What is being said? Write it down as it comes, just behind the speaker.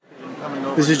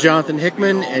This is Jonathan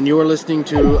Hickman, and you are listening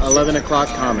to 11 O'Clock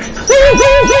Comics.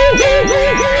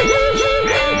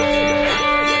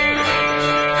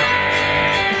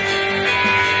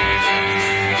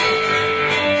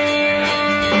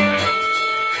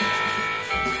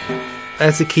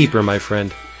 That's a keeper, my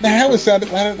friend. That was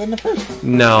sounded louder than the first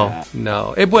one. No.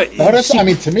 I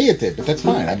mean, to me it did, but that's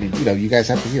fine. I mean, you guys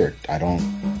have to hear it. I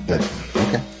don't. But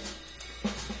okay.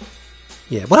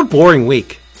 Yeah, what a boring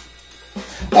week.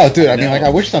 Oh, dude! I mean, I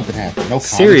wish something happened. No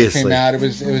comics came out. It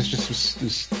was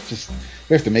just.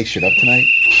 We have to make shit up tonight.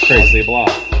 Crazy blah.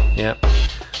 Yeah.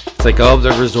 It's like,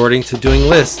 they're resorting to doing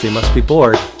lists. They must be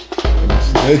bored.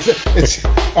 It's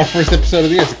our first episode of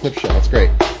the year. It's a clip show. That's great.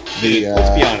 Let's be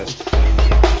honest.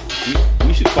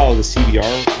 We should follow the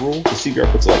CBR rule. The CBR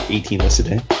puts like 18 lists a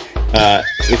day.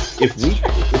 If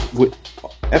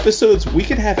episodes, we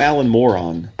could have Alan Moore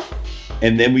on,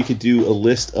 and then we could do a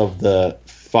list of the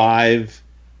 5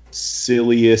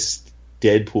 silliest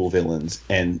Deadpool villains,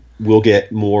 and we'll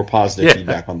get more positive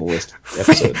feedback on the list.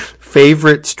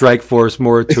 Favorite Strike Force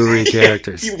Morituri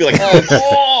characters. People be like,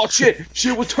 oh shit,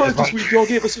 what turned this week? Y'all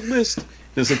gave us a list. And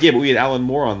it's like, yeah, but we had Alan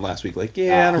Moore on last week. Like,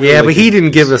 but he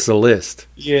didn't give us a list.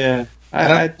 Yeah.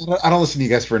 I don't listen to you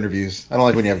guys for interviews. I don't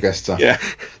like when you have guests on. Yeah.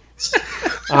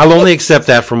 I'll only accept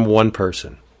that from one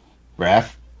person.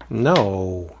 Raph?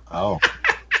 No. Oh.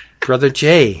 Brother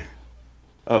Jay.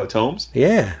 Oh, Tomes?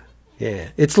 Yeah.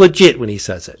 It's legit when he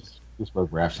says it. Just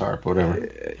broke Raph's heart, whatever.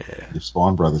 Yeah. Your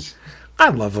Spawn brothers. I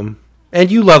love him.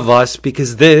 And you love us,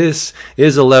 because this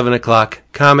is 11 O'Clock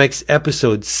Comics,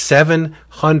 episode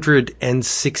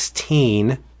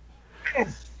 716.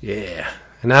 Yeah.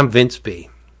 And I'm Vince B.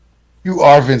 You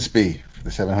are Vince B. for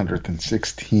the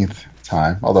 716th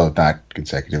time, although not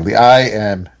consecutively. I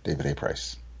am David A.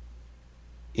 Price.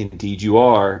 Indeed you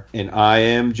are. And I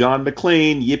am John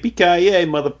McClane. Yippee-ki-yay,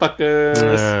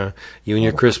 motherfuckers. You and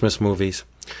your Christmas movies.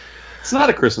 It's not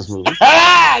a Christmas movie.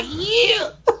 Yeah!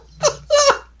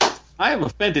 I am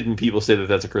offended when people say that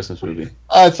that's a Christmas movie.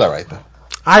 It's all right, though.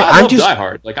 I love Die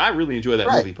Hard. Like, I really enjoy that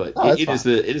movie, but it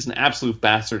is an absolute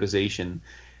bastardization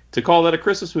to call that a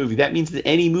Christmas movie. That means that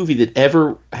any movie that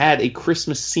ever had a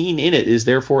Christmas scene in it is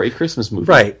therefore a Christmas movie.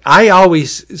 Right. I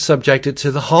always subject it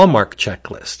to the Hallmark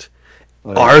checklist.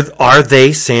 Are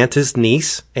they Santa's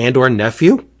niece and or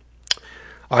nephew?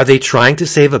 Are they trying to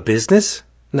save a business?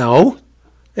 No.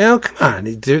 Come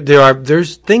on.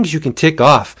 There's things you can tick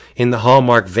off in the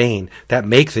Hallmark vein that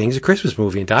make things a Christmas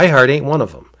movie, and Die Hard ain't one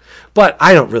of them. But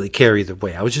I don't really care either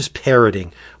way. I was just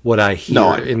parroting what I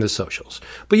hear in the socials.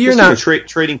 But you're not...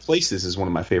 Trading Places is one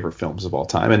of my favorite films of all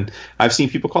time, and I've seen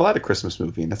people call that a Christmas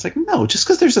movie, and it's like, no, just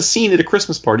because there's a scene at a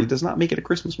Christmas party does not make it a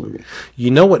Christmas movie. You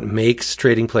know what makes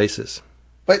Trading Places?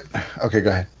 But okay, go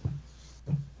ahead.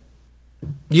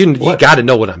 You got to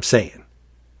know what I'm saying.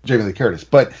 Jamie Lee Curtis,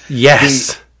 but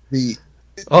yes, is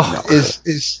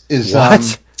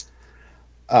what?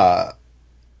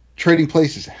 Trading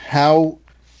Places. How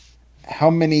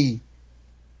many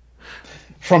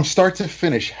from start to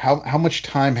finish? How much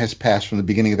time has passed from the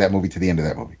beginning of that movie to the end of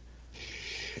that movie?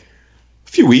 A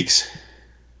few weeks.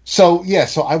 So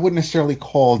I wouldn't necessarily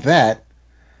call that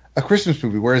a Christmas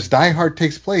movie, whereas Die Hard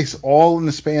takes place all in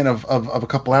the span of a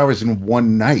couple hours in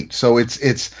one night. So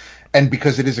it's and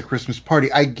because it is a Christmas party,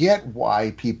 I get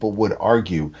why people would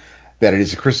argue that it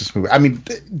is a Christmas movie. I mean,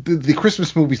 the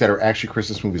Christmas movies that are actually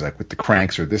Christmas movies, like with the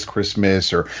Cranks or This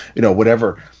Christmas or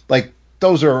whatever, like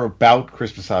those are about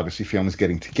Christmas. Obviously, families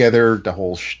getting together, the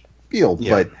whole spiel.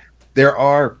 Yeah. But there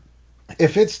are.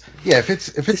 If it's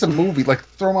a movie like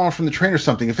Throw Mama from the Train or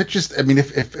something,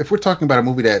 if we're talking about a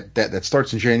movie that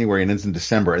starts in January and ends in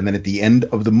December, and then at the end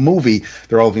of the movie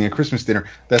they're all having a Christmas dinner,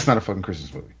 that's not a fucking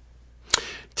Christmas movie.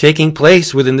 Taking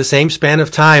place within the same span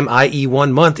of time, i.e.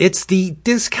 1 month, it's the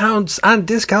Discounts on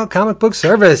Discount comic book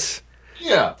service.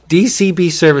 Yeah.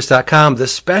 DCBService.com. The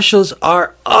specials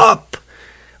are up.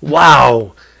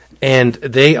 Wow. And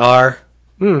they are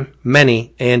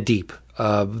many and deep.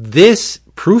 This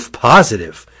proof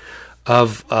positive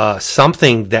of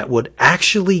something that would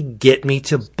actually get me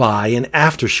to buy an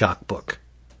Aftershock book.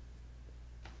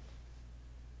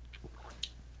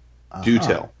 Do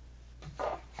tell.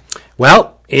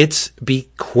 Well, it's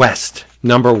Bequest,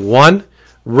 #1,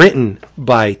 written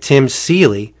by Tim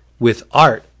Seeley with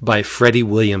art by Freddie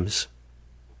Williams.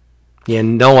 You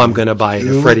know I'm going to buy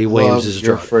the Freddie Williams'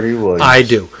 drawing. Freddie Williams. I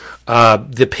do.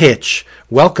 The pitch.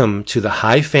 Welcome to the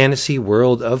high fantasy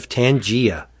world of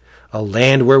Tangia, a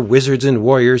land where wizards and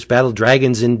warriors battle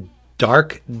dragons in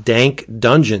dark, dank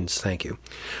dungeons. Thank you.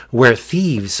 Where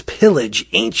thieves pillage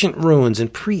ancient ruins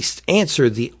and priests answer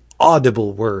the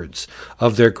audible words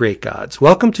of their great gods.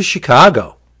 Welcome to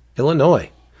Chicago, Illinois,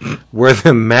 where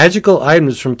the magical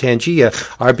items from Tangia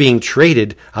are being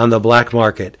traded on the black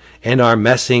market and are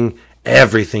messing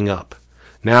everything up.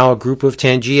 Now a group of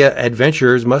Tangia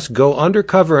adventurers must go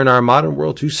undercover in our modern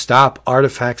world to stop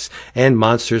artifacts and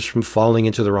monsters from falling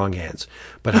into the wrong hands.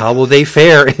 But how will they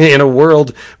fare in a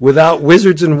world without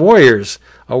wizards and warriors?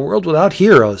 A world without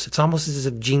heroes? It's almost as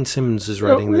if Gene Simmons is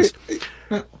writing this.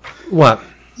 What?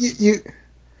 You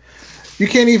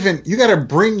can't even. You got to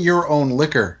bring your own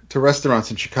liquor to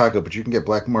restaurants in Chicago, but you can get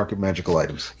black market magical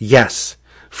items. Yes,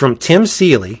 from Tim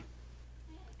Seeley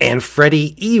and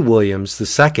Freddie E. Williams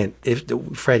II. If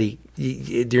Freddie,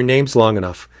 your name's long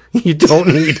enough, you don't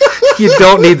need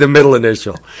the middle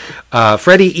initial.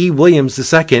 Freddie E. Williams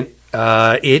II.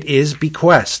 It is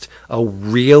Bequest, a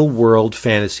real world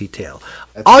fantasy tale.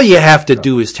 All you have to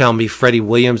do is tell me Freddie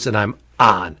Williams, and I'm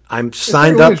on. I'm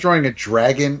signed up. Drawing a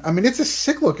dragon. I mean, it's a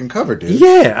sick looking cover, dude.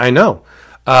 Yeah, I know.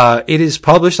 It is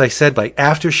published, I said, by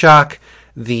Aftershock.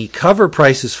 The cover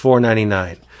price is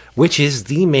 $4.99, which is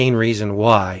the main reason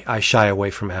why I shy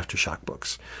away from Aftershock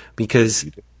books, because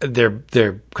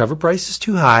their cover price is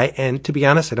too high, and to be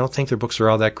honest, I don't think their books are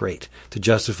all that great to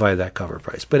justify that cover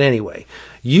price. But anyway,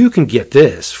 you can get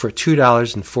this for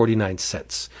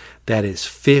 $2.49. That is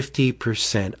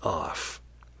 50% off.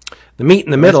 The meat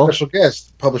in the middle. Special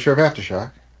guest, publisher of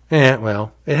Aftershock. Yeah,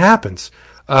 well, it happens.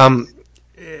 That's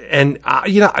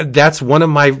one of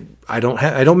my. I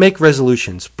don't make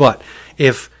resolutions, but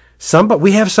if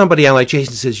we have somebody on like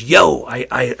Jason says, "Yo,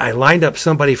 I lined up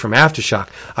somebody from Aftershock,"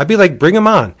 I'd be like, "Bring them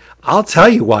on." I'll tell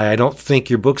you why I don't think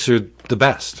your books are the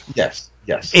best. Yes.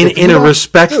 In a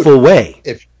respectful way.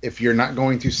 If you're not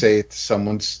going to say it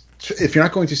to if you're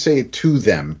not going to say it to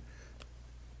them,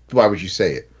 why would you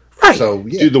say it? Right. So,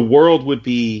 yeah. Dude, the world would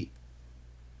be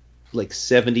like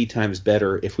 70 times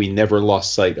better if we never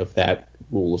lost sight of that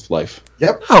rule of life.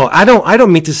 Yep. Oh, I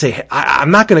don't mean to say,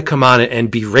 I'm not going to come on and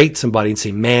berate somebody and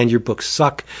say, man, your books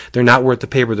suck. They're not worth the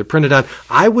paper they're printed on.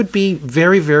 I would be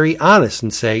very, very honest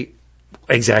and say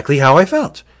exactly how I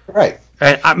felt. Right.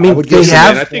 I mean,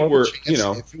 I think we're,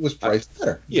 if it was priced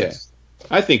better. Yeah.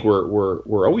 I think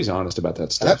we're always honest about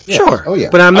that stuff. Sure. Oh yeah.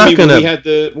 But I'm not going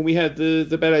to. When we had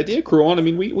the Bad Idea crew on, I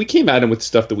mean, we came at them with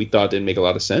stuff that we thought didn't make a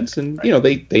lot of sense, and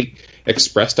they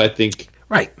expressed, I think,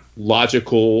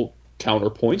 logical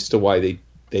counterpoints to why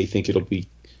they think it'll be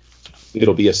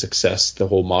a success, the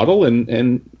whole model,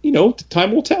 and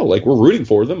time will tell. Like, we're rooting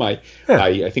for them. I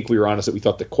think we were honest that we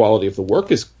thought the quality of the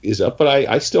work is up, but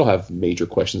I still have major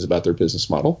questions about their business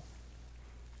model,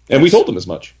 and we told them as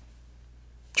much.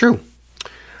 True.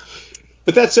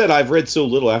 But that said, I've read so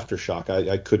little Aftershock,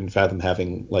 I couldn't fathom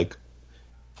having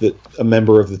a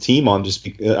member of the team on.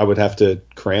 I would have to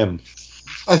cram.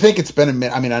 I think it's been a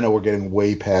minute. I mean, I know we're getting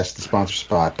way past the sponsor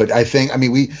spot, but I think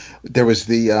there was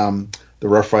the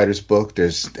Rough Riders book.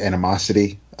 There's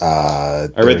Animosity. I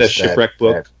read that Shipwreck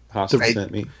book. Hassan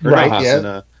sent me.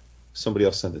 Somebody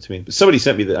else sent it to me. But somebody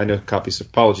sent me that. I know copies.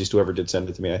 Apologies to whoever did send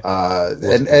it to me. And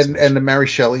the Mary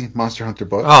Shelley Monster Hunter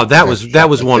book. Oh, that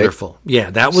was wonderful. Yeah,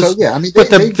 that was. So, yeah, I mean, but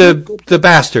the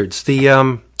bastards,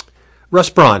 the Russ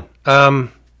Braun,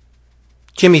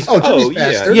 Jimmy's. Jimmy's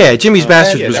Bastard. Yeah, Jimmy's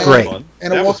Bastards was great.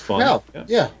 And it was fun.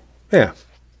 Yeah.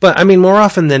 But I mean, more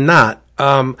often than not,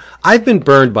 I've been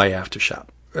burned by Aftershock.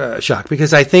 Shock,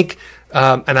 because I think,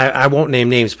 and I won't name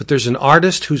names, but there's an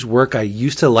artist whose work I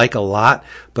used to like a lot,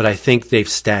 but I think they've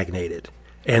stagnated,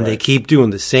 and they keep doing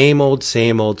the same old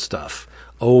stuff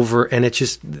over, and it's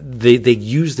just they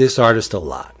use this artist a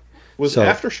lot. Was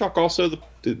Aftershock also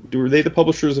were they the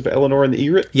publishers of Eleanor and the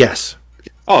Egret? Yes.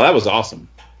 Oh, that was awesome.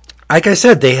 Like I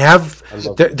said, they have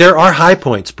there are high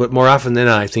points, but more often than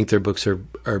not, I think their books are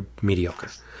mediocre.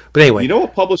 But anyway,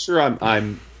 what publisher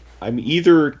I'm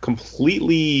either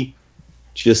completely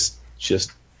just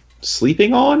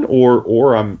sleeping on,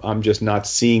 or I'm just not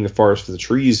seeing the forest for the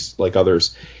trees like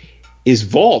others. Is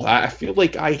Vault? I feel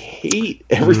like I hate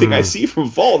everything I see from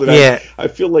Vault, and I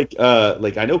feel like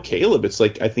I know Caleb. It's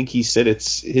like I think he said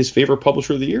it's his favorite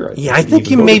publisher of the year. I think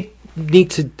you may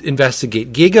need to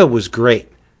investigate. Giga was great.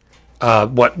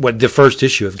 What the first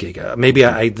issue of Giga? Maybe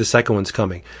the second one's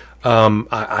coming.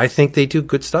 I think they do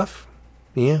good stuff.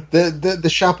 Yeah. The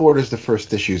shop orders the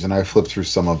first issues, and I flipped through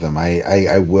some of them.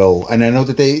 I will, and I know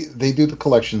that they do the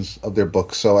collections of their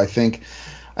books. So I think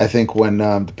when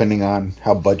depending on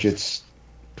how budgets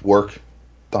work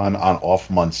on off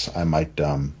months, I might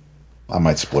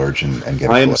splurge and get.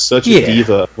 I am such a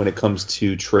diva when it comes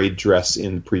to trade dress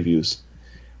in previews.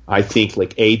 I think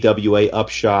like AWA,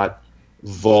 Upshot,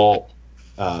 Vault.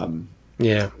 And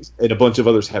a bunch of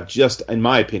others have just, in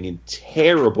my opinion,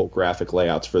 terrible graphic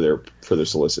layouts for their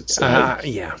solicits.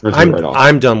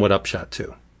 I'm done with Upshot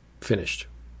too. Finished.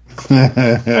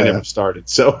 I never started.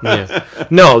 So Yeah.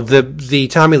 No, the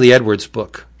Tommy Lee Edwards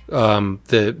book,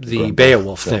 the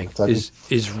Beowulf thing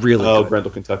is really good.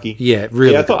 Grendel, Kentucky. Yeah,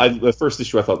 really. Yeah, I thought the first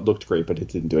issue I thought looked great, but it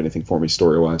didn't do anything for me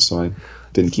story wise, so I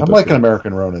didn't keep. I'm like an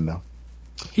American Ronin though.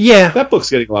 Yeah, that book's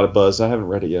getting a lot of buzz. I haven't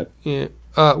read it yet. Yeah.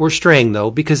 We're straying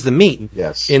though because the meat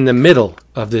in the middle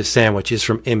of this sandwich is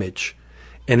from Image,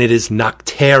 and it is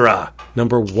Noctera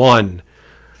 #1,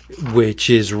 which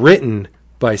is written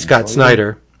by Scott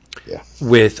Snyder. Yeah.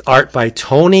 With art by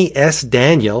Tony S.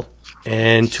 Daniel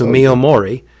and Tomio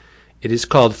Mori. It is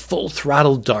called Full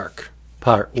Throttle Dark,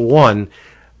 Part 1.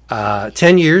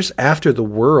 10 years after the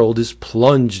world is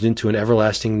plunged into an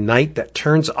everlasting night that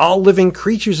turns all living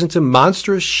creatures into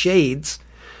monstrous shades,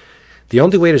 the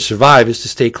only way to survive is to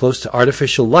stay close to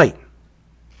artificial light.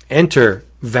 Enter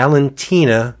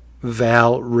Valentina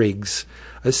Val Riggs,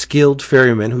 a skilled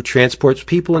ferryman who transports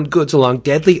people and goods along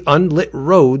deadly unlit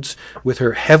roads with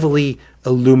her heavily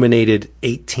illuminated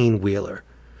 18-wheeler.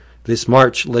 This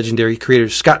March, legendary creator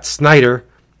Scott Snyder,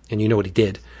 and you know what he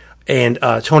did, and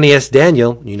Tony S.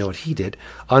 Daniel, you know what he did,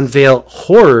 unveil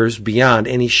horrors beyond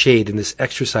any shade in this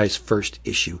extra-sized first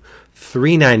issue.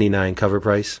 $3.99 cover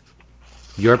price.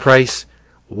 Your price,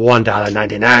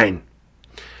 $1.99.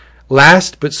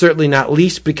 Last, but certainly not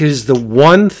least, because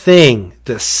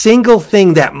the single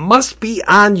thing that must be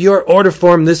on your order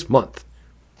form this month,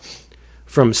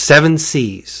 from 7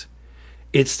 Seas,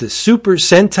 it's the Super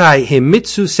Sentai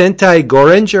Himitsu Sentai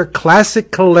Goranger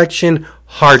Classic Collection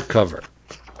hardcover.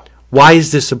 Why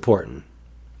is this important?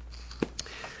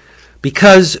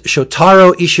 Because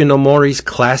Shotaro Ishinomori's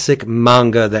classic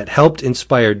manga that helped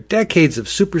inspire decades of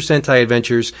Super Sentai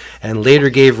adventures and later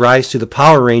gave rise to the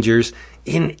Power Rangers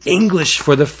in English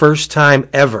for the first time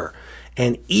ever.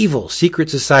 An evil secret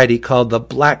society called the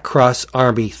Black Cross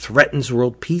Army threatens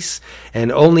world peace,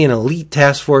 and only an elite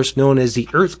task force known as the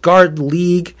Earth Guard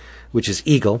League, which is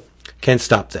Eagle, can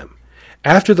stop them.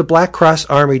 After the Black Cross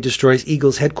Army destroys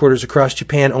Eagle's headquarters across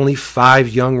Japan, only 5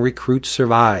 young recruits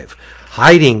survive.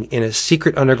 Hiding in a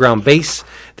secret underground base,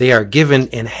 they are given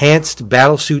enhanced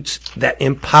battlesuits that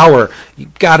empower.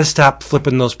 You gotta stop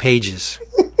flipping those pages.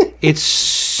 It's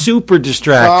super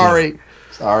distracting.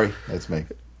 Sorry, that's me.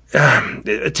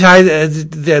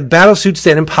 The battlesuits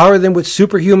that empower them with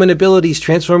superhuman abilities,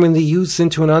 transforming the youths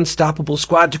into an unstoppable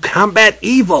squad to combat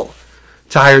evil.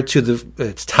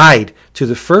 It's tied to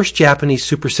the first Japanese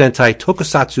Super Sentai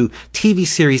Tokusatsu TV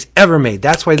series ever made.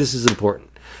 That's why this is important.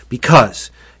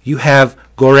 Because you have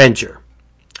Goranger.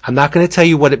 I'm not going to tell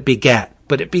you what it begat,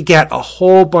 but it begat a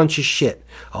whole bunch of shit.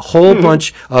 A whole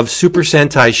bunch of Super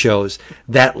Sentai shows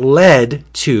that led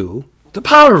to the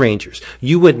Power Rangers.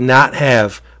 You would not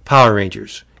have Power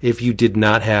Rangers if you did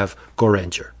not have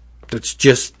Goranger. That's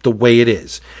just the way it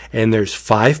is. And there's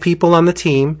 5 people on the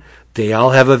team. They all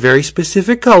have a very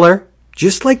specific color.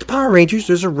 Just like the Power Rangers,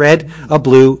 there's a red, a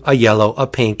blue, a yellow, a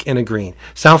pink, and a green.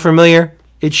 Sound familiar?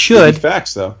 It should. It do be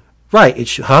facts, though. Right. It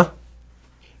should. Huh?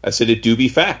 I said it do be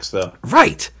facts, though.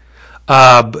 Right.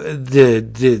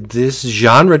 This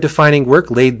genre-defining work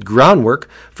laid groundwork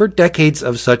for decades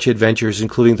of such adventures,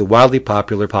 including the wildly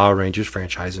popular Power Rangers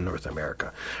franchise in North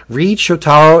America. Read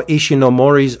Shotaro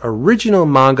Ishinomori's original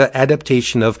manga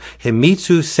adaptation of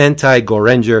Himitsu Sentai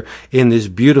Goranger in this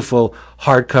beautiful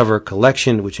hardcover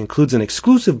collection, which includes an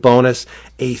exclusive bonus,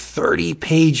 a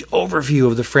 30-page overview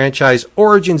of the franchise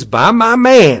origins by my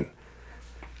man,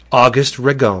 August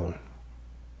Ragone.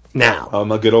 Now,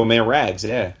 my good old man Rags,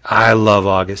 yeah. I love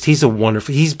August. He's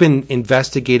he's been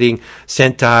investigating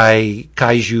Sentai,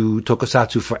 Kaiju,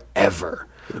 Tokusatsu forever.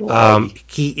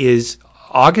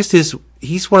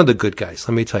 He's one of the good guys,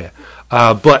 let me tell you.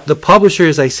 But the publisher,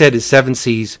 as I said, is 7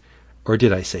 Seas, or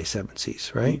did I say 7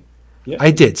 Seas, right? Yeah.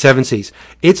 I did, 7 Seas.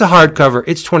 It's a hardcover.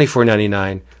 It's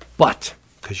 $24.99, but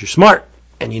because you're smart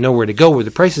and you know where to go where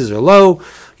the prices are low,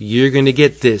 you're going to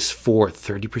get this for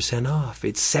 30% off.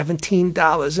 It's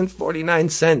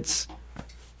 $17.49.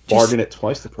 Bargain at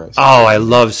twice the price. Oh, I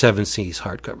love 7 Seas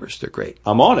hardcovers. They're great.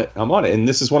 I'm on it. And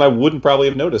this is one I wouldn't probably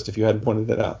have noticed if you hadn't pointed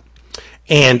that out.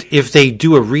 And if they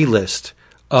do a relist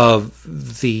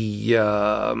of the,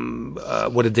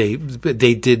 what did they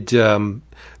did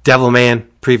Devilman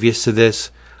previous to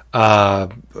this. A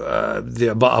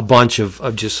bunch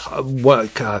of just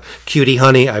Cutie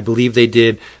Honey, I believe they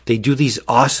did. They do these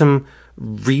awesome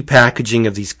repackaging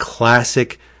of these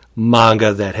classic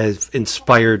manga that has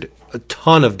inspired a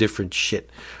ton of different shit.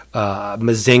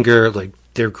 Mazinger, like,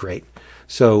 they're great.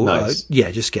 So, nice.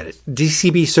 Just get it.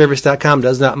 DCBService.com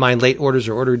does not mind late orders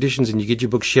or order additions, and you get your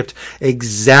book shipped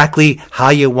exactly how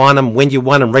you want them, when you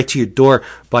want them, right to your door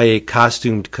by a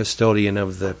costumed custodian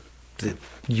of the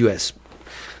U.S.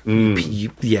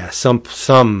 Yeah, some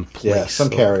place. Yeah, some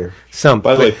carrier. Some.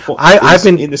 By the way, I've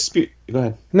been in the spirit. Go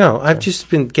ahead. No, I've just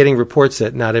been getting reports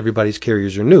that not everybody's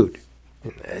carriers are nude.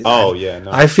 Oh yeah,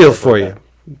 no, I feel for you.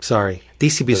 Sorry,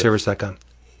 DCBService.com.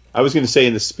 I was going to say,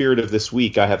 in the spirit of this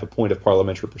week, I have a point of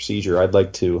parliamentary procedure. I'd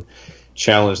like to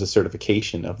challenge the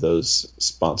certification of those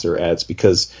sponsor ads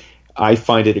because I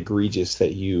find it egregious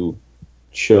that you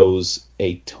chose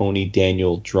a Tony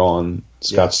Daniel drawn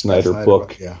Scott Snyder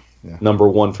book, number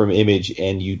one from Image,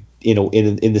 and you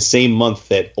in the same month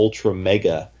that Ultra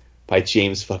Mega by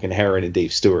James fucking Herron and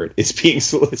Dave Stewart is being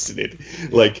solicited.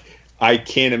 Like, I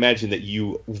can't imagine that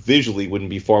you visually wouldn't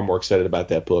be far more excited about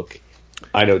that book.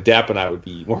 I know Dap and I would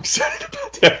be more excited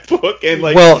about that book. And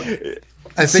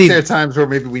I think there are times where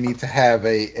maybe we need to have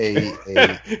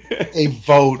a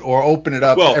vote or open it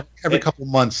up every couple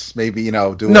months. Maybe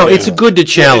it's good to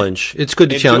challenge. It's good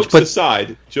to challenge.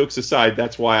 Jokes aside,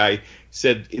 that's why I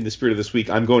said in the spirit of this week,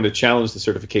 I'm going to challenge the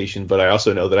certification, but I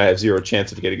also know that I have zero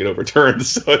chance of getting it overturned,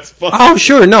 so it's fine. Oh,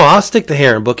 sure. No, I'll stick the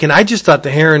Herron book. And I just thought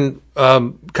the Herron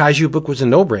Kaiju book was a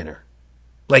no-brainer.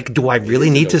 Like, do I really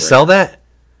need to sell that?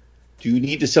 Do you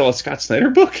need to sell a Scott Snyder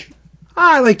book?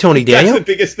 I like Tony Daniel. That's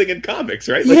the biggest thing in comics,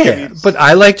 right? But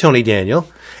I like Tony Daniel.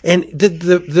 And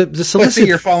the solicit...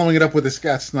 you're following it up with the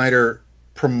Scott Snyder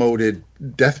promoted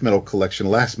death metal collection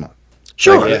last month.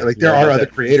 Sure. There are other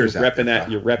creators out there.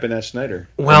 You're repping that Snyder.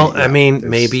 Well,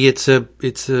 maybe it's a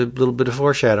little bit of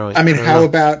foreshadowing. I mean, how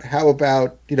about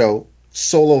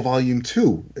Solo Volume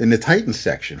 2 in the Titans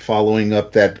section, following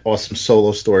up that awesome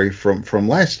Solo story from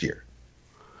last year?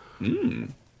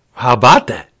 How about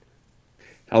that?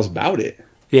 How's about it?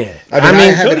 Yeah.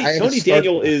 Tony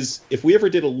Daniel is, if we ever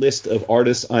did a list of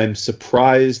artists I'm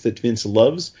surprised that Vince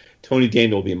loves, Tony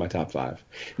Daniel will be in my top 5.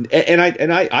 And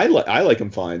I like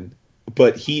him fine,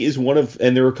 but he is one of,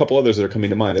 and there are a couple others that are coming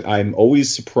to mind that I'm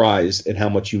always surprised at how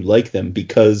much you like them,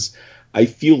 because I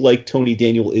feel like Tony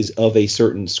Daniel is of a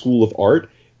certain school of art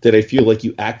that I feel like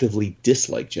you actively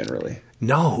dislike generally.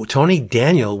 No, Tony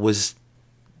Daniel was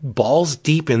balls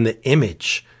deep in the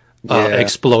Image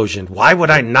explosion. Why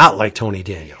would I not like Tony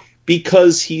Daniel?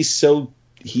 Because he's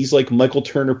like Michael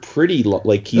Turner, pretty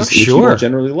like he's people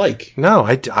generally like. No,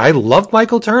 I love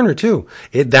Michael Turner too.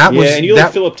 And you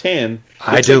like Philip Tan.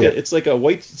 I do. It's like a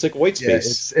white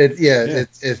space.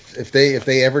 If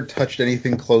they ever touched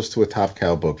anything close to a Top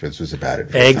Cow book, Vince was about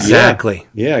it. Exactly.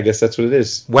 Yeah, I guess that's what it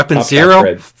is. Weapon Top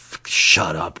Zero.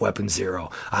 Shut up, Weapon Zero.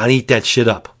 I'll eat that shit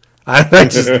up. I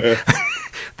just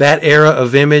that era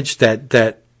of Image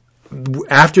that.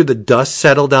 After the dust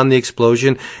settled on the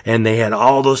explosion and they had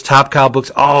all those Top Cow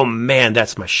books, oh man,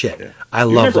 that's my shit. Yeah. I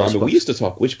love those books. We used to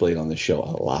talk Witchblade on the show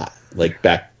a lot, like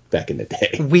back in the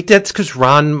day. That's because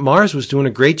Ron Mars was doing a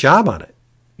great job on it.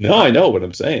 No, I know what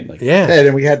I'm saying. And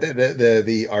then we had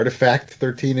the Artifact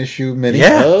 13 issue mini.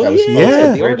 Yeah,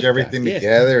 they bridge everything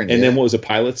together, and then what was a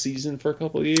pilot season for a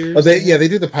couple of years? Oh, they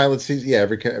do the pilot season. Yeah,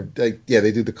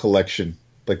 they do the collection.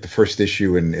 Like the first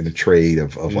issue in a trade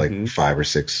of like 5 or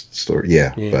 6 stories.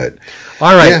 Yeah, but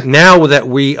all right. Now that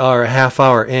we are a half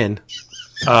hour in,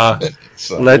 what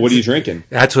are you drinking?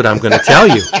 That's what I'm going to tell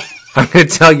you. I'm going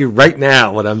to tell you right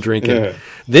now what I'm drinking.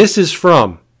 This is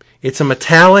it's a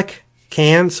metallic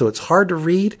can, so it's hard to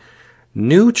read.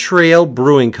 New Trail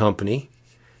Brewing Company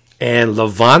and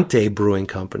Levante Brewing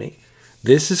Company.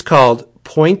 This is called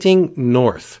Pointing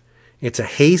North. It's a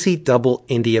hazy double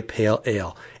India Pale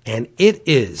Ale. And it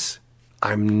is,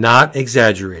 I'm not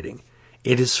exaggerating,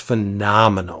 it is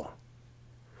phenomenal.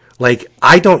 Like,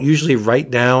 I don't usually write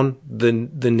down the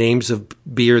names of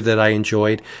beer that I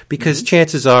enjoyed because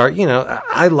chances are,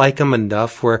 I like them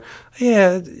enough where,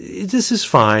 this is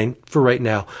fine for right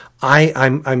now.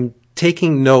 I'm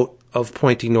taking note of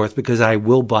Pointing North because I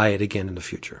will buy it again in the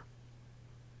future.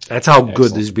 That's how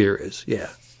good this beer is. Yeah.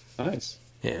 Nice.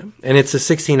 Yeah. And it's a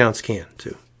 16-ounce can,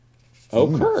 too.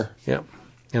 Okay. Yeah.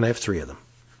 And I have 3 of them.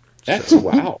 That's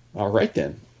wow. All right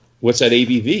then. What's that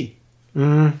ABV?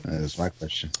 That's my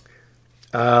question.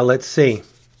 Let's see.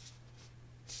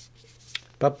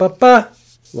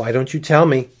 Why don't you tell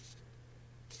me?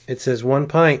 It says 1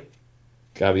 pint.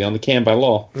 Gotta be on the can by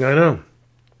law. I know.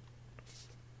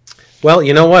 Well,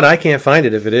 you know what? I can't find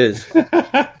it if it is. There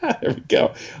we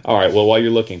go. All right. Well, while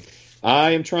you're looking,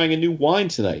 I am trying a new wine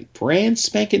tonight. Brand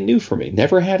spanking new for me.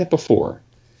 Never had it before.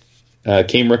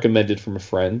 Came recommended from a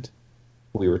friend.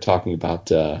 We were talking about,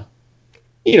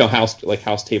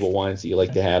 house table wines that you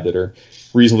like to have that are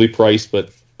reasonably priced,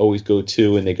 but always go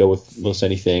to, and they go with most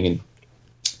anything. And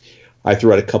I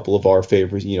threw out a couple of our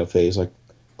favorites, phase like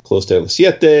Clos de la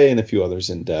Siete and a few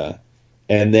others. And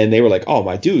then they were like, "Oh,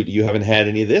 my dude, you haven't had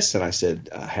any of this?" And I said,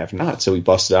 "I have not." So we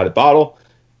busted out a bottle,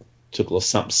 took a little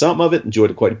something of it,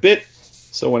 enjoyed it quite a bit,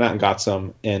 so went out and got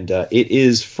some. And it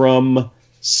is from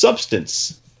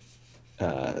Substance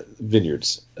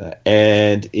Vineyards,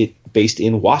 and it based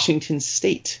in Washington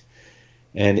State,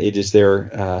 and it is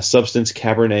their Substance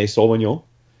Cabernet Sauvignon.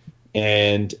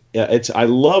 And I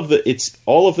love that it's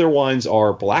all of their wines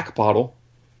are black bottle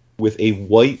with a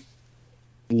white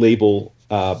label,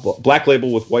 black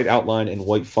label with white outline and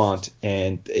white font,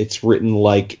 and it's written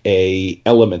like a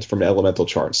element from an elemental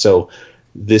chart. So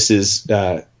this is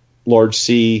large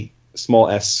C, small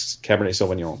s Cabernet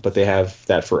Sauvignon, but they have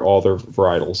that for all their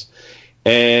varietals,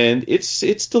 and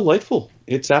it's delightful.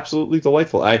 It's absolutely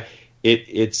delightful.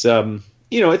 It's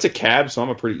it's a cab, so I'm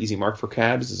a pretty easy mark for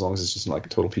cabs as long as it's just not like a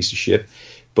total piece of shit.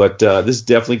 But this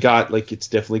definitely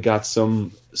got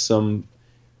some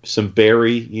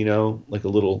berry, like a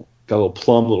little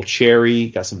plum, a little cherry,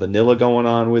 got some vanilla going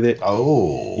on with it.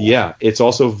 Oh, yeah. It's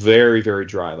also very, very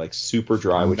dry, like super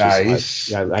dry, which nice.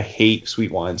 is I hate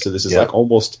sweet wine, so this is like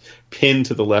almost pinned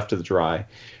to the left of the dry.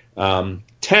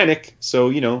 Tannic, so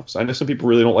I know some people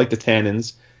really don't like the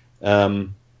tannins.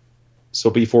 So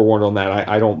be forewarned on that.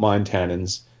 I don't mind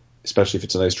tannins, especially if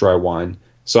it's a nice dry wine.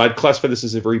 So I'd classify this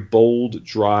as a very bold,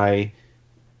 dry,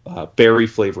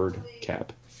 berry-flavored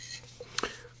cab.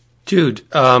 Dude,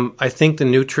 I think the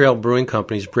New Trail Brewing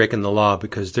Company is breaking the law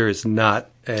because there is not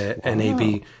an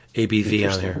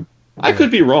ABV on here. I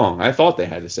could be wrong. I thought they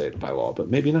had to say it by law, but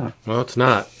maybe not. Well, it's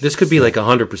not. This could be like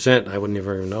 100%. I wouldn't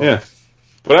even know. Yeah.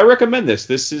 But I recommend this.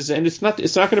 And it's not going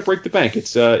to break the bank.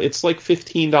 It's like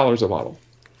 $15 a bottle.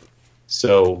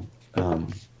 So,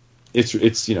 it's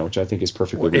which I think is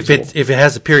perfectly reasonable. If it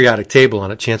has a periodic table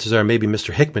on it, chances are maybe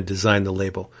Mr. Hickman designed the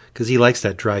label because he likes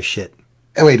that dry shit.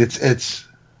 Oh, wait, it's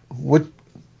what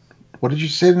did you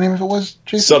say the name of it was,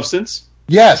 Jason? Substance.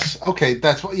 Yes. Okay,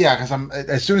 that's what. Yeah, because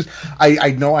as soon as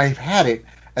I know I've had it,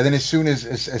 and then as soon as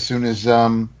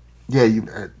the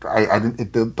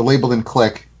label didn't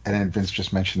click, and then Vince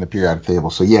just mentioned the periodic table.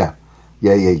 So yeah,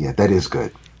 that is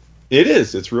good. It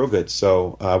is. It's real good.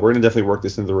 So we're going to definitely work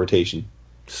this into the rotation.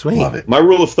 Sweet. Love it. My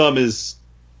rule of thumb is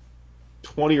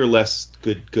 20 or less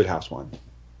good house wine.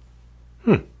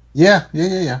 Yeah.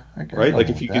 Right? Like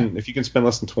if you can spend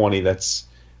less than 20, that's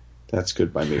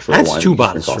good by me for that's a wine. 2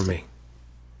 bottles for me.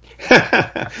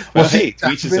 Well, hey, to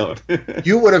each his own.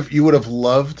 You would have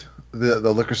loved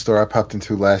the liquor store I popped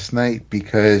into last night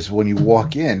because when you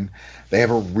walk in, they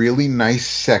have a really nice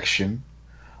section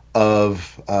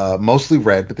of mostly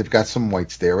red, but they've got some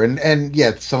whites there, and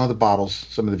yeah, some of the bottles,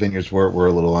 some of the vineyards were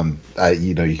a little on.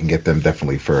 You can get them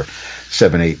definitely for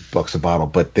 $7-8 a bottle,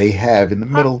 but they have in the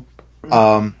middle.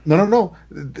 No.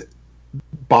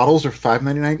 Bottles are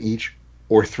 $5.99 each,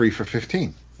 or 3 for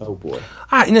 $15. Oh boy!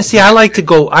 I like to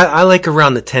go. I like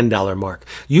around the $10 mark.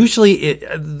 Usually,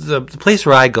 the place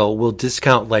where I go will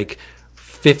discount like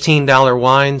 $15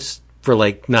 wines for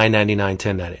like $9.99,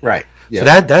 $10.99. Right. Yeah.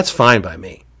 So that's fine by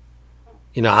me.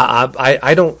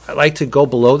 I don't like to go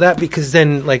below that because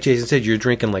then, like Jason said, you're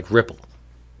drinking like Ripple.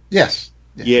 Yes.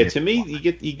 Yeah. To me,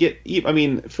 you get. I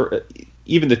mean, for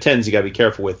even the 10s, you got to be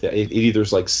careful with it. It either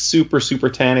is like super super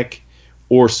tannic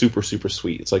or super super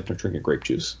sweet. It's like drinking grape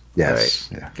juice. Yes.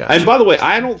 Right. Yeah. Gotcha. And by the way,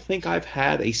 I don't think I've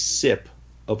had a sip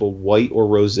of a white or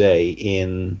rosé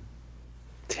in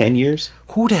 10 years.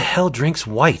 Who the hell drinks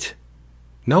white?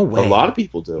 No way. A lot of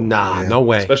people do. Nah, no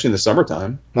way. Especially in the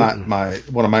summertime. One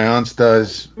of my aunts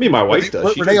does. I mean, my wife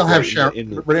does. Renee will have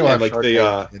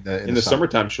Chardonnay in the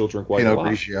summertime. She'll drink white a lot.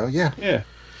 Grigio, yeah. Yeah.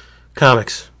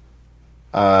 Comics.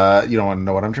 You don't want to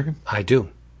know what I'm drinking? I do.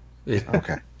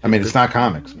 Okay. I mean, it's not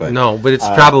comics, but no, but it's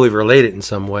probably related in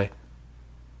some way.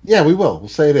 Yeah, we will. We'll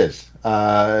say it is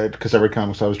because I read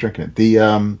comics. I was drinking it.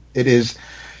 It is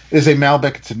a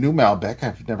Malbec. It's a new Malbec.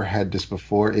 I've never had this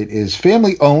before. It is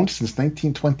family owned since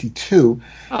 1922.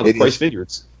 The Price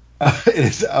Vineyards. It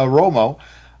is a Romo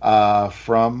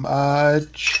from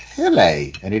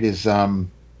Chile, and it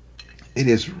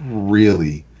is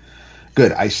really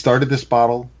good. I started this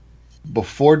bottle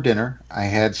before dinner. I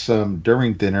had some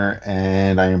during dinner,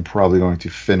 and I am probably going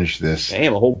to finish this.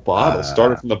 Damn, a whole bottle.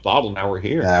 Started from the bottle, now we're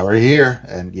here. Now we're here,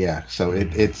 and yeah, so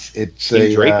it's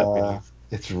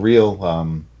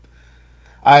real.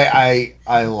 I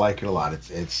like it a lot.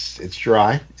 It's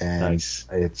dry and nice.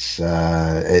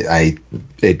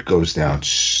 It goes down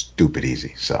stupid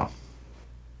easy. So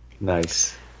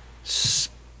nice.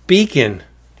 Speaking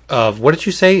of, what did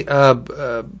you say?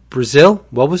 Brazil?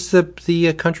 What was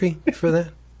the country for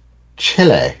that?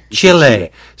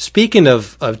 Chile. Speaking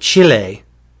of Chile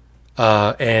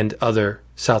and other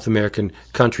South American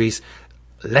countries,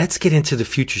 let's get into the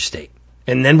future state,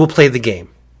 and then we'll play the game.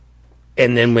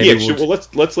 And then maybe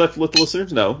let's let the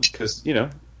listeners know because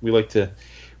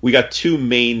We got two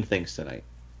main things tonight.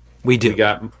 We do.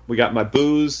 We got my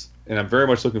booze, and I'm very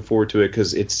much looking forward to it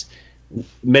because it's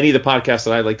many of the podcasts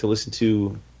that I like to listen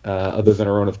to, other than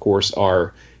our own, of course,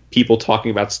 are people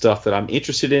talking about stuff that I'm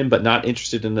interested in, but not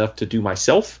interested enough to do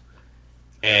myself.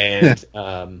 And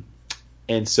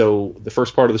and so the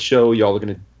first part of the show, y'all are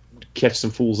going to catch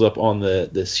some fools up on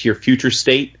this here Future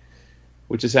State,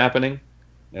 which is happening,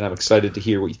 and I'm excited to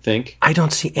hear what you think. I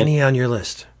don't see any on your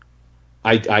list.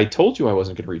 I told you I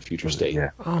wasn't going to read Future State. Yeah.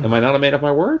 Am I not a man of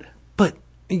my word? But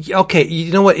okay,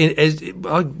 you know what?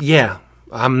 Yeah,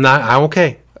 I'm not. I'm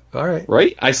okay. All right.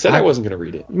 Right? I said I wasn't going to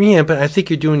read it. Yeah, but I think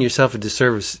you're doing yourself a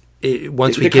disservice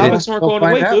once we The get in. comics aren't going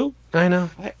away, Boo. I know.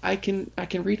 I can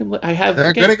read them. I have.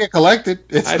 They're going to get collected.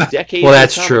 I have decades. Well,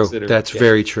 that's of true. comics That's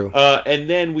very true. And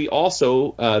then we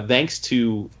also, thanks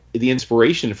to the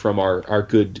inspiration from our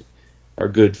good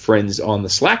friends on the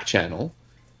Slack channel,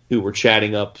 who were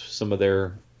chatting up some of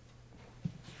their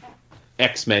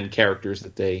X-Men characters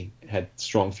that they had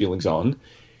strong feelings on,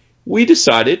 we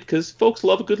decided, because folks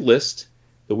love a good list,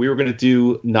 that we were going to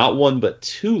do not one but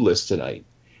two lists tonight.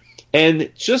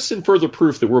 And just in further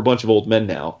proof that we're a bunch of old men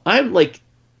now, I'm like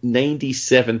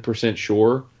 97%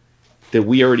 sure that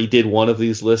we already did one of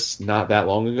these lists not that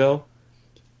long ago.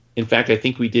 In fact, I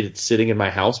think we did it sitting in my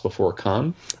house before a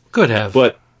con. Could have.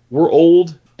 But we're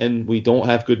old and we don't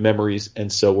have good memories,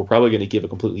 and so we're probably going to give a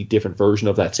completely different version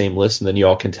of that same list, and then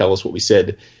y'all can tell us what we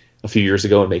said a few years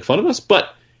ago and make fun of us.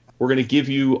 But we're going to give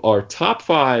you our top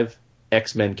 5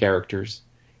 X-Men characters,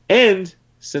 and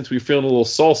since we're feeling a little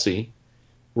saucy,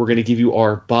 we're going to give you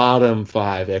our bottom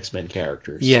 5 X-Men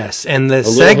characters. Yes, and the a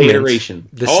segment. Little hateration.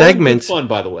 The all segment fun,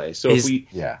 by the way. So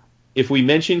if we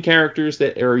mention characters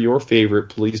that are your favorite,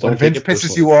 please don't When take Vince it pisses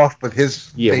personally. you off with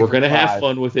his Yeah, we're going to have 5.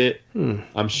 fun with it.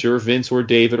 I'm sure Vince or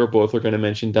David or both are going to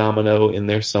mention Domino in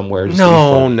there somewhere. just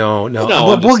No. to be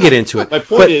fun. We'll get into it. My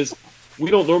point is, we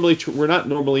don't normally. We're not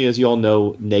normally, as you all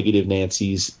know, negative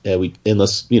Nancy's.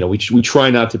 Unless we try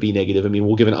not to be negative. I mean,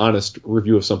 we'll give an honest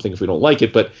review of something if we don't like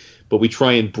it, but we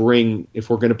try and bring. If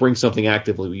we're going to bring something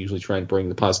actively, we usually try and bring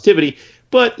the positivity.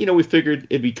 But we figured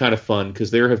it'd be kind of fun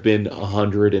because there have been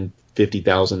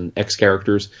 150,000 X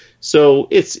characters, so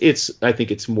it's. I think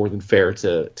it's more than fair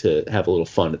to have a little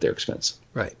fun at their expense.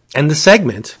 Right, and the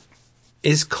segment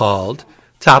is called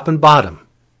Top and Bottom.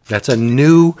 That's a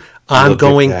new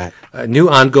ongoing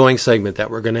segment that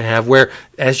we're going to have where,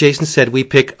 as Jason said, we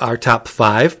pick our top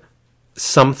 5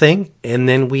 something, and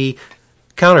then we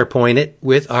counterpoint it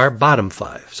with our bottom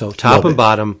 5. So top and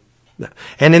bottom,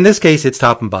 and in this case, it's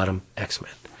top and bottom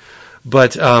X-Men.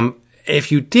 But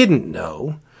if you didn't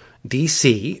know,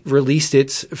 DC released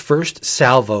its first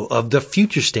salvo of the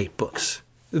Future State books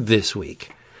this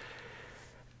week.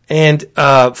 And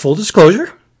full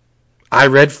disclosure, I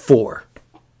read 4.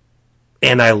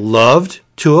 And I loved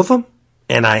 2 of them,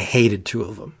 and I hated 2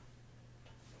 of them.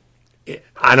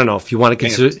 I don't know if you want to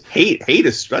consider hate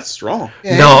is that's strong.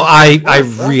 Yeah, no,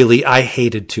 I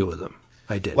hated 2 of them.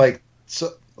 I did.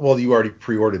 Well, you already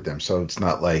pre-ordered them, so it's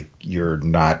not like you're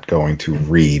not going to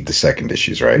read the second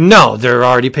issues, right? No, they're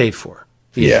already paid for.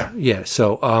 Yeah.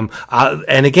 So,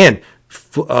 and again,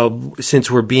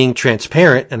 since we're being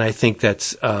transparent, and I think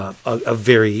that's a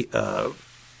very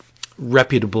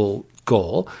reputable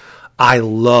goal. I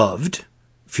loved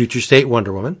Future State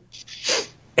Wonder Woman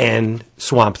and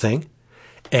Swamp Thing,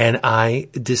 and I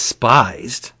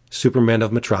despised Superman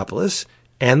of Metropolis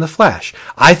and The Flash.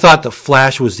 I thought The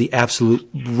Flash was the absolute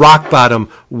rock bottom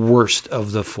worst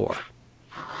of the 4.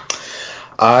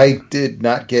 I did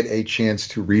not get a chance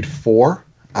to read 4.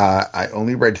 I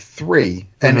only read 3,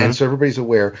 and so everybody's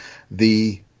aware,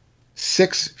 the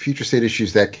 6 Future State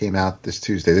issues that came out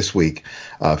this week,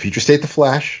 Future State The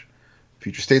Flash,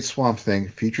 Future State Swamp Thing,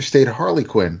 Future State Harley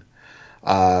Quinn,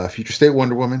 Future State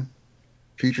Wonder Woman,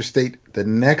 Future State The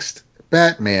Next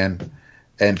Batman,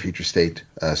 and Future State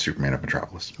Superman of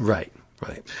Metropolis. Right.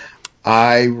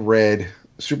 I read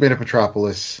Superman of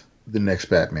Metropolis, The Next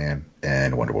Batman,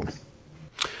 and Wonder Woman.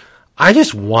 I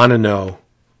just want to know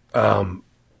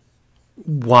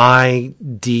why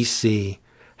DC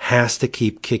has to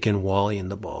keep kicking Wally in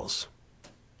the balls.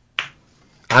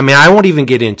 I mean, I won't even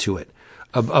get into it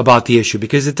about the issue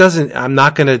because it doesn't. I'm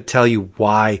not going to tell you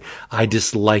why I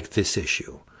dislike this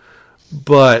issue,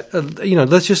 but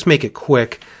let's just make it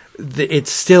quick. It's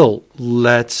still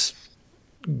let's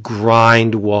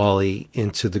grind Wally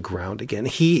into the ground again.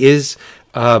 He's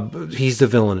the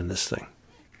villain in this thing.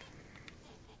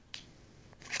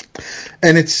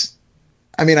 And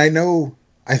I know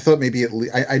I thought maybe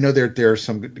I know there are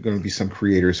going to be some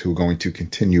creators who are going to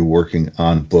continue working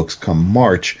on books come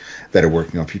March that are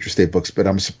working on Future State books, but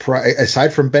I'm surprised.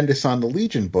 Aside from Bendis on the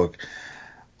Legion book,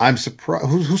 I'm surprised.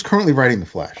 Who's currently writing the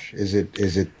Flash? Is it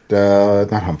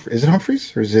not Humphreys? Is it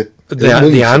Humphreys or is it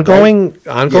the ongoing? Right?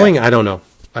 Ongoing? Yeah. I don't know.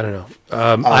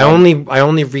 I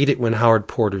only read it when Howard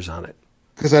Porter's on it.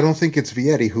 Because I don't think it's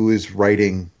Vietti who is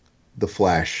writing the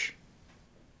Flash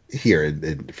here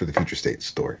for the Future State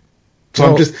story.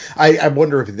 So I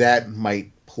wonder if that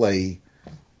might play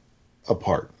a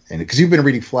part in it, because you've been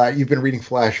reading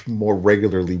Flash more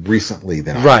regularly recently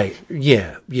than I right.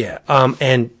 Yeah.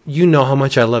 And you know how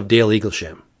much I love Dale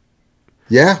Eaglesham.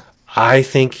 Yeah, I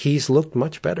think he's looked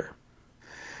much better.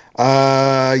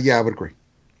 Yeah, I would agree.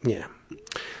 Yeah,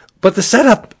 but the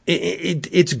setup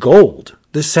it's gold.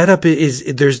 The setup is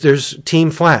there's Team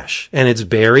Flash, and it's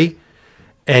Barry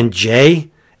and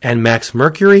Jay and Max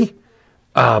Mercury.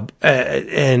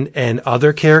 And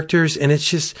other characters, and it's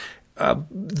just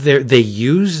they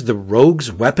use the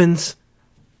Rogue's weapons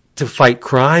to fight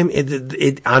crime.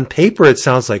 It on paper it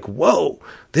sounds like, whoa,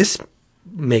 this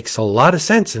makes a lot of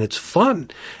sense and it's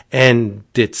fun, and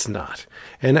it's not.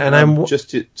 And I'm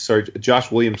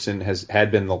Josh Williamson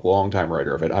had been the longtime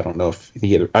writer of it. I don't know if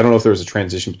there was a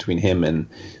transition between him and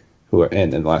in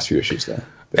the last few issues though.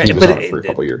 He was on it for a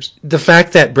couple of years. The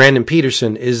fact that Brandon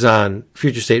Peterson is on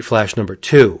Future State Flash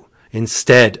 #2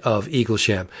 instead of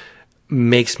Eaglesham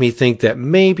makes me think that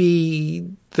maybe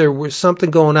there was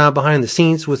something going on behind the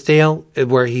scenes with Dale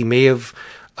where he may have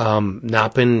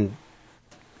not been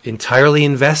entirely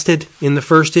invested in the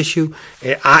first issue.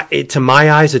 To my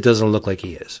eyes, it doesn't look like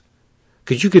he is.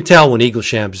 Because you could tell when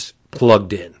Eaglesham's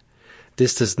plugged in.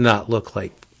 This does not look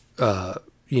like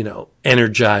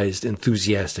energized,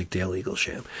 enthusiastic Dale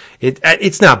Eaglesham.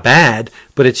 It's not bad,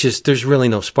 but it's just there's really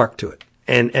no spark to it,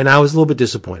 and I was a little bit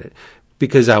disappointed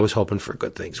because I was hoping for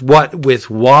good things. What with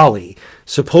Wally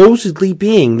supposedly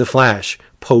being the Flash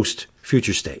post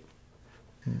Future State,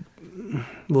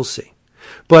 we'll see.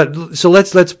 But so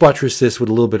let's buttress this with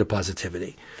a little bit of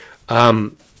positivity.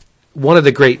 One of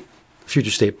the great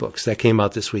Future State books that came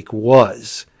out this week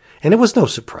was. And it was no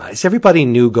surprise. Everybody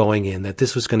knew going in that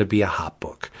this was going to be a hot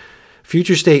book.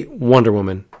 Future State Wonder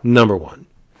Woman #1.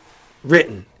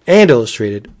 Written and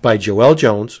illustrated by Joelle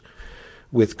Jones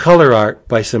with color art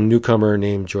by some newcomer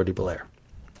named Jordi Belair.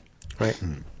 Right?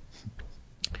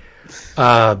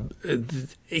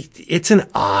 It's an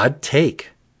odd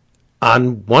take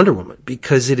on Wonder Woman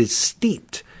because it is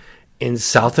steeped in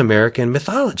South American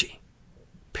mythology.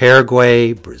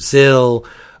 Paraguay, Brazil.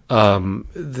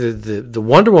 The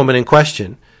Wonder Woman in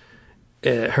question,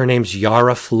 her name's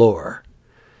Yara Flor.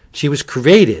 She was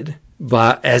created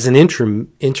as an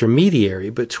intermediary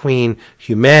between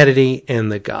humanity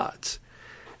and the gods,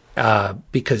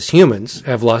 because humans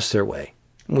have lost their way.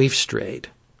 We've strayed.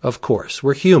 Of course,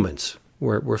 we're humans.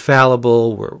 We're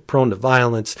fallible. We're prone to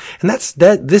violence, and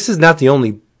this is not the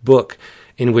only book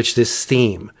in which this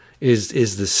theme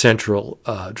is the central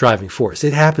driving force.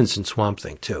 It happens in Swamp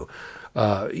Thing too.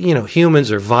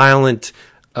 Humans are violent,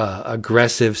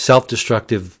 aggressive,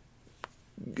 self-destructive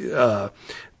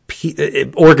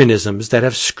organisms that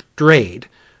have strayed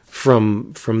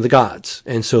from the gods,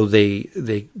 and so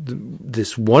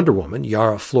this Wonder Woman,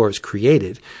 Yara Flor, is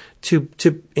created to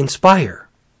inspire,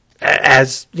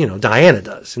 as Diana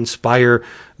does, inspire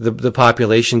the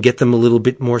population, get them a little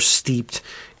bit more steeped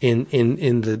in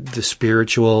the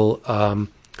spiritual.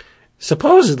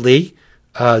 Supposedly,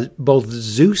 both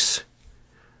Zeus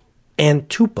and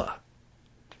Tupa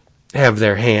have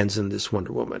their hands in this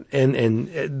Wonder Woman. And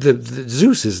the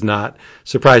Zeus is not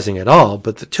surprising at all,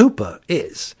 but the Tupa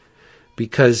is.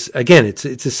 Because, again, it's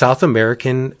a South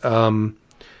American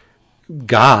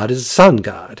god, is a sun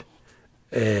god.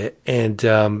 And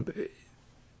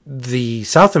the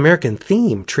South American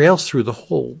theme trails through the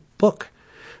whole book.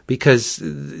 Because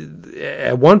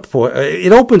at one point,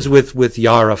 it opens with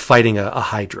Yara fighting a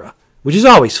Hydra, which is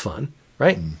always fun,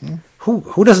 right? Mm-hmm.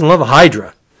 Who doesn't love a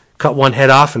Hydra? Cut one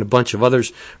head off and a bunch of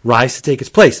others rise to take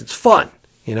its place. It's fun,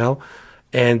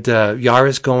 And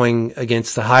Yara's going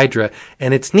against the Hydra.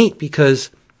 And it's neat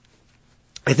because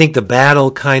I think the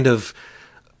battle kind of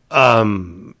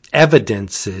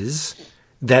evidences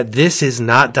that this is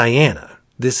not Diana.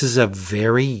 This is a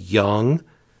very young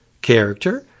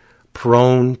character,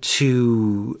 prone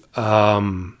to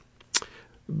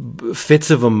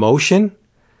fits of emotion.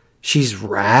 She's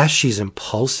rash. She's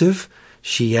impulsive.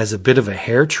 She has a bit of a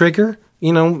hair trigger.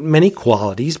 Many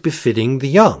qualities befitting the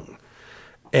young.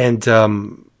 And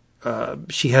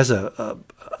she has a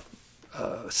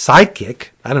sidekick.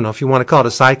 I don't know if you want to call it a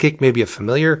sidekick, maybe a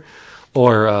familiar,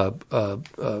 or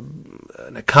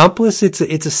an accomplice. It's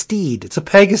a steed. It's a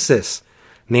Pegasus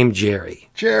named Jerry.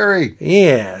 Jerry.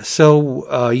 Yeah.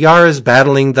 So Yara's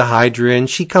battling the Hydra, and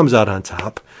she comes out on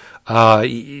top.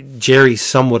 Jerry's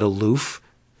somewhat aloof.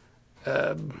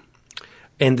 And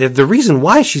the reason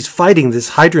why she's fighting this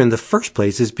Hydra in the first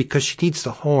place is because she needs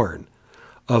the horn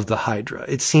of the Hydra.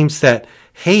 It seems that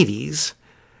Hades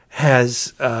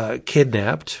has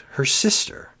kidnapped her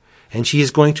sister, and she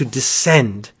is going to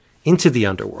descend into the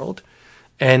underworld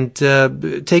and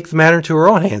take the matter into her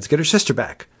own hands, get her sister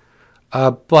back.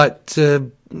 But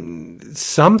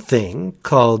something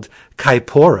called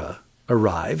Kaipora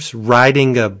arrives,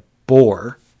 riding a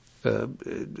boar, a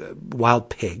wild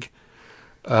pig,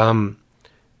 and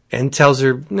tells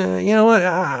her, you know what,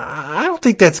 I don't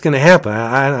think that's going to happen.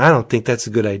 I don't think that's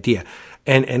a good idea.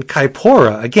 And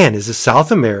Kaipora, again, is a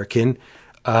South American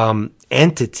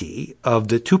entity of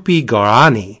the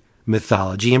Tupi-Guarani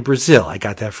mythology in Brazil. I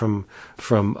got that from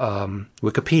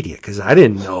Wikipedia because I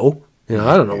didn't know. You know,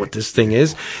 I don't know what this thing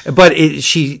is. But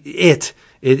it's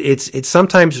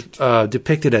sometimes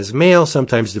depicted as male,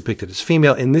 sometimes depicted as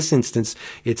female. In this instance,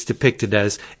 it's depicted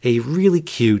as a really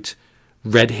cute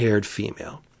red-haired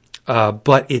female.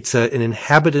 But it's an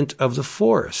inhabitant of the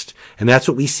forest. And that's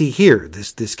what we see here.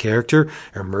 This character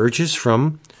emerges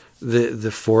from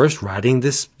the forest riding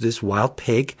this wild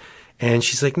pig. And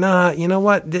she's like, nah, you know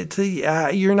what?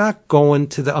 You're not going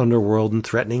to the underworld and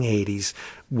threatening Hades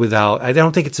I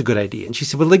don't think it's a good idea. And she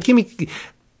said, well, let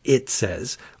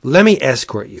me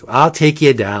escort you. I'll take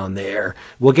you down there.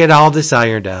 We'll get all this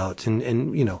ironed out.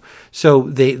 And you know, so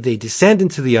they descend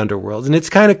into the underworld. And it's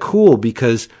kind of cool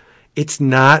because it's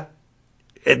not,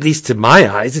 at least to my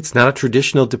eyes, it's not a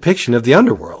traditional depiction of the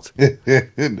underworld.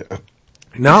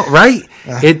 No, right?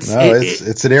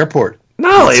 It's an airport.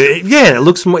 No, it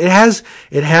looks more. It has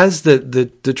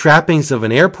the trappings of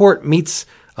an airport meets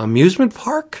amusement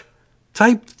park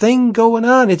type thing going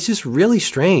on. It's just really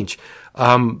strange.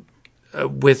 With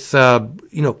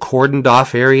cordoned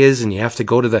off areas, and you have to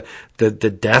go to the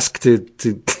desk to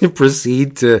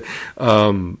proceed to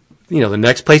the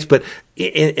next place. But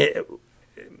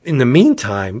in the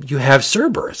meantime, you have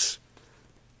Cerberus,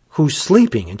 who's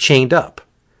sleeping and chained up.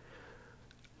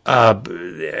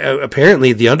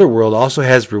 Apparently the underworld also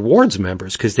has rewards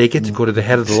members because they get to go to the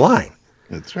head of the line.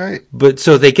 That's right. But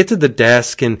so they get to the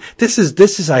desk, and this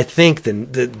is I think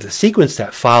the sequence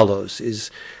that follows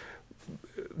is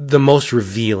the most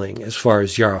revealing as far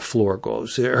as Yara Flor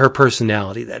goes, her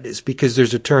personality, that is, because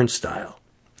there's a turnstile.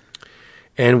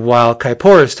 And while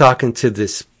Kaipora is talking to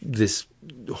this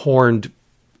horned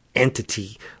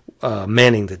entity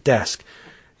manning the desk,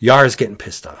 Yara's getting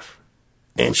pissed off.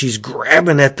 And she's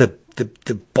grabbing at the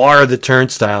bar of the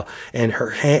turnstile, and her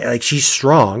hand, like, she's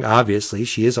strong, obviously.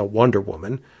 She is a Wonder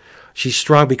Woman. She's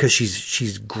strong because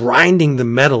she's grinding the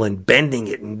metal and bending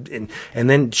it, and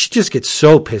then she just gets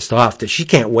so pissed off that she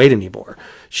can't wait anymore.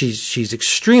 She's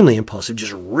extremely impulsive,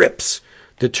 just rips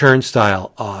the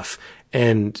turnstile off.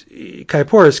 And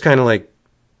Kaipora is kind of like,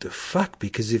 the fuck?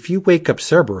 Because if you wake up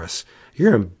Cerberus,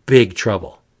 you're in big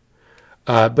trouble.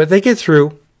 But they get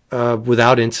through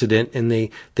without incident, and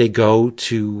they go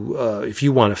to, if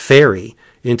you want a ferry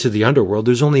into the underworld,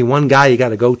 there's only one guy you got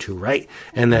to go to, right?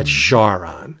 And that's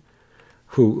Charon,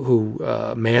 who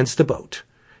mans the boat.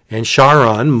 And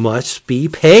Charon must be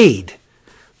paid.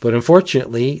 But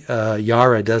unfortunately,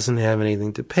 Yara doesn't have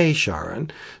anything to pay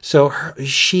Charon. So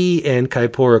she and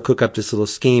Kaipora cook up this little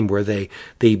scheme where they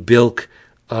bilk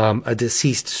a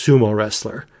deceased sumo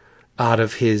wrestler out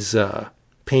of his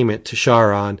payment to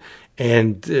Charon.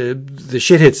 And the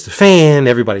shit hits the fan.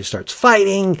 Everybody starts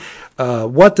fighting.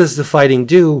 What does the fighting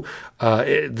do?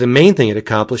 The main thing it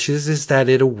accomplishes is that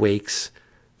it awakes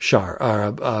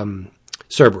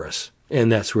Cerberus.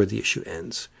 And that's where the issue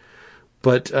ends.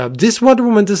 But this Wonder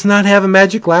Woman does not have a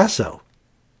magic lasso.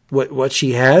 What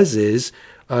she has is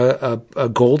a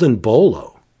golden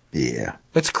bolo. Yeah.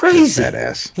 That's crazy.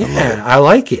 That's badass. Yeah, I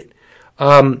like it.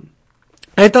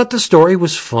 I thought the story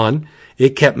was fun.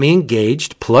 It kept me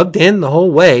engaged, plugged in the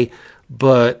whole way.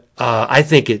 But I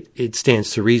think it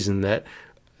stands to reason that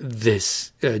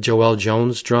this Joelle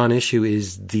Jones drawn issue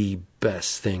is the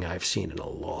best thing I've seen in a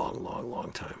long, long,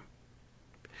 long time.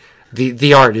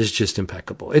 The art is just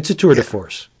impeccable. It's a tour de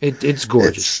force. It's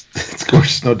gorgeous. It's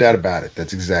gorgeous, no doubt about it.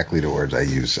 That's exactly the words I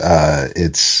use.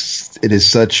 It is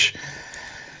such.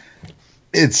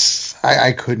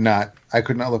 I could not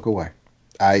look away.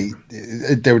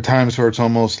 There were times where it's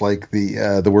almost like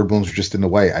the word balloons were just in the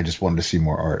way. I just wanted to see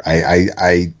more art.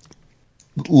 I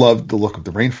loved the look of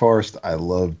the rainforest. I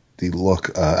loved the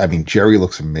look. Jerry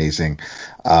looks amazing.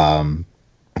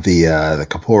 the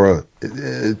Kapora,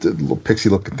 the little pixie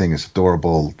looking thing is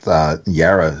adorable.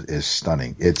 Yara is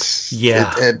stunning.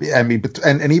 I mean,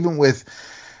 and even with,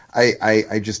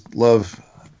 I just love,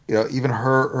 even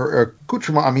her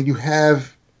accoutrement. I mean, you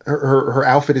have her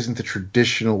outfit isn't the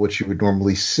traditional what you would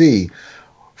normally see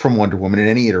from Wonder Woman in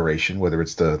any iteration, whether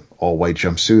it's the all white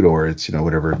jumpsuit or it's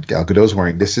whatever Gal Gadot's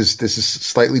wearing. This is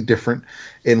slightly different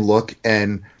in look,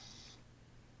 and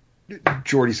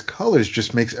Geordie's colors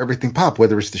just makes everything pop.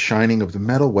 Whether it's the shining of the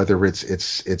metal, whether it's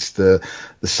the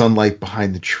sunlight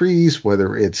behind the trees,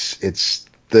 whether it's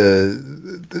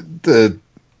the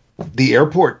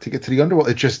airport to get to the underworld.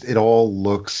 It all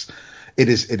looks. It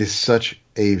is such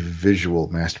a visual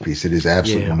masterpiece. It is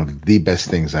absolutely one of the best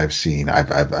things I've seen.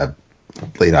 I've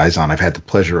laid eyes on. I've had the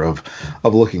pleasure of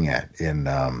looking at in.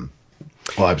 Well,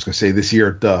 I was going to say this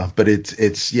year, but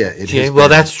it's well,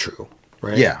 that's true,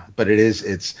 right? Yeah, but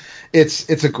it's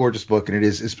a gorgeous book, and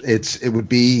it would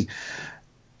be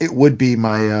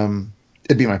my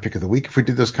it'd be my pick of the week if we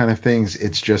did those kind of things.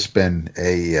 It's just been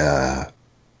a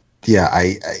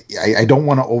I don't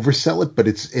want to oversell it, but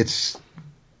it's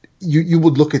you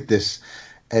would look at this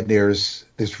and there's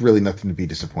really nothing to be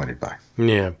disappointed by.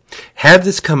 Yeah, had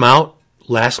this come out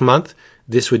last month,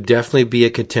 this would definitely be a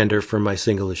contender for my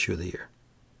single issue of the year.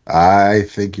 I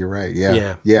think you're right.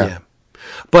 Yeah.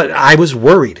 But I was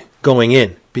worried going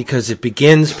in because it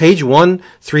begins page 1,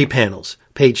 3 panels,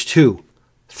 page 2,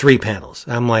 3 panels.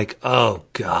 I'm like, oh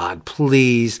God,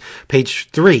 please. Page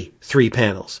 3, 3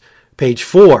 panels, page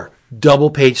 4, double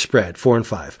page spread, 4 and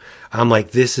 5. I'm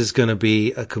like, this is going to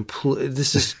be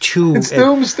this is too. It's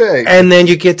doomsday. And then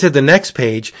you get to the next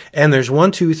page and there's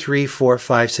 1, 2, 3, 4,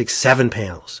 5, 6, 7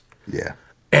 panels. Yeah.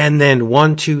 And then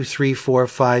 1, 2, 3, 4,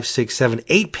 5, 6, 7,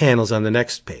 8 panels on the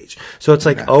next page. So it's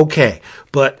like, okay.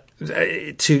 But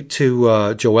to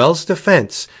Joelle's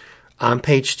defense, on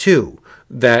page 2,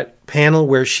 that panel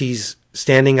where she's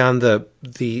standing on the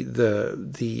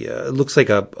it looks like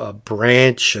a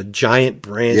branch, a giant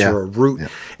branch or a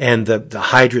root, and the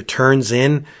Hydra turns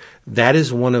in.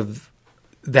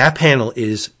 That panel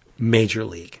is Major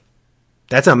League.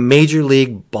 That's a Major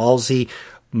League ballsy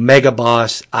mega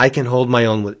boss. I can hold my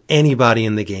own with anybody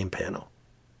in the game panel.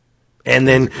 And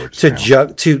then to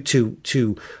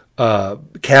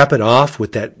cap it off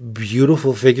with that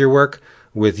beautiful figure work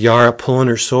with Yara pulling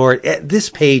her sword. This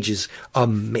page is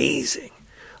amazing.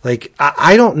 Like,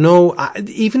 I don't know,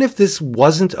 even if this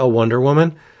wasn't a Wonder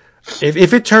Woman,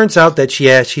 if it turns out that she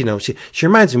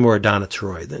reminds me more of Donna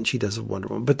Troy than she does of Wonder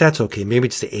Woman, but that's okay. Maybe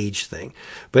it's the age thing.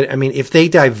 But I mean, if they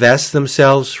divest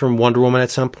themselves from Wonder Woman at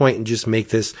some point and just make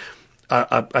this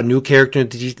a new character in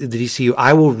the DCU,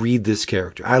 I will read this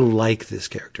character. I like this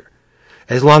character.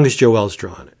 As long as Joelle's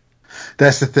drawing it.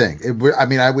 That's the thing. If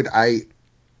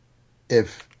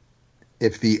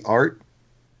the art,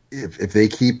 if they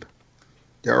keep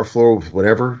Yara Flor with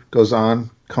whatever goes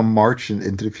on come March and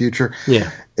into the future,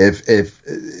 if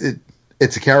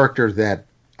it's a character that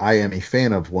I am a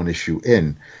fan of one issue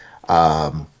in,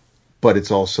 but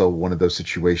it's also one of those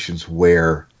situations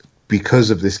where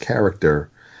because of this character,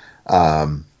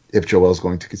 if Joelle's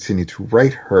going to continue to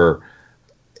write her,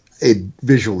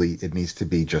 visually it needs to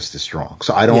be just as strong.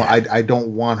 So I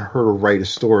don't want her to write a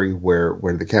story where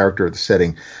the character or the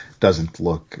setting doesn't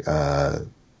look. I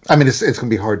mean, it's going to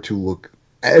be hard to look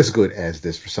as good as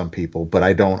this for some people, but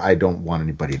I don't want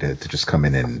anybody to just come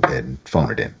in and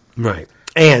phone it in. Right.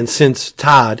 And since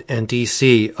Todd and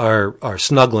DC are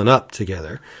snuggling up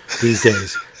together these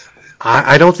days,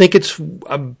 I don't think it's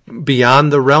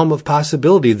beyond the realm of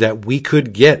possibility that we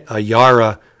could get a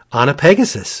Yara on a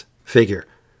Pegasus figure.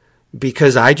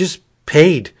 Because I just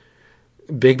paid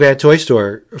Big Bad Toy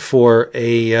Store for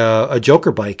a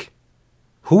Joker bike.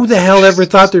 Who the hell ever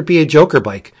thought there'd be a Joker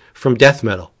bike from Death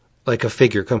Metal, like a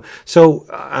figure come? So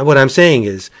what I'm saying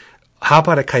is, how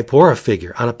about a Kaipora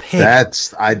figure on a pig?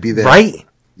 I'd be there, right?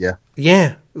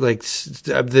 Yeah. Like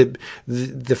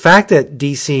the fact that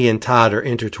DC and Todd are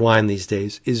intertwined these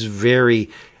days is very.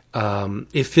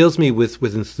 It fills me with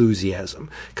enthusiasm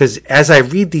because as I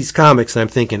read these comics, I'm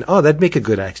thinking, oh, that'd make a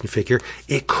good action figure.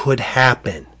 It could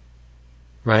happen,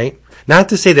 right? Not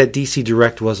to say that DC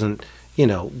Direct wasn't,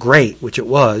 great, which it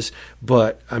was,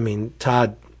 but I mean,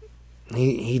 Todd,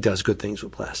 he does good things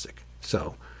with plastic.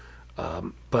 So,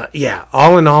 but yeah,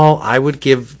 all in all, I would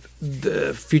give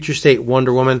the Future State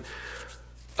Wonder Woman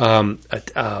a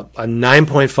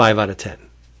 9.5 out of 10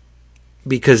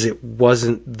 because it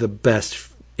wasn't the best.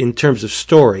 In terms of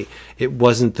story, it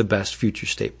wasn't the best Future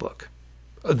State book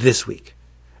this week.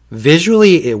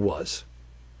 Visually, it was.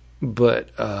 But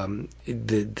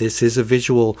this is a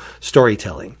visual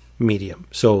storytelling medium.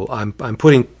 So I'm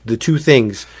putting the two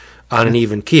things on an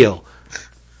even keel.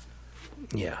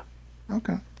 Yeah.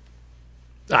 Okay.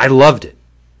 I loved it.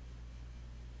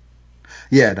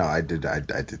 Yeah, no, I did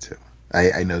too.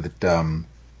 I know that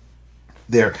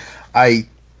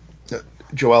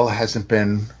Joelle hasn't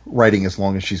been writing as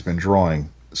long as she's been drawing,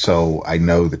 so I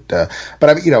know that. But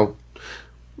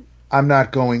I'm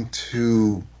not going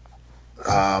to.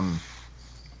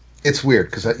 It's weird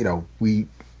because we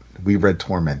read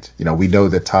Torment. We know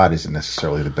that Todd isn't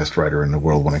necessarily the best writer in the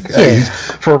world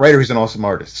for a writer who's an awesome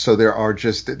artist. So there are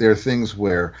things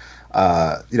where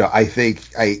I think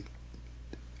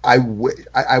I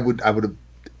would have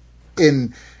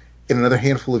in another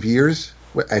handful of years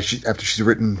after she's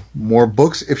written more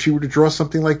books, if she were to draw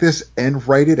something like this and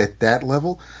write it at that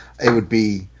level, it would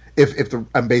be.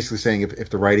 I'm basically saying if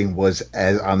the writing was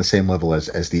on the same level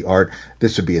as the art,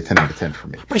 this would be a 10 out of 10 for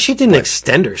me. But she didn't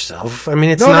extend herself. I mean,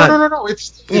 it's no, not. No.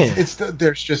 It's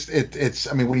there's just it's.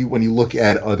 I mean, when you look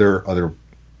at other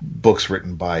books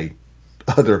written by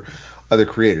other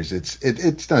creators, it's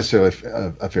not necessarily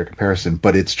a fair comparison,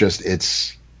 but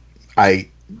it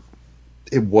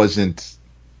wasn't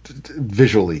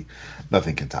visually,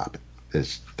 nothing can top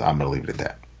it. I'm going to leave it at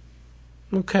that.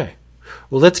 Okay.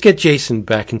 Well, let's get Jason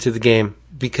back into the game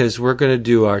because we're going to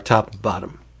do our top and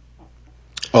bottom.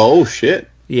 Oh, shit.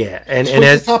 Yeah. And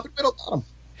as, top and middle bottom?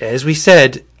 As we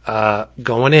said,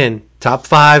 going in, top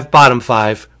 5, bottom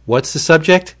 5. What's the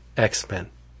subject? X-Men.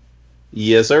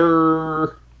 Yes,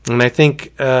 sir. And I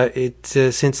think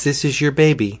since this is your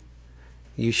baby,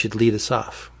 you should lead us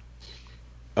off.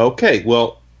 Okay.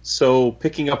 Well, so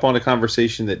picking up on a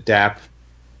conversation that Dap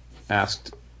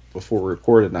asked before we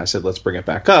recorded, and I said, let's bring it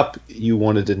back up. You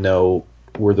wanted to know,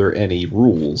 were there any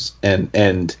rules?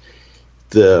 And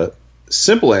the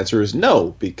simple answer is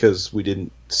no, because we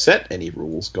didn't set any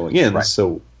rules going in. Right.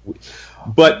 So,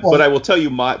 but I will tell you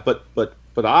but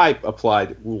I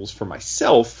applied rules for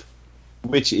myself,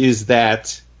 which is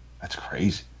that's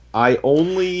crazy. I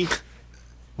only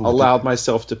allowed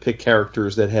myself to pick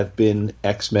characters that have been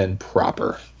X-Men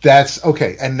proper. That's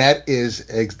okay, and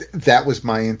that was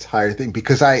my entire thing,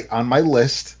 because on my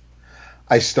list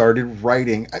I started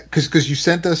writing because you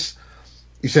sent us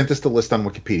the list on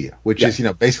Wikipedia, which is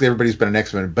basically everybody's been an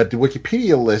X-Men, but the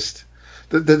Wikipedia list,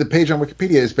 the page on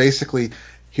Wikipedia is basically,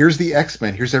 here's the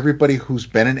X-Men, here's everybody who's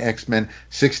been an X-Men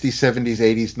 60s, 70s,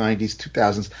 80s, 90s,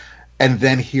 2000s, and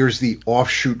then here's the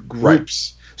offshoot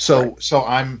groups. Right. So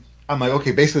I'm like,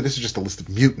 okay, basically this is just a list of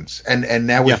mutants, and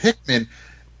now with Hickman,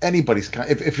 anybody's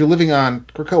if you're living on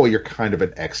Krakoa, you're kind of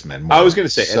an X-Men. I was going to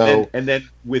say, and then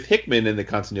with Hickman in the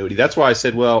continuity, that's why I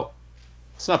said, well,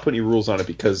 let's not put any rules on it,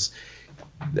 because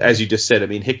as you just said, I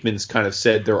mean, Hickman's kind of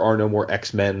said there are no more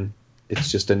X-Men. It's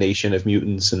just a nation of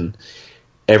mutants, and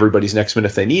everybody's an X-Men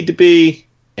if they need to be.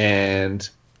 And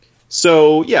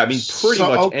so, yeah, I mean, pretty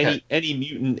much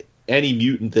any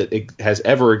mutant that has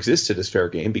ever existed is fair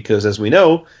game, because as we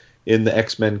know, in the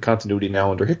X-Men continuity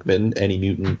now under Hickman, any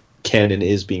mutant can and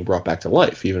is being brought back to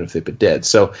life, even if they've been dead.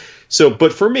 So,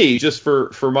 but for me, just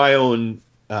for my own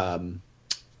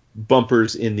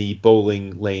bumpers in the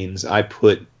bowling lanes, I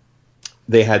put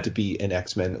they had to be an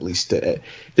X-Men at least. They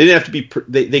didn't have to be.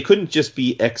 They couldn't just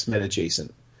be X-Men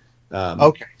adjacent.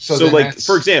 Okay, so like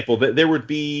for example, there would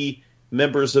be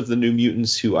members of the New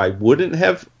Mutants who I wouldn't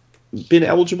have been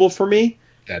eligible for me.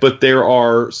 But there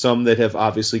are some that have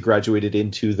obviously graduated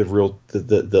into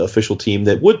the official team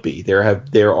that would be.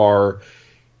 There are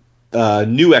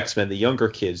new X-Men, the younger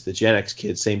kids, the Gen X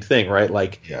kids, same thing, right?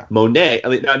 Like Monet. I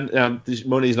mean,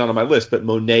 Monet's not on my list, but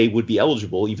Monet would be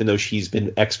eligible, even though she's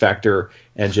been X Factor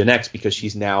and Gen X, because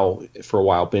she's now for a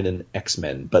while been an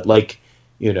X-Men. But like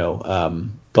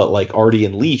Artie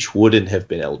and Leech wouldn't have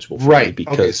been eligible for me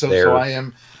because so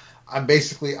I'm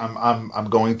basically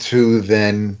going to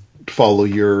then follow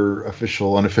your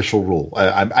unofficial rule,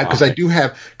 because I do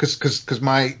have because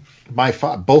my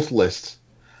both lists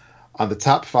on the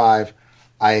top 5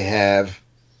 I have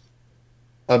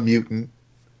a mutant,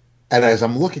 and as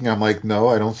I'm looking, I'm like, no,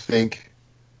 I don't think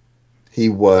he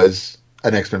was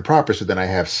an X-Men proper. So then I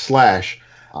have Slash,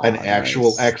 an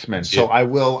actual X-Men. So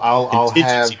I'll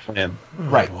have him.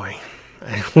 Right. Oh boy,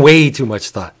 way too much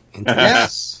thought into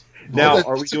yes. Now,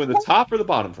 are we doing the top or the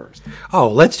bottom first? Oh,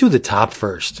 let's do the top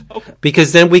first. Okay.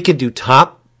 Because then we can do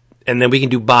top, and then we can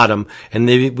do bottom, and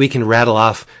then we can rattle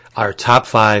off our top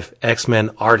 5 X-Men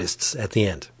artists at the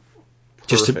end.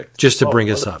 Perfect. Just to bring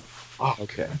us up. Oh,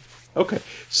 okay.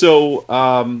 So,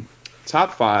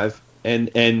 top 5,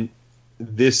 and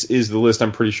this is the list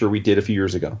I'm pretty sure we did a few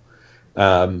years ago.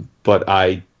 But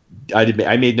I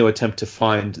made no attempt to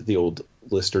find the old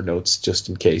list or notes just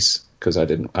in case, because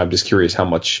I'm just curious how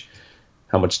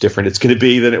how much different it's going to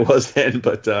be than it was then.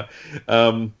 But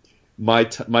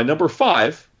my number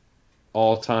 5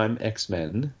 all-time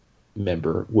X-Men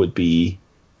member would be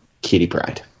Kitty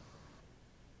Pryde.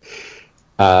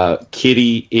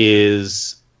 Kitty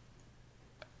is,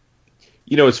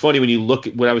 it's funny when you look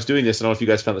at, when I was doing this, I don't know if you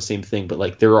guys found the same thing, but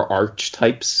like there are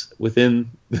archetypes within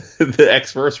the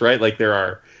X-verse, right? Like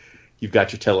you've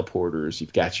got your teleporters,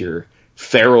 you've got your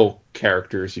feral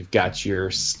characters, you've got your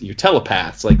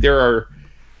telepaths. Like there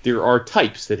are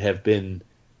types that have been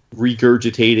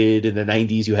regurgitated in the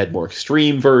 90s. You had more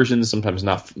extreme versions, sometimes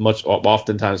not much,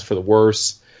 oftentimes for the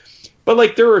worse. But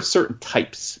like there are certain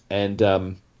types,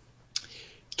 and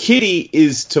Kitty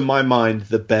is, to my mind,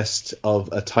 the best of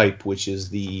a type, which is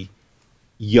the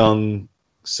young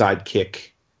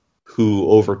sidekick who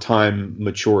over time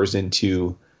matures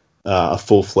into a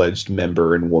full-fledged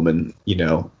member and woman.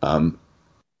 You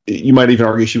might even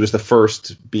argue she was the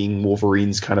first, being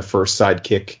Wolverine's kind of first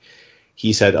sidekick.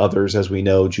 He's had others, as we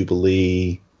know,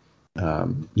 Jubilee,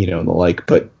 and the like.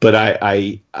 But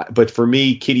for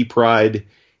me, Kitty Pryde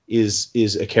is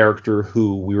a character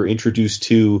who we were introduced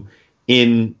to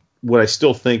in what I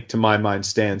still think, to my mind,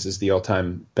 stands as the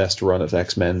all-time best run of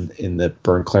X-Men in the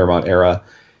Byrne Claremont era.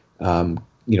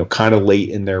 Kind of late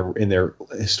in their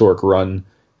historic run,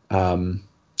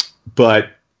 but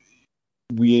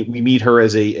we meet her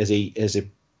as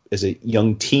a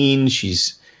young teen.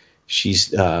 She's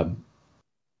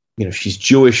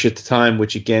Jewish at the time,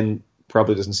 which again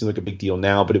probably doesn't seem like a big deal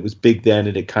now, but it was big then,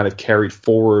 and it kind of carried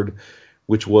forward,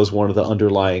 which was one of the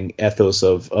underlying ethos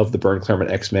of the Byrne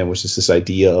Claremont X-Men, which is this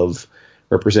idea of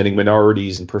representing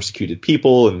minorities and persecuted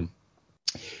people. And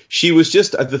she was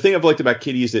just, the thing I've liked about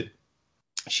Kitty is that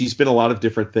she's been a lot of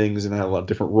different things and had a lot of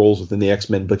different roles within the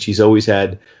X-Men, but she's always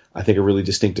had, I think, a really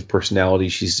distinctive personality.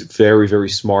 She's very, very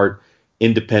smart,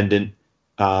 independent,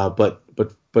 but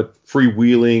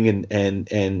freewheeling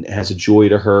and has a joy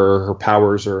to her. Her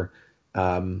powers are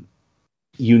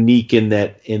unique in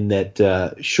that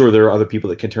sure, there are other people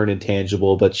that can turn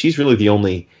intangible, but she's really the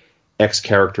only X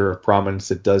character of prominence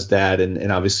that does that,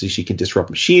 and obviously she can disrupt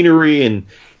machinery,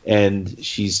 and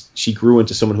she grew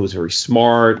into someone who was very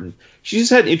smart, and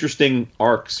she's had interesting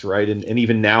arcs, right? And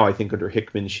even now, I think under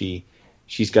Hickman, she's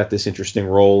got this interesting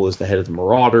role as the head of the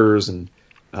Marauders, and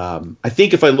I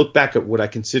think if I look back at what I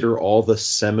consider all the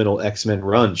seminal X-Men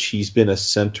runs, she's been a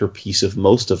centerpiece of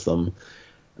most of them.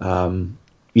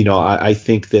 I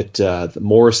think that the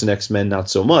Morrison X-Men, not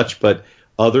so much, but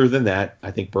other than that, I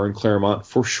think Byrne Claremont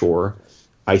for sure.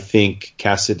 I think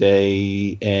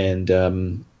Cassaday and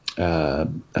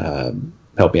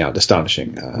help me out,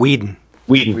 astonishing. Whedon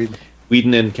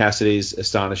and Cassaday's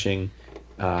astonishing.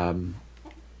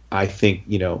 I think,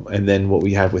 and then what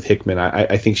we have with Hickman,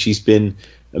 I think she's been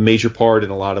a major part in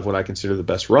a lot of what I consider the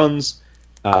best runs.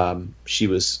 She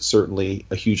was certainly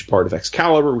a huge part of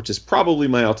Excalibur, which is probably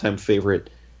my all-time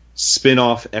favorite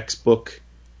spin-off X book.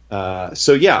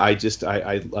 So yeah, I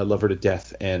love her to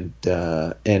death, and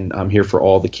I'm here for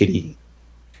all the Kitty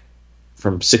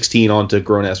from 16 on to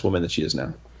grown-ass woman that she is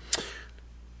now.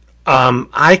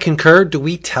 I concur. Do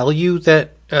we tell you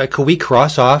that, could we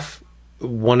cross off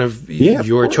one of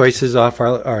your choices off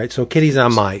our, all right, so Kitty's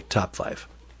on my top 5.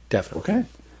 Definitely. Okay.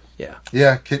 Yeah.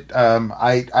 Yeah.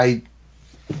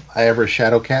 I have a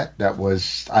Shadowcat. That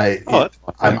was, I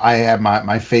have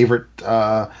my favorite,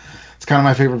 it's kind of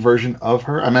my favorite version of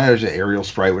her. I mean, there's an Ariel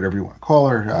Sprite, whatever you want to call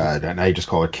her, and I just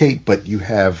call her Kate. But you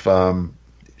have,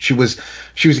 she was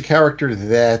a character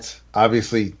that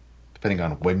obviously, depending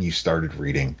on when you started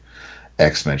reading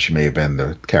X-Men, she may have been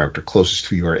the character closest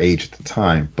to your age at the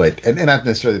time. But and not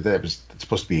necessarily that it was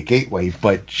supposed to be a gateway,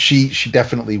 but she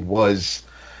definitely was,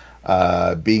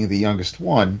 being the youngest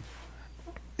one.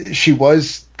 She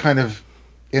was kind of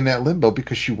in that limbo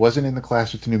because she wasn't in the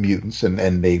class with the New Mutants,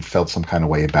 and they felt some kind of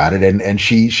way about it, and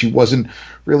she wasn't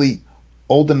really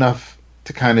old enough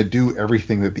to kind of do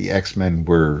everything that the X-Men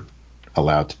were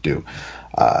allowed to do.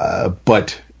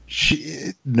 But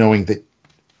she, knowing that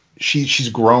she's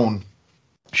grown,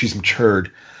 she's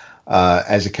matured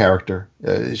as a character.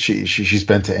 She's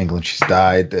been to England. She's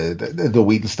died. The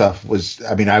Whedon stuff was.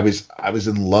 I mean, I was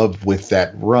in love with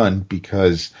that run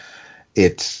because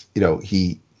it's,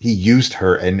 he used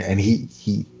her, and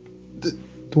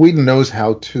Whedon knows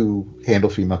how to handle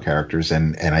female characters,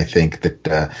 and I think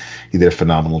that he did a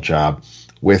phenomenal job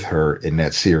with her in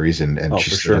that series, and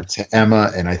she's to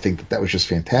Emma, and I think that was just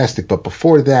fantastic. But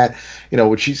before that,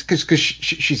 when she's because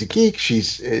she's a geek,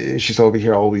 she's over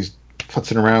here always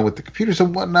putzing around with the computers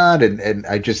and whatnot, and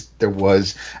I just there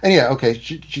was, and yeah, okay,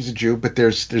 she's a Jew, but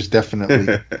there's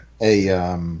definitely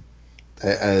a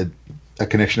a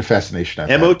connection of fascination. I've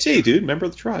had. MOT, dude, member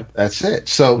of the tribe. That's it.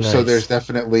 So Nice. there's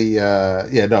definitely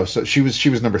So she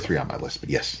was number 3 on my list, but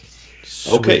yes.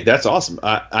 Okay, that's awesome.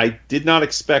 I did not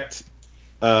expect,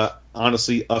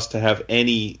 honestly, us to have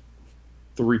any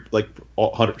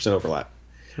 100% overlap.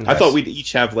 I Nice. thought we'd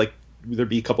each have there'd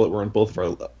be a couple that were on both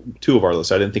of 2 of our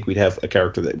lists. I didn't think we'd have a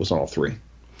character that was on all 3.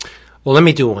 Well, let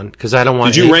me do one because I don't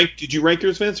want. Did you rank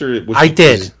yours, Vince? Or was I she-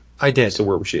 did. I did. So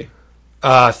where was she?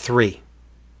 3.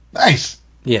 Nice.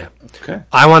 Yeah. Okay.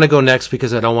 I want to go next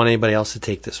because I don't want anybody else to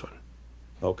take this one.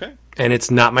 Okay. And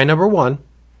it's not my number 1.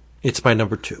 It's my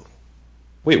number 2.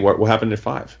 Wait, what happened at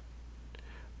 5?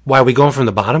 Why are we going from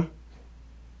the bottom?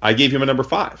 I gave him a number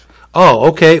 5. Oh,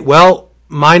 okay. Well,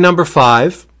 my number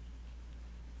 5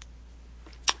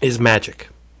 is Magic.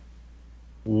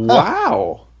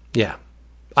 Wow. Yeah.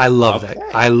 I love that.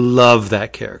 I love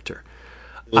that character.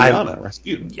 Liliana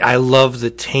Rasputin. I love the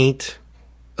taint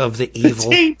of the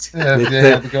evil. Taint. Yeah, The- you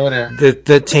have to go there.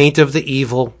 The taint of the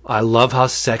evil. I love how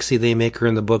sexy they make her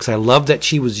in the books. I love that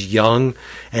she was young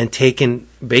and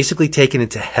basically taken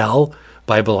into hell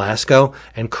by Belasco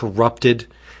and corrupted,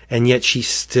 and yet she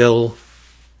still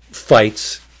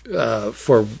fights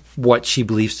for what she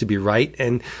believes to be right.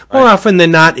 And more often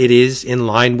than not, it is in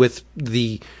line with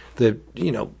the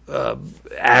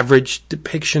average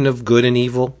depiction of good and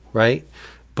evil, right?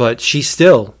 But she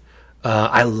still,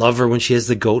 I love her when she has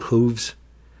the goat hooves.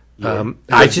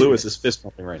 Lewis is fist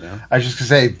pumping right now. I was just gonna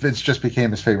say Vince just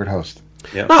became his favorite host.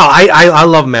 Yeah. No, I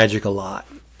love Magic a lot.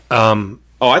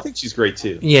 Oh, I think she's great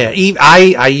too. Yeah,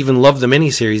 I even love the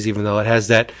miniseries, even though it has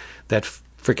that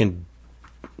freaking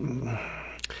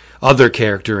other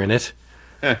character in it.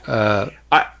 I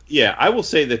will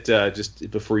say that just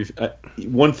before you,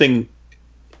 one thing,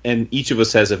 and each of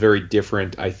us has a very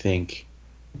different, I think,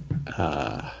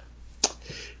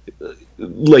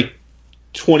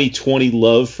 2020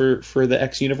 love for the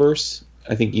X universe.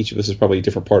 I think each of us is probably a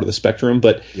different part of the spectrum,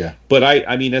 but Yeah. But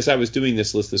I mean, as I was doing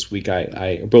this list this week,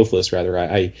 both lists rather,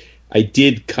 I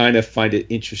did kind of find it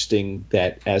interesting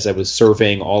that as I was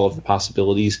surveying all of the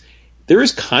possibilities, there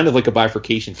is kind of like a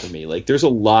bifurcation for me. Like, there's a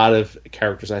lot of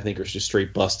characters I think are just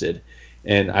straight busted,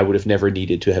 and I would have never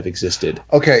needed to have existed.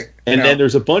 Okay. And then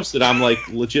there's a bunch that I'm like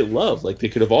legit love. Like, they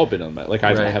could have all been on my, like,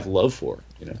 I Right. have love for,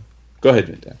 Go ahead,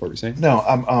 Vince. What were you saying?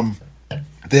 No,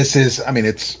 this is. I mean,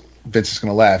 it's Vince is going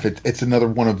to laugh. It's another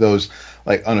one of those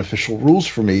like unofficial rules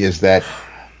for me is that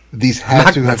these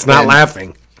have to have That's not been-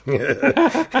 laughing.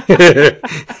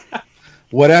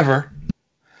 whatever.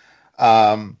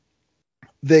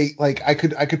 They like I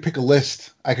could pick a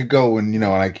list. I could go and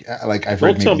I've Don't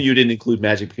read. tell me you didn't include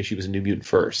Magic because she was a New Mutant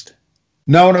first.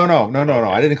 No.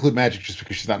 I didn't include Magic just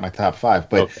because she's not in my top 5.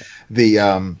 But Okay.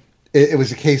 it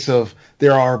was a case of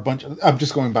there are a bunch. I'm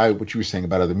just going by what you were saying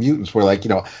about other mutants. Where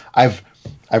I've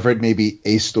read maybe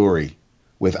a story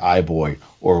with iBoy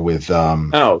or with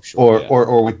Oh, sure.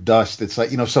 or with Dust. It's like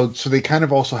so they kind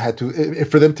of also had to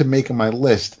for them to make my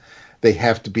list. They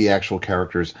have to be actual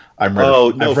characters I've read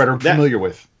or familiar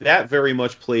with. That very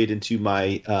much played into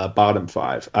my bottom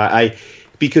 5. I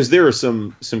because there are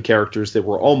some characters that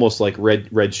were almost like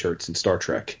red shirts in Star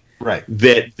Trek, Right.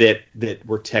 That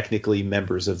were technically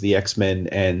members of the X-Men,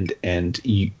 and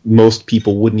most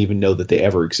people wouldn't even know that they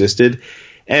ever existed.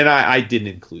 And I didn't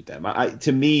include them.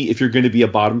 To me, if you're going to be a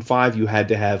bottom 5, you had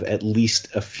to have at least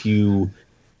a few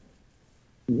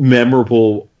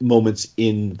memorable moments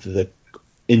into the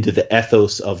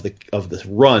ethos of the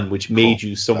run, which made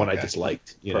you someone I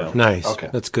disliked. Nice. Okay.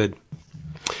 That's good.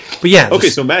 But yeah. Okay,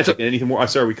 so Magic. Anything more? I'm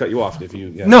sorry, we cut you off. If you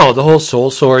No, the whole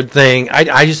Soul Sword thing.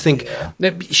 I just think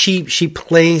that she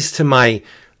plays to my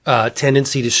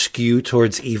tendency to skew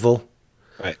towards evil.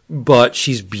 Right. But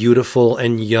she's beautiful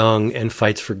and young and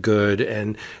fights for good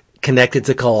and connected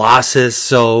to Colossus.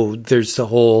 So there's the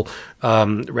whole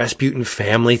Rasputin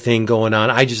family thing going on.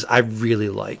 I really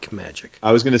like Magic.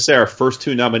 I was going to say our first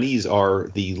 2 nominees are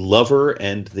the lover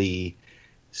and the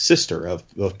sister of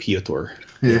Piotr.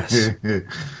 Yes.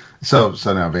 So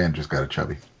now Van just got a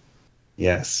chubby.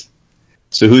 Yes.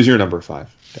 So who's your number 5?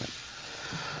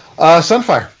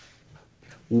 Sunfire.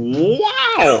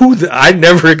 Wow. I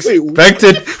never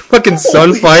expected fucking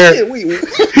Sunfire.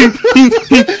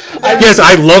 Yes,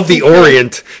 I love the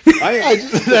Orient.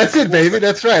 That's it, baby.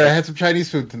 That's right. I had some Chinese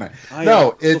food tonight.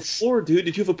 It's Floor, dude.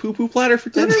 Did you have a poo-poo platter for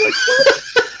dinner? Like,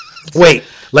 what? Wait,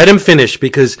 let him finish,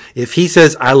 because if he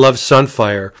says I love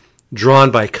Sunfire, drawn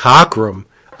by Cockrum,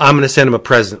 I'm going to send him a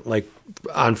present, like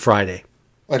on Friday.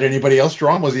 Did anybody else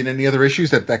draw him? Was he in any other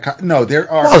issues no,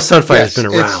 there are. Well, Sunfire's been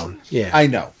around. Yeah, I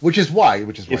know. Which is why. If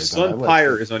it's on my list.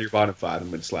 Sunfire is on your bottom 5, I'm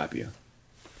going to slap you.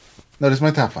 No, this is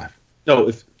my top 5.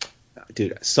 No,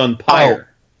 dude, Sunfire.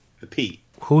 the Pete.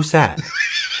 Who's that?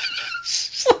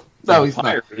 No, he's not.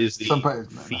 Sunfire is the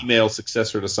Sunfire- female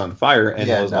successor to Sunfire, and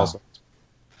Yeah, was no. also.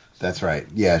 That's right.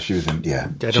 Yeah, she was in. Yeah, I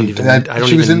don't She- even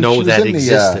she was know she was that in the,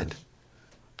 existed.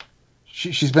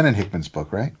 she's been in Hickman's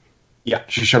book, right? Yeah.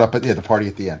 She showed up at the party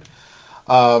at the end.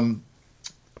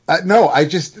 No, I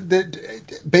just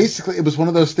basically it was one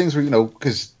of those things where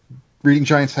because reading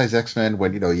Giant Size X-Men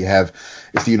when you have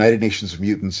it's the United Nations of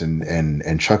Mutants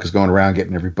and Chuck is going around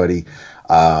getting everybody.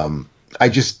 I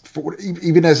just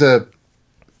even as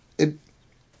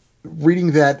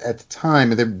reading that at the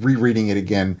time and then rereading it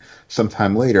again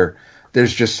sometime later,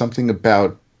 there's just something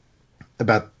about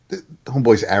the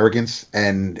homeboy's arrogance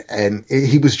and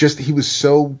he was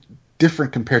so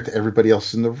different compared to everybody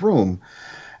else in the room,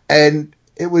 and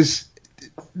it was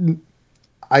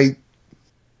I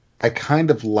kind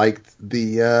of liked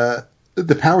the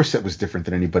power set was different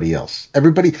than anybody else.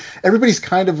 Everybody's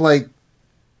kind of like,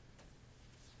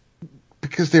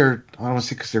 because they're, I don't want to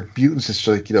say because they're mutants, it's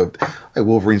like, like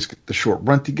Wolverine's the short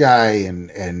runty guy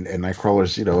and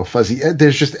Nightcrawler's, a fuzzy.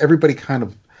 There's just, everybody kind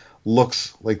of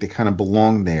looks like they kind of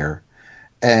belong there.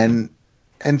 And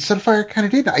Sunfire kind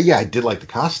of did. Yeah, I did like the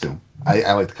costume.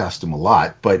 I like the costume a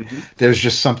lot, but there's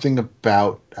just something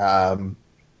about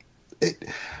it.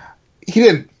 He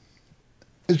didn't.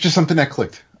 It's just something that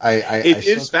clicked. It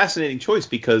is a fascinating choice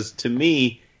because to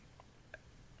me,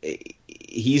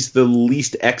 he's the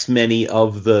least X-Men-y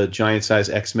of the Giant Size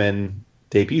X-Men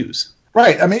debuts.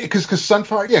 Right. I mean, because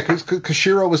Sunfire, because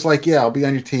Shiro was like, "Yeah, I'll be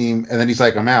on your team," and then he's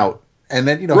like, "I'm out." And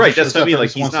then right, that's what I mean. Like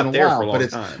he's not there for a long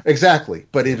time. Exactly,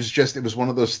 but it was one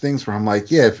of those things where I'm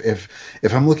like, yeah, if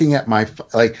I'm looking at my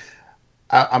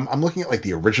I'm looking at like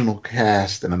the original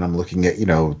cast, and then I'm looking at the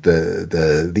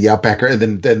Outbacker,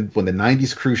 and then when the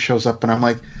 '90s crew shows up, and I'm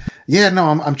like, yeah, no,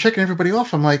 I'm checking everybody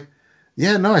off. I'm like,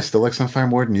 yeah, no, I still like Sunfire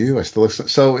more than you. I still like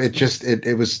so it just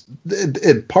it was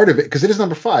part of it because it is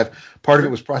number 5. Part of it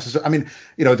was process. I mean,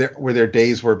 there were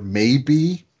days where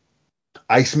maybe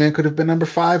Iceman could have been number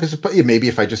 5, maybe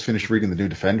if I just finished reading the New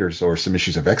Defenders or some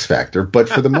issues of X Factor. But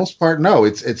for the most part, no.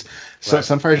 It's right.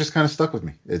 Sunfire just kind of stuck with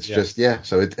me. It's just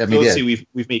So let's see.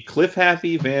 We've made Cliff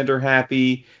happy, Vander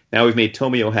happy. Now we've made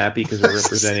Tomio happy because we're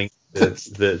representing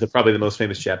the probably the most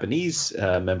famous Japanese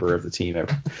member of the team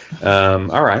ever.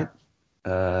 All right.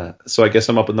 So I guess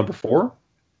I'm up with number 4.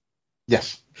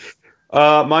 Yes.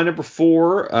 My number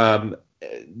 4.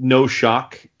 No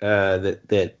shock that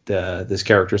this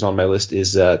character is on my list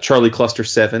is Charlie Cluster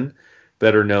 7,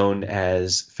 better known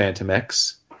as Phantom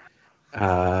X.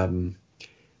 Now,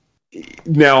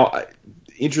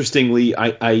 interestingly,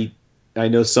 I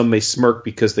know some may smirk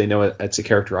because they know it's a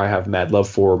character I have mad love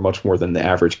for much more than the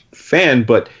average fan,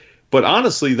 but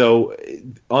honestly, though,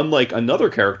 unlike another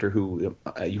character who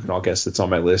you can all guess that's on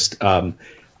my list,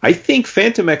 I think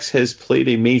Phantom X has played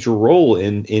a major role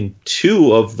in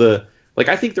 2 of the. Like,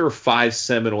 I think there are 5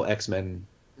 seminal X-Men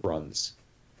runs,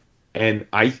 and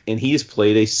he has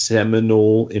played a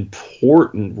seminal,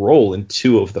 important role in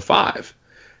 2 of the 5.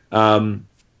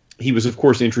 He was, of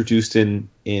course, introduced in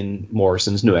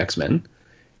Morrison's New X-Men,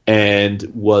 and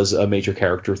was a major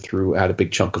character throughout a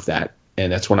big chunk of that,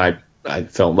 and that's when I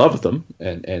fell in love with him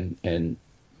and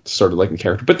started liking the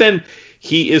character. But then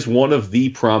he is one of the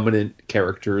prominent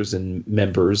characters and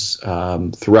members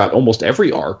throughout almost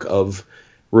every arc of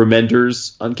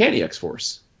Remender's Uncanny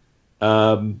X-Force. You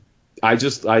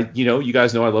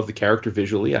guys know I love the character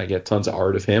visually. I get tons of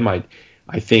art of him. I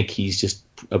think he's just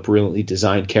a brilliantly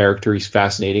designed character. He's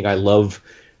fascinating. I love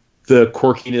the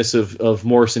quirkiness of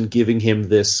Morrison giving him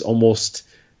this almost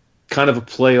kind of a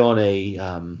play on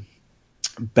a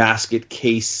basket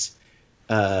case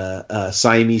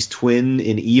Siamese twin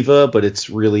in Eva, but it's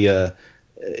really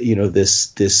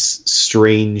this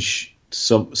strange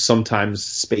sometimes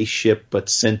spaceship but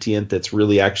sentient that's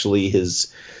really actually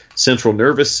his central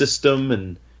nervous system,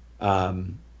 and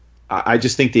I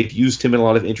just think they've used him in a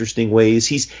lot of interesting ways.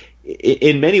 He's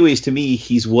in many ways, to me,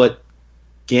 he's what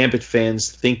Gambit fans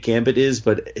think Gambit is,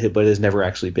 but has never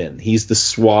actually been. He's the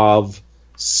suave,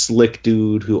 slick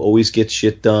dude who always gets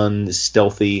shit done, is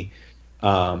stealthy.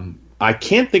 I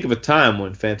can't think of a time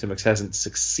when Phantom X hasn't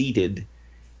succeeded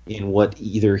in what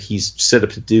either he's set up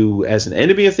to do as an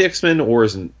enemy of the X-Men or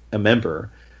as a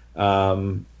member.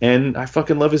 And I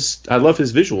fucking love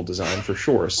his visual design for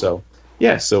sure. So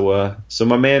yeah, so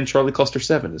my man Charlie Cluster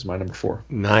 7 is my number 4.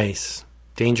 Nice.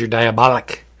 Danger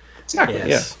Diabolic. Exactly,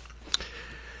 yes. Yeah.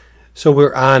 So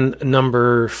we're on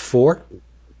number 4?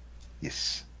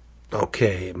 Yes.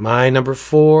 Okay, my number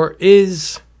 4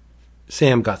 is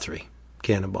Sam Guthrie,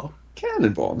 Cannonball.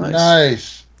 Cannonball,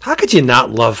 Nice. How could you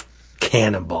not love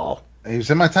Cannonball? He was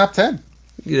in my top 10.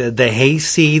 The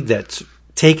hayseed that's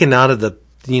taken out of the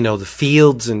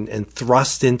fields and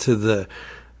thrust into the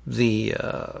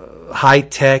high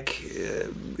tech,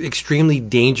 extremely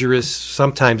dangerous,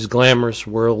 sometimes glamorous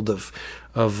world of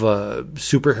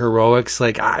superheroics.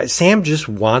 Like Sam just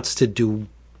wants to do.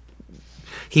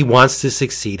 He wants to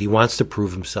succeed. He wants to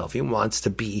prove himself. He wants to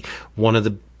be one of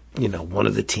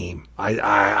the team.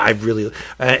 I really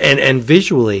and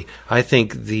visually, I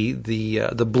think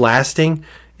the blasting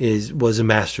was a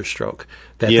masterstroke.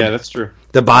 That's true.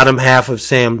 The bottom half of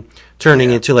Sam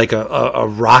turning into like a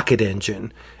rocket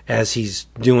engine as he's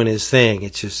doing his thing.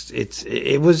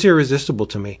 It was irresistible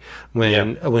to me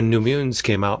when New Mutants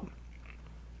came out.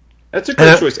 That's a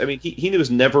great choice. I mean, he was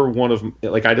never one of,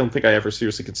 like, I don't think I ever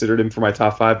seriously considered him for my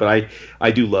top 5, but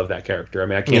I do love that character. I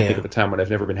mean, I can't think of a time when I've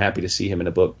never been happy to see him in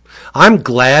a book. I'm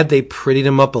glad they prettied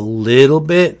him up a little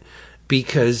bit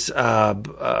because,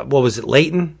 what was it,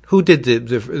 Leighton? Who did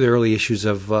the early issues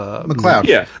of... McCloud.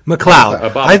 Yeah.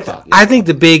 McCloud. I think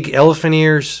the big elephant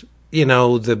ears,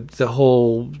 the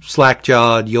whole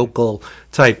slack-jawed yokel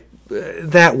type,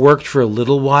 that worked for a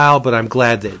little while, but I'm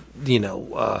glad that,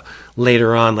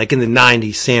 later on, like in the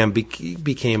 90s, Sam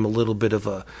became a little bit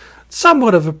of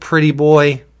somewhat of a pretty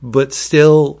boy, but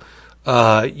still,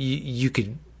 you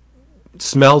could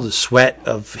smell the sweat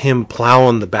of him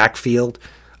plowing the backfield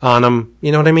on him.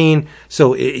 You know what I mean?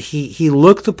 So he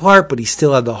looked the part, but he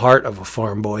still had the heart of a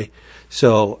farm boy.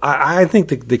 So I think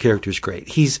the character's great.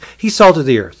 He's salt of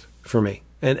the earth for me,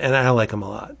 and I like him a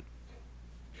lot.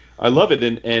 I love it,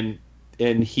 and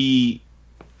he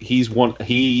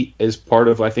is part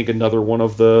of, I think, another one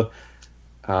of the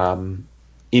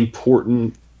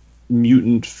important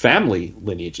mutant family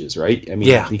lineages, right? I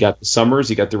mean, you got the Summers,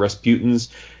 you got the Rasputins,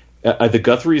 the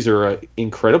Guthries are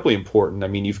incredibly important. I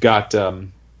mean, you've got,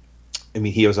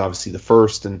 he was obviously the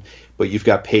first, but you've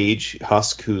got Paige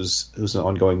Husk, who's an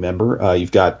ongoing member.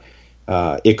 You've got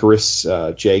Icarus,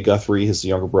 Jay Guthrie, his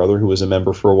younger brother, who was a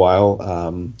member for a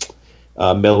while.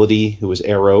 Melody, who was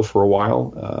Arrow for a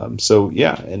while.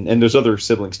 And there's other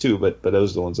siblings too, but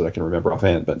those are the ones that I can remember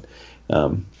offhand. But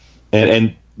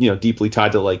and deeply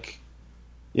tied to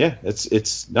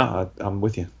I'm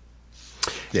with you.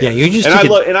 Yeah, you just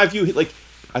I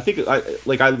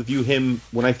view him,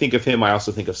 when I think of him, I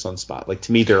also think of Sunspot. Like,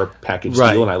 to me, they're a package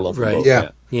deal, and I love them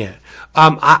both. Yeah.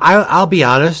 I'll be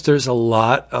honest. There's a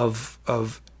lot of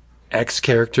X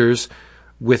characters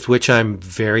with which I'm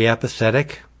very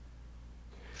apathetic.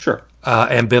 Sure.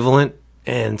 Ambivalent,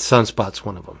 and Sunspot's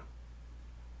one of them.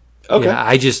 Okay. Yeah,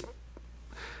 I just,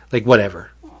 like,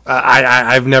 whatever.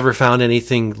 I've never found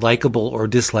anything likable or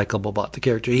dislikable about the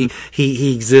character.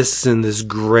 He exists in this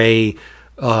gray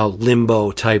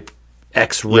limbo type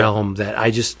X realm that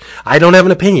I don't have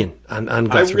an opinion on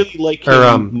Guthrie. I really like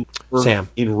him Sam.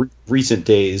 In recent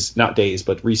days, not days,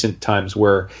 but recent times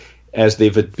where, as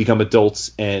they've become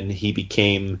adults and he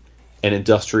became an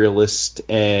industrialist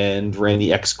and ran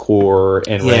the X Corps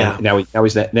and now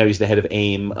he's the head of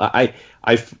AIM. I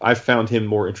found him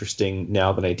more interesting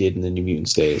now than I did in the New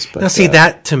Mutants days. But now, see,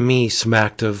 that to me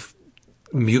smacked of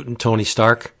mutant Tony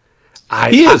Stark.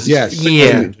 Yes.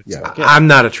 I'm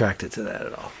not attracted to that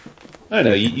at all. I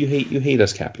know you hate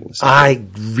us capitalists. I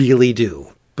really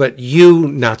do, but you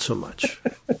not so much.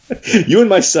 You and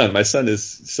my son. My son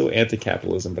is so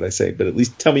anti-capitalism, but at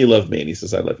least tell me you love me, and he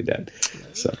says, "I love you, Dad."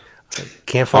 So.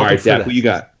 Can't fault. All right, Dad, who you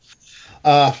got?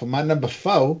 For my number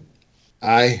 4,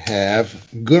 I have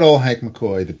good old Hank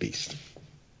McCoy, the Beast.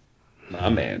 My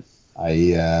man.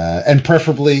 And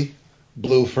preferably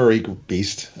blue furry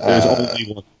Beast. There's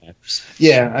only one.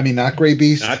 Yeah, I mean, not Gray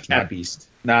Beast, not Cat Beast,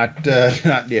 not.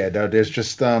 No, there's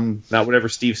just not whatever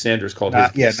Steve Sanders called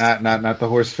his Beast. Not the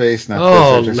horse face.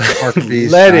 Not just Park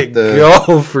Beast. Let it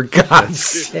go, for God's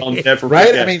sake. I'll never right?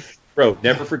 forget. I mean, bro,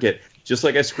 never forget. Just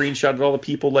like I screenshotted all the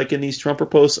people like in these Trumper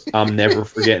posts, I'm never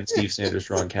forgetting Steve Sanders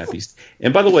drawing Cat Beast.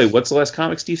 And by the way, what's the last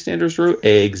comic Steve Sanders wrote?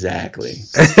 Exactly.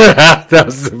 That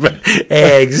was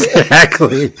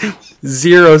exactly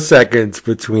 0 seconds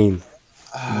between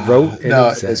wrote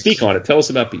and exact. Speak on it. Tell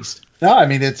us about Beast. No, I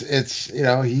mean it's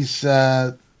he's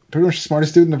pretty much the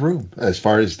smartest dude in the room as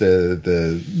far as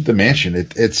the mansion.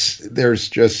 There's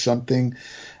just something.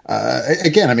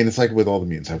 Again, I mean, it's like with all the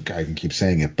mutants. I can keep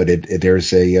saying it, but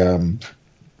there's a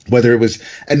whether it was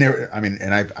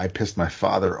I pissed my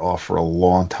father off for a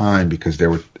long time because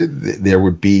I'm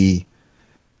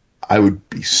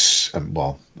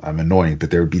annoying,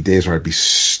 but there would be days where I'd be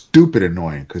stupid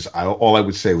annoying because all I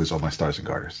would say was, "Oh, my stars and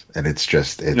garters," and and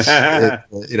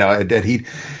he'd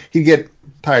get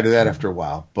tired of that after a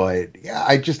while. But yeah,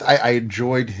 I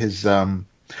enjoyed his.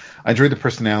 I enjoyed the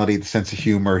personality, the sense of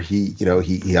humor. He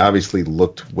obviously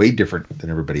looked way different than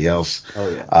everybody else. Oh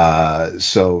yeah.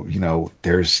 So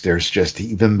there's just,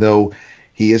 even though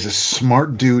he is a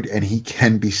smart dude and he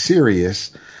can be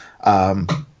serious, and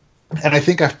I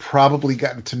think I've probably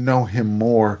gotten to know him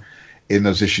more in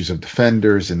those issues of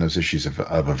Defenders, in those issues of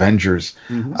Avengers.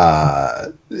 Mm-hmm.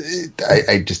 I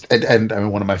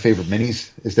mean, one of my favorite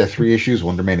minis is that 3 issues,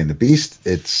 Wonder Man and the Beast.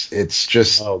 It's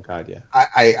just, oh god, yeah.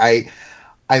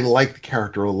 I like the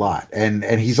character a lot, and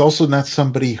he's also not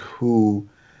somebody who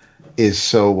is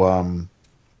so.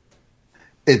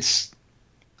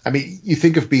 I mean, you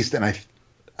think of Beast, and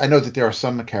I know that there are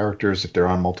some characters, if they're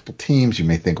on multiple teams, you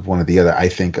may think of one or the other.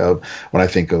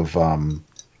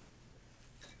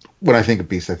 When I think of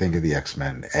Beast, I think of the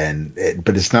X-Men,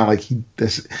 but it's not like he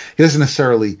doesn't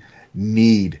necessarily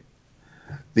need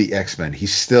the X-Men.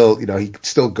 He's still, he could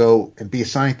still go and be a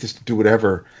scientist and do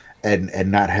whatever,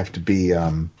 and not have to be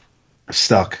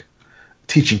stuck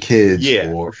teaching kids,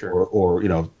 or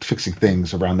fixing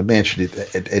things around the mansion.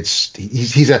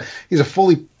 He's a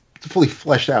fully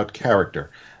fleshed out character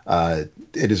in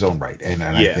his own right, and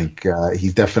I think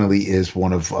he definitely is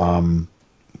one of.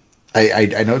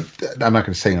 I know I'm not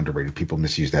going to say underrated. People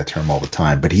misuse that term all the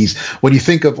time, but when you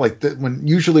think of like when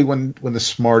the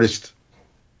smartest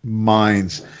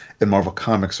minds in Marvel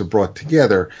Comics are brought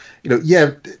together,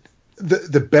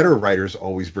 the better writers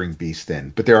always bring Beast in,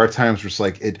 but there are times where it's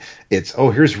like it's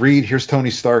here's Reed, here's Tony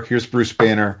Stark, here's Bruce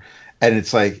Banner, and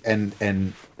it's like and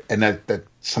that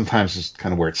sometimes is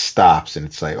kind of where it stops, and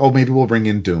it's like, oh, maybe we'll bring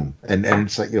in Doom, and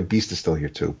it's like, Beast is still here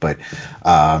too, but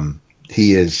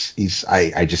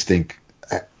I just think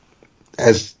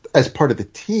as part of the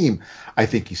team, I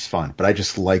think he's fun, but I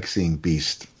just like seeing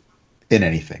Beast in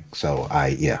anything. So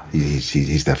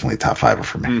he's definitely a top 5er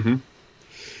for me. Mm-hmm.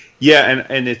 Yeah,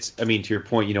 and it's, I mean, to your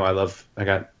point, I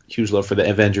got huge love for the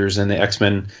Avengers and the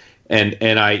X-Men,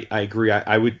 and I agree.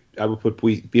 I would put,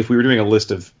 if we were doing a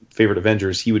list of favorite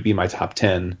Avengers, he would be my top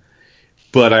 10.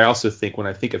 But I also think when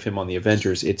I think of him on the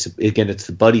Avengers, it's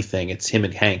the buddy thing. It's him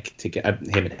and Hank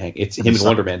It's him and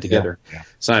Wonder Man together. Yeah.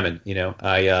 Simon,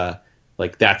 I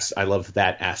love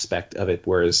that aspect of it.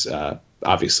 Whereas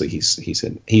obviously he's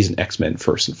an X-Men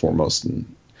first and foremost,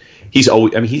 and he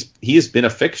has been a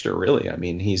fixture, really. I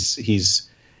mean, he's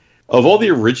of all the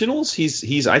originals,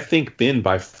 he's I think been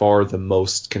by far the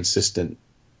most consistent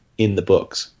in the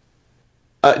books.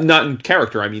 Not in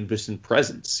character, I mean, just in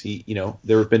presence.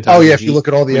 There have been times. Oh yeah, if you look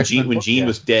at all the when Jean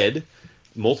was dead,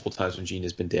 multiple times when Jean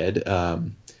has been dead. There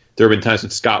have been times when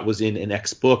Scott was in an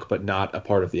X book, but not a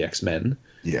part of the X-Men.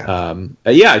 Yeah.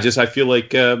 I feel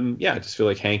like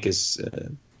Hank is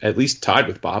at least tied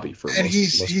with Bobby for. And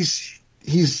he's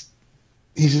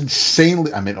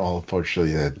insanely. I mean,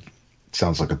 unfortunately, that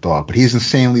sounds like a dog, but he's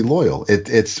insanely loyal.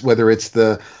 It's whether it's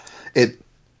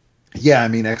Yeah, I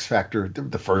mean, X Factor.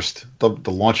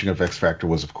 The launching of X Factor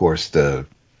was, of course, the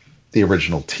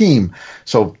original team.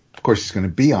 So, of course, he's going to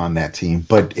be on that team.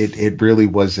 But it really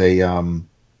was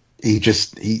he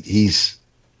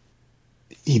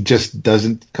just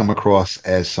doesn't come across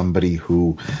as somebody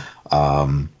who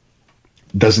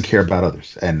doesn't care about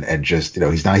others, and just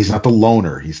he's not the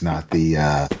loner. He's not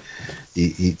the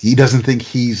he doesn't think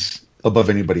he's above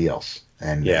anybody else.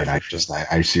 And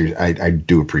I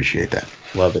do appreciate that.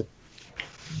 Love it.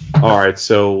 All right,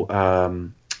 so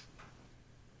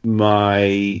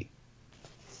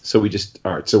so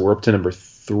we're up to number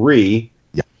 3.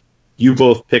 Yep. You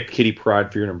both picked Kitty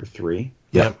Pryde for your number 3.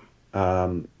 Yep.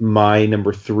 My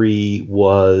number 3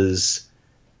 was,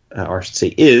 or I should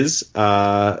say, is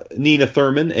Nina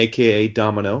Thurman, aka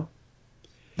Domino.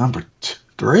 Number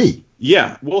 3.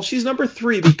 Yeah, well, she's number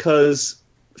 3 because,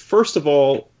 first of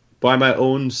all, by my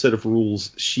own set of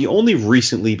rules, she only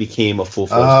recently became a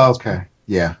full-fledged. Oh, okay.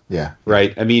 Yeah.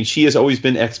 Right. I mean, she has always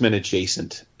been X-Men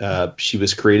adjacent. She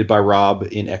was created by Rob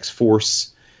in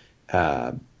X-Force,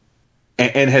 and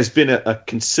has been a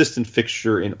consistent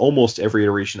fixture in almost every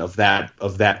iteration of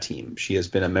that team. She has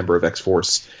been a member of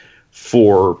X-Force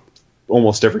for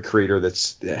almost every creator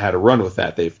that's had a run with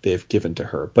that. They've given to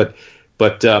her, but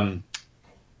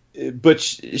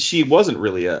she wasn't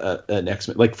really an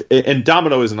X-Men. And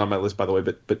Domino isn't on my list, by the way.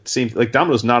 But seems like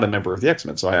Domino's not a member of the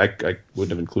X-Men, so I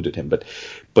wouldn't have included him.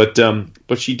 But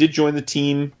she did join the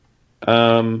team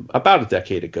about a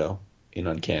decade ago in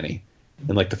Uncanny,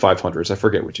 in like the 500s. I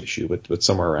forget which issue, but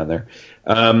somewhere around there.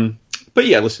 But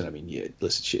yeah, listen. I mean,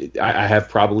 I have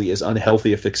probably as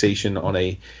unhealthy a fixation on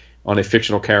a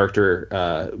fictional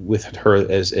character with her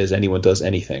as anyone does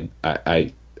anything.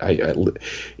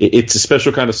 It's a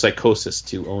special kind of psychosis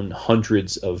to own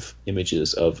hundreds of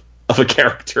images of of a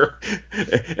character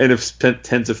and have spent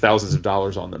tens of thousands of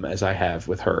dollars on them as I have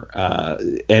with her.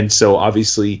 And so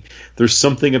obviously there's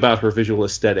something about her visual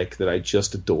aesthetic that I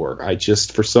just adore.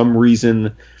 For some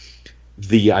reason,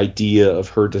 the idea of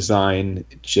her design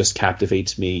just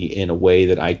captivates me in a way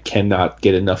that I cannot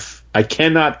get enough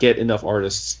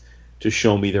artists to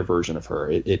show me their version of her.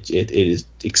 It is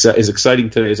as exciting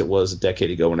today as it was a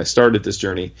decade ago when I started this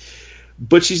journey.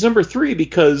 But she's number 3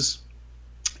 because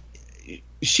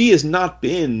she has not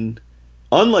been,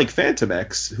 unlike Phantom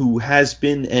X, who has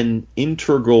been an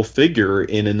integral figure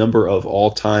in a number of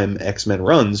all-time X-Men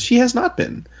runs. She has not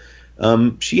been.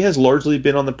 She has largely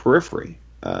been on the periphery.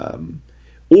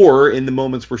 Or in the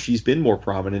moments where she's been more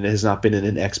prominent, it has not been in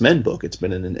an X-Men book. It's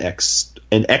been in an X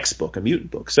book, a mutant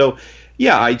book. So,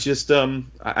 yeah, I just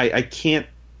I can't.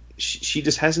 She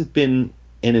just hasn't been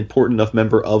an important enough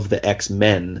member of the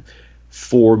X-Men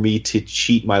for me to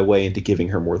cheat my way into giving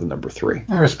her more than number 3.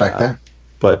 I respect that.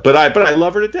 But I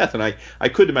love her to death, and I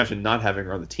couldn't imagine not having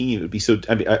her on the team. It would be so.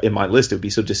 I mean, in my list, it would be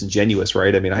so disingenuous,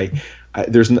 right? I mean,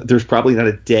 there's probably not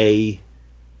a day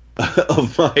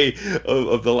of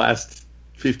the last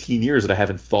 15 years that I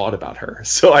haven't thought about her.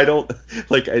 So I don't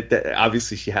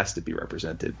obviously she has to be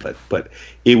represented, but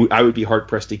I would be hard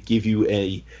pressed to give you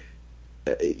a.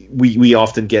 We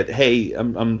often get, hey,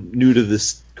 I'm new to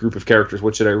this group of characters.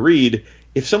 What should I read?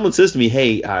 If someone says to me,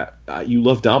 hey, you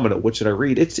love Domino, what should I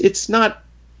read? It's not,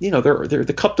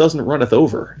 the cup doesn't runneth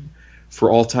over for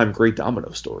all time great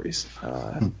Domino stories.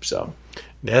 So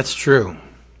that's true.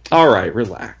 All right,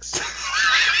 relax.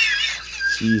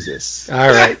 Jesus. All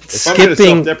right. If I'm going to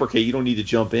self-deprecate, you don't need to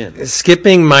jump in.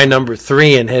 Skipping my number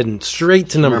 3 and heading straight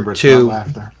to number 2.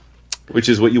 Which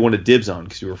is what you wanted dibs on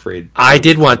because you were afraid. I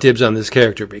did want dibs on this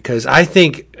character because I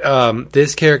think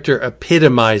this character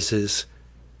epitomizes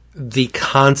the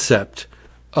concept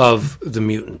of the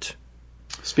mutant.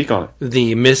 Speak on it.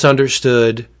 The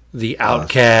misunderstood, the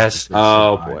outcast.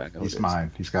 Oh, boy. He's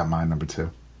mine. He's got mine, number 2.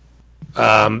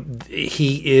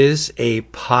 He is a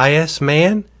pious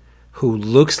man who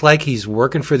looks like he's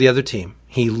working for the other team.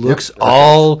 He looks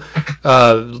all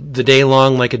the day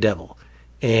long like a devil.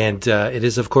 And it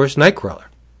is, of course, Nightcrawler.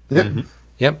 Yep. Mm-hmm.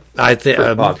 Yep. I think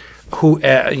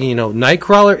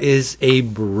Nightcrawler is a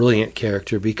brilliant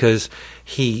character because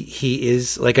he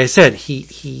is, like I said,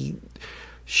 he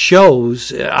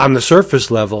shows on the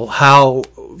surface level how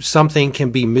something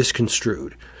can be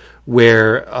misconstrued,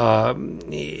 where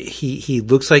he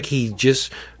looks like he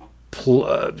just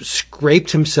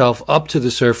scraped himself up to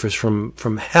the surface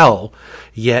from hell,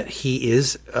 yet he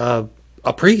is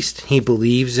a priest. He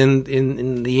believes in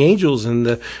the angels and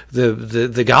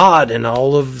the God and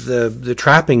all of the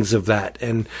trappings of that,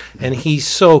 and he's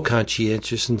so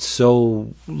conscientious and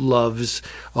so loves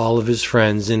all of his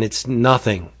friends, and it's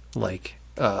nothing like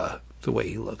the way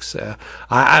he looks.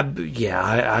 I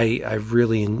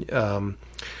really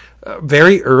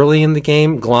very early in the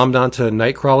game glommed onto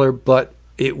Nightcrawler, but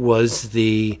it was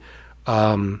the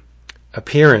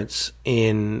appearance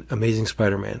in Amazing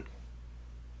Spider-Man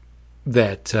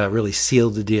that really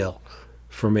sealed the deal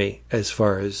for me as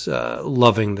far as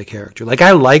loving the character. Like,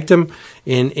 I liked him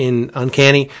in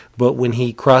Uncanny, but when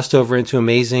he crossed over into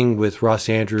Amazing with Ross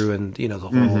Andrew and the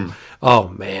whole, oh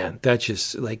man, that's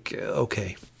just like,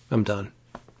 okay, I'm done.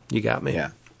 You got me.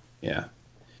 Yeah.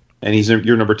 And he's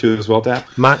your number 2 as well, Dap?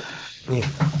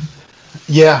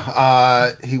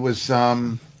 He was.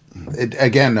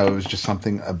 Again, it was just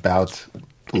something about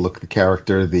the look of the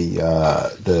character.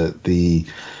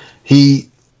 He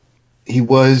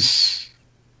was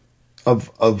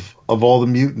of all the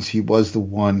mutants, he was the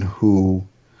one who,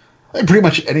 pretty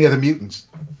much any other mutants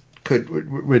could,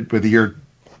 whether you're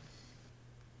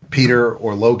Peter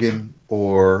or Logan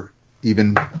or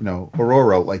even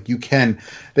Aurora, like they can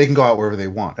go out wherever they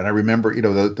want. And I remember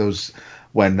those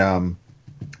when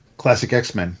Classic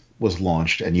X-Men was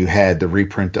launched, and you had the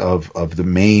reprint of the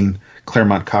main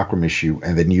Claremont Cockrum issue,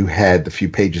 and then you had the few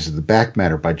pages of the back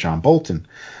matter by John Bolton.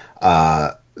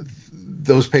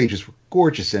 Those pages were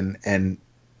gorgeous, and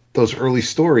those early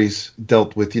stories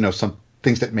dealt with some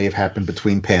things that may have happened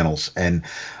between panels. And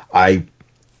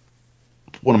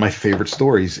one of my favorite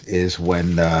stories is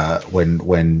when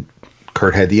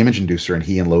Kurt had the image inducer, and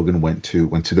he and Logan went to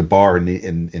the bar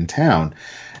in town,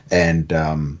 and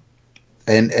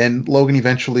Logan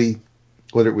eventually,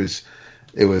 whether it was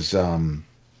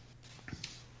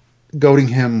goading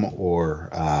him or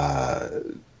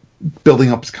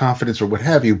building up his confidence or what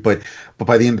have you, but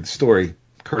by the end of the story,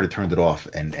 Kurt had turned it off,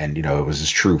 and it was his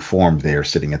true form there,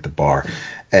 sitting at the bar,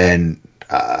 and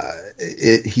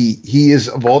he is,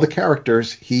 of all the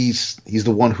characters, he's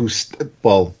the one who's,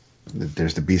 well,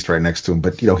 there's the Beast right next to him,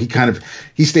 but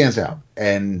he stands out.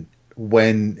 And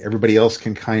when everybody else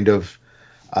can kind of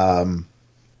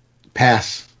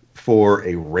pass for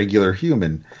a regular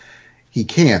human, he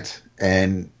can't,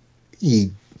 and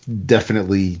he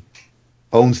definitely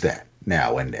owns that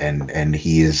now, and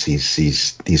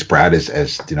he's proud, as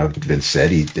Vince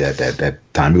said, that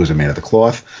time he was a man of the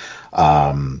cloth.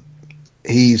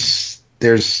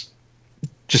 There's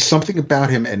just something about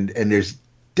him, and there's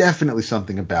definitely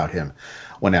something about him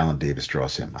when Alan Davis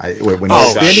draws him. When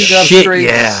he's standing up straight,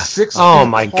 6 feet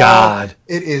my tall, God,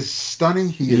 it is stunning.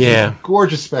 He is a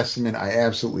gorgeous specimen. I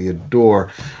absolutely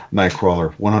adore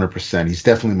Nightcrawler, 100%. He's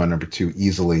definitely my number 2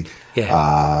 easily.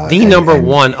 Yeah, the number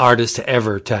 1 artist to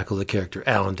ever tackle the character,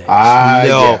 Alan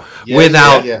Davis.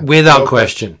 Without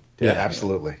question. Yeah,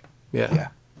 absolutely. Yeah.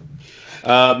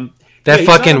 That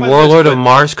fucking Warlord of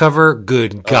Mars cover,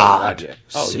 good God. Yeah.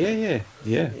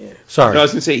 Sorry. No, I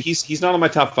was going to say, he's not on my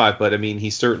top 5, but I mean, he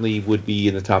certainly would be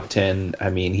in the top 10. I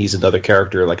mean, he's another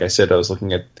character. Like I said, I was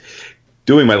looking at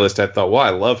doing my list. I thought, I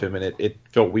love him, and it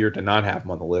felt weird to not have him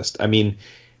on the list. I mean,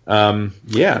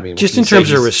 just in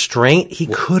terms of restraint, he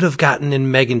could have gotten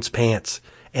in Megan's pants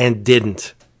and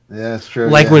didn't. Yeah, that's true.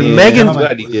 Like when Megan, I'm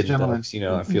glad he didn't. I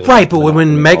feel right, but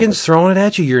when Megan's throwing it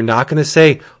at you, you're not going to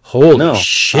say, "Holy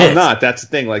shit!" I'm not. That's the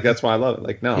thing. Like that's why I love it.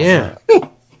 Like no, yeah.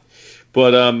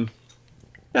 But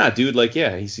dude. Like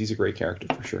he's a great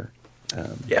character for sure.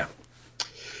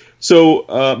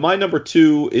 So my number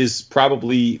 2 is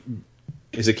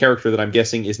a character that I'm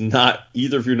guessing is not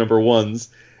either of your number 1s,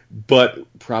 but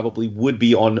probably would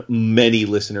be on many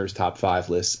listeners' top 5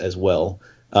 lists as well.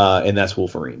 And that's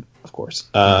Wolverine, of course.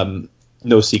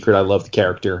 No secret, I love the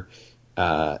character.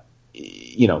 Like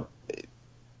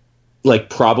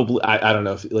probably, I don't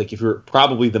know if you're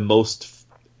probably the most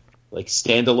like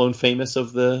standalone famous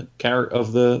of the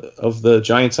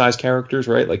giant size characters,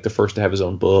 right? Like the first to have his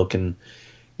own book, and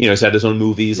he's had his own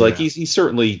movies. Yeah. Like he's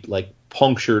certainly like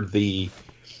punctured the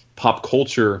pop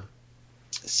culture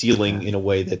ceiling in a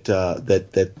way that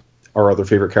our other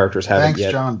favorite characters haven't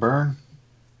yet. Thanks, John Byrne.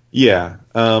 Yeah,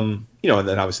 and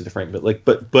then obviously the Frank,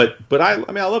 but I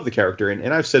love the character,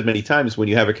 and I've said many times when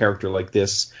you have a character like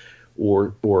this,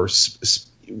 or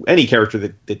any character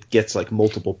that gets like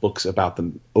multiple books about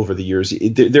them over the years,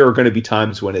 there are going to be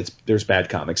times when there's bad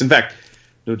comics. In fact,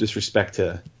 no disrespect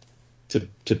to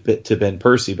Ben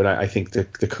Percy, but I think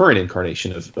the current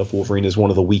incarnation of Wolverine is one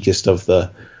of the weakest of the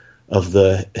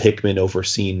Hickman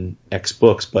overseen X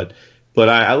books, but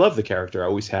I love the character. I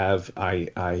always have. I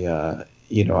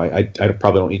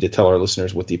probably don't need to tell our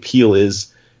listeners what the appeal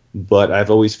is, but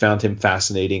I've always found him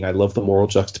fascinating. I love the moral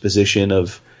juxtaposition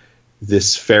of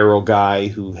this feral guy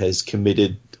who has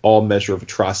committed all measure of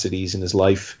atrocities in his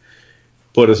life,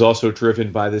 but is also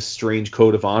driven by this strange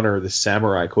code of honor, this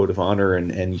samurai code of honor.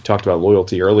 And you talked about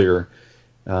loyalty earlier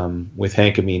with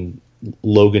Hank. I mean,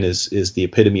 Logan is the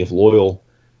epitome of loyal.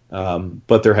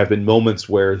 But there have been moments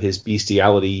where his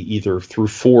bestiality, either through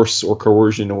force or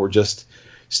coercion or just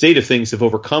state of things, have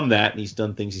overcome that, and he's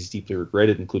done things he's deeply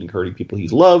regretted, including hurting people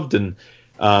he's loved. And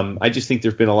I just think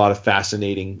there's been a lot of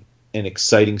fascinating and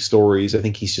exciting stories. I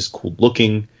think he's just cool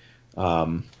looking.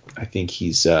 I think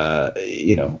he's, but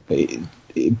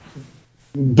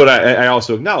I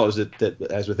also acknowledge that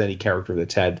as with any character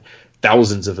that's had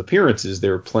thousands of appearances,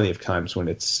 there are plenty of times when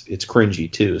it's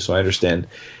cringy too. So I understand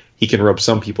he can rub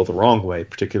some people the wrong way,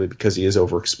 particularly because he is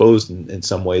overexposed in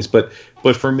some ways. But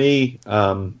for me,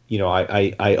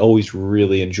 I always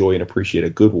really enjoy and appreciate a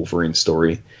good Wolverine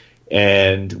story.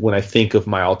 And when I think of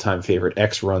my all-time favorite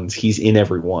X runs, he's in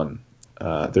every one.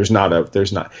 He's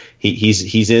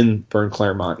in Byrne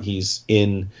Claremont. He's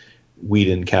in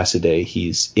Whedon Cassaday.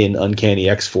 He's in Uncanny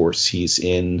X-Force. He's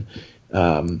in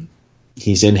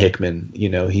Hickman.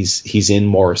 He's in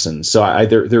Morrison. So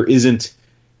there isn't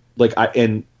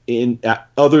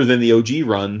other than the OG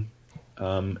run,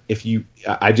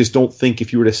 I just don't think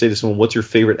if you were to say to someone, what's your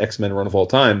favorite X-Men run of all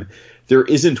time, there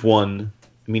isn't one.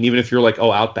 I mean, even if you're like,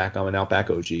 Outback, I'm an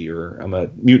Outback OG, or I'm a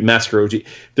Mutant Massacre OG,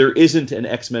 there isn't an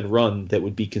X-Men run that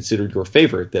would be considered your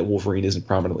favorite that Wolverine isn't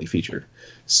prominently featured.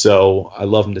 So I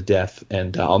love him to death,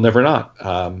 and I'll never not.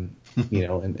 And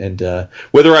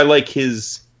whether I like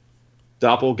his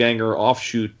doppelganger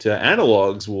offshoot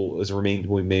analogs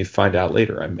we may find out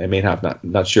later. I may have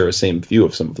not share the same view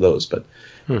of some of those, but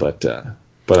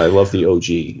I love the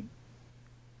OG.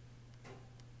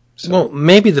 So. Well,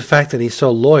 maybe the fact that he's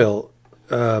so loyal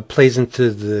plays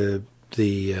into the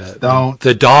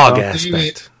dog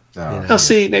aspect. No,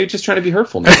 see, now you're just trying to be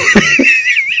hurtful now.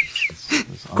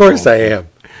 Of course I am.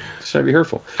 Just trying to be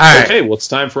hurtful. All right. Okay, well, it's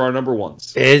time for our number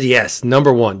 1s. Yes,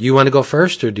 number 1. You want to go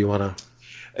first, or do you want to?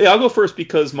 I'll go first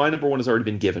because my number one has already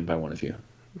been given by one of you.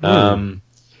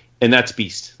 And that's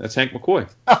Beast. That's Hank McCoy.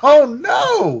 Oh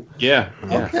no! Yeah.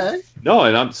 Okay. No,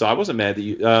 and I wasn't mad at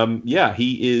you.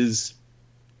 He is.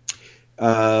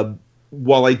 While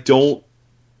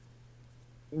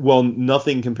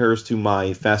nothing compares to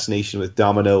my fascination with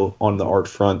Domino on the art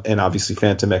front, and obviously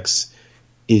Phantom X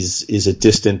is a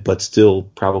distant but still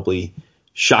probably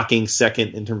shocking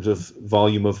second in terms of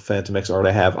volume of Phantom X art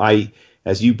I have.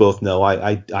 As you both know,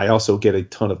 I also get a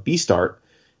ton of Beast art.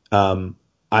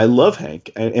 I love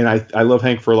Hank, and I love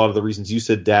Hank for a lot of the reasons you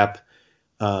said, Dap.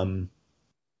 When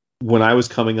I was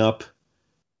coming up,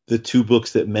 the two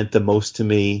books that meant the most to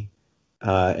me,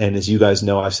 and as you guys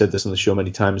know, I've said this on the show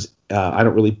many times, I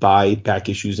don't really buy back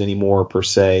issues anymore per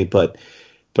se, but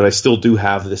I still do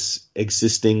have this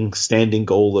existing standing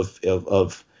goal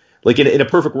of like in a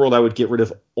perfect world, I would get rid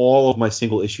of all of my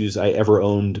single issues I ever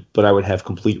owned, but I would have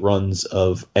complete runs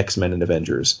of X-Men and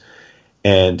Avengers.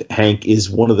 And Hank is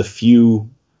one of the few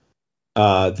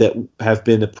that have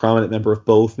been a prominent member of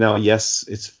both. Now,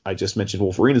 yes, I just mentioned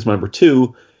Wolverine is my number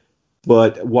 2,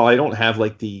 but while I don't have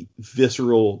like the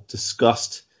visceral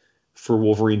disgust for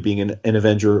Wolverine being an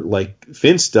Avenger like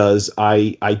Vince does,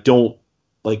 I don't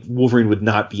like Wolverine would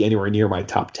not be anywhere near my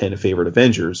top 10 favorite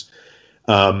Avengers.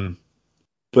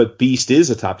 But Beast is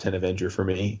a top 10 Avenger for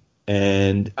me,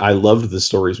 and I loved the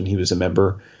stories when he was a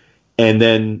member. And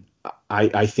then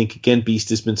I think again, Beast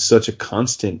has been such a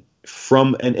constant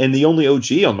from and the only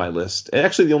OG on my list,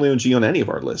 actually the only OG on any of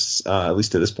our lists, at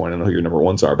least to this point. I don't know who your number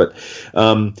ones are, but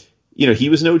he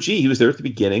was an OG. He was there at the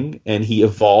beginning, and he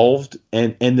evolved.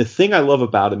 And the thing I love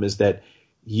about him is that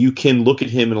you can look at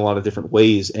him in a lot of different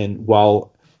ways. And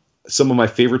while some of my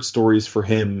favorite stories for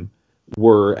him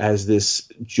were as this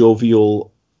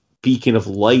jovial beacon of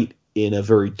light in a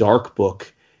very dark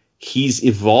book, he's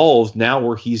evolved now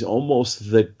where he's almost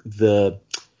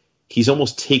he's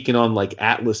almost taken on like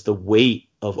Atlas the weight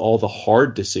of all the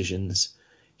hard decisions.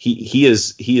 He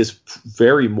is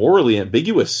very morally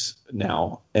ambiguous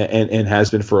now, and has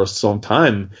been for some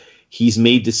time. He's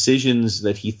made decisions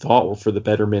that he thought were for the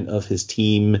betterment of his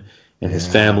team and his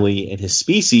family and his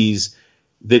species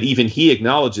that even he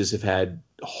acknowledges have had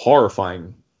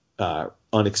horrifying,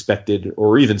 unexpected,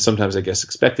 or even sometimes I guess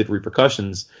expected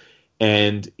repercussions.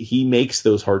 And he makes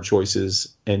those hard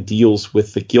choices and deals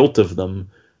with the guilt of them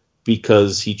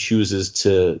because he chooses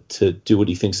to do what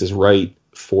he thinks is right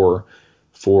for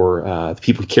the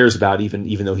people he cares about,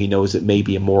 even though he knows it may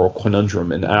be a moral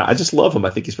conundrum. And I just love him. I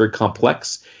think he's very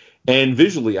complex, and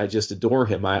visually I just adore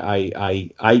him.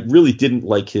 I really didn't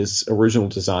like his original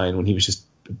design when he was just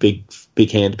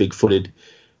big hand, big footed,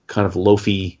 kind of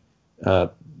loafy,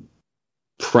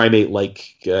 primate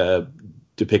like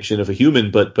depiction of a human.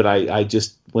 But I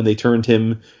just, when they turned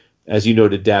him, as you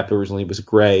noted, Dap originally was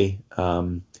gray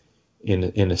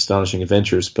in Astonishing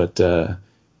Adventures, but I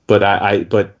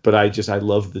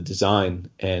love the design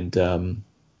and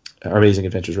Amazing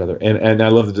Adventures rather, and I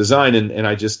love the design, and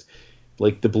I just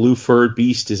like the blue furred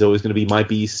Beast is always going to be my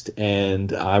Beast,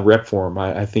 and I rep for him.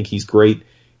 I think he's great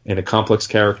and a complex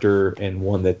character, and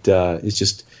one that is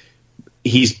just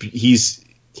he's.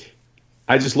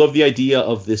 I just love the idea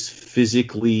of this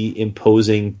physically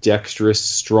imposing, dexterous,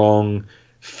 strong,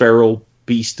 feral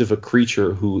beast of a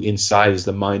creature who inside is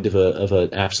the mind of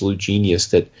an absolute genius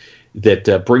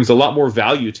that brings a lot more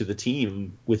value to the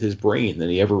team with his brain than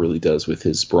he ever really does with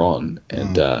his brawn.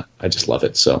 And I just love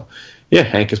it. So, yeah,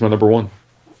 Hank is my number 1.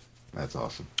 That's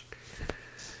awesome.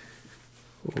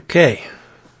 Okay.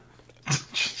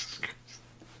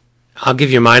 I'll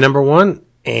give you my number 1,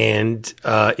 and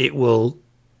it will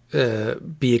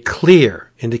be a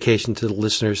clear indication to the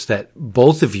listeners that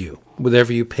both of you,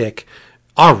 whatever you pick,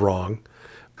 are wrong,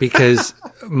 because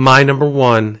my number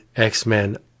 1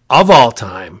 X-Men of all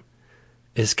time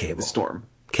is Cable. The Storm.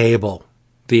 Cable.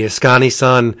 The Askani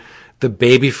son, the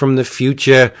baby from the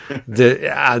future,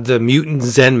 the mutant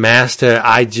Zen master.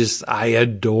 I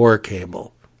adore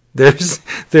Cable.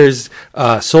 There's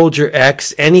Soldier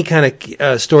X, any kind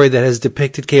of story that has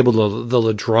depicted Cable, the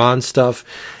Ladron stuff.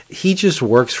 He just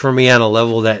works for me on a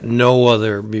level that no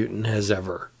other mutant has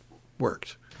ever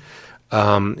worked.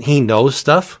 He knows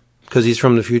stuff because he's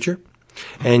from the future,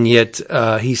 and yet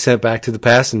he's sent back to the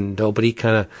past, and nobody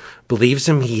kind of believes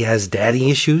him. He has daddy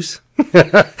issues,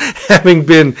 having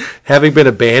been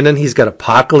abandoned. He's got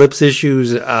apocalypse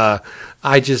issues.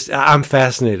 I'm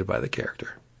fascinated by the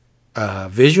character.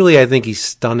 Visually, I think he's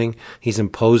stunning. He's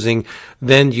imposing.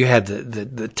 Then you had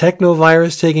the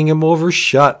technovirus taking him over.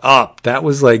 Shut up. That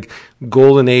was like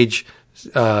golden age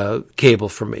Cable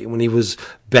for me when he was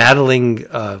battling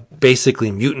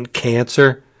basically mutant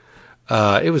cancer.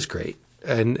 It was great.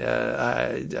 And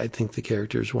I think the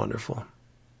character is wonderful.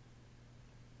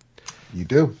 You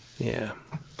do. Yeah.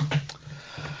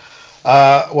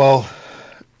 Well,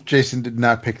 Jason did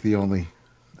not pick the only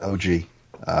OG.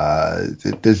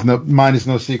 Mine is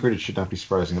no secret. It should not be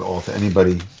surprising at all to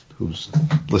anybody who's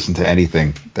listened to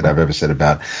anything that I've ever said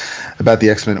about the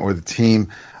X-Men or the team.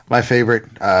 My favorite.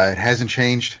 It hasn't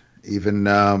changed, even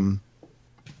though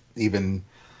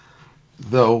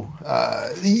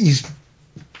he's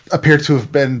appeared to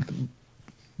have been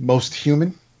most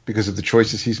human because of the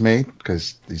choices he's made.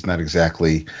 Because he's not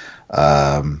exactly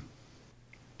the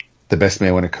best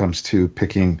man when it comes to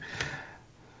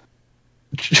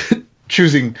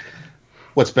choosing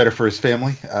what's better for his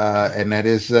family, and that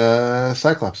is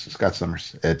Cyclops, Scott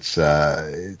Summers. It's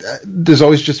there's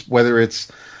always just whether it's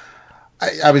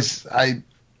I was a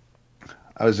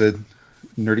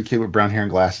nerdy kid with brown hair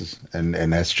and glasses,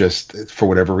 and that's just for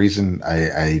whatever reason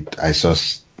I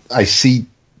see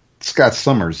Scott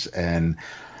Summers, and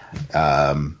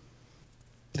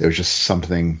there's just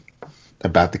something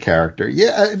about the character.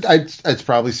 Yeah, it's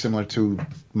probably similar to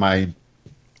my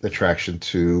attraction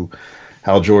to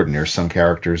Hal Jordan. There's some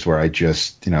characters where I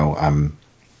just, I'm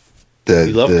you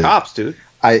love cops, dude.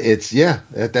 That's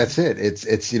it.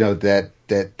 It's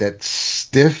that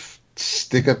stiff,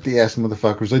 stick up the ass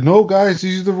motherfuckers. Like, no, guys,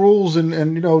 these are the rules, and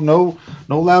no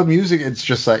loud music. It's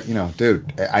just like,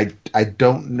 dude, I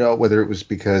don't know whether it was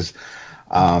because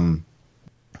I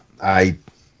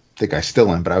think I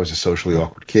still am, but I was a socially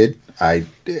awkward kid. I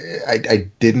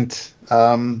didn't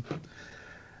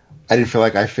feel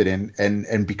like I fit in,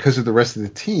 and because of the rest of the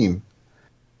team,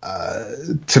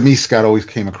 to me, Scott always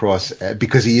came across,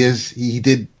 because he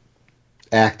did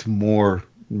act more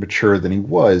mature than he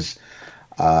was.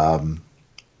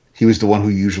 He was the one who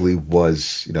usually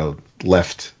was,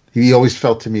 left. He always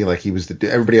felt to me like he was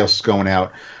everybody else is going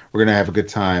out. We're gonna have a good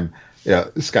time.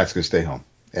 Scott's gonna stay home,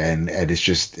 and it's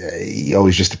just he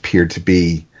always just appeared to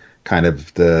be kind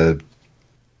of the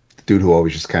dude who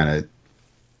always just kind of.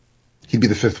 He'd be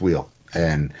the fifth wheel,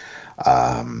 and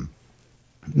obviously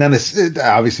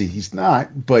he's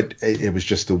not, but it was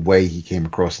just the way he came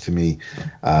across to me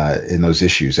in those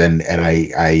issues, and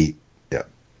I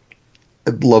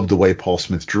loved the way Paul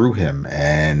Smith drew him,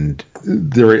 and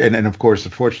of course,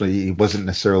 unfortunately, he wasn't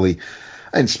necessarily.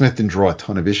 And Smith didn't draw a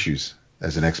ton of issues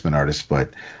as an X-Men artist,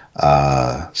 but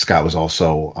Scott was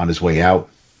also on his way out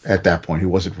at that point. He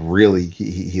wasn't really.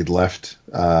 He had left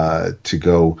to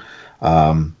go.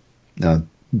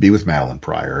 Be with Madeline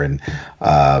Pryor, and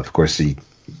of course he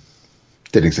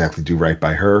didn't exactly do right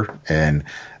by her, and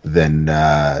then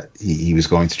he was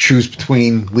going to choose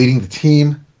between leading the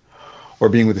team or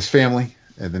being with his family,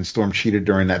 and then Storm cheated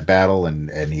during that battle,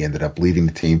 and he ended up leading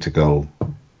the team to go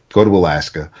to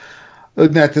Alaska.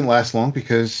 That didn't last long,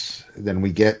 because then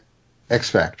we get X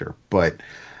Factor, but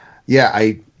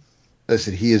yeah,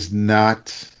 listen, he's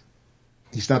not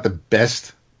the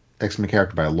best X-Men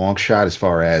character by a long shot, as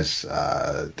far as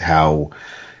how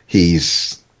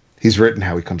he's written,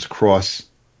 how he comes across.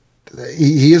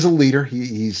 He is a leader.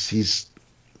 He's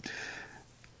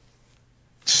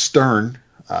stern,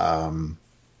 and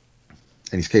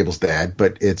he's Cable's dad.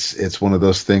 But it's one of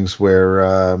those things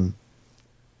where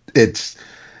it's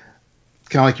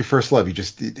kind of like your first love.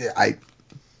 I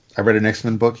read an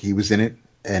X-Men book. He was in it,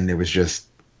 and it was just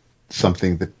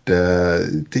something that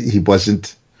he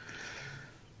wasn't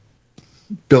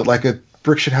built like a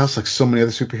brick shit house like so many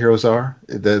other superheroes are.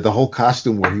 The whole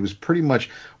costume, where he was pretty much,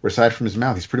 aside from his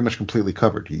mouth, he's pretty much completely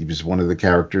covered. He was one of the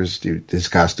characters. His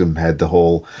costume had the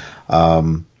whole,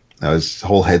 his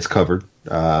whole head's covered,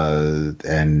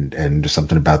 and there's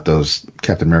something about those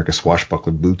Captain America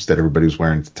swashbuckler boots that everybody was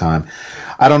wearing at the time.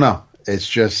 I don't know. It's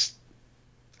just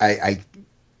I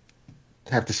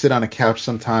have to sit on a couch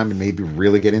sometime and maybe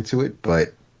really get into it,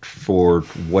 but for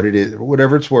what it is,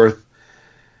 whatever it's worth.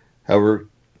 However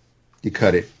you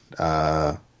cut it,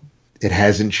 it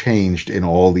hasn't changed in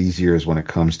all these years when it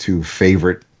comes to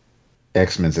favorite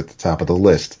X-Men's at the top of the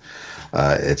list.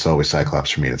 It's always Cyclops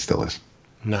for me, and it still is.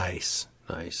 Nice.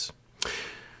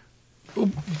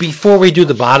 Before we do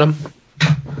the bottom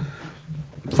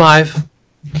 5,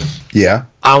 yeah,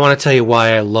 I want to tell you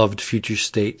why I loved Future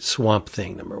State Swamp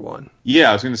Thing #1.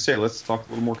 Yeah, I was going to say, let's talk a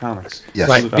little more comics. Yes.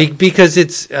 Right, because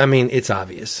it's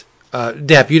obvious.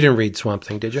 Dap, you didn't read Swamp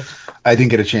Thing, did you? I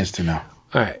didn't get a chance to, no.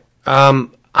 All right.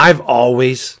 I've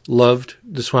always loved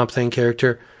the Swamp Thing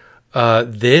character.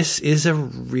 This is a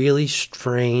really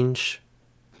strange,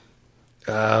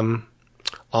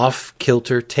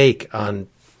 off-kilter take on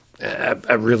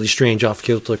a really strange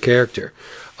off-kilter character.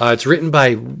 It's written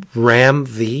by Ram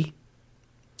V,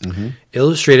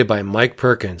 illustrated by Mike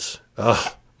Perkins.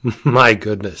 Oh, My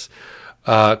goodness.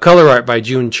 Color art by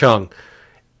June Chung.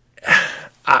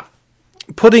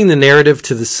 Putting the narrative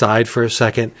to the side for a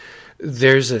second,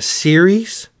 there's a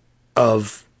series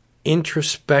of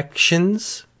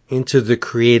introspections into the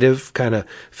creative kind of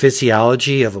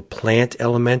physiology of a plant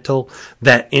elemental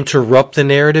that interrupt the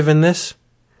narrative in this.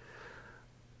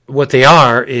 What they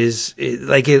are is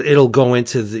it'll go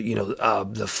into the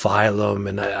the phylum,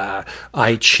 and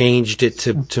I changed it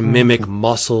to mimic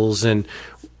muscles, and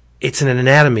it's an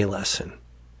anatomy lesson,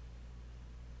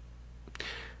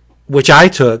 which I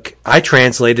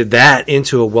translated that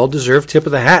into a well-deserved tip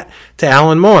of the hat to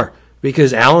Alan Moore,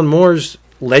 because Alan Moore's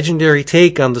legendary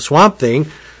take on the Swamp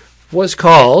Thing was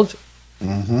called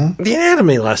The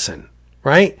Anatomy Lesson,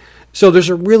 right? So there's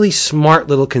a really smart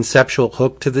little conceptual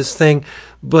hook to this thing,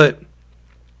 but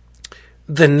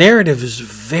the narrative is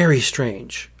very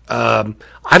strange. I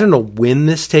don't know when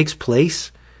this takes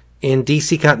place in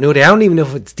DC continuity. I don't even know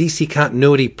if it's DC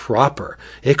continuity proper.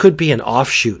 It could be an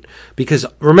offshoot, because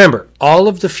remember, all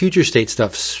of the Future State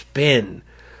stuff spin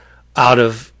out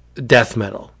of Death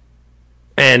Metal.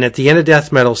 And at the end of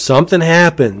Death Metal, something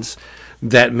happens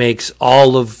that makes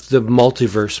all of the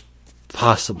multiverse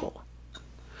possible.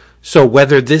 So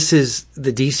whether this is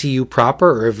the DCU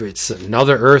proper or if it's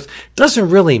another Earth doesn't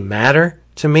really matter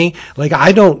to me. Like,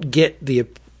 I don't get the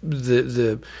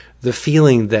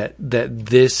feeling that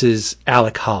this is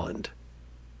Alec Holland.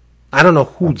 I don't know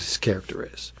who this character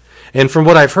is. And from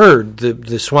what I've heard,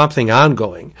 the Swamp Thing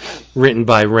ongoing, written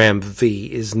by Ram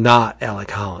V, is not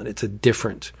Alec Holland. It's a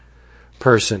different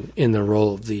person in the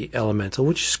role of the Elemental,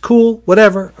 which is cool.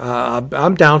 Whatever.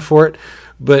 I'm down for it.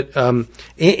 But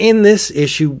in this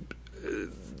issue,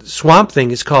 Swamp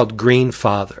Thing is called Green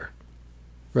Father,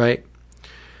 right?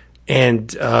 And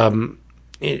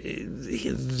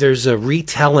there's a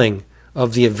retelling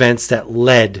of the events that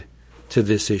led to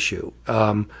this issue.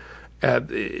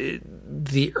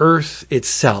 The Earth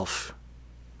itself,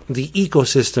 the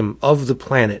ecosystem of the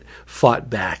planet,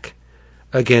 fought back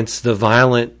against the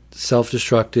violent,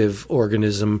 self-destructive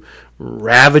organism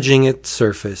ravaging its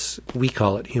surface. We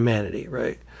call it humanity,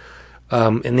 right?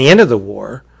 And the end of the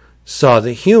war saw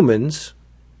the humans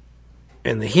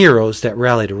and the heroes that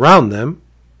rallied around them,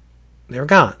 they were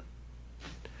gone.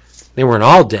 They weren't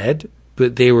all dead,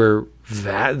 but their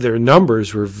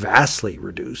numbers were vastly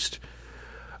reduced.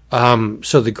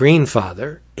 So the Green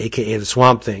Father, a.k.a. the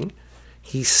Swamp Thing,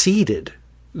 he seeded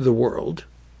the world.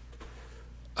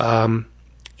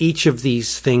 Each of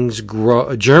these things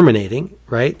germinating,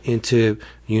 right, into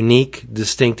unique,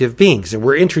 distinctive beings. And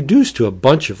we're introduced to a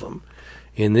bunch of them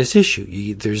in this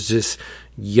issue. There's this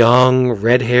young,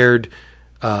 red-haired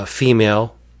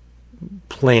female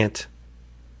plant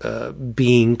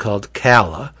being called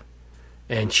Kala,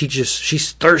 and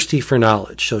she's thirsty for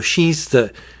knowledge. So she's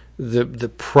the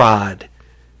prod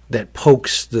that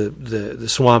pokes the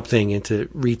Swamp Thing into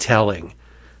retelling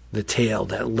the tale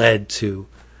that led to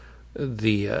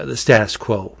the status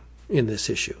quo in this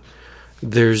issue.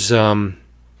 There's a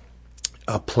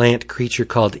plant creature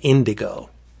called Indigo,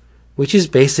 which is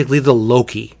basically the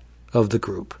Loki of the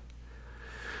group.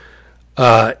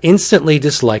 Instantly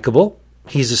dislikable.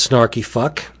 He's a snarky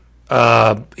fuck.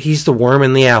 He's the worm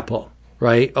in the apple,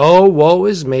 right? Oh, woe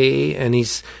is me. And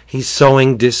he's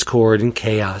sowing discord and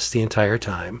chaos the entire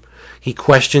time. He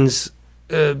questions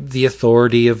the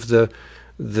authority of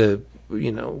the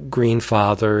Green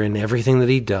Father and everything that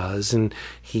he does, and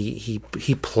he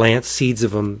plants seeds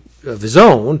of his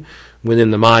own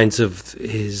within the minds of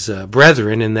his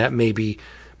brethren, and that maybe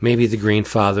the Green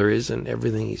Father isn't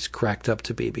everything he's cracked up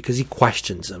to be, because he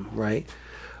questions him, right?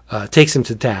 Takes him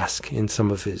to task in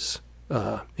some of his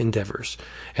endeavors,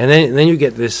 and then you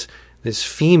get this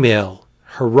female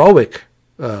heroic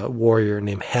warrior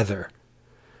named Heather,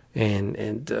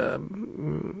 and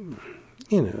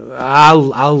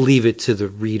I'll leave it to the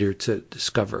reader to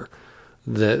discover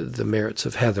the merits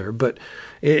of Heather. But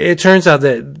it turns out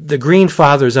that the Green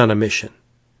Father's on a mission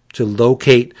to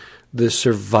locate the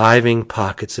surviving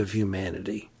pockets of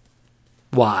humanity.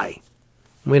 Why?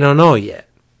 We don't know yet,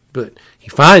 but he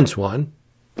finds one.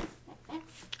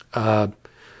 A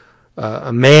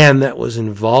man that was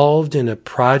involved in a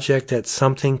project at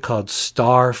something called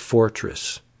Star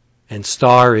Fortress. And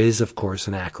STAR is, of course,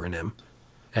 an acronym.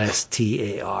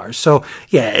 STAR. So,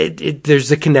 yeah,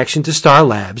 there's a connection to Star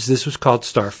Labs. This was called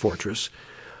Star Fortress.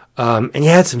 And you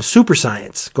had some super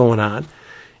science going on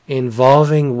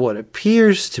involving what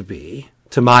appears to be,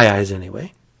 to my eyes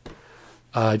anyway,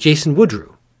 Jason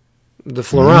Woodrue. The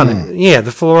Floronic. Yeah, the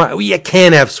Floronic. Well, you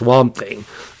can't have Swamp Thing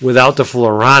without the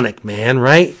Floronic, man,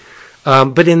 right?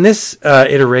 But in this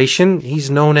iteration, he's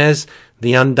known as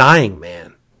the Undying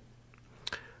Man.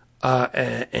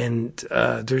 And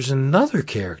there's another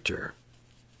character.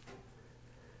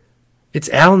 It's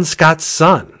Alan Scott's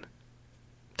son,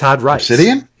 Todd Rice.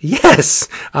 Obsidian? Yes,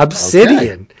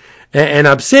 Obsidian. Okay. And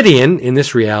Obsidian, in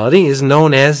this reality, is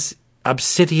known as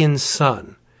Obsidian's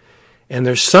son. And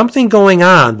there's something going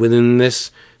on within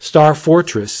this Star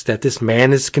Fortress that this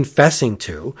man is confessing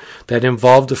to that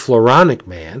involved a Floronic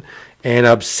man and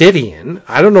Obsidian.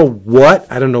 I don't know what,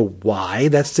 I don't know why.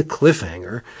 That's the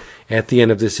cliffhanger at the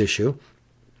end of this issue.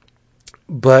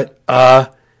 But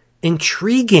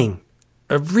intriguing.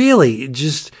 Really,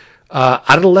 just out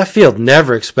of the left field.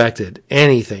 Never expected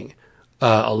anything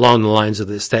along the lines of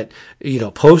this. That,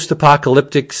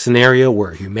 post-apocalyptic scenario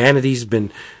where humanity's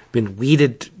been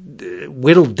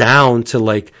whittled down to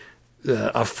like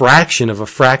a fraction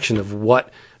of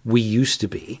what we used to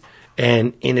be.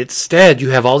 And instead,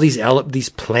 you have all these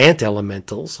plant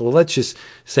elementals. Well, let's just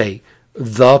say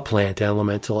the plant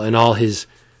elemental and all his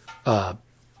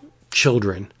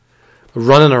children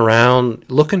running around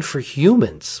looking for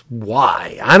humans.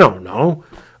 Why? I don't know.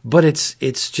 But I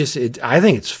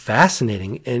think it's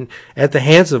fascinating. And at the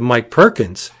hands of Mike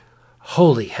Perkins,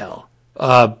 holy hell.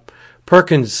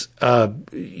 Perkins,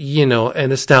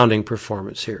 an astounding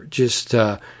performance here. Just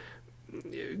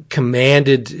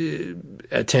commanded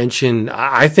attention.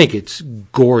 I think it's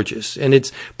gorgeous.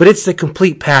 But it's the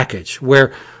complete package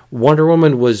where Wonder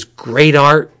Woman was great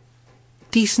art,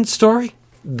 decent story.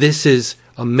 This is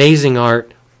amazing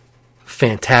art,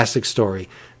 fantastic story.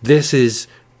 This is,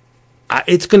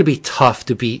 it's going to be tough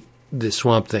to beat the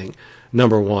Swamp Thing,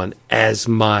 #1, as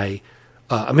my,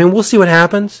 we'll see what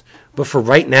happens, but for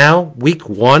right now, week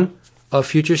 1 of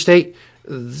Future State,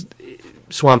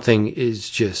 Swamp Thing is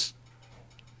just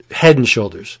head and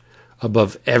shoulders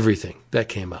above everything that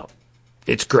came out.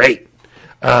 It's great.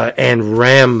 And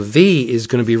Ram V is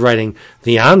going to be writing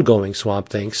the ongoing Swamp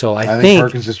Thing. So I think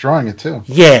Perkins is drawing it too.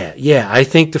 Yeah. I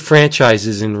think the franchise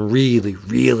is in really,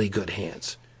 really good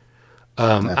hands.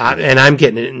 And I'm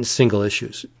getting it in single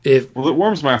issues. It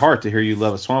warms my heart to hear you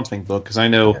love a Swamp Thing book, because I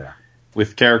know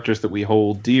with characters that we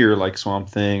hold dear, like Swamp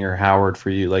Thing or Howard,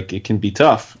 for you, like it can be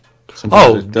tough.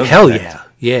 Sometimes hell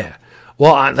yeah.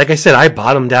 Well, like I said, I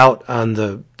bottomed out on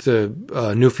the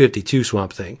New 52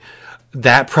 Swamp Thing.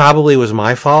 That probably was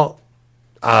my fault.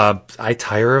 I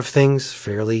tire of things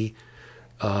fairly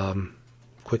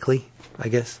quickly, I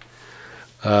guess.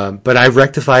 But I've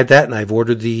rectified that, and I've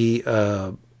ordered the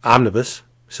omnibus.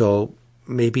 So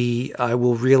maybe I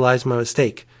will realize my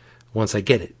mistake once I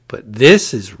get it. But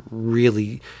this is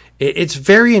really, it's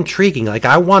very intriguing. Like,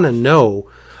 I want to know.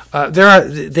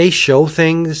 They show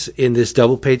things in this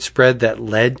double page spread that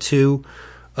led to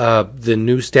the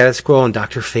new status quo, and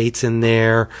Dr. Fate's in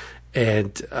there.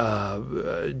 And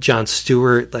John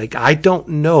Stewart, like, I don't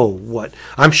know what.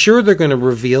 I'm sure they're going to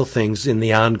reveal things in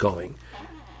the ongoing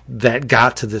that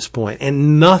got to this point,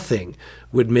 and nothing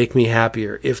would make me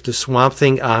happier if the Swamp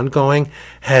Thing ongoing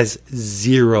has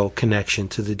zero connection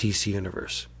to the DC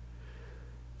universe.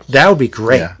 That would be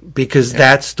great, because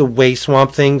that's the way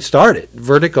Swamp Thing started.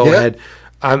 Vertigo had,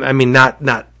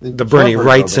 not the Bernie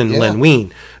Wrights and Len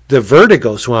Wein. The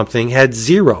Vertigo Swamp Thing had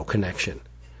zero connection.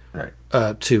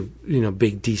 To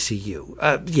big DCU.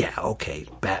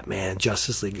 Batman,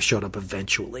 Justice League showed up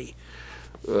eventually,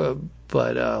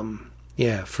 but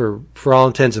for all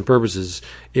intents and purposes,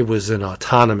 it was an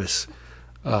autonomous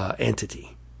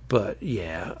entity. But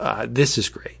this is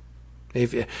great.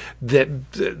 If the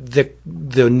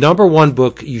 #1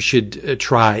 book you should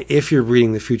try if you're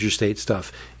reading the Future State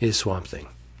stuff is Swamp Thing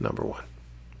 #1.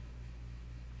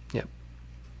 Yep.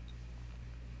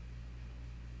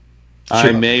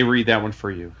 I may read that one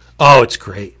for you. Oh, it's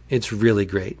great. It's really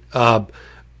great.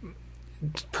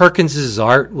 Perkins's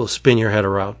art will spin your head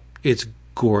around. It's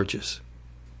gorgeous.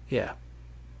 Yeah.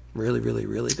 Really, really,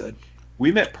 really good.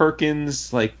 We met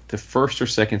Perkins like the first or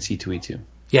second C2E2.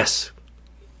 Yes.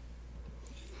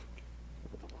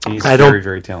 He's very,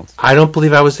 very talented. I don't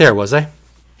believe I was there, was I?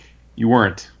 You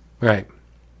weren't. Right.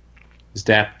 It was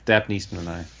Dap Neesman and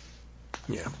I.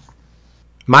 Yeah.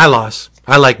 My loss.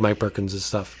 I like Mike Perkins'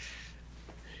 stuff.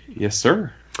 Yes,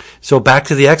 sir. So back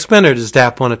to the X-Men, or does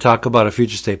Dap want to talk about a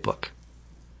Future State book?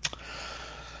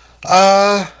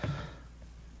 Yeah,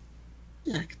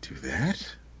 I could do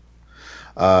that.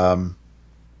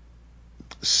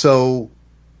 So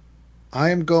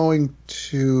I am going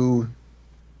to.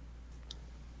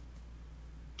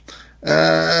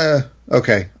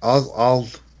 Okay, I'll,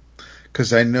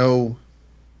 because I know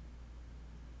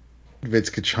Vince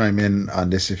could chime in on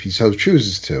this if he so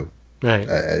chooses to. Right.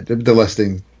 The less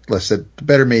said, the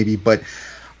better, maybe. But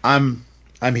I'm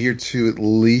here to at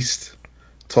least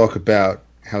talk about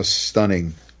how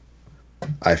stunning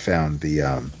I found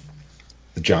the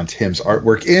John Timms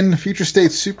artwork in Future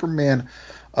State Superman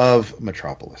of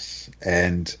Metropolis,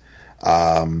 and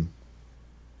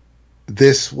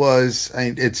this was,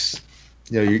 it's,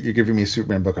 you're giving me a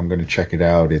Superman book. I'm going to check it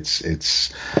out.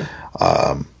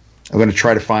 I'm going to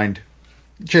try to find.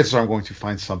 Chances are I'm going to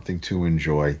find something to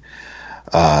enjoy.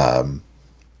 And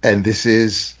this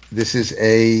is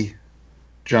a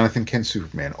Jonathan Kent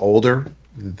Superman, older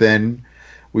than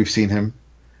we've seen him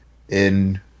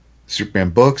in Superman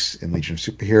books, in Legion of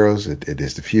Superheroes. It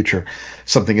is the future.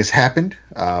 Something has happened.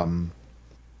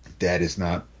 Dad is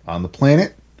not on the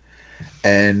planet,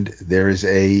 and there is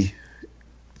a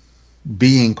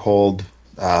being called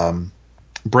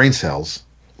brain cells,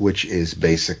 which is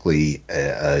basically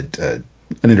an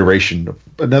iteration of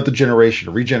another generation,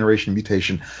 a regeneration,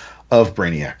 mutation of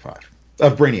Brainiac,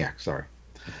 sorry.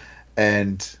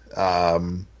 And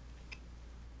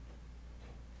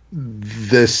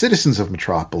the citizens of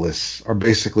Metropolis are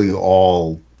basically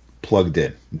all plugged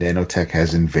in. Nanotech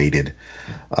has invaded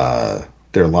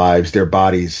their lives, their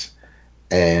bodies,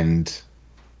 and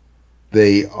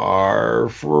they are,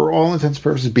 for all intents and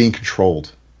purposes, being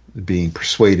controlled, being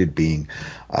persuaded, being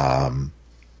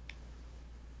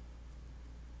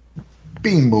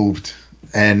moved.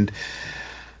 And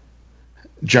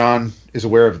John is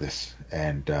aware of this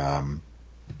and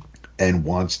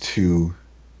wants to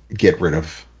get rid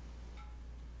of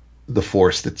the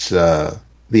force that's the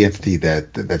entity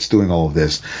that's doing all of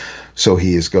this. So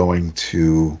he is going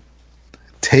to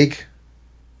take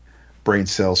brain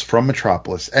cells from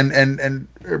Metropolis, and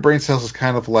brain cells is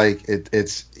kind of like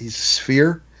he's a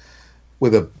sphere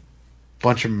with a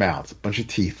bunch of mouths, a bunch of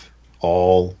teeth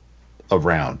all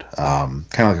around, kind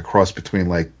of like a cross between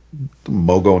like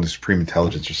Mogo and the Supreme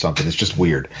Intelligence or something. It's just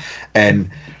weird.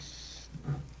 And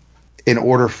in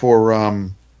order for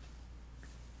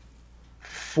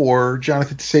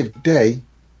Jonathan to save the day,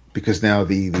 because now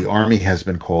the army has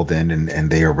been called in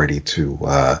and they are ready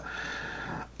to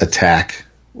attack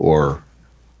or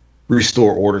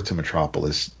restore order to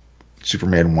Metropolis,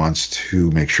 Superman wants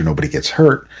to make sure nobody gets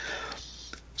hurt.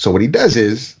 So what he does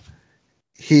is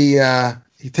he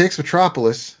takes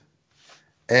Metropolis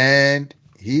and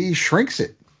he shrinks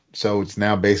it. So it's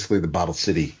now basically the Bottle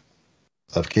City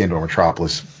of Kandor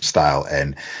Metropolis style,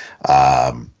 and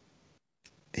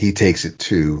he takes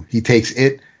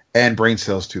it and brain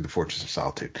cells to the Fortress of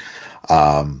Solitude.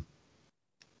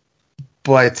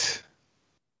 But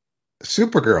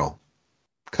Supergirl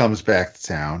comes back to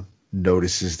town,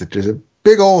 notices that there's a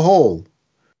big old hole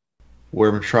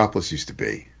where Metropolis used to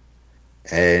be,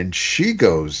 and she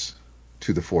goes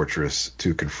to the fortress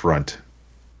to confront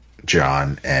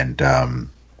John and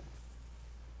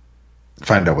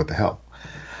find out what the hell.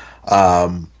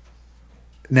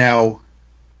 Now,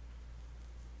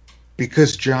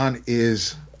 because John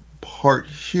is part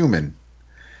human,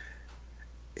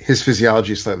 his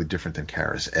physiology is slightly different than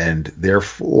Kara's, and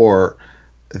therefore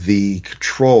the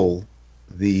control,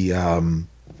 the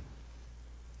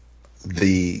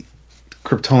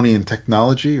Kryptonian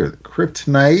technology or the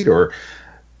kryptonite or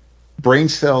brain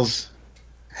cells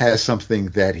has something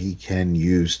that he can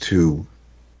use to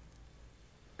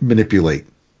manipulate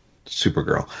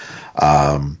Supergirl.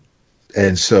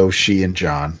 And so she and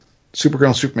John, Supergirl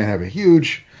and Superman, have a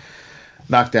huge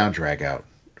knockdown, drag out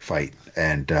fight,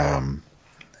 and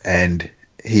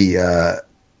he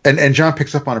and John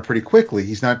picks up on it pretty quickly.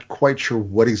 He's not quite sure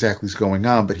what exactly is going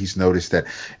on, but he's noticed that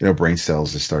brain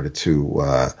cells have started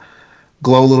to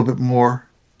glow a little bit more,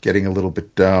 getting a little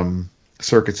bit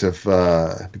circuits of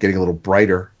getting a little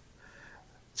brighter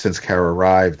since Kara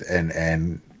arrived,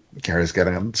 and Kara's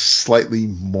getting slightly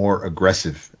more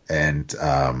aggressive and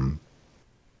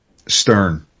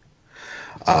stern.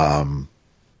 And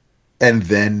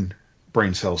then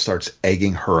Brain Cell starts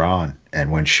egging her on,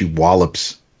 and when she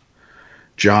wallops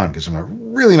John, gives him a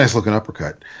really nice looking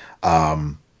uppercut,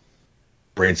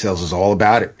 Brain Cells is all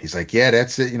about it. He's like, yeah,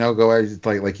 that's it, go out,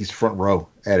 like he's front row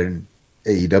at an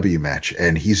AEW match,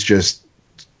 and he's just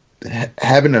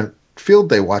having a field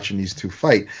day watching these two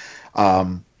fight.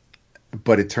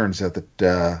 But it turns out that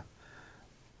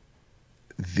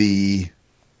the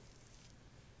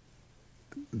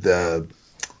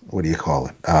what do you call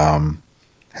it?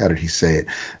 How did he say it?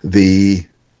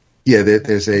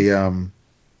 There's a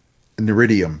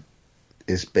Neridium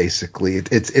is basically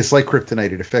it's like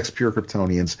kryptonite. It affects pure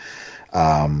Kryptonians,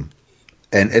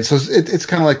 and so it's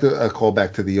kind of like a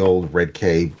callback to the old red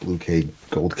K, blue K,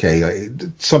 gold K.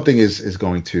 Something is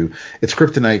going to. It's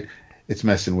kryptonite. It's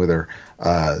messing with her.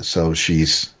 So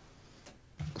she's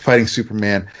fighting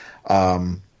Superman.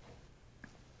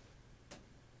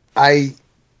 I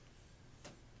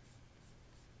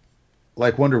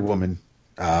like Wonder Woman,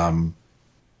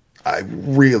 I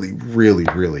really, really,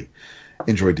 really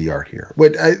enjoyed the art here.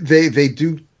 But they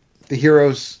do, the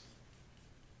heroes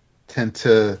tend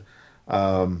to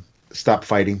stop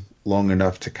fighting long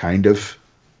enough to kind of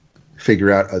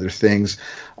figure out other things.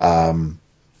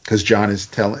 Because John is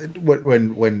telling,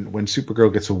 when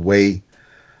Supergirl gets away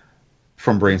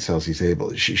from brain cells,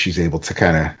 she's able to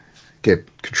kind of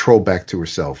get control back to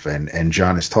herself, and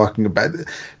John is talking about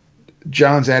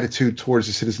John's attitude towards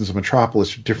the citizens of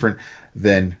Metropolis are different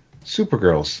than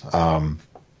Supergirl's.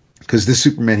 Because this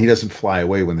Superman, he doesn't fly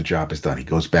away when the job is done. He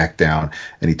goes back down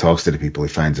and he talks to the people. He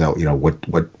finds out,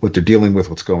 what they're dealing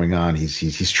with, what's going on.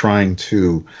 He's trying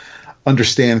to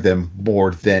understand them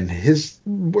more than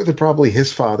probably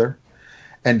his father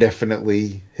and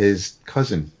definitely his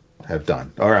cousin have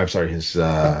done. Or I'm sorry, his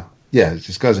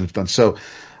cousin have done. So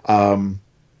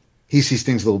he sees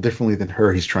things a little differently than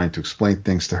her. He's trying to explain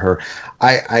things to her.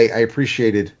 I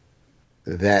appreciated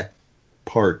that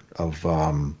part of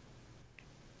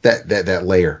that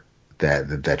layer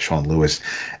that Sean Lewis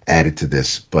added to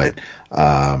this, but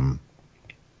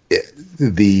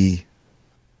the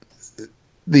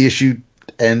issue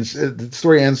ends. The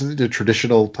story ends with the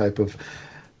traditional type of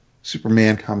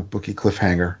Superman comic booky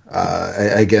cliffhanger.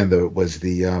 Again, though, it was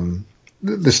the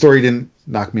story didn't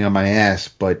knock me on my ass,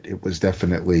 but it was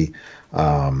definitely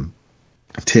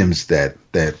Tim's that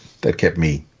kept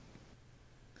me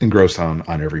engrossed on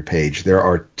every page. There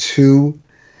are two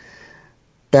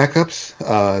backups.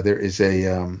 There is a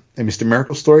Mr.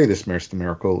 Miracle story. This Mr.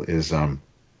 Miracle is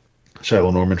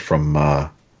Shiloh Norman from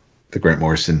the Grant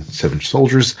Morrison Seven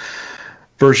Soldiers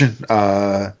version,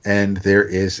 and there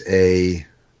is a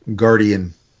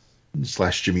Guardian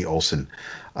 / Jimmy Olsen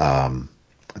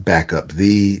backup.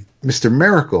 The Mr.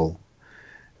 Miracle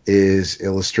is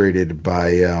illustrated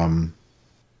by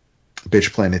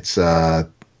Bitch Planet's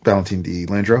Valentine D.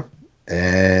 Landro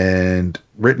and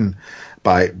written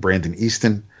by Brandon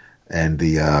Easton, and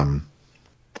the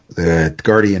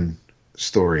Guardian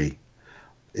story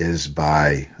is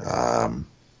by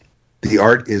the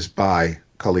art is by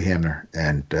Cully Hamner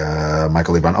and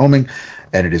Michael Avon Oeming,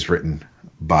 and it is written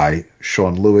by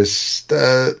Sean Lewis.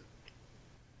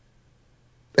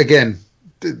 Again,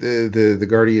 the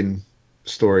Guardian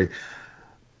story,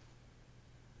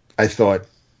 I thought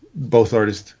both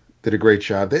artists did a great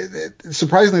job.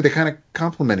 Surprisingly, they kind of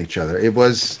complement each other. I'm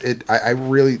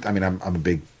a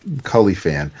big Cully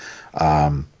fan,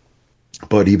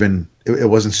 but even it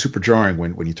wasn't super jarring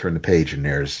when you turn the page and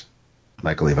there's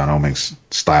Michael Avon Oeming's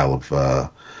style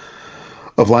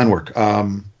of line work.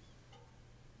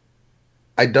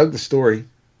 I dug the story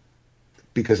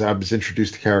because I was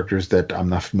introduced to characters that I'm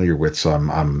not familiar with, so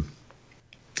I'm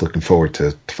looking forward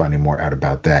to finding more out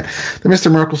about that. The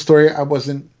Mr. Miracle story,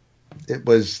 it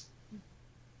was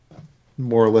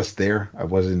more or less there. I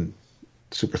wasn't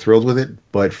super thrilled with it,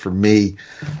 but for me,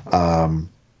 I'm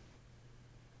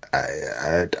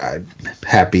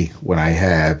happy when I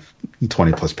have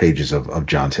 20 plus pages of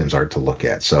John Tim's art to look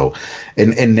at. So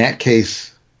in that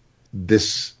case,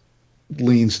 this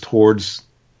leans towards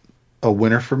a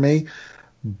winner for me,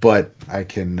 but I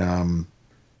can,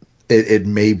 it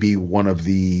may be one of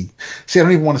I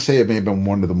don't even want to say it may have been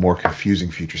one of the more confusing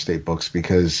Future State books,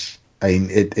 because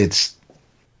it's,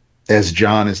 as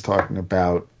John is talking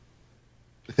about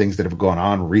things that have gone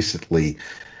on recently,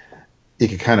 it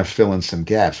could kind of fill in some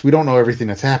gaps. We don't know everything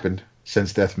that's happened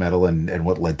since Death Metal and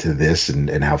what led to this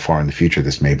and how far in the future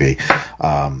this may be.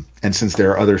 And since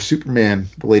there are other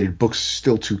Superman-related books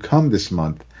still to come this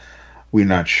month, we're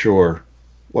not sure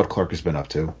what Clark has been up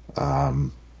to.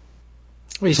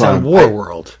 He's on War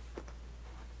World.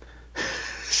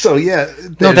 So yeah,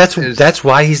 no, that's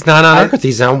why he's not on Earth.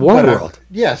 He's on War World.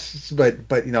 Yes, but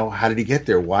how did he get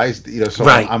there? Why is So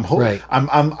right? I'm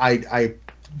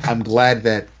glad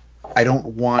that I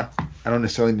don't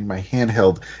necessarily need my hand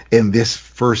held in this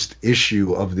first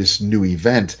issue of this new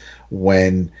event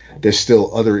when there's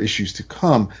still other issues to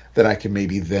come that I can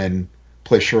maybe then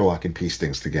play Sherlock and piece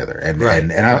things together. And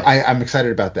I'm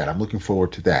excited about that. I'm looking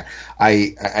forward to that.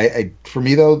 For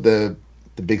me though, the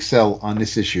big sell on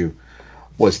this issue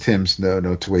was Tim's.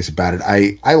 No two ways about it.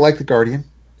 I like the Guardian,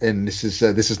 and this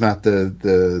is not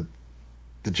the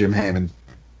Jim Hammond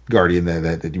Guardian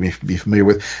that you may be familiar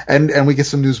with, and we get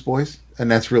some Newsboys,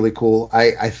 and that's really cool.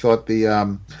 I thought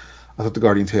the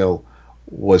Guardian tale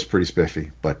was pretty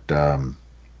spiffy, but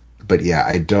yeah,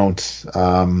 I don't.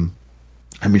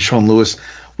 Sean Lewis,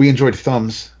 we enjoyed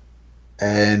Thumbs,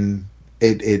 and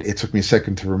it took me a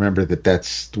second to remember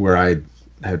that's where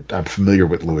I'm familiar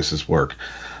with Lewis's work.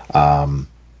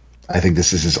 I think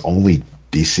this is his only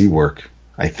DC work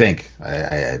I think.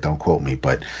 I don't quote me,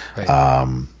 but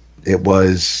Right. it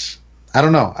was. I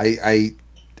don't know.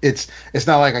 It's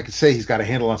not like I could say he's got a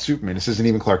handle on Superman. This isn't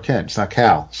even Clark Kent. It's not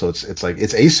Kal. So it's like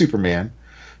it's a Superman.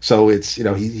 So it's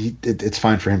it's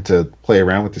fine for him to play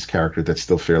around with this character that's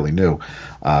still fairly new.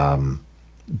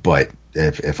 But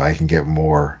if I can get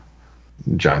more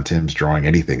John Timms drawing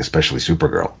anything, especially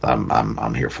Supergirl,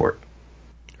 I'm here for it.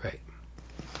 Right.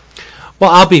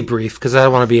 Well, I'll be brief because I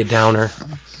don't want to be a downer.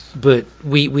 But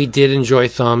we did enjoy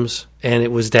Thumbs, and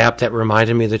it was Dap that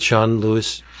reminded me that Sean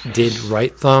Lewis did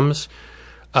write Thumbs,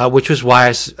 which was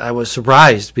why I was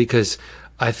surprised, because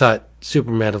I thought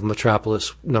Superman of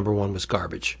Metropolis #1 was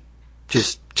garbage.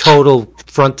 Just total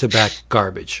front-to-back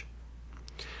garbage.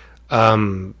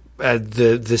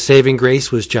 The saving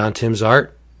grace was John Timms'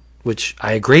 art, which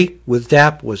I agree with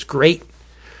Dap was great.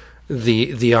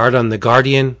 The art on The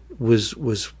Guardian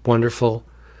was wonderful,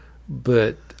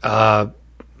 but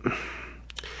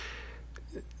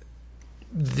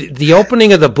the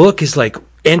opening of the book is like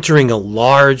entering a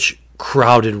large,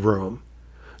 crowded room.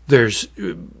 There's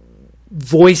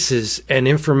voices and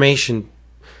information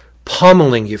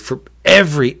pummeling you from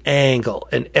every angle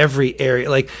and every area.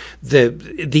 Like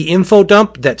the info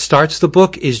dump that starts the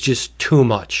book is just too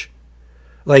much.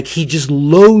 Like he just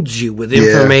loads you with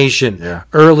information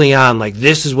early on. Like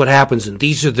this is what happens, and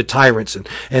these are the tyrants,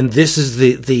 and this is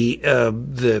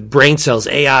the brain cells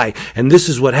AI, and this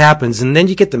is what happens. And then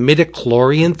you get the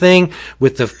midichlorian thing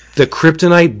with the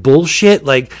kryptonite bullshit.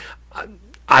 Like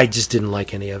I just didn't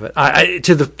like any of it. I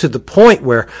to the point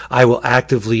where I will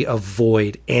actively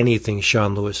avoid anything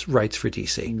Sean Lewis writes for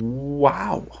DC.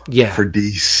 Wow. Yeah. For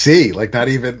DC, like not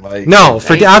even like no.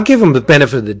 I'll give him the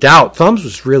benefit of the doubt. Thumbs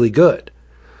was really good.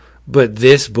 But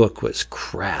this book was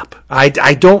crap. I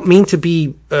don't mean to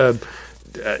be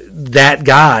that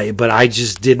guy, but I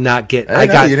just did not get.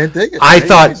 You didn't dig it. I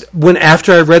thought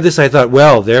after I read this, I thought,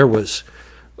 well, there was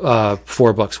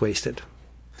 $4 wasted.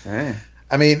 Hey.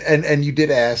 I mean, and you did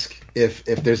ask if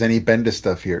there's any Bendis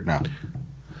stuff here. No,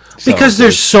 because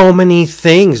there's so many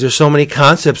things, there's so many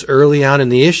concepts early on in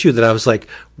the issue that I was like,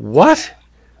 what?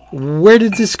 Where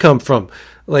did this come from?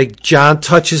 Like John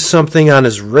touches something on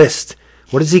his wrist.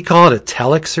 What does he call it? A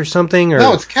telex or something? Or?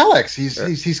 No, it's Kellex.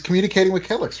 He's communicating with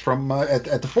Kellex from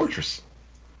at the fortress.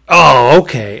 Oh,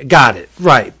 okay, got it.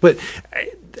 Right, but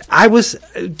I was,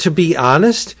 to be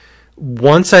honest,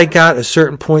 once I got a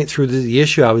certain point through the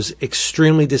issue, I was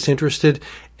extremely disinterested,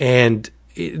 and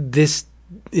this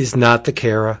is not the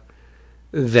Kara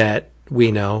that we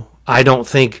know. I don't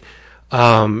think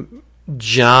John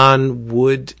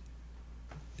would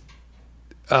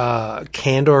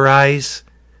Kandorize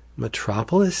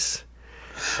Metropolis.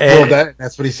 Well,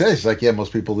 that's what he says. He's like, yeah,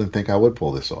 most people didn't think I would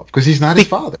pull this off because he's not his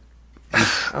father.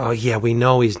 Oh yeah, we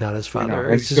know he's not his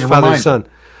father. He's his father's son.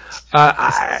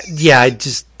 I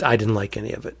didn't like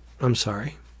any of it. I'm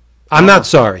sorry. I'm not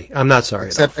sorry.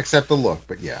 Except the look,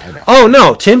 but yeah, I know. Oh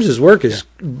no, Tim's work is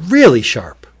really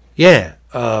sharp. Yeah.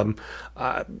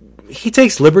 He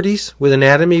takes liberties with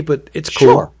anatomy, but it's cool.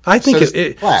 Sure. I think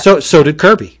so did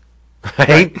Kirby.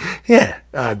 Right? Yeah.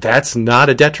 That's not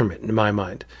a detriment in my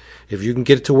mind. If you can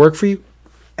get it to work for you,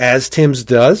 as Tim's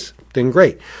does, then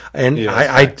great. And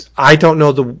I don't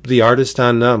know the artist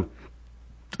on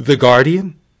the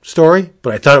Guardian story,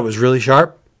 but I thought it was really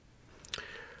sharp.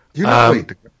 The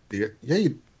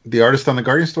artist on the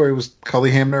Guardian story was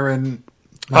Cully Hamner and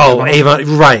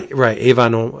Avon, right,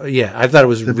 Avon. Yeah, I thought it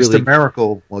was really. Mr.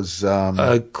 Miracle was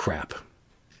crap.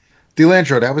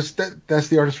 DeLandro, that's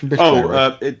the artist from Bitch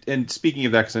Planet, right? And speaking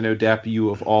of that, because I know Dap, you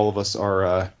of all of us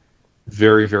are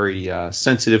very, very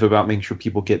sensitive about making sure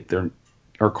people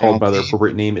are called by their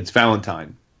appropriate name. It's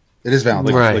Valentine. It is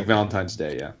Valentine, like Valentine's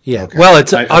Day. Yeah. Yeah. Okay. Well,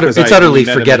 it's utterly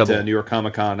forgettable. At New York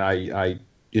Comic Con, I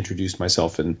introduced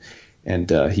myself and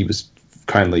he was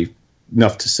kindly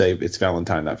enough to say it's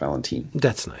Valentine, not Valentine.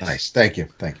 That's nice. Nice. Thank you.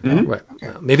 Mm-hmm. Right.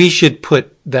 Okay. Maybe you should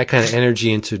put that kind of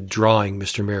energy into drawing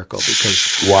Mr. Miracle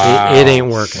because it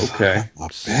ain't working. Okay. A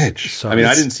bitch. Sorry. I mean,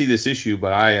 I didn't see this issue,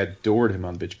 but I adored him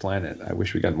on Bitch Planet. I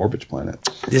wish we got more Bitch Planet.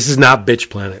 This is not Bitch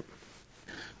Planet.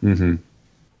 Mm-hmm.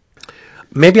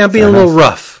 Maybe I'm being a little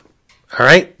rough. All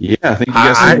right. Yeah, I think you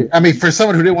guys. I mean, for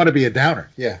someone who didn't want to be a downer,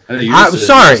 yeah. I'm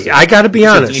sorry. I got to be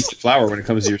honest. Flower when it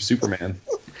comes to your Superman.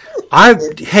 I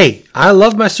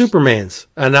love my Supermans,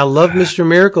 and I love Mr.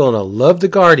 Miracle, and I love the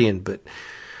Guardian, but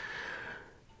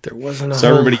there wasn't a. So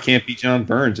everybody can't be John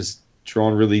Byrne, just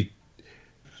drawing really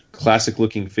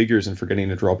classic-looking figures and forgetting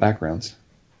to draw backgrounds.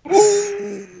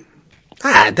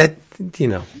 That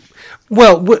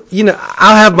Well,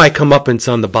 I'll have my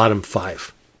comeuppance on the bottom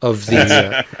 5 of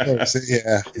the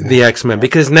the X-Men,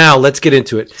 because now let's get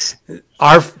into it.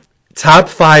 top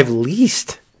 5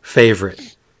 least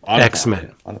favorite On the X-Men.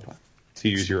 pod, on the pod. To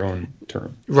use your own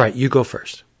term. Right, you go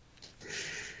first.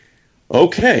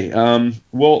 Okay.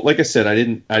 Well, like I said,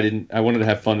 I wanted to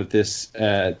have fun with this.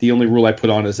 The only rule I put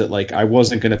on is that like I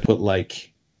wasn't going to put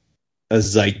like a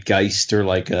Zeitgeist or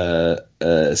like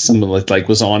someone that like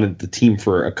was on the team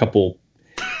for a couple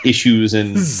issues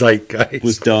and Zeitgeist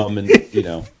was dumb and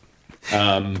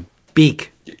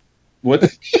Beak. What?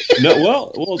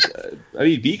 No, well, I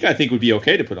mean, Beak I think would be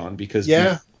okay to put on because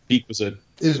Beak was a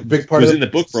big part was of in the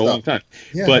book for a long time.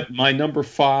 Yeah. But my number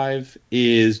 5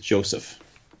 is Joseph.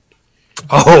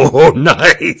 Oh,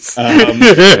 nice.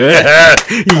 Yeah,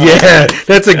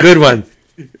 that's a good one.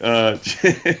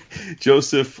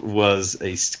 Joseph was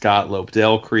a Scott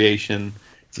Lobdell creation.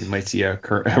 You might see a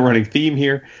running theme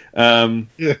here. And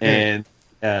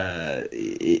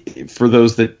for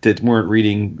those that weren't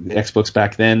reading X books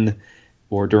back then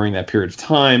or during that period of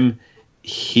time,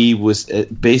 he was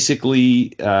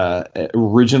basically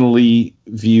originally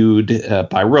viewed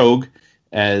by Rogue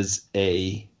as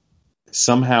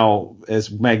somehow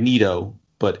as Magneto,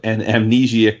 but an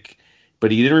amnesiac.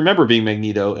 But he didn't remember being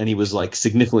Magneto, and he was like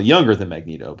significantly younger than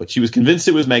Magneto. But she was convinced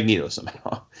it was Magneto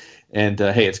somehow. And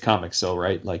hey, it's comics, so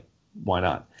right, like why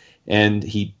not? And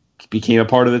he became a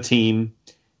part of the team,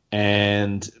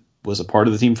 and was a part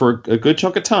of the team for a good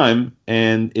chunk of time.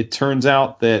 And it turns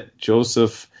out that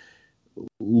Joseph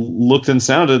looked and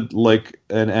sounded like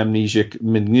an amnesiac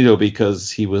Magneto because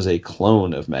he was a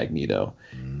clone of Magneto.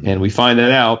 And we find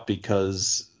that out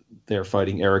because they're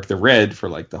fighting Eric the Red for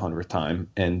like the 100th time.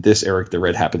 And this Eric the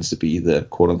Red happens to be the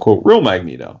quote unquote real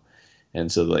Magneto.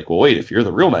 And so they're like, well, wait, if you're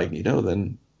the real Magneto,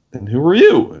 then who are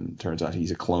you? And it turns out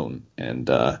he's a clone. And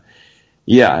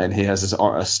and he has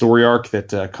a story arc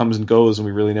that comes and goes, and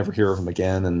we really never hear of him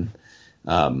again. And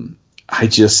I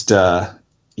think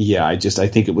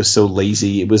it was so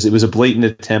lazy. It was a blatant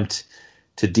attempt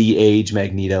to de-age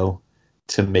Magneto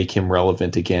to make him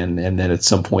relevant again. And then at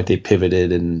some point they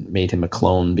pivoted and made him a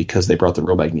clone because they brought the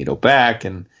real Magneto back.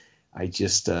 And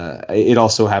it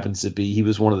also happens to be, he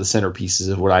was one of the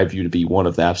centerpieces of what I view to be one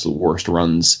of the absolute worst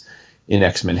runs in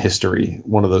X-Men history.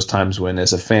 One of those times when,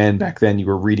 as a fan back then, you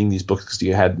were reading these books because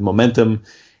you had momentum,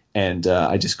 and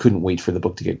I just couldn't wait for the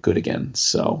book to get good again.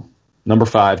 So, number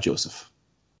 5, Joseph.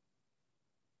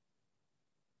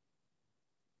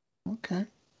 Okay.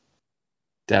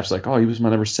 Dab's like, oh, he was my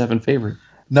number 7 favorite.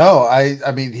 No,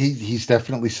 I mean he's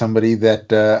definitely somebody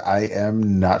that I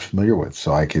am not familiar with,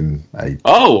 so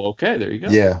Oh, okay, there you go.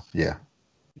 Yeah. There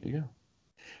you go.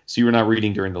 So you were not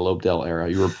reading during the Lobdell era.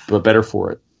 You were better for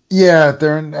it. Yeah,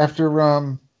 after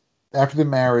the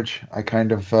marriage, I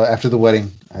kind of after the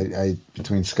wedding, I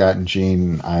between Scott and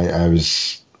Jean, I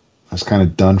was kind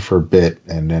of done for a bit,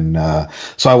 and then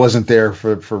so I wasn't there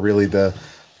for really the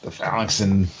Phalanx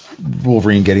and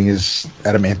Wolverine getting his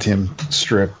adamantium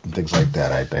strip and things like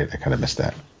that. I kind of missed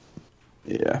that.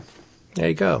 Yeah. There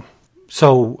you go.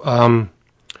 So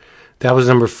that was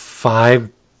number 5.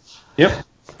 Yep.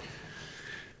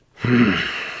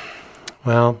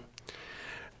 Well,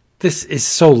 this is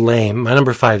so lame. My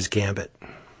number 5 is Gambit.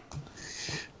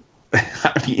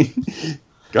 I mean,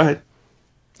 go ahead.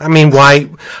 I mean, why?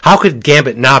 How could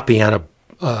Gambit not be on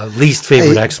a least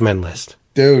favorite X-Men list?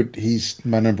 Dude, he's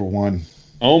my number 1.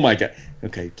 Oh my god.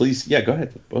 Okay, please. Yeah, go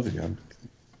ahead. Both of you.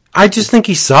 I just think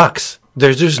he sucks.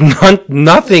 There's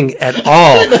nothing at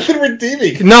all. Nothing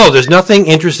redeeming. No, there's nothing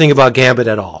interesting about Gambit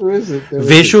at all. Where is it?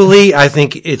 Visually, I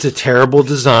think it's a terrible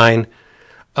design.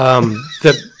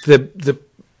 The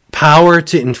power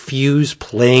to infuse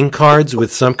playing cards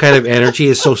with some kind of energy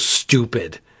is so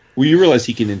stupid. Well, you realize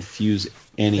he can infuse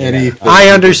any. I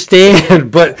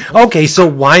understand, but okay, so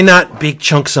why not big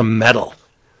chunks of metal?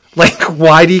 Like,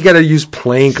 why do you got to use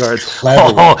playing cards?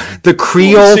 The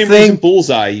Creole same thing. reason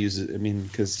Bullseye uses. I mean,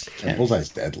 because Bullseye's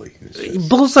deadly.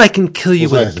 Bullseye can kill you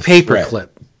Bullseye with a is a paperclip,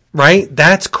 right?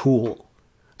 That's cool.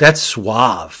 That's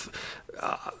suave.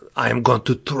 I am going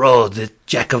to throw the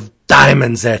jack of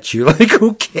diamonds at you. Like,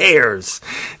 who cares?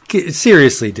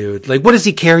 Seriously, dude. Like, what does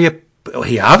he carry?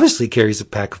 He obviously carries a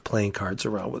pack of playing cards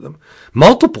around with him.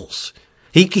 Multiples.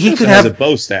 He could have a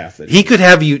bow staff. He could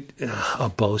have you a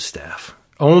bow staff.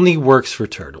 Only works for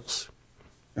turtles.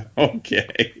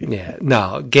 Okay. Yeah.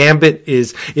 No, Gambit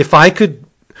is. If I could,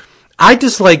 I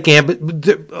dislike Gambit.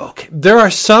 Okay, there are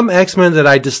some X-Men that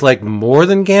I dislike more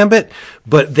than Gambit,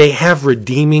 but they have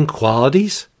redeeming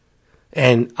qualities,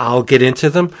 and I'll get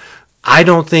into them. I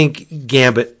don't think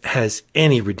Gambit has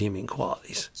any redeeming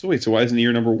qualities. So wait, so why isn't he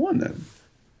your number 1 then?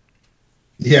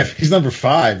 Yeah, if he's number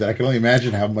 5, then I can only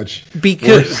imagine how much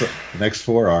because worse the next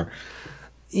 4 are.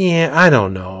 Yeah, I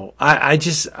don't know. I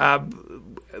just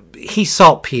he's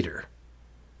saltpeter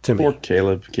to me. Poor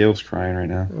Caleb. Caleb's crying right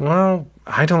now. Well,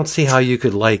 I don't see how you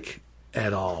could like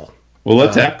at all. Well,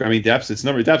 let's Dapp's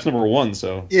number one,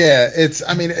 so. Yeah, it's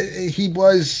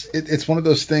one of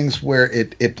those things where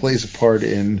it plays a part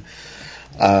in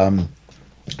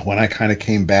when I kind of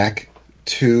came back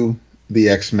to the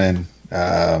X-Men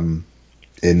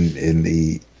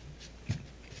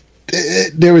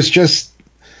there was just,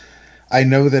 I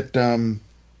know that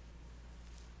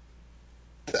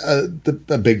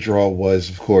the big draw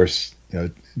was, of course,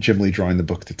 Jim Lee drawing the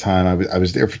book at the time. I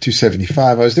was there for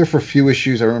 275. I was there for a few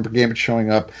issues. I remember Gambit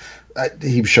showing up.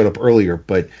 He showed up earlier,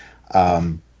 but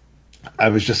I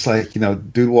was just like,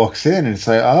 dude walks in and it's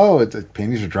like, oh, the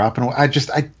paintings are dropping away. I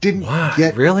didn't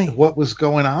get really what was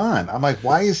going on. I'm like,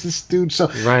 why is this dude so?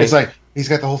 Right. It's like he's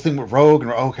got the whole thing with Rogue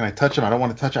and can I touch him? I don't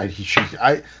want to touch him.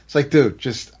 It's like, dude,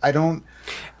 I don't.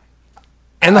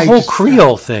 And the whole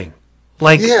Creole thing,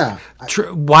 like, yeah.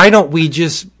 Why don't we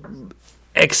just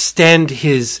extend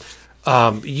his?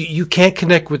 You can't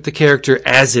connect with the character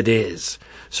as it is,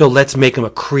 so let's make him a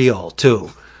Creole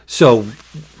too. So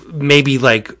maybe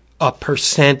like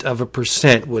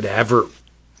 1% would ever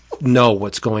know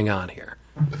what's going on here.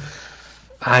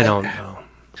 I don't know.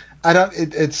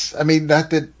 It's. I mean, not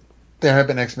that there have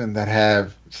been X-Men that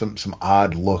have some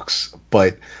odd looks,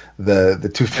 but the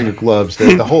 2-finger gloves,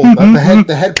 the whole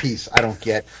the headpiece, I don't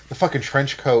get. The fucking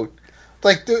trench coat,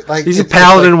 like, dude, like he's a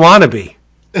paladin wannabe.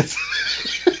 It's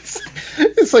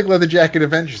like Leather Jacket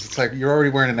Avengers. It's like you're already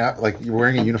wearing you're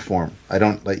wearing a uniform. I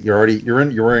don't like you're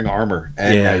wearing armor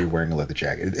and now you're wearing a leather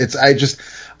jacket.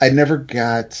 I never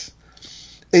got.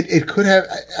 It could have.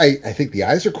 I think the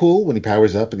eyes are cool when he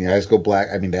powers up and the eyes go black.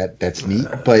 I mean that's neat,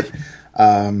 but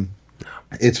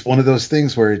it's one of those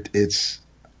things where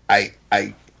I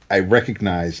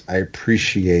recognize, I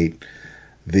appreciate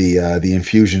the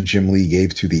infusion Jim Lee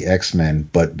gave to the X-Men,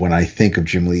 but when I think of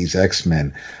Jim Lee's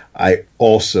X-Men, I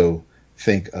also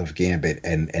think of Gambit,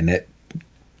 and it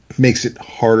makes it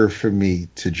harder for me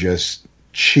to just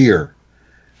cheer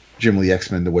Jim Lee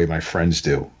X-Men the way my friends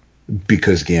do,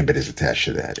 because Gambit is attached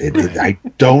to that. I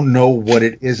don't know what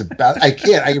it is about. I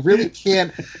really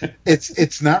can't.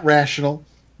 It's not rational.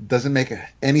 Doesn't make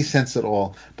any sense at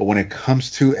all. But when it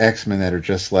comes to X-Men that are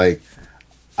just like,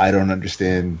 I don't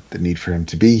understand the need for him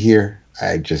to be here.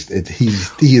 He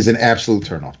is an absolute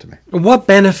turnoff to me. What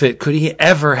benefit could he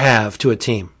ever have to a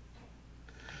team?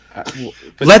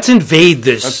 Let's invade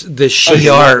the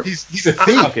Shi'ar. He's a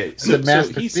thief. Okay, he's a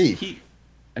master thief.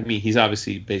 He's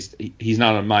obviously based. He's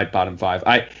not on my bottom five.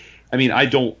 I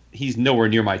don't. He's nowhere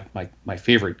near my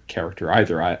favorite character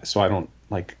either. So I don't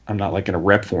like. I'm not like in a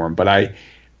rep for him, but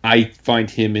I find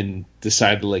him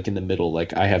decidedly in the middle.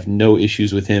 Like, I have no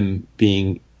issues with him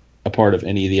being a part of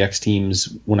any of the X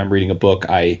teams when I'm reading a book.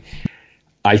 I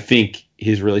think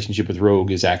his relationship with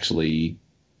Rogue is actually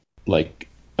like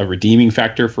a redeeming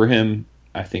factor for him.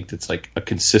 I think that's like a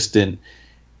consistent,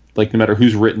 like, no matter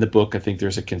who's written the book, I think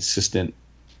there's a consistent,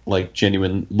 like,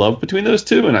 genuine love between those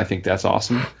two, and I think that's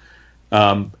awesome.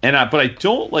 But I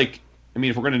don't like. I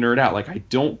mean, if we're going to nerd out, like, I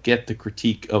don't get the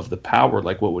critique of the power.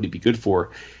 Like, what would he be good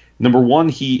for? Number one,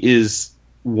 he is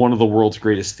one of the world's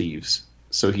greatest thieves,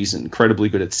 so he's incredibly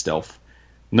good at stealth.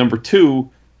 Number two,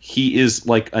 he is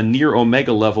like a near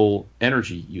Omega level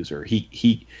energy user.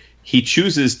 He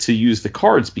chooses to use the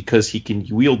cards because he can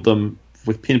wield them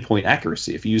with pinpoint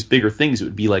accuracy. If he used bigger things, it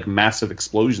would be like massive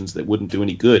explosions that wouldn't do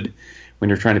any good when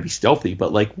you're trying to be stealthy.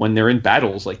 But like when they're in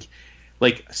battles, like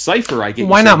Cypher, I get.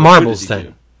 Why not marbles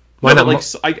then? Why not? Like,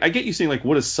 I get you saying, like,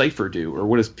 what does Cypher do or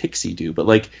what does Pixie do? But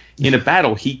like in a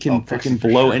battle, he can fucking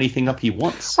blow anything up he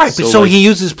wants. Right, but so he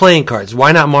uses playing cards.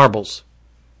 Why not marbles?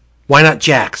 Why not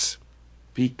jacks?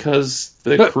 Because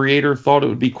the creator thought it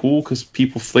would be cool because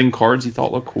people fling cards he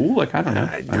thought looked cool. Like, I don't know.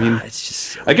 I mean, it's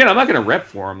just, again, I'm not going to rep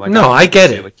for him. Like, no, I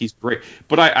get it. Like, he's great,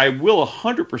 but I will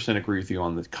 100% agree with you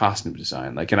on the costume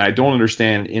design. Like, and I don't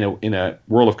understand in a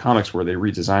world of comics where they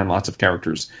redesign lots of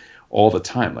characters all the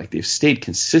time. Like, they've stayed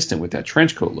consistent with that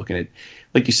trench coat look. And it,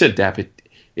 like you said, Dap,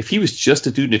 if he was just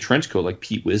a dude in a trench coat like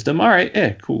Pete Wisdom, all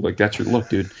right, cool. Like, that's your look,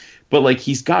 dude. But like,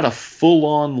 he's got a full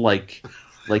on like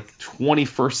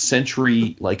 21st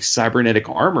century like cybernetic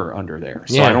armor under there.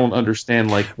 So I don't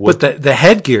understand like what. But the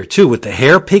headgear too, with the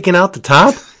hair peeking out the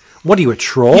top. What are you, a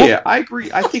troll? Yeah, I agree.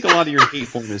 I think a lot of your hate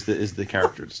for him is the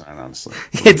character design. Honestly,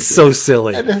 it's so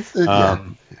silly.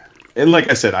 And like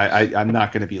I said, I'm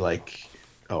not going to be like,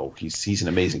 oh, he's an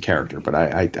amazing character, but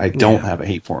I don't have a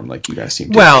hate for him like you guys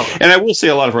seem to. Well, and I will say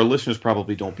a lot of our listeners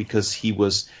probably don't, because he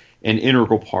was an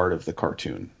integral part of the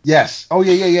cartoon. Yes. Oh,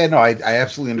 yeah. No, I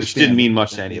absolutely understand. Which didn't mean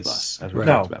much to any of us. As we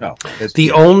talked about. No.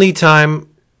 The only time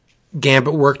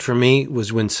Gambit worked for me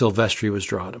was when Silvestri was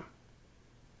drawing him.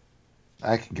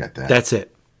 I can get that. That's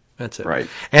it. Right.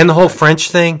 And the whole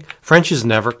French thing. French is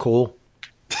never cool.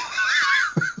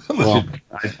 Well,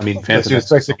 I mean, that's your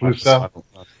Spectre Clouseau.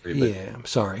 Yeah, I'm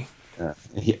sorry.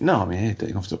 No, I mean, you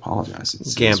don't have to apologize.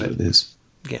 It's Gambit. what it is.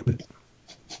 Gambit.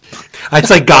 It's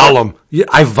like Gollum.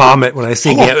 I vomit when I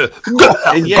see Gambit.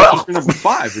 And yeah, he's for number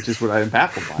 5, which is what I'm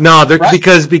baffled by. No,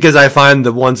 because I find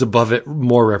the ones above it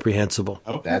more reprehensible.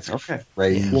 Okay. That's okay.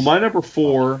 crazy. Well, my number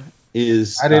 4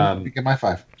 is. I didn't get my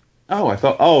 5. Oh, I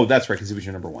thought. Oh, that's right, because it was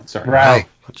your number 1. Sorry. Right.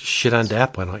 I'll just shit on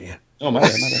Dap, why don't you? Oh, my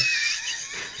bad.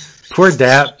 Poor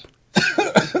Dap.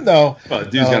 No. Well,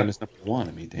 dude's got him as number 1.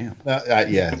 I mean, damn.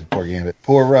 Yeah, poor Gambit.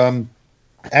 Poor.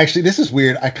 Actually, this is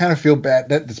weird. I kind of feel bad.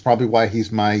 That's probably why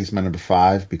he's my number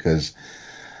 5, because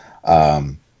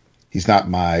he's not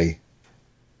my.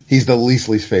 He's the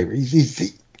least favorite.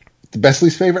 He's the best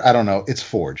least favorite. I don't know. It's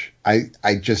Forge. I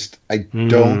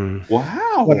don't.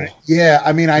 Wow. Yeah,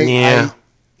 I mean, I don't.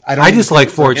 I just like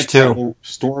Forge too.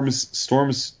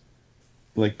 Storm's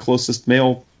like closest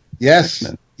male. Yes.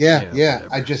 X-Men. Yeah.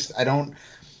 I just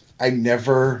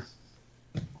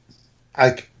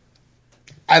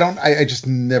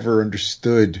never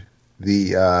understood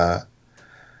the.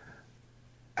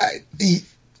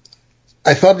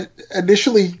 I thought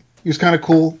initially he was kind of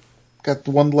cool. Got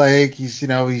the one leg. He's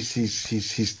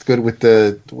good with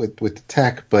the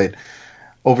tech, but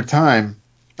over time,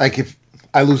 like if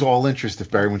I lose all interest if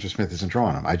Barry Windsor Smith isn't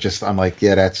drawing him. I'm like,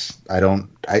 yeah,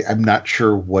 I'm not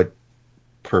sure what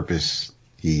purpose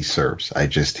he serves.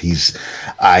 And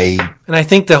I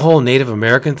think the whole Native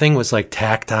American thing was like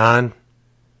tacked on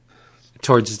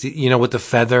towards with the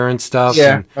feather and stuff.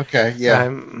 Yeah. And okay. Yeah.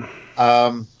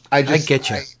 I get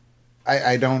you.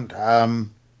 I don't.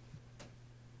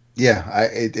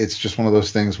 It's just one of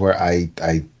those things where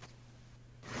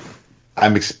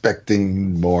I'm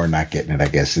expecting more, not getting it. I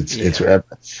guess it's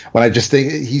when I just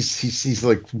think he's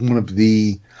like one of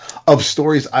the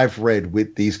stories I've read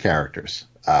with these characters.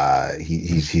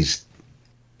 He's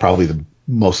probably the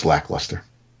most lackluster.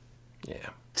 Yeah,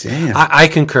 damn. I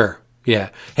concur. Yeah.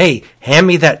 Hey, hand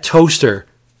me that toaster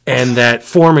and that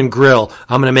Foreman grill.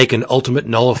 I'm going to make an ultimate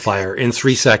nullifier in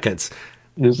 3 seconds.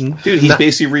 Dude, he's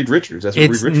basically Reed Richards. That's what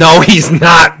Reed Richards. No, he's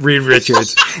not Reed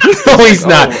Richards. No, he's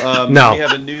not. No. We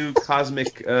have a new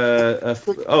cosmic.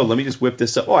 Let me just whip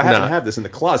this up. Oh, I happen to have this in the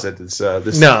closet. This.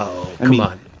 No, come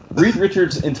on. Reed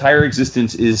Richards' entire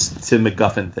existence is to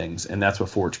MacGuffin things, and that's what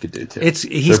Forge could do too.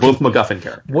 They're both MacGuffin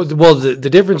characters. Well, the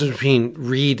difference between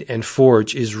Reed and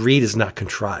Forge is Reed is not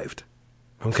contrived.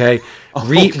 Okay?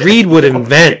 Reed would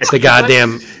invent the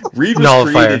goddamn Reed was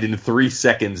nullifier. created in 3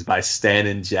 seconds by Stan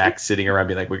and Jack sitting around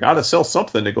being like, we got to sell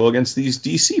something to go against these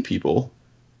DC people.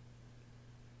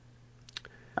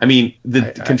 I mean,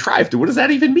 contrived. What does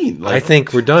that even mean? I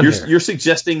think we're done here. You're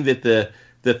suggesting that the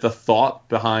thought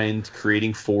behind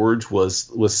creating Forge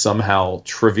was somehow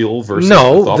trivial versus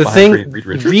the thing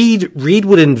Reed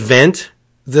would invent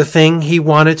the thing he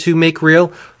wanted to make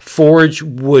real. Forge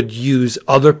would use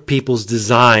other people's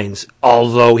designs,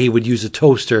 although he would use a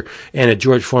toaster and a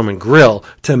George Foreman grill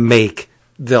to make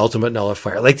the Ultimate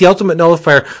Nullifier. Like the Ultimate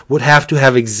Nullifier would have to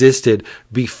have existed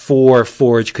before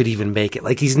Forge could even make it.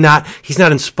 Like he's not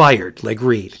inspired like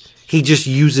Reed. He just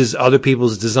uses other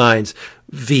people's designs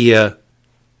via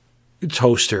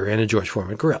toaster and a George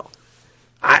Foreman grill.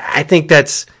 I think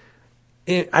that's.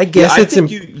 I guess I think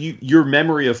your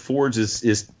memory of Forge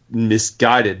is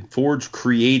misguided. Forge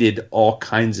created all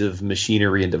kinds of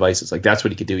machinery and devices. Like that's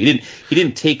what he could do. He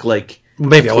didn't take like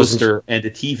a toaster and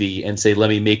a TV and say, "Let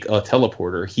me make a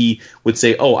teleporter." He would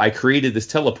say, "Oh, I created this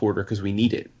teleporter because we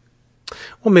need it."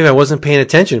 Well, maybe I wasn't paying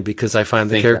attention because I find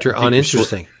the character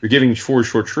uninteresting. You're giving Forge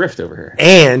short shrift over here.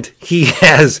 And he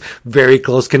has very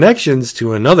close connections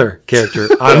to another character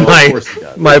on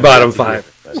my bottom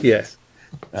 5. Yes.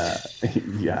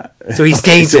 Yeah. So he's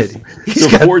tainted.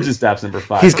 Forge is Dap's number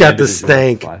 5. He's got the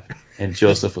stank. And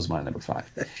Joseph was my number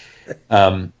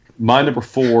 5. My number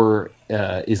 4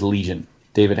 is Legion,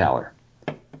 David Haller.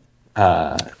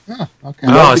 Okay.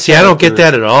 Oh, see, I don't get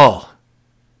that at all.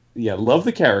 Yeah, love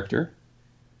the character,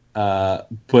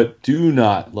 but do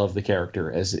not love the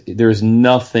character. As there's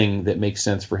nothing that makes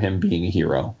sense for him being a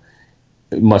hero,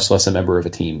 much less a member of a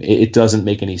team. It doesn't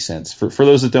make any sense. For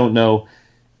those that don't know,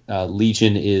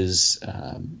 Legion is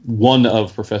one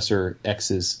of Professor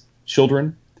X's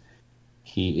children.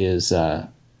 He is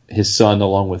his son,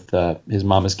 along with his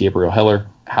mom is Gabriel Haller.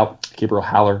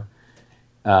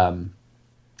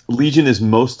 Legion has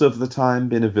most of the time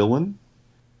been a villain.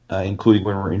 including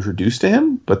when we're introduced to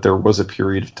him. But there was a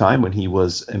period of time when he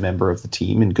was a member of the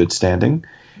team in good standing,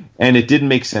 and it didn't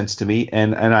make sense to me.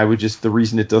 And I would just, the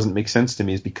reason it doesn't make sense to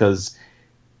me is because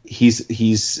he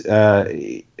is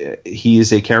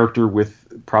a character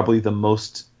with probably the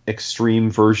most extreme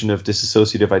version of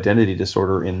dissociative identity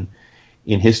disorder in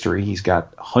history. He's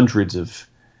got hundreds of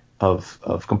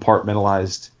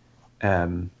compartmentalized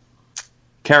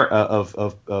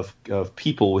of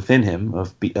people within him,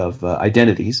 of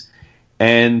identities,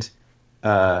 and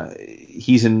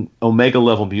he's an Omega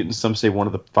level mutant. Some say one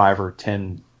of the 5 or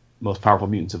 10 most powerful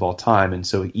mutants of all time, and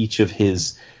so each of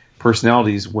his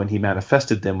personalities, when he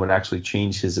manifested them, would actually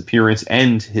change his appearance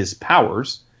and his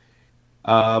powers.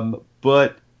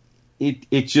 But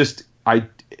it just,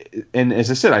 and as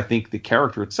I said, I think the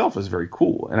character itself is very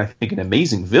cool, and I think an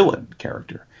amazing villain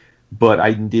character. But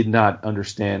I did not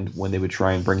understand when they would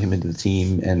try and bring him into the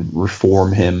team and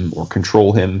reform him or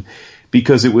control him,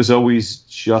 because it was always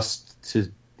just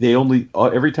to,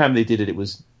 every time they did it, it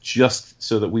was just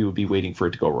so that we would be waiting for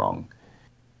it to go wrong.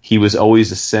 He was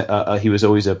always a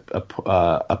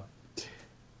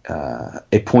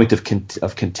point of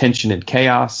contention and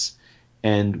chaos,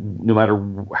 and no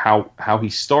matter how he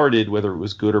started, whether it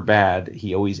was good or bad,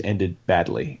 he always ended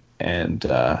badly, and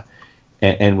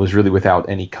was really without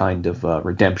any kind of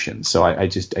redemption. So I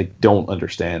don't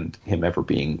understand him ever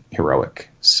being heroic.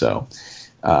 So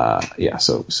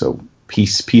so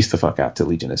peace the fuck out to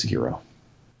Legion as a hero.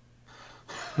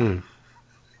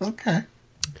 Okay.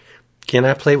 Can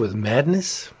I play with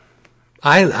madness?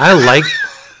 I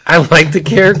like the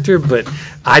character, but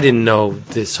I didn't know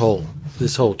this whole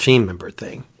team member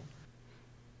thing.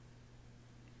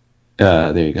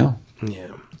 There you go. Yeah.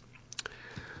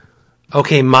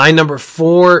 Okay, my number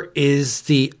 4 is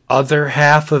the other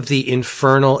half of the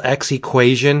Infernal X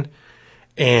equation,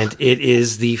 and it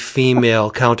is the female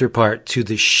counterpart to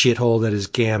the shithole that is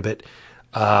Gambit.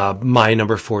 My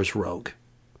number 4 is Rogue.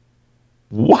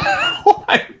 Wow,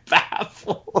 I'm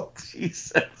baffled.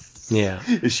 Jesus. Yeah.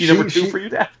 Is she number 2 for you,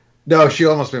 Dad? No, she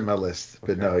almost made my list,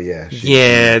 but no, yeah.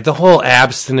 Yeah, the whole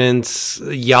abstinence,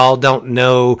 y'all don't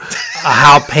know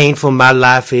how painful my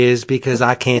life is because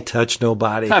I can't touch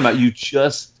nobody. Time out, you're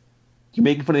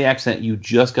making fun of the accent. You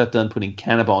just got done putting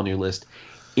Cannibal on your list,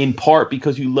 in part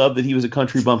because you love that he was a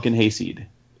country bumpkin hayseed.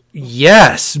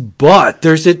 Yes, but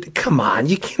come on,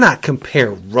 you cannot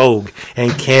compare Rogue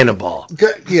and Cannibal.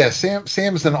 Yeah,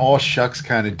 Sam's an all shucks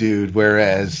kind of dude,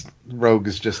 whereas Rogue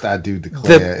is just that dude,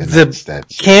 the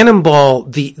Cannonball,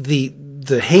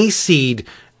 the hayseed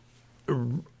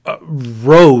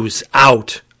rose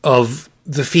out of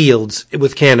the fields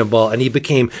with Cannonball, and he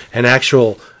became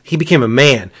a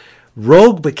man.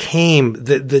 Rogue became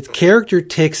the character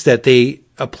tics that they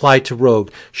applied to Rogue,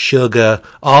 sugar,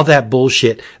 all that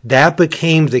bullshit, that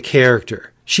became the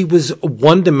character. She was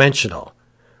one-dimensional.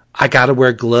 I gotta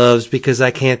wear gloves because I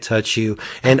can't touch you.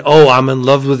 And I'm in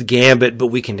love with Gambit, but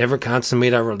we can never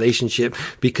consummate our relationship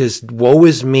because woe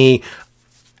is me.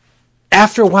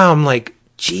 After a while, I'm like,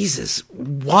 Jesus,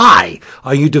 why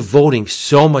are you devoting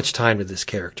so much time to this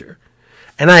character?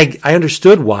 And I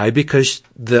understood why, because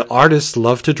the artists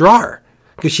loved to draw her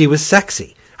because she was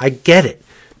sexy. I get it.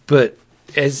 But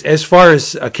as far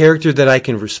as a character that I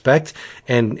can respect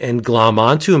and glom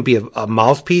onto and be a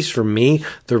mouthpiece for me,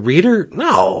 the reader,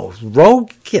 no,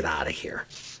 Rogue, get out of here.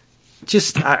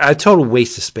 Just a total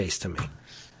waste of space to me.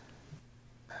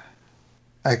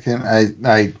 I can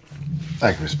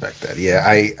respect that. Yeah,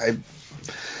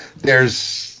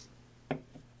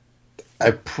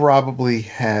 I probably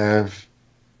have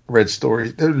read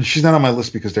stories. She's not on my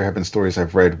list because there have been stories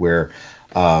I've read where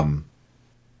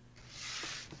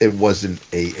it wasn't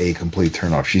a complete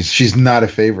turnoff. She's not a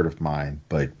favorite of mine,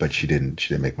 but she didn't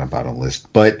make my bottom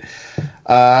list. But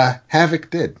Havoc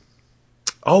did.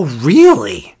 Oh,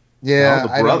 really? Yeah,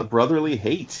 the brotherly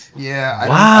hate. Yeah.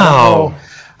 Wow.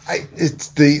 I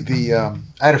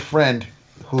had a friend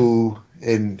who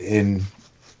in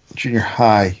junior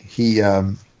high he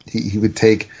would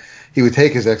take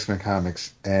his X-Men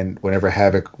comics, and whenever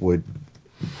Havoc would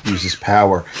use his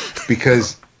power,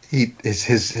 because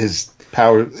his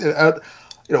power,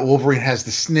 Wolverine has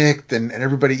the snick, and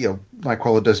everybody,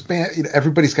 Nightcrawler does band,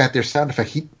 everybody's got their sound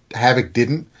effect. Havoc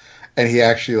didn't, and he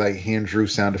actually hand drew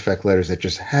sound effect letters that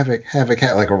just Havoc,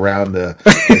 like around the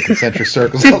concentric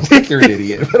circles. I was like, you're an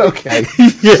idiot, but okay.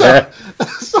 Yeah.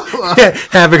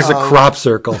 Havoc's a crop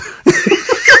circle.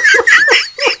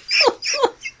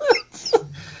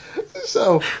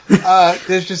 So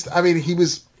there's just, I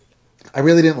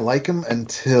really didn't like him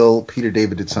until Peter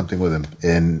David did something with him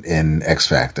in X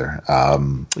Factor.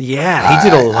 Yeah, he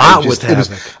did a lot with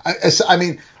Havoc.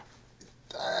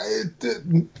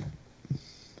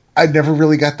 I never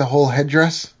really got the whole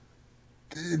headdress.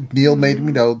 Neil made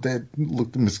me know that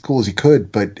looked as cool as he could,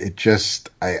 but it just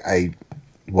I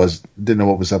didn't know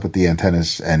what was up with the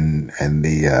antennas and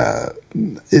the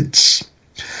it's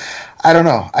I don't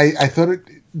know. I thought it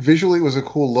visually was a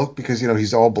cool look because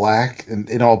he's all black and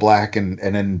in all black and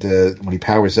then when he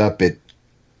powers up, it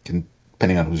can,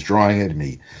 depending on who's drawing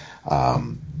it,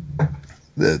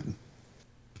 the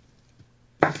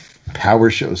power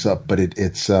shows up, but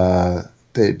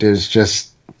there's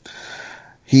just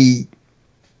he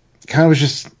kind of was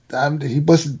just he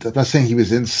wasn't. I'm not saying he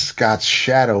was in Scott's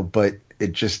shadow, but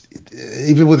it just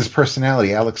even with his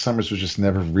personality, Alex Summers was just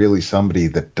never really somebody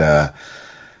that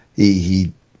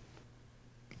he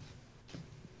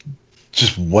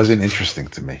just wasn't interesting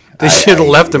to me. They should have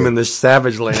left him in the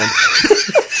Savage Land.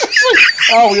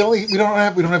 Oh, we don't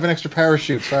have an extra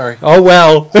parachute. Sorry. Oh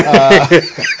well.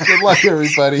 Good luck,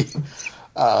 everybody.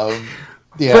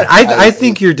 Yeah, but I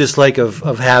think your dislike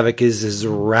of Havoc is as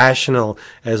rational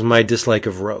as my dislike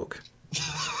of Rogue.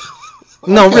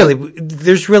 No, really,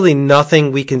 there's really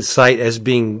nothing we can cite as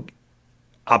being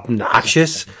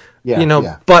obnoxious.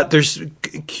 But there's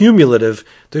cumulative.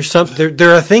 There's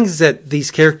there are things that these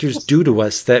characters do to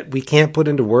us that we can't put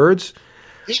into words.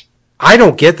 I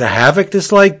don't get the Havoc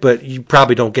dislike, but you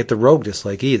probably don't get the Rogue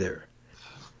dislike either.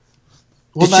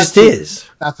 Well, it just is.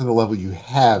 Not to the level you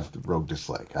have the Rogue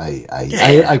dislike.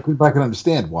 I can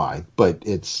understand why, but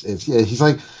it's he's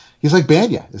like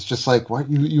Banya. It's just like, why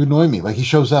you annoy me? Like he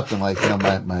shows up and like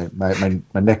my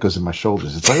neck goes in my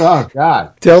shoulders. It's like, oh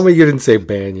God. Tell me you didn't say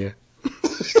Banya.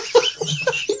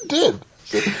 He did.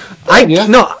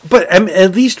 No, but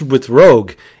at least with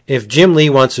Rogue, if Jim Lee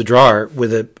wants to draw her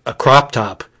with a crop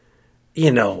top,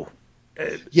 that's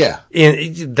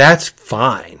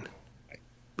fine.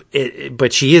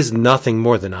 But she is nothing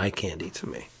more than eye candy to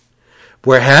me.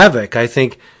 Where Havoc, I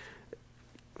think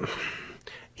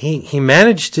he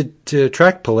managed to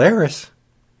attract Polaris.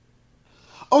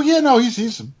 Oh yeah, no,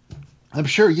 he's I'm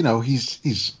sure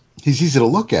he's easy to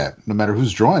look at, no matter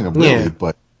who's drawing him, really. Yeah.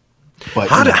 But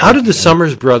how did the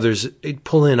Summers brothers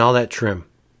pull in all that trim?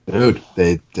 Dude,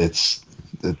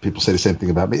 people say the same thing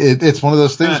about me. It's one of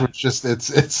those things where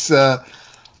it's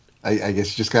I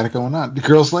guess you just got it going on. The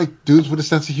girls like dudes with a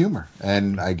sense of humor,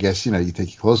 and I guess you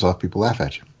take your clothes off, people laugh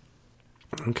at you.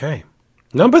 Okay,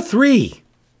 number 3.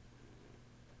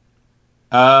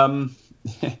 Number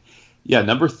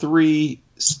 3,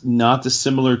 not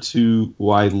dissimilar to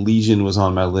why Legion was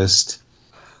on my list.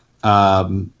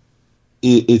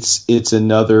 It's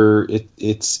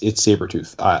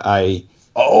Sabretooth.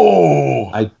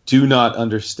 I do not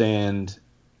understand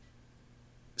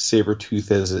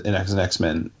Sabretooth as an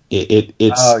X-Men. It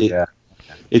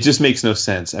just makes no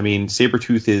sense. I mean,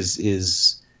 Sabretooth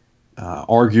is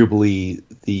arguably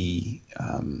the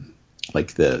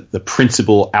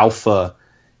principal alpha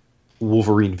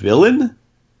Wolverine villain.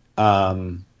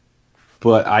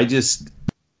 But I just,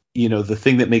 the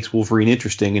thing that makes Wolverine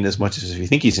interesting, in as much as if you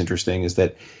think he's interesting, is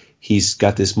that he's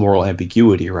got this moral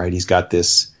ambiguity, right? He's got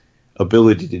this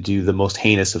ability to do the most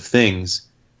heinous of things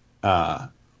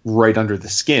right under the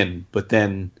skin, but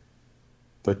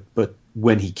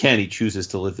when he can, he chooses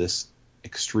to live this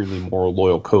extremely moral,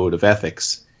 loyal code of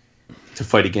ethics to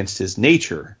fight against his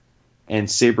nature. And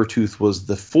Sabretooth was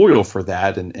the foil for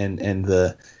that, and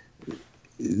the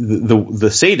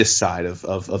sadist side of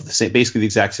the same, basically the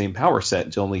exact same power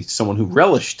set, only someone who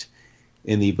relished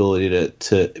in the ability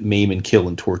to maim and kill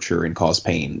and torture and cause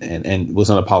pain, and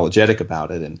was unapologetic about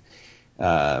it.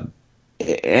 And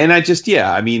I just,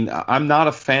 I'm not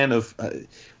a fan of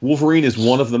Wolverine. Is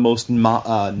one of the most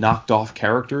knocked off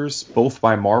characters, both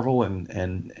by Marvel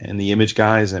and the Image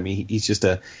guys. I mean,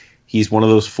 he's one of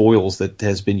those foils that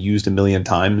has been used a million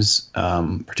times,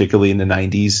 particularly in the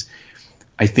 90s.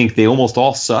 I think they almost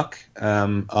all suck,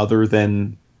 other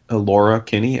than Laura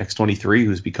Kinney, X-23,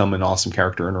 who's become an awesome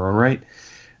character in her own right,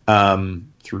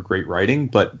 through great writing.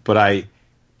 But I,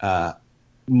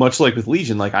 much like with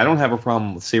Legion, I don't have a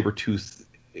problem with Sabretooth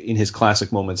in his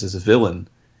classic moments as a villain.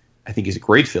 I think he's a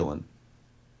great villain.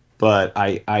 But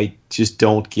I just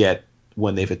don't get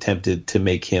when they've attempted to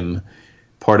make him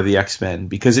part of the X-Men,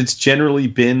 because it's generally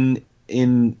been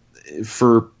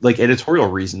for editorial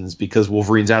reasons, because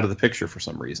Wolverine's out of the picture for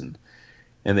some reason,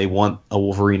 and they want a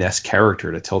Wolverine-esque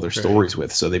character to tell their stories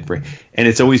with. So they bring, and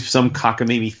it's always some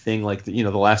cockamamie thing.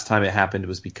 The last time it happened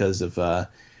was because of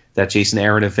that Jason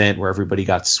Aaron event where everybody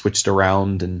got switched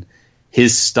around and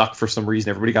his stuck for some reason.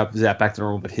 Everybody got zapped back to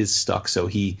normal, but his stuck. So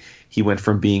he went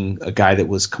from being a guy that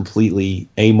was completely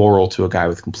amoral to a guy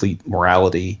with complete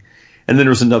morality. And then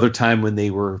there was another time when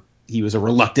they were he was a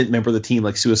reluctant member of the team,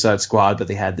 like Suicide Squad, but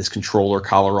they had this controller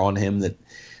collar on him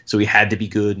so he had to be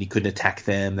good and he couldn't attack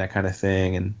them, that kind of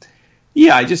thing. And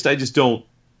yeah, I just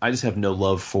have no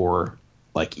love for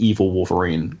like evil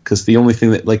Wolverine, because the only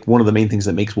thing that, like, one of the main things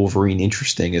that makes Wolverine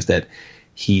interesting is that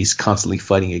he's constantly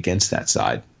fighting against that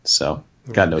side. So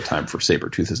got no time for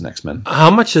Sabretooth as an X-Men.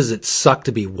 How much does it suck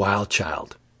to be Wild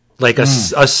Child? Like a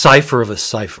cipher of a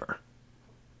cipher.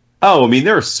 Oh, I mean,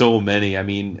 there are so many. I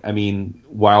mean,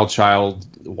 Wild Child,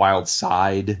 Wild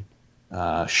Side,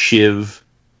 Shiv,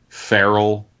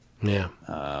 Feral. Yeah.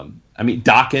 I mean,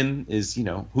 Daken is,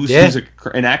 who's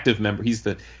an active member. He's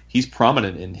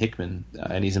prominent in Hickman,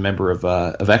 and he's a member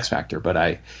of X Factor.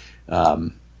 But there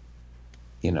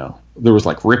was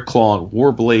like Ripclaw and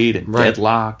Warblade and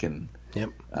Deadlock and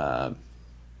I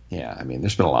mean,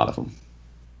 there's been a lot of them.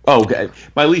 Oh, okay.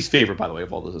 My least favorite, by the way,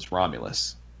 of all those is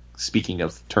Romulus. Speaking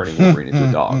of turning Wolverine into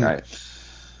a dog,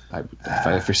 if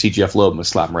I see Jeff Loeb, I'm gonna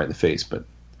slap him right in the face. But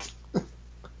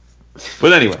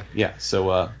anyway, yeah. So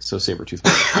Sabretooth.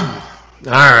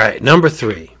 All right, number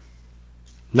 3.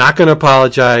 Not going to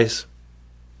apologize.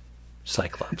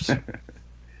 Cyclops.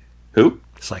 Who?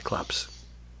 Cyclops.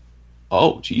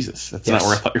 Oh, Jesus. That's not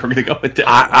where I thought you were going to go with that.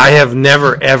 I have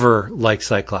never, ever liked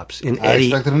Cyclops. I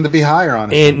expected him to be higher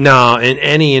on it. In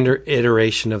any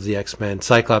iteration of the X-Men,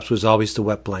 Cyclops was always the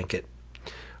wet blanket.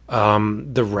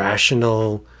 The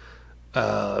rational,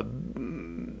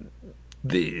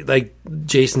 like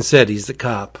Jason said, he's the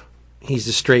cop. He's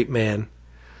the straight man.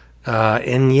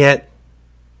 And yet,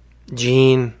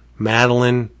 Jean,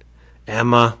 Madeline,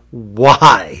 Emma,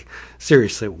 why?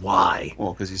 Seriously, why?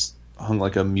 Well, because he's hung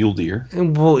like a mule deer.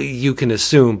 Well, you can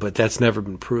assume, but that's never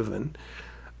been proven.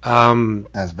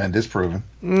 Has been disproven.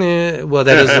 Well,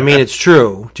 that doesn't mean it's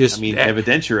true. Just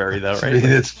evidentiary, though, right? I mean,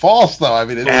 it's false, though. I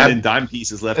mean, and dime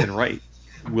pieces left and right,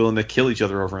 willing to kill each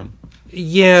other over him.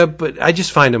 Yeah, but I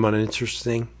just find him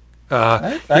uninteresting.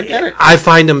 I get it. I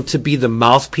find him to be the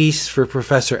mouthpiece for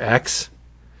Professor X.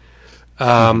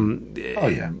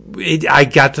 I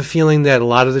got the feeling that a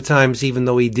lot of the times, even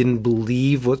though he didn't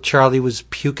believe what Charlie was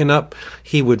puking up,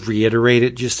 he would reiterate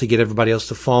it just to get everybody else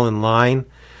to fall in line.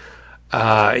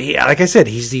 Like I said,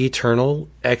 he's the eternal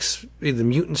the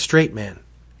mutant straight man.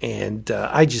 And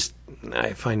I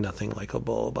find nothing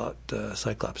likable about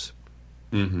Cyclops.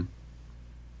 Mm-hmm.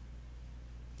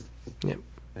 Yep.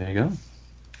 There you go.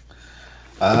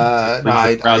 I'm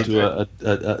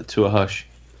to a hush.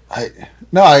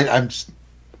 I'm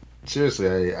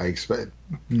seriously. I expect,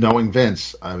 knowing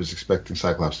Vince, I was expecting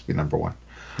Cyclops to be number 1.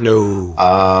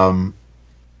 No.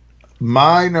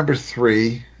 My number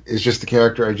 3 is just the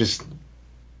character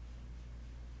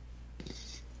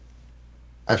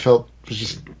I felt was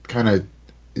just kind of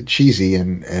cheesy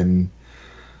and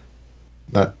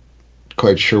not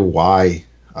quite sure why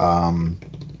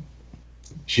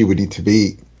she would need to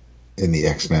be in the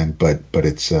X-Men, but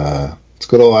it's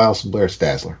good old Alison Blair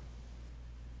Dazzler.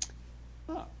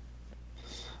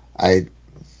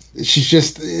 She's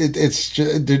just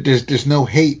there's no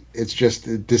hate. It's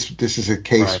just this is a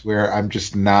case where I'm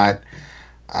just not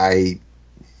we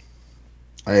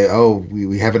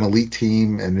have an elite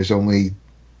team and there's only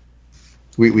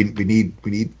we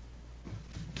need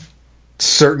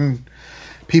certain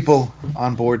people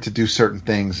on board to do certain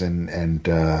things and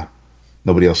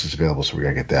nobody else is available, so we're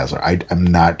gonna get Dazzler. I'm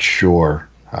not sure.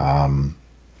 I've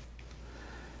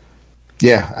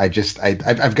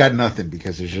got nothing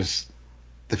because there's just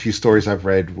the few stories I've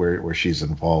read where she's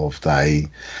involved. I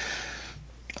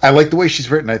like the way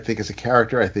she's written. I think as a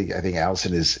character, I think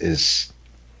Allison is.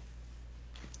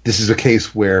 This is a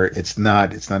case where it's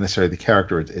not necessarily the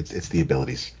character. It's the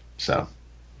abilities. So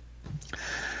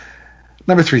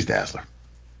number 3 is Dazzler,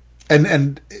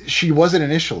 and she wasn't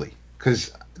initially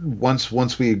because once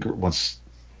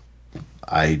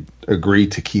I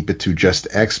agreed to keep it to just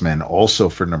X-Men. Also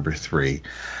for number 3,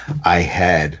 I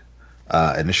had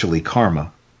initially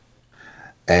Karma,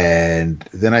 and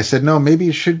then I said no, maybe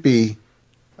it should be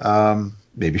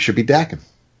Daken.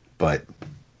 But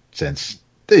since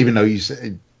even though he's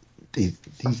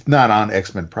not on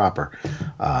X-Men proper,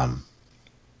 I'm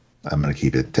going to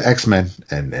keep it to X-Men,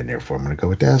 and therefore I'm going to go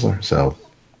with Dazzler. So,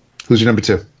 who's your number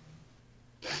 2?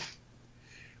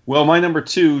 Well, my number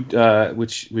 2,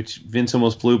 which Vince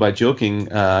almost blew by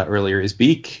joking earlier, is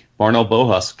Beak, Barnell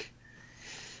Bohusk.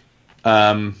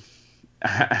 I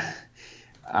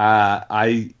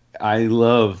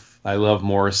love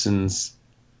Morrison's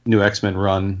new X-Men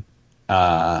run.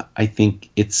 I think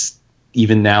it's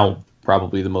even now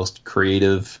probably the most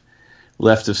creative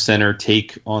left of center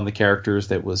take on the characters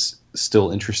that was still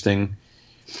interesting.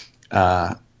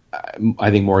 I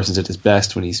think Morrison's at his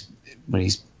best when he's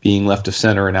being left of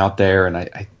center and out there, and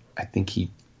I think he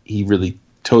really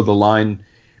towed the line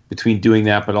between doing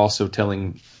that, but also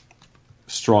telling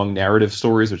strong narrative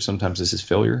stories, which sometimes is his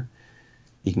failure.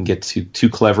 He can get too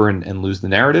clever and lose the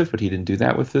narrative, but he didn't do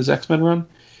that with his X-Men run.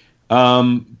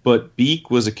 But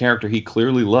Beak was a character he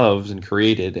clearly loves and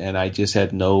created, and I just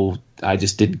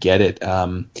didn't get it.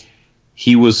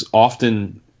 He was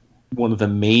often one of the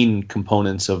main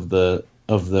components of the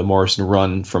Morrison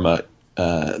run from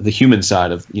the human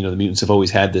side of, the mutants have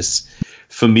always had this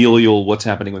familial what's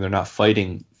happening when they're not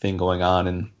fighting thing going on,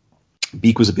 and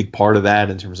Beak was a big part of that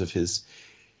in terms of his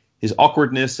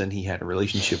awkwardness, and he had a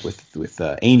relationship with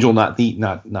Angel, not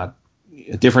a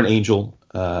different Angel,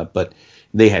 but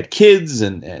they had kids,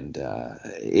 and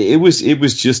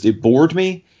it bored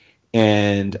me,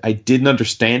 and I didn't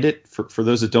understand it. For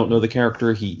those that don't know the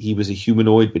character, he was a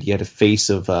humanoid, but he had a face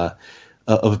of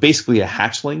basically a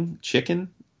hatchling chicken,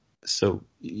 so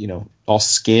all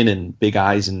skin and big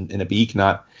eyes and a beak,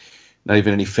 not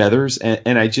even any feathers,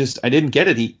 and I didn't get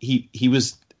it. He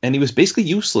was basically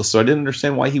useless, so I didn't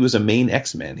understand why he was a main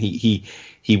X-Men. He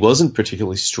wasn't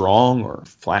particularly strong or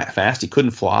fast. He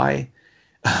couldn't fly.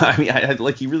 I mean,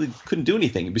 he really couldn't do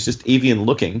anything. He was just avian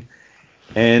looking,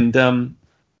 and and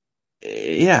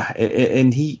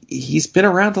he's been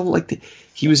around.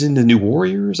 He was in the New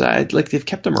Warriors. They've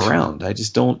kept him around. I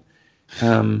just don't.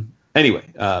 Anyway,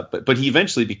 but he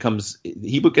eventually becomes.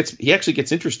 He actually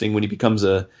gets interesting when he becomes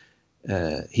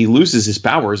he loses his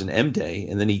powers in M-Day,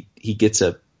 and then he gets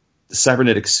a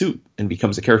cybernetic suit and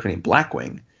becomes a character named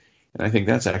Blackwing, and I think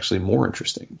that's actually more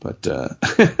interesting. But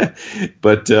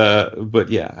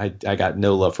yeah, I got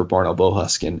no love for Barnell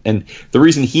Bohusk, and the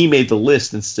reason he made the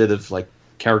list instead of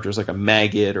characters like a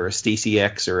Maggot or a Stacy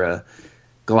X or a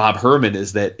Glob Herman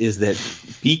is that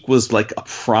Beak was a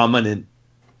prominent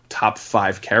top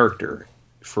 5 character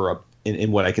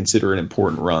in what I consider an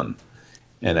important run,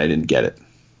 and I didn't get it.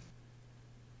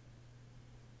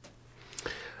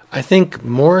 I think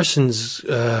Morrison's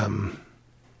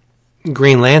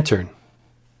Green Lantern,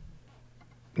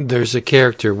 there's a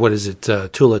character, what is it,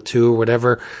 Tula 2 or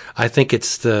whatever. I think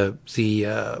it's the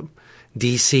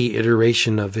DC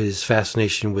iteration of his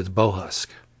fascination with Bohusk.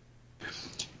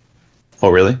 Oh,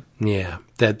 really? Yeah,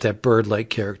 that bird-like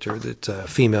character, that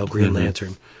female Green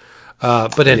Lantern.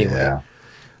 But anyway,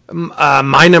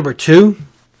 my number 2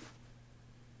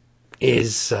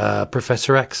 is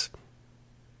Professor X.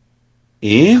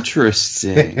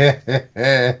 Interesting. Okay.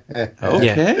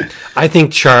 Yeah. I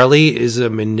think Charlie is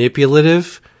a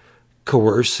manipulative,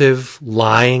 coercive,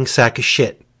 lying sack of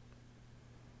shit.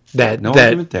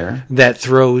 That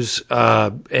throws,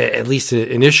 at least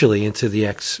initially, into the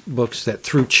X books, that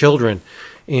threw children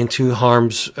into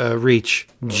harm's reach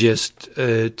just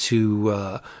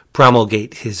to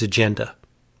promulgate his agenda.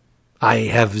 I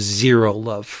have zero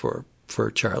love for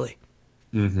Charlie.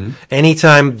 Mm-hmm.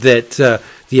 Anytime that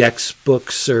the X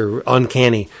books or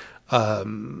Uncanny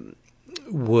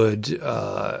would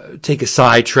take a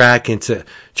sidetrack into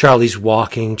Charlie's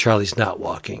walking, Charlie's not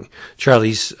walking,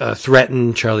 Charlie's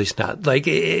threatened, Charlie's not.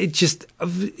 It's just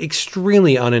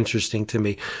extremely uninteresting to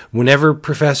me. Whenever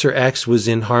Professor X was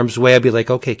in harm's way, I'd be like,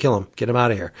 okay, kill him, get him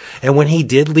out of here. And when he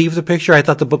did leave the picture, I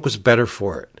thought the book was better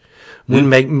for it. When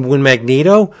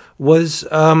Magneto was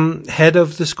head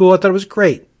of the school, I thought it was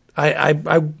great.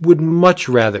 I would much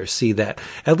rather see that.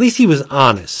 At least he was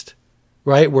honest,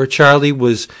 right? Where Charlie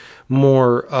was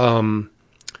more of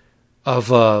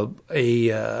a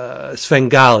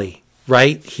Svengali,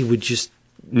 right? He would just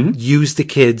use the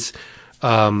kids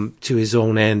to his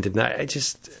own end, and I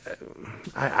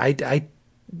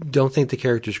don't think the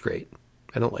character's great.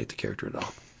 I don't like the character at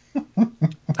all.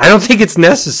 I don't think it's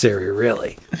necessary,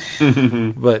 really.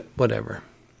 But whatever.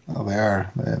 Well,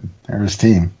 they're his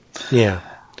team. Yeah.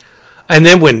 And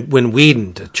then when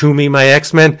Whedon, to me, my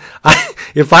X-Men,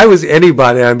 if I was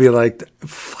anybody, I'd be like,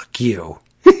 fuck you.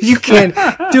 You can't,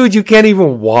 dude, you can't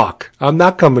even walk. I'm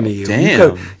not coming to you.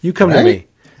 Damn. You come to me.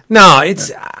 No, it's,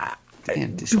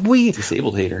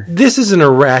 disabled hater. This is an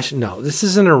irrational,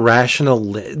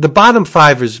 the bottom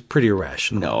 5 is pretty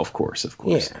irrational. No, of course.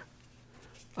 Yeah.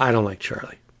 I don't like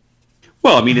Charlie.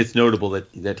 Well, I mean, it's notable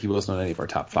that he wasn't on any of our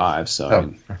top 5,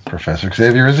 so. Professor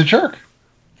Xavier is a jerk.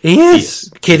 He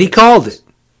is. Kitty called it.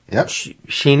 Yep.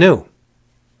 She knew.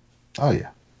 Oh, yeah.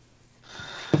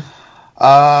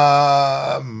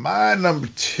 My number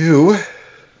 2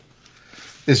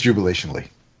 is Jubilation Lee.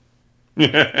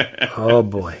 Oh,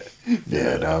 boy.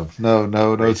 Yeah,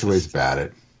 no two ways about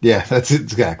it. Yeah, that's it,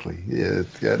 exactly. Yeah,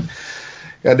 it's got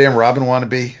goddamn Robin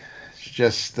wannabe. It's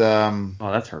just... oh,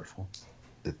 that's hurtful.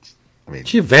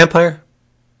 She a vampire?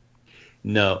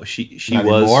 No, she not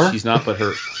was. Anymore? She's not, but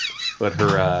her... but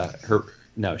her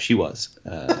no, she was,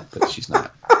 but she's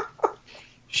not.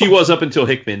 She was up until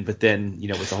Hickman, but then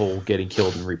with the whole getting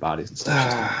killed in rebodies and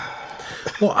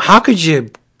stuff. Well, how could you?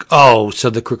 Oh, so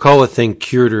the Krakoa thing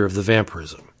cured her of the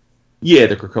vampirism. Yeah,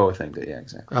 the Krakoa thing. Yeah,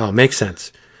 exactly. Oh, makes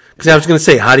sense. Because I was going to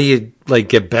say, how do you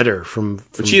get better from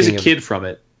But she has a kid from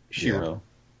it. Shiro.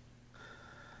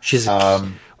 She's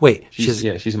wait. She's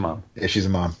a mom. Yeah, she's a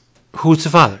mom. Who's the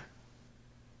father?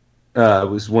 It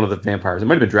was one of the vampires. It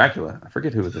might have been Dracula. I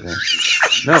forget who was the name.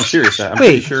 No, I'm serious. I'm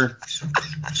pretty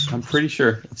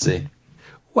sure. Let's see.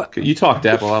 What? You talk,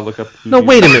 Dad, while I look up. No,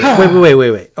 wait a minute.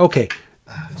 Wait. Okay.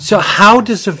 So how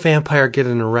does a vampire get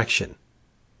an erection?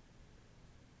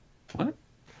 What?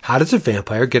 How does a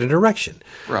vampire get an erection?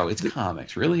 Bro, it's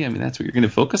comics. Really? I mean, that's what you're going to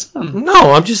focus on?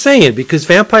 No, I'm just saying, because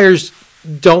vampires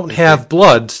don't have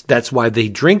blood. That's why they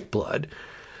drink blood.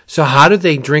 So how do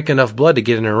they drink enough blood to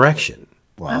get an erection?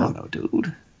 Well, I don't know,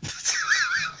 dude.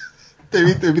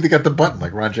 Maybe they got the button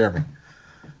like Ron Jeremy.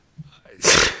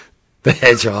 The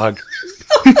hedgehog.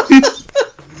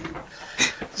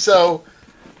 So,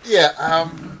 yeah,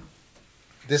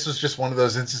 this was just one of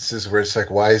those instances where it's like,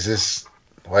 why is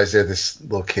there this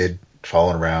little kid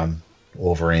following around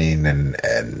Wolverine and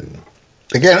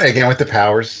again with the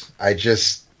powers? I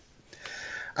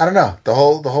don't know, the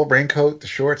whole raincoat, the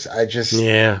shorts.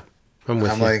 Yeah, I'm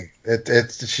with you. Like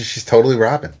she's totally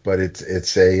Robin, but it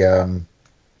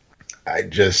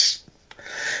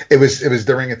was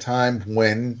during a time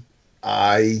when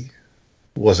I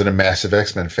wasn't a massive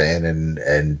X-Men fan,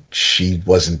 and she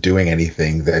wasn't doing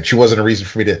anything that she wasn't a reason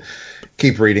for me to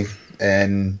keep reading,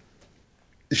 and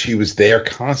she was there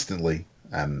constantly,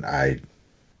 and I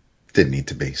didn't need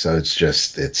to be. So there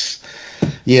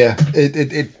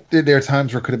are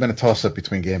times where it could have been a toss-up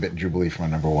between Gambit and Jubilee for my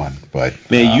number one, but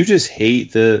man, you just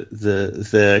hate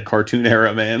the cartoon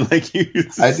era, man. Like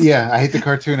I hate the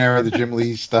cartoon era, the Jim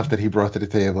Lee stuff that he brought to the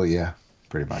table. Yeah,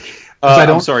 pretty much.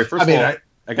 I'm sorry. First of all,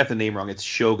 I got the name wrong. It's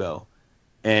Shogo,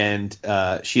 and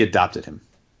she adopted him.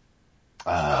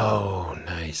 Oh,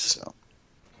 nice. So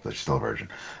she's still a virgin.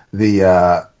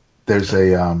 There's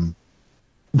a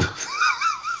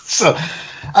so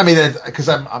I mean, because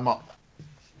I'm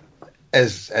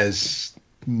as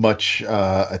much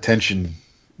attention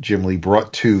Jim Lee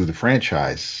brought to the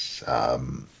franchise.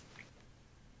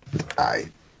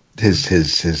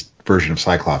 His version of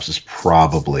Cyclops is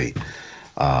probably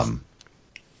my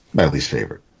least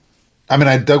favorite. I mean,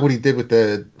 I dug what he did with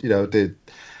had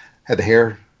the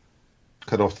hair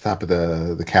cut off the top of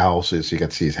the cowl so you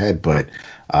got to see his head, but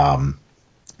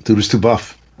dude was too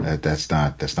buff. That's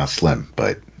not slim,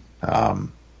 but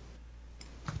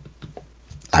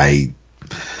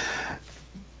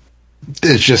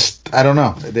there's just, I don't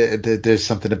know. There's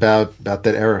something about that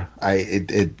era.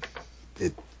 It's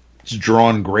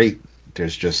drawn great.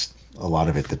 There's just a lot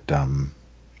of it that I'm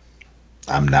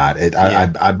not.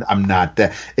 I'm not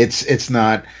that. It's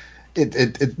not.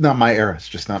 It's not my era. It's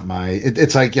just not my.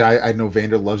 It's like, I know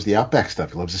Vander loves the Outback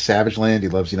stuff. He loves the Savage Land. He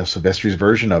loves Silvestri's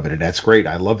version of it, and that's great.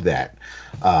 I love that.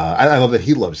 I love that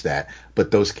he loves that.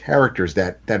 But those characters,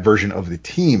 that version of the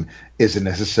team, isn't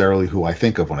necessarily who I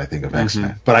think of when I think of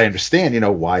X-Men. But I understand,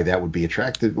 why that would be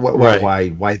attractive.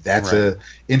 Why that's a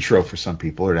intro for some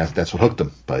people, or that's what hooked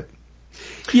them. But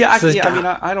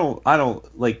I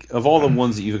don't like, of all the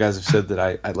ones that you guys have said that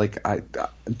I like.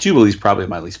 Jubilee's probably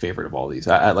my least favorite of all these.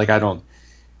 I don't.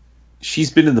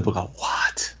 She's been in the book a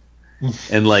lot,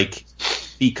 and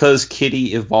because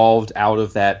Kitty evolved out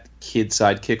of that kid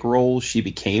sidekick role, she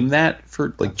became that for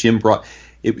Jim brought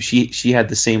it. She had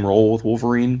the same role with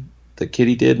Wolverine that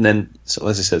Kitty did, and then, so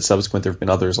as I said, subsequent there have been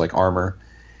others like Armor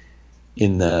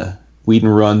in the Whedon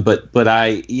run. But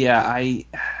I'm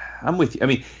with you. I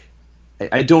mean,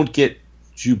 I don't get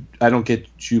Jubilee. I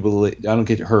don't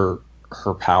get her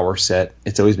power set.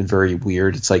 It's always been very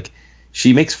weird. It's like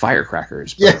she makes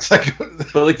firecrackers. But,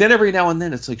 but then every now and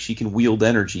then it's like she can wield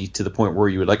energy to the point where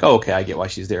you would oh, okay, I get why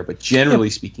she's there. But generally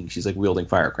speaking, she's wielding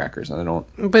firecrackers, and I don't.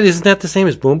 But isn't that the same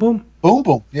as Boom Boom? Boom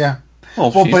Boom, yeah.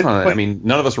 I mean,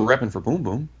 none of us were repping for Boom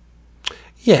Boom.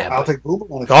 Yeah, I'll take Boom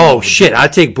Boom. Oh shit,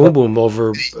 I'd take Boom Boom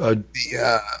over. And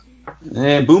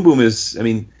Boom Boom is, I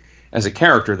mean, as a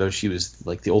character though, she was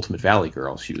the ultimate Valley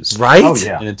girl. She was right. Oh,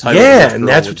 yeah. An entitled and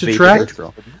that's what's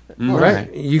attractive. Right,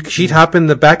 she'd hop in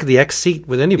the back of the X seat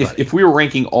with anybody. If we were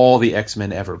ranking all the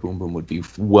X-Men ever, Boom Boom would be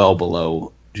well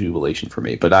below Jubilation for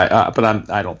me. But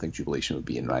I don't think Jubilation would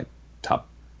be in my top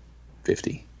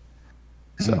 50.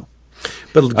 So.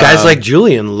 But guys like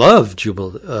Julian love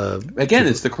Jubilee. Again,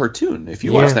 it's the cartoon. If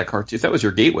you watch that cartoon, if that was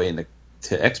your gateway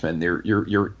to X-Men,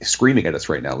 you're screaming at us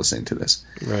right now listening to this.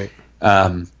 Right.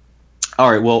 All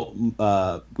right. Well,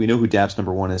 we know who Dab's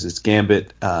number one is. It's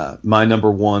Gambit. My number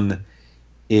one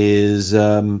is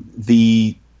an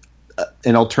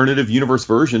alternative universe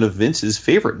version of Vince's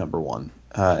favorite number one,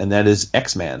 and that is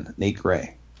X-Man, Nate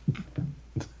Gray.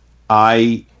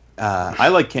 I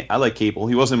like Cable.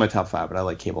 He wasn't in my top 5, but I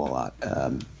like Cable a lot.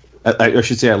 I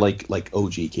should say I like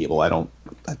OG Cable. I'm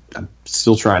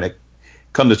still trying to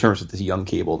come to terms with this young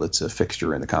Cable that's a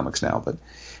fixture in the comics now.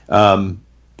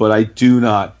 But I do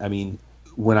not. I mean,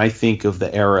 when I think of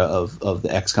the era of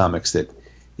the X comics that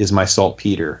is my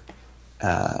saltpeter,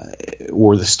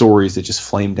 or the stories that just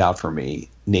flamed out for me,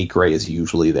 Nate Gray is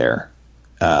usually there.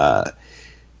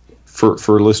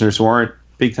 For listeners who aren't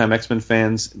big time X-Men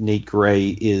fans, Nate Gray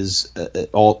is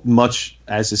all much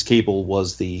as his Cable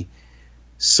was the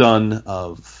son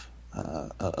of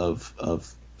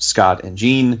Scott and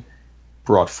Jean,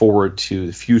 brought forward to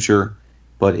the future.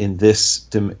 But in this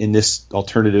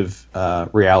alternative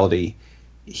reality,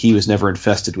 he was never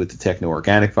infested with the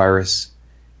techno-organic virus,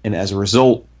 and as a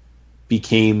result,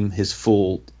 became his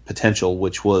full potential,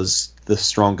 which was the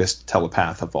strongest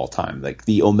telepath of all time, like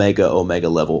the Omega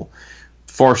level,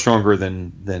 far stronger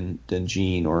than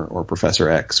Jean or Professor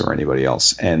X or anybody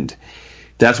else. And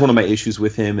that's one of my issues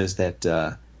with him, is that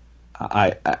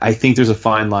I think there's a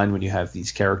fine line when you have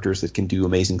these characters that can do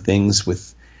amazing things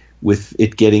with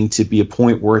it getting to be a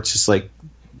point where it's just like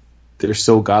they're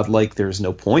so godlike, there's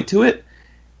no point to it.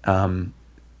 That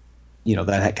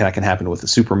can happen with the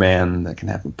Superman. That can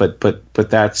happen, but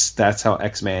that's how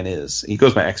X-Man is. He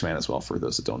goes by X-Man as well, for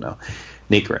those that don't know,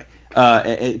 Nate Gray.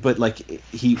 But like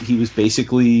he was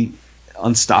basically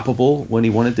unstoppable when he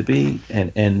wanted to be,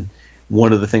 and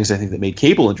one of the things I think that made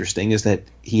Cable interesting is that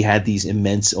he had these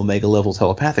immense Omega level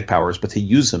telepathic powers, but to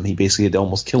use them, he basically had to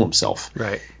almost kill himself,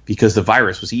 right? Because the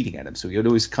virus was eating at him. So he would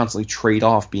always constantly trade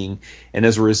off being, and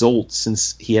as a result,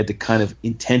 since he had to kind of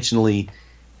intentionally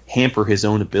hamper his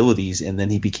own abilities, and then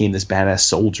he became this badass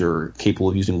soldier capable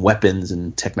of using weapons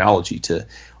and technology to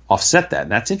offset that.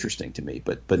 And that's interesting to me.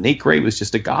 But Nate Gray was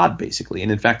just a god, basically.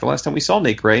 And in fact, the last time we saw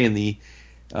Nate Gray in the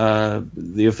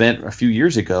event a few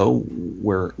years ago,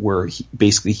 where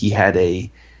he had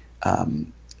it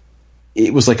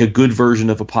was like a good version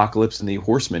of Apocalypse and the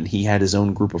Horsemen. He had his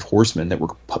own group of horsemen that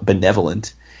were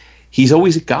benevolent. He's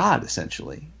always a god,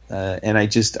 essentially. And I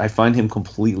find him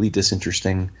completely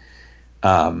disinteresting.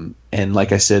 And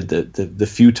like I said, the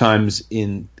few times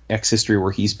in X history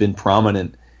where he's been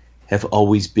prominent have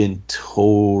always been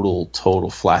total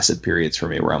flaccid periods for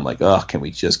me, where I'm like, oh, can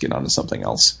we just get on to something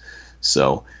else?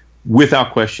 So,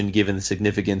 without question, given the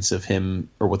significance of him,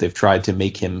 or what they've tried to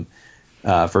make him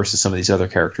versus some of these other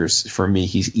characters, for me,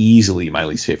 he's easily my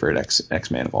least favorite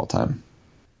X-Man of all time.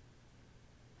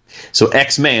 So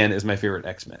X-Man is my favorite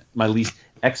X-Men.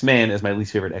 X-Man is my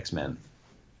least favorite X-Men.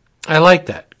 I like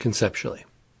that conceptually.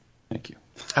 Thank you.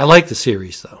 I like the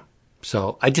series, though.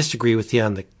 So I disagree with you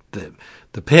on the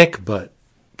pick, but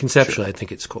conceptually, sure. I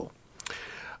think it's cool.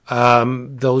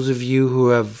 Those of you who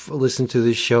have listened to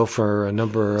this show for a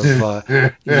number of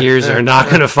years are not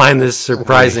going to find this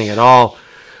surprising at all.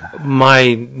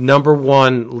 My number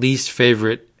one least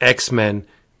favorite X-Men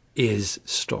is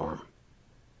Storm.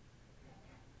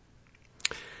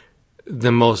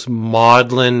 The most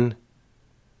maudlin,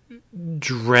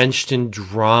 drenched in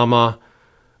drama.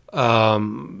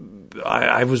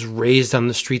 I was raised on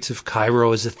the streets of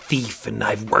Cairo as a thief, and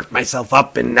I've worked myself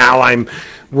up, and now I'm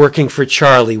working for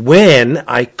Charlie. When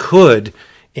I could,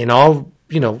 in all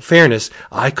fairness,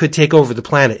 I could take over the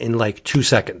planet in like 2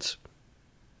 seconds.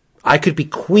 I could be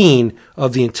queen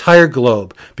of the entire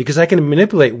globe because I can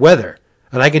manipulate weather,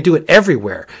 and I can do it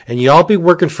everywhere. And you all be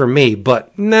working for me,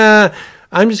 but nah,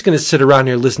 I'm just going to sit around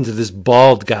here and listen to this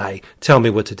bald guy tell me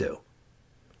what to do.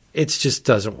 It just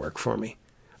doesn't work for me.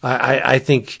 I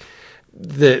think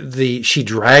she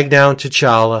dragged down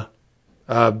T'Challa,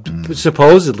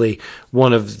 supposedly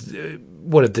one of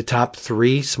the top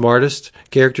 3 smartest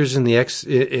characters in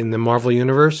the Marvel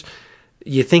universe.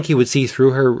 You think he would see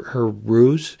through her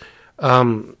ruse?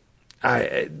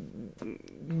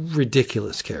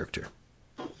 Ridiculous character.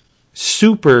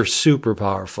 Super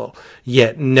powerful,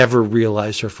 yet never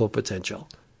realized her full potential.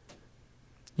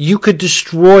 You could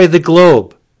destroy the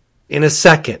globe in a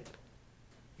second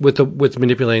with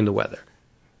manipulating the weather.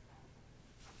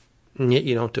 And yet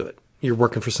you don't do it. You're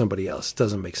working for somebody else.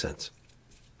 Doesn't make sense.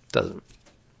 Doesn't.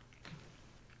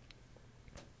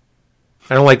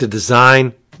 I don't like the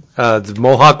design. The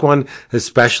Mohawk one,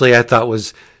 especially, I thought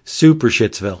was super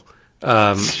Shitsville.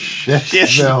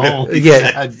 Shitsville.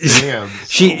 Yeah. Damn.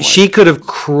 She could have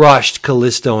crushed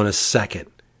Callisto in a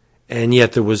second. And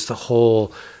yet there was the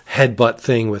whole headbutt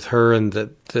thing with her and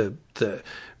the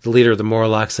the leader of the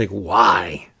Morlocks. Like,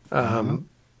 why?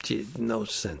 No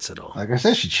sense at all. Like I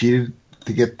said, she cheated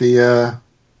to get the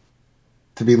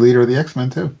to be leader of the X-Men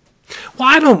too. Well,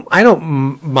 I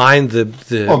don't mind the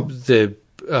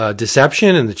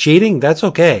deception and the cheating. That's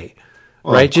okay.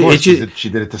 Well, right? Of course, she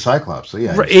did it to Cyclops, so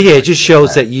yeah. Right, it just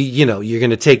shows that you're going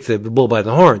to take the bull by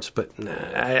the horns. But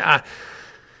no,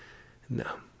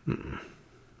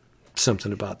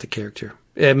 something about the character.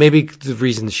 Maybe the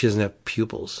reason she doesn't have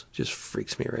pupils just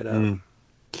freaks me right out.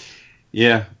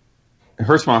 Yeah, it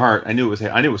hurts my heart. I knew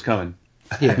it was coming.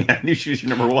 Yeah, I knew she was your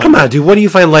number one. Come on, dude. What do you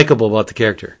find likable about the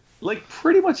character? Like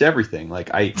pretty much everything. Like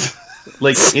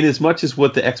in as much as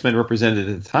what the X-Men represented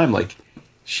at the time, like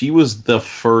she was the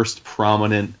first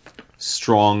prominent,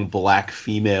 strong black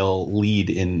female lead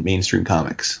in mainstream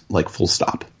comics. Like full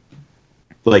stop.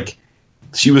 Like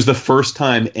she was the first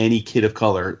time any kid of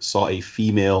color saw a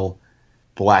female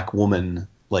black woman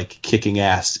like kicking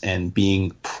ass and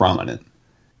being prominent.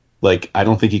 Like I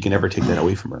don't think you can ever take that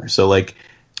away from her. So like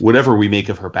whatever we make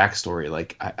of her backstory,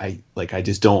 like I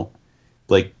just don't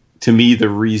like. To me, the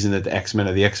reason that the X-Men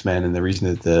are the X-Men and the reason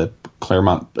that the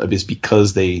Claremont is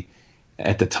because they,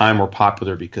 at the time, were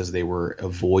popular because they were a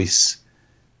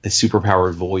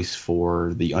superpowered voice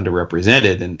for the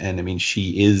underrepresented. And I mean,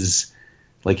 she is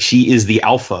the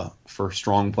alpha for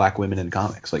strong black women in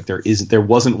comics. Like there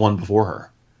wasn't one before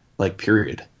her, like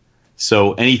period.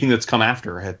 So anything that's come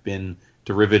after had been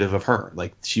derivative of her.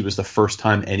 Like she was the first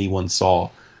time anyone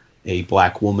saw a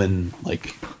black woman,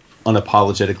 like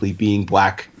unapologetically being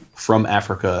black from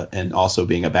Africa and also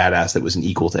being a badass that was an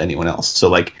equal to anyone else. So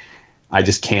like, I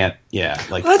just can't. Yeah,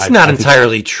 like that's not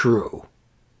entirely true.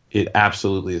 It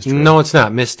absolutely is true. No, it's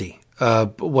not. Misty.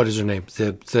 What is her name?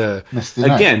 The Misty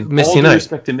Knight. Again, Misty all due Knight.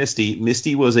 respect to Misty.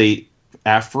 Misty was a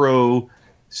Afro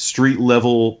street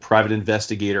level private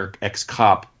investigator, ex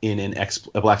cop in a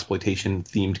blaxploitation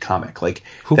themed comic. Like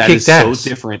Who that kicked is ass? so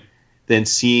different than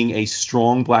seeing a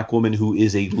strong black woman who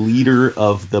is a leader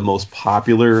of the most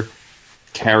popular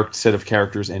set of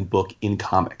characters and book in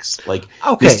comics. Like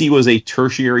Okay. Misty was a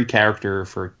tertiary character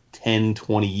for 10,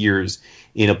 20 years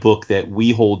in a book that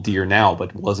we hold dear now,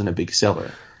 but wasn't a big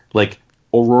seller. Like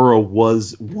Aurora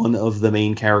was one of the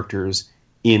main characters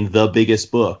in the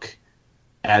biggest book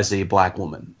as a black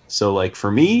woman. So like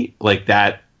for me, like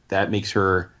that makes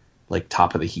her like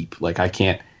top of the heap. Like I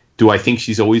can't. Do I think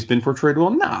she's always been portrayed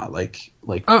well? Nah, like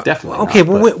definitely. Okay,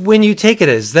 not, well, when you take it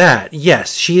as that,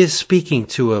 yes, she is speaking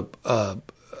to a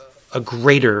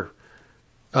greater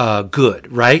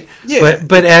good, right? Yeah.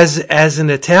 But as an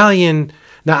Italian,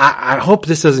 now I hope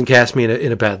this doesn't cast me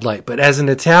in a bad light, but as an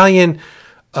Italian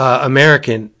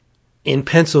American in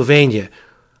Pennsylvania,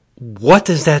 what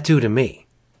does that do to me?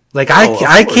 Like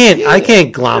I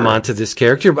can't glom onto this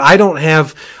character, but I don't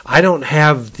have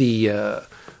the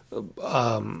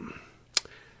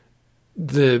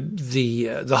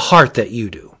heart that you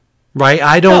do, right?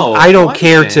 I don't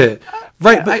care to,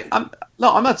 right? But I'm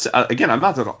not. Again, I'm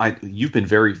not. You've been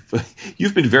very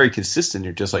consistent.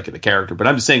 You're just like in the character, but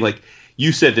I'm just saying, like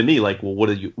you said to me, like, well,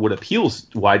 what appeals?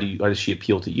 Why does she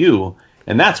appeal to you?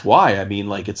 And that's why. I mean,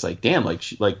 like, it's like, damn, like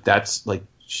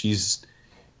she's.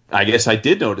 I guess I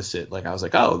did notice it. Like I was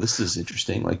like, oh, this is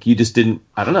interesting. Like you just didn't.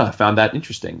 I don't know. I found that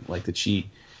interesting. Like that she,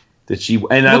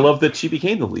 and I love that she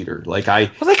became the leader. Like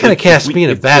that kind of casts me in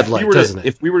a bad light, doesn't it?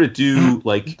 If we were to do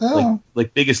like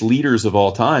biggest leaders of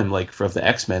all time, like for the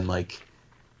X-Men, like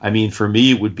I mean, for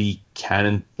me, it would be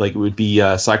canon. Like it would be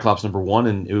Cyclops number 1,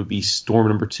 and it would be Storm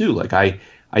number 2. Like I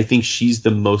think she's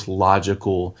the most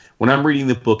logical. When I'm reading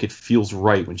the book, it feels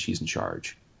right when she's in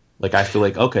charge. Like I feel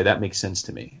like, okay, that makes sense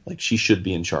to me. Like she should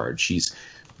be in charge. She's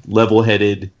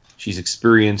level-headed. She's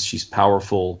experienced. She's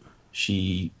powerful.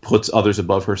 She puts others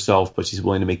above herself, but she's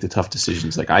willing to make the tough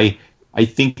decisions. Like I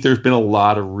think there's been a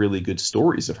lot of really good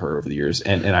stories of her over the years,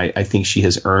 and I think she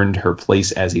has earned her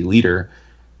place as a leader.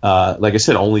 Like I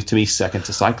said, only to me second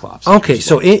to Cyclops. Okay,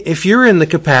 so if you're in the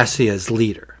capacity as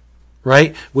leader,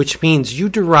 right, which means you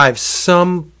derive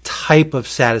some type of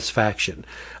satisfaction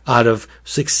out of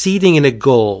succeeding in a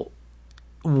goal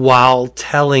while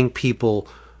telling people,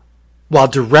 while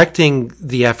directing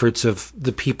the efforts of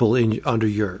the people under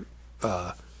your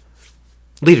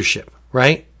leadership,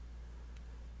 right?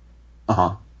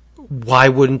 Uh-huh. Why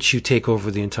wouldn't you take over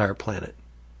the entire planet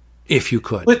if you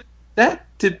could? But that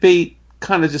debate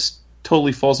kind of just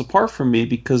totally falls apart for me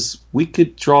because we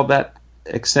could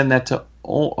extend that to a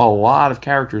lot of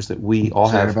characters that we all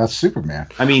have. About Superman.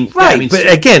 I mean, right,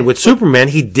 but again, with Superman,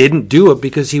 he didn't do it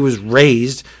because he was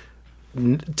raised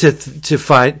to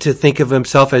think of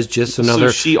himself as just another.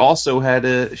 So she also had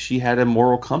a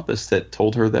moral compass that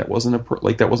told her that wasn't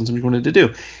something she wanted to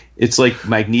do. It's like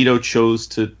Magneto chose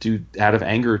to do out of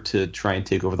anger to try and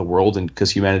take over the world, and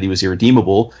because humanity was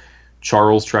irredeemable.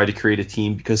 Charles tried to create a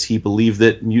team because he believed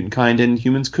that mutant kind and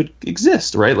humans could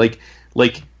exist, right?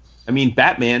 I mean,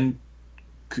 Batman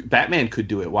could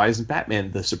do it. Why isn't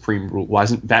Batman the supreme rule? Why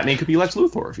isn't Batman could be Lex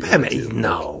Luthor if he wanted to?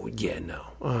 No.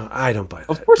 I don't buy that.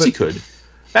 Of course he could.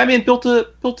 Batman built a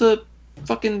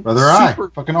fucking Brother Eye,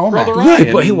 fucking Omega. Brother Eye.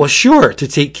 Yeah, but sure to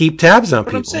keep tabs on But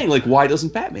people. I'm saying, like, why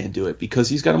doesn't Batman do it? Because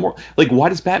he's got a more like. Why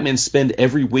does Batman spend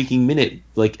every waking minute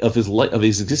of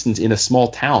his existence in a small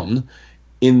town?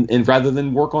 And rather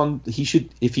than work on, he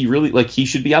should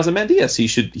be Ozymandias. He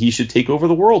should take over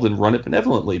the world and run it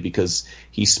benevolently because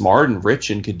he's smart and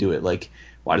rich and could do it. Like,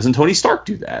 why doesn't Tony Stark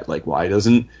do that? Like, why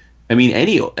doesn't any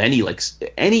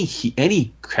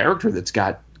character that's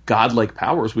got godlike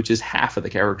powers, which is half of the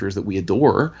characters that we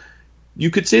adore, you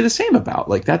could say the same about.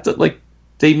 Like that. Like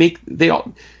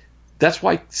that's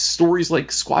why stories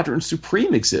like Squadron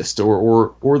Supreme exist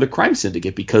or the Crime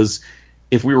Syndicate, because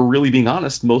if we were really being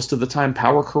honest, most of the time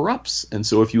power corrupts. And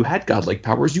so if you had godlike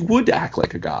powers, you would act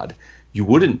like a god. You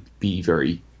wouldn't be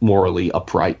very morally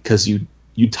upright because you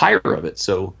tire of it.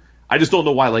 So I just don't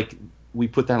know why like we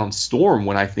put that on Storm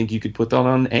when I think you could put that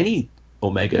on any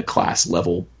Omega class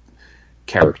level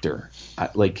character.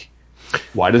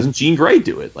 Why doesn't Jean Grey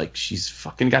do it? Like, she's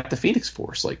fucking got the Phoenix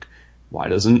Force. Like, why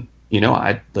doesn't,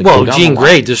 Jean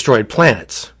Grey destroyed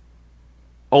planets.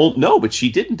 Oh no, but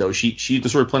she didn't though. She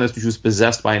destroyed planets because she was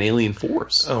possessed by an alien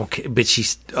force. Okay, but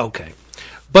she's okay.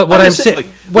 But what I'm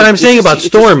saying about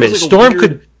Storm is Storm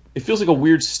could. It feels like a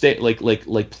weird state,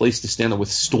 like place to stand on with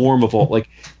Storm of all.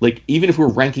 Like even if we're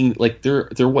ranking, like there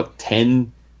are what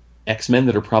 10 X-Men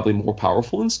that are probably more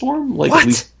powerful than Storm. Like what?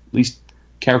 At least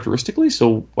characteristically.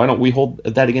 So why don't we hold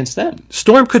that against them?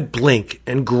 Storm could blink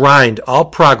and grind all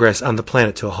progress on the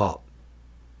planet to a halt.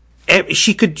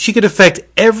 She could affect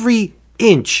every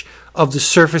inch of the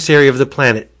surface area of the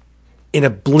planet in a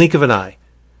blink of an eye.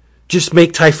 Just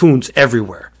make typhoons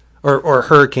everywhere or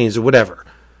hurricanes or whatever.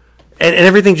 And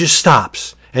everything just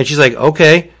stops. And she's like,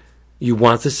 okay, you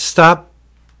want this to stop?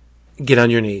 Get on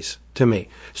your knees to me.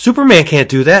 Superman can't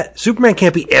do that. Superman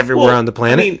can't be everywhere on the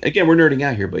planet. I mean, again, we're nerding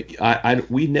out here, but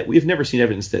we've never seen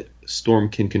evidence that Storm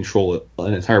can control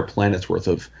an entire planet's worth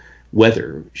of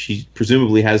weather. She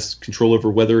presumably has control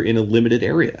over weather in a limited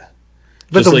area.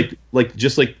 But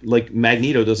just like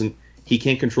Magneto doesn't, he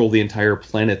can't control the entire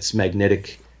planet's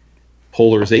magnetic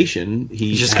polarization.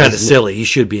 He's just kind of silly. He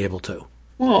should be able to.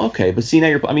 Well, okay, but see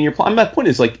now my point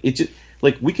is like it just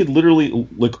like we could literally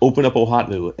like open up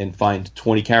Ohatmu and find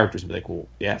 20 characters and be like, well,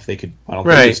 yeah, if they could, why don't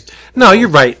they just... No, you're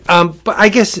right. But I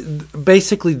guess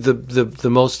basically the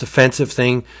most offensive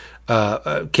thing,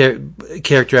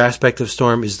 character aspect of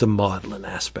Storm is the maudlin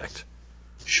aspect.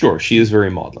 Sure, she is very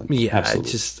maudlin. Yeah,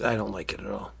 absolutely. I don't like it at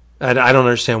all. I don't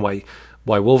understand why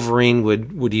Wolverine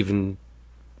would even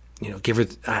give her.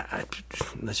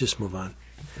 Let's just move on.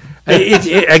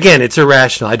 Again, it's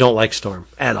irrational. I don't like Storm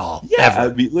at all. Yeah, ever.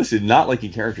 I mean, listen, not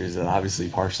liking characters is obviously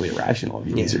partially irrational. I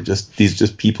mean, these are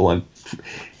just people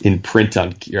in print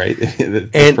on right.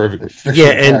 That's perfect.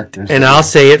 Yeah, and I'll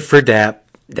say it for Dap.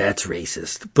 That's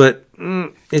racist, but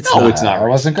it's not. It's not. I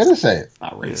wasn't going to say it.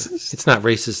 Not racist. It's not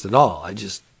racist at all.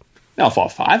 Now, if all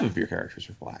 5 of your characters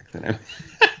are black, then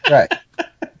right.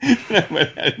 I might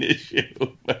have an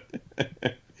issue. But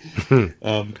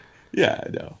yeah,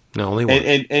 no. No, only one.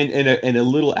 And a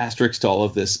little asterisk to all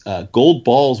of this. Gold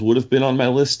Balls would have been on my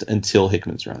list until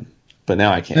Hickman's run, but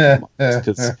now I can't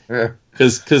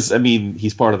because I mean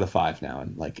he's part of the 5 now,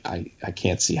 and like I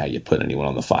can't see how you put anyone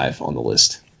on the 5 on the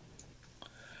list.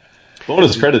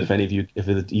 Bonus credit if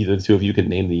either the two of you could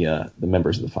name the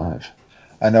members of the 5.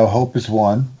 I know Hope is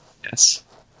one. Yes.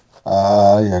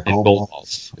 Yeah, Gold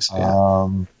Balls.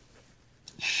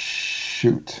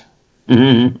 Shoot.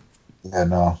 Mm-hmm. Yeah,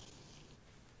 no.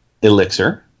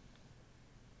 Elixir,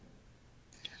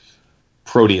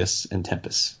 Proteus, and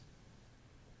Tempest.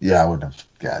 Yeah, I wouldn't have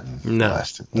gotten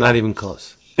not even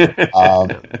close. So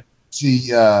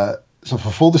for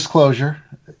full disclosure,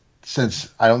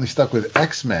 since I only stuck with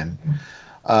X-Men,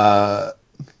 my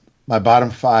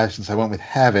bottom 5, since I went with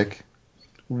Havoc,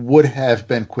 would have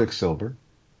been Quicksilver.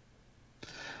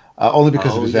 Only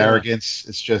because of his arrogance.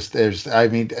 It's just and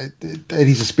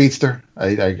he's a speedster.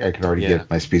 I could already get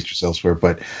my speedsters elsewhere,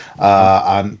 but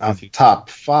on top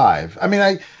 5,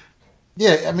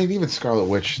 even Scarlet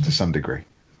Witch to some degree.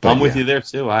 But, I'm with you there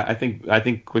too. I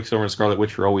think Quicksilver and Scarlet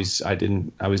Witch were always. I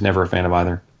was never a fan of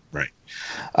either. Right.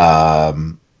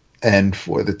 And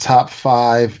for the top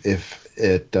 5, if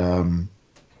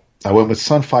I went with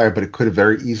Sunfire, but it could have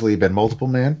very easily been Multiple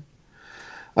Man.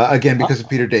 Again, because of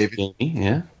Peter David.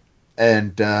 Yeah.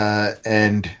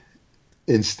 And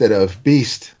instead of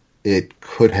Beast, it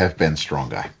could have been Strong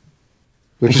Guy.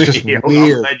 Which is just weird.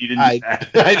 I'm glad you didn't do that.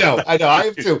 I know. I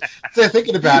am too. So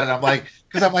thinking about it, I'm like,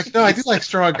 no, I do like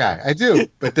Strong Guy. I do.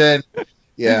 But then,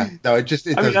 yeah, no, it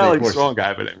doesn't I make like more Strong sense.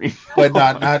 Guy, but I mean. But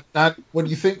not when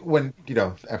you think,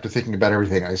 after thinking about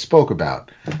everything I spoke about,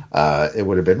 it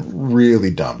would have been really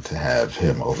dumb to have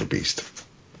him over Beast.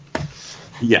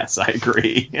 Yes, I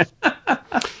agree.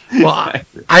 Well,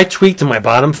 I tweaked my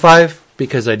bottom 5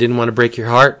 because I didn't want to break your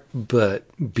heart, but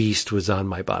Beast was on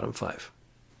my bottom 5.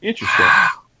 Interesting.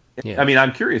 Yeah. I mean,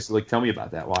 I'm curious. Like, tell me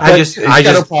about that. Why? I just got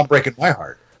no problem breaking my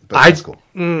heart. But that's cool.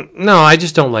 No, I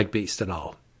just don't like Beast at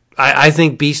all. I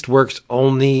think Beast works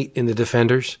only in the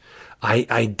Defenders.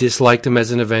 I disliked him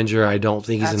as an Avenger. I don't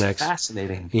think he's an X.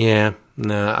 Fascinating. Yeah,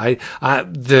 no,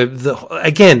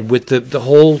 again with the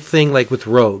whole thing like with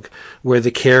Rogue, where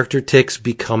the character ticks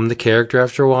become the character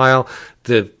after a while.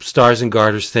 The Stars and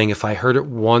Garters thing. If I heard it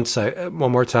once,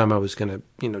 one more time, I was gonna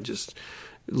just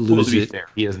lose to be it. fair,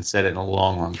 he hasn't said it in a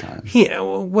long, long time. Yeah,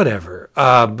 well, whatever.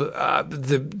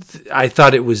 I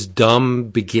thought it was dumb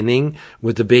beginning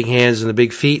with the big hands and the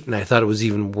big feet, and I thought it was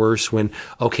even worse when,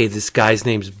 okay, this guy's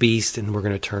name's Beast, and we're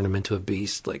going to turn him into a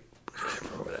beast, like,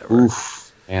 whatever.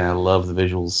 Oof. Man, I love the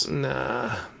visuals.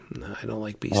 Nah, I don't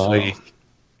like Beast at all.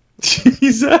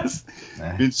 Jesus.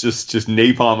 It's just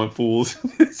napalm and fools.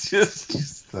 It's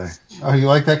just... Oh, you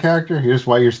like that character? Here's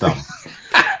why you're stumped.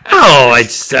 Oh,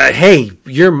 it's hey,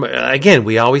 again.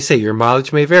 We always say your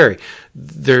mileage may vary.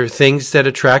 There are things that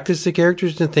attract us to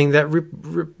characters and things that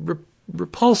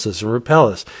repulse us and repel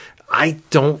us. I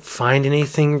don't find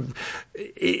anything.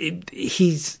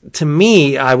 To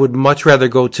me, I would much rather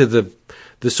go to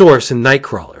the source in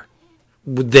Nightcrawler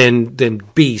than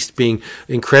Beast, being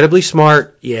incredibly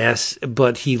smart. Yes,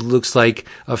 but he looks like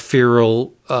a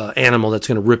feral animal that's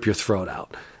going to rip your throat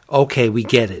out. Okay, we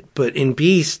get it. But in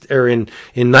Beast, or in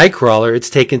Nightcrawler, it's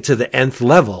taken to the nth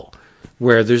level,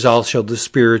 where there's also the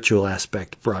spiritual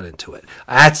aspect brought into it.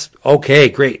 That's okay,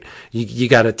 great. You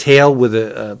got a tail with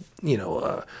yeah.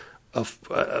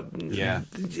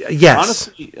 Yes.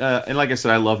 Honestly, and like I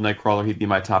said, I love Nightcrawler. He'd be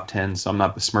my top 10, so I'm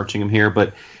not besmirching him here.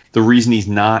 But the reason he's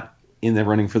not in the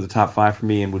running for the top 5 for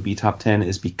me and would be top 10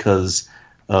 is because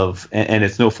of, and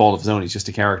it's no fault of his own, he's just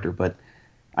a character, but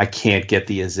I can't get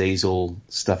the Azazel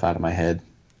stuff out of my head,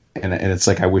 and it's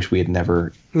like I wish we had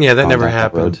never. Yeah, that never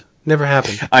happened. Never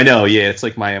happened. I know. Yeah, it's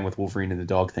like my with Wolverine and the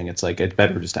dog thing. It's like it's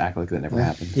better just to act like that never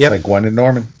happened. Yep. Like Gwen and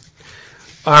Norman.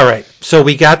 All right, so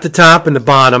we got the top and the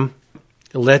bottom.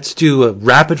 Let's do a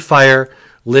rapid fire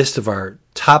list of our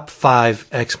top 5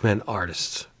 X-Men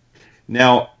artists.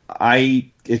 Now,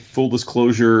 full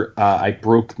disclosure, I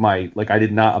broke I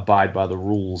did not abide by the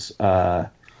rules.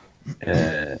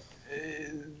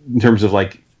 In terms of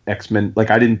like X-Men, like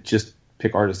I didn't just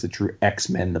pick artists that drew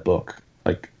X-Men the book.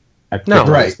 Like I picked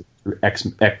artists that drew X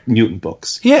mutant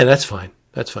books. Yeah, that's fine.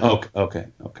 That's fine. Okay.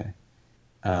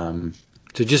 So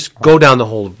just go down the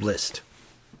whole list.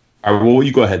 All right, well,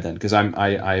 you go ahead then, because I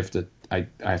have to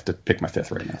pick my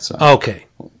 5th right now. So okay,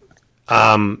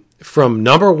 from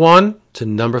number 1 to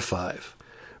number 5,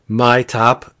 my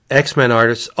top X-Men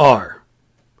artists are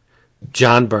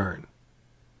John Byrne,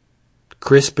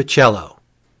 Chris Bachalo,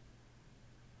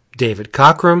 David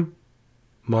Cockrum,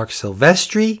 Mark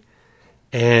Silvestri,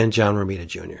 and John Romita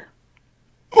Jr.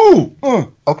 Ooh,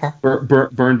 okay.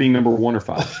 Byrne being number 1 or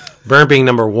 5? Byrne being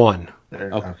number 1.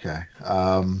 Okay.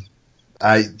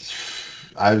 I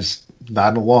was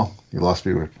nodding along. You lost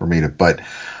me with Romita, but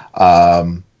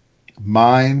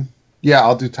mine. Yeah,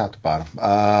 I'll do top to bottom.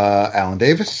 Alan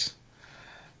Davis,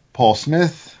 Paul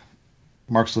Smith,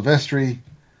 Mark Silvestri,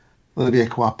 Olivier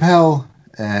Coipel,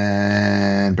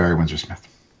 and Barry Windsor Smith.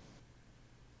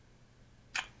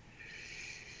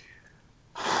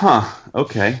 Huh.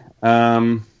 Okay.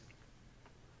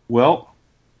 Well,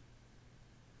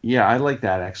 yeah, I like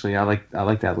that actually. I like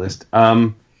that list.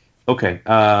 Okay.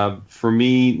 For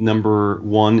me, number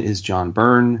 1 is John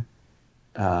Byrne.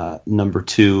 Number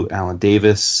 2, Alan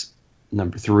Davis.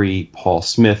 Number 3, Paul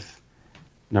Smith.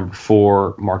 Number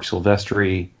 4, Mark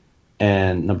Silvestri.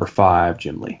 And number 5,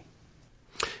 Jim Lee.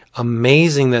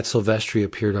 Amazing that Silvestri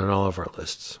appeared on all of our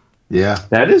lists. Yeah.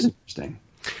 That is interesting.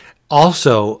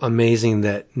 Also amazing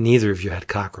that neither of you had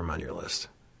Cockrum on your list,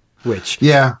 which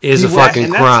is a Well, fucking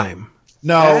and crime.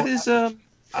 No, that is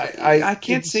I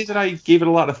can't say that I gave it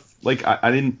a lot of like.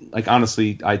 I didn't like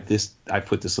honestly. I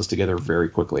put this list together very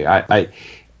quickly. I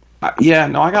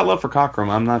got love for Cockrum.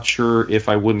 I'm not sure if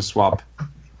I wouldn't swap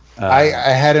I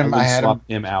had him. I I had swap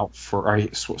him. him out for, or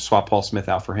swap Paul Smith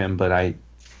out for him, but I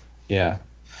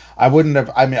wouldn't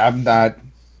have. I mean, I'm not.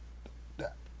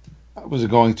 I was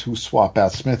going to swap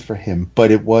out Smith for him,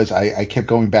 but it was I kept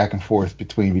going back and forth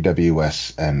between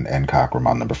VWS and Cockrum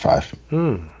on number 5.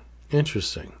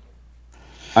 Interesting.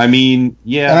 I mean,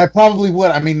 And I probably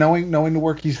would. I mean, knowing the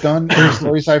work he's done and the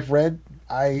stories I've read,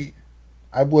 I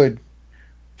would.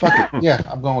 Fuck it. Yeah,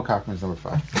 I'm going with Cockrum as number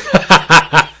 5.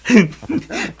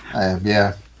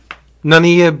 Yeah. None of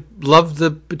you love the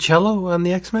Bocello on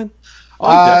the X-Men?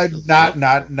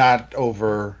 Not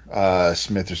over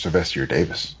Smith or Sylvester or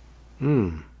Davis.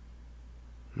 Okay.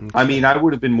 I mean, I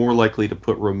would have been more likely to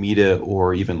put Romita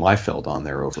or even Liefeld on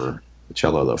there over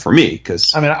Cello, though, for me,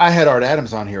 because I mean, I had Art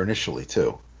Adams on here initially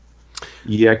too.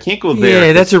 I can't go there.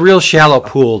 Yeah, that's a real shallow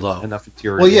pool, though. Enough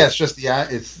material. Well, yeah,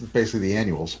 it's basically the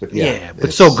annuals, but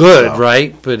but so good,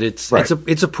 right? But it's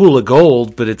a pool of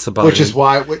gold, but it's about which is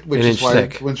why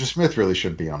thick. Winter Smith really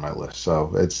should be on my list. So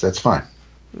that's fine.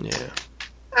 Yeah.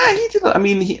 He did. I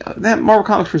mean, that Marvel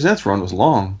Comics Presents run was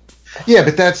long. Yeah,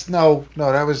 but that's no.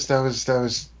 That was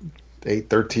 8,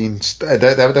 13.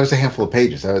 That was a handful of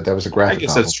pages. That was a graphic. I guess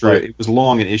novel, that's true. right? It was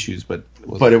long in issues, but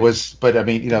I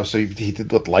mean, so he did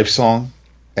the Life Song,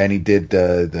 and he did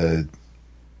the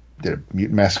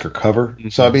Mutant Massacre cover. Mm-hmm.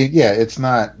 So I mean, yeah, it's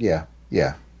not. Yeah.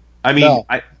 I mean, No.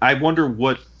 I wonder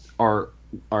what our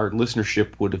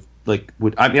listenership would.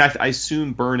 I mean, I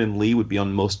assume Byrne and Lee would be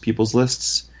on most people's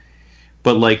lists,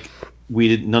 but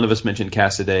none of us mentioned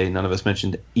Cassaday. None of us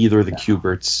mentioned either of the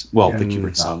Kuberts. Well, the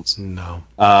Kubert sons. No.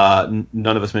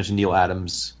 None of us mentioned Neil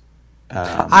Adams.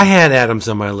 I had Adams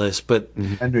on my list, but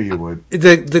I knew you would.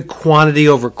 the quantity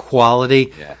over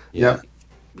quality. Yeah.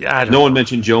 I don't No know. one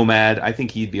mentioned Joe Mad. I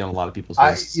think he'd be on a lot of people's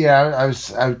lists. I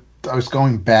was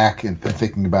going back and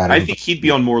thinking about it. I think he'd be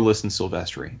on more lists than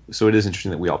Silvestri. So it is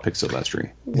interesting that we all picked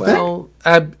Silvestri. Well,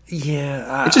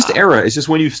 It's just era. It's just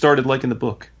when you started liking the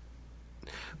book.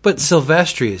 But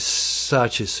Silvestri is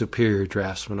such a superior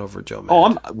draftsman over Joe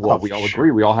Mad. We all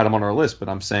agree. We all had him on our list, but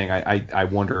I'm saying I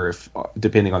wonder if,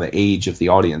 depending on the age of the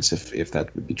audience, if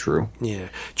that would be true. Yeah.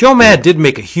 Joe Mad did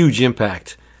make a huge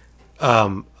impact.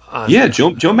 Joe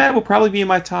Mad will probably be in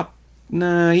my top.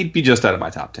 Nah, he'd be just out of my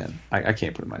top 10. I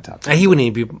can't put him in my top 10. He wouldn't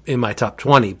even be in my top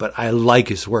 20, but I like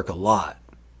his work a lot.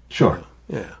 Sure.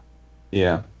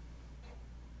 Yeah.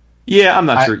 Yeah, I'm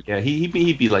not sure. Yeah, he'd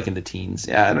be like in the teens.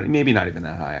 Yeah, maybe not even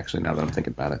that high, actually, now that I'm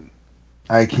thinking about it.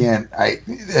 I can't.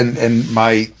 And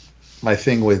my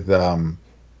thing with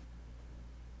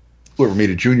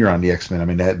Romita Jr. on the X-Men. I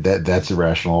mean that's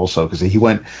irrational also because he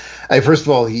went. First of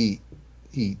all, he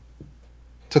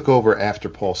took over after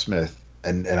Paul Smith,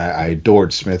 and I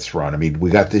adored Smith's run. I mean,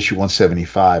 we got to issue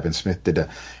 175, and Smith did a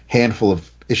handful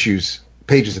of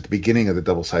pages at the beginning of the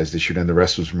double-sized issue, and the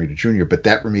rest was Romita Jr. But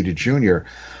that Romita Jr.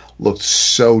 looked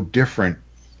so different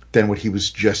than what he was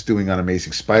just doing on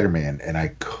Amazing Spider-Man, and I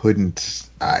couldn't.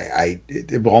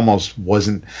 It almost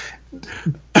wasn't.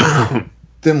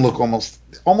 Didn't look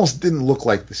almost didn't look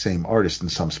like the same artist in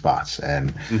some spots,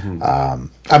 and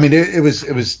I mean it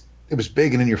was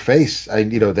big and in your face.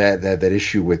 That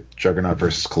issue with Juggernaut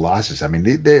versus Colossus. I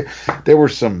mean there were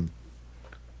some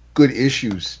good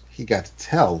issues he got to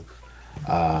tell,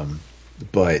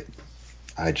 but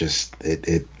I just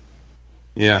it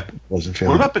wasn't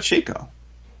feeling. What about Pacheco?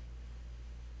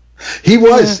 He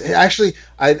was actually.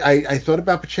 I thought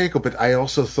about Pacheco, but I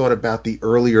also thought about the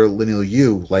earlier Lineal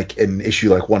U, like in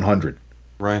issue 100,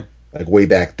 right? Like way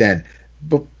back then.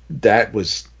 But that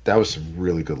was some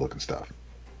really good looking stuff.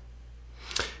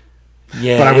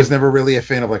 Yeah, but I was never really a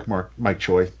fan of Mike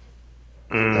Choi.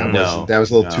 That was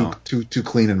a little too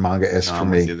clean and manga-esque for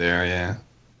me. There, yeah.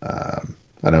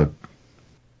 I know.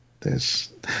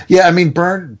 I mean,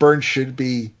 Byrne should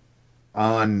be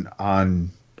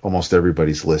on almost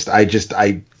everybody's list. I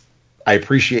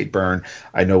appreciate Byrne.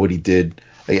 I know what he did.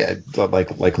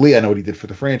 Like Lee, I know what he did for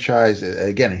the franchise.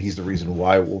 Again, and he's the reason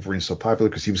why Wolverine's so popular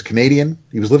because he was Canadian.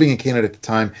 He was living in Canada at the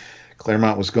time.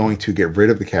 Claremont was going to get rid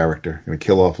of the character, going to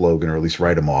kill off Logan or at least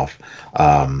write him off.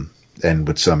 And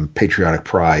with some patriotic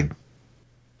pride,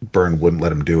 Byrne wouldn't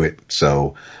let him do it.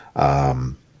 So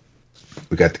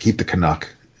we got to keep the Canuck.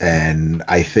 And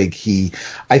I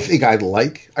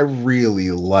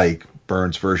really like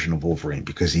Byrne's version of Wolverine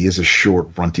because he is a short,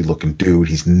 runty looking dude.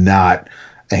 He's not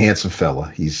a handsome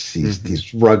fella.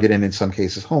 He's rugged and in some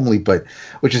cases homely, but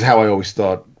which is how I always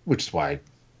thought, which is why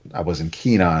I wasn't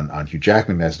keen on Hugh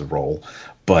Jackman as the role.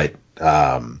 But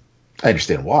I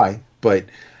understand why. But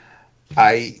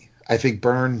I think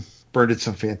Byrne did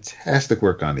some fantastic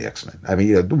work on the X-Men. I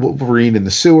mean, Wolverine in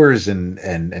the sewers and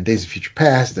Days of Future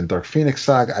Past and Dark Phoenix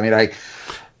saga. I mean,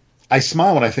 I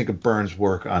smile when I think of Byrne's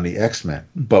work on the X-Men,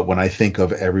 but when I think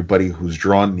of everybody who's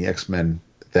drawn the X-Men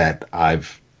that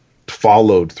I've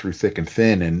followed through thick and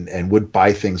thin and would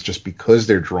buy things just because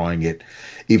they're drawing it,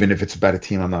 even if it's about a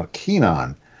team I'm not keen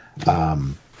on.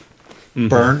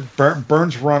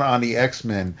 Byrne's run on the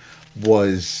X-Men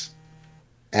was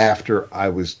after I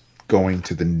was going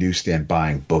to the newsstand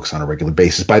buying books on a regular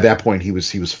basis. By that point, he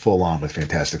was full on with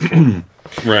Fantastic Four.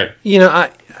 Right. You know,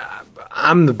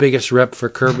 I'm the biggest rep for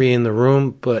Kirby in the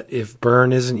room, but if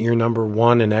Byrne isn't your number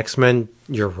one in X-Men,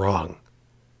 you're wrong.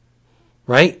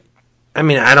 Right? I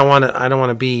mean, I don't want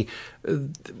to be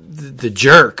the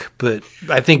jerk, but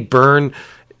I think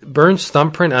Byrne's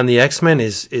thumbprint on the X-Men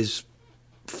is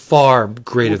far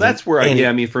greater. Well, that's where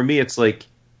I mean, for me, it's like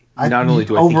not only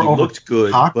do I think he looked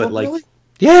good, but like, really?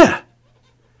 Yeah.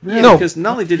 No, because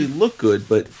not only did he look good,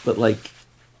 but like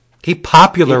he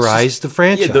popularized the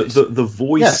franchise. Yeah, the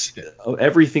voice of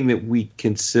everything that we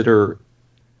consider.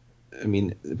 I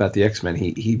mean, about the X-Men, to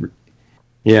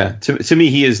me,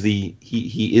 he is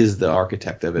the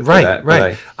architect of it. Right,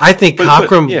 right. I think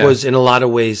Cockrum was in a lot of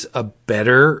ways a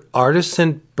better artist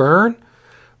than Byrne,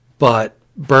 but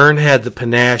Byrne had the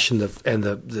panache and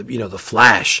the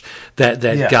flash that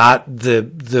got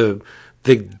the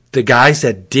guys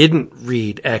that didn't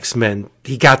read X-Men.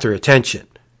 He got their attention.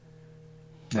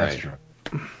 That's true.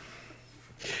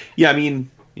 Yeah, I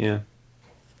mean, yeah.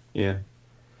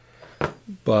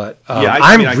 But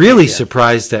I'm really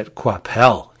surprised that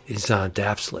Coipel is on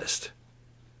Dapp's list.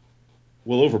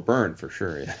 Well, over Byrne for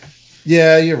sure. Yeah.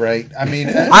 Yeah, you're right. I mean,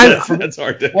 that's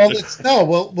hard to. Well, with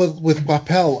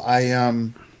Coipel,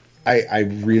 I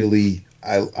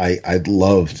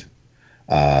loved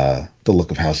the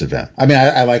look of House of M. I mean,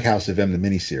 I like House of M, the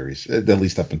miniseries, at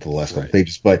least up until the last couple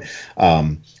pages. But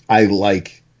I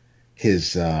like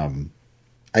his.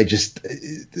 I just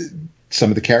some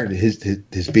of the characters,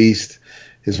 his Beast,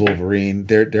 his Wolverine.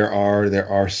 There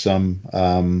are some.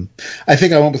 I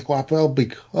think I went with Coipel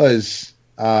because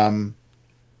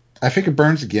I figure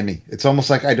Byrne's a gimme. It's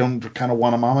almost like I don't kind of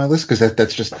want him on my list because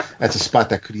that's a spot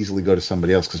that could easily go to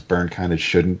somebody else because Byrne kind of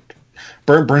shouldn't.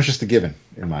 Byrne's just a given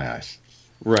in my eyes.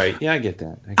 Right. Yeah, I get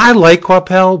that. I like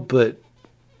Coipel, but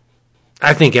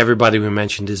I think everybody we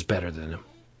mentioned is better than him.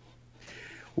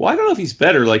 Well, I don't know if he's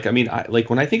better. Like, I mean,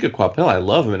 when I think of Coipel, I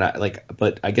love him,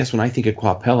 but I guess when I think of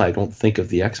Coipel, I don't think of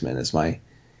the X-Men as my.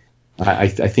 I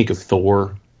think of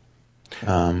Thor.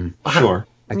 Sure.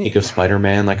 I think of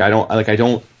Spider-Man. I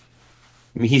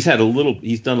mean, he's done a little.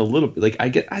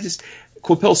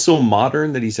 Coipel's so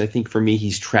modern that I think for me,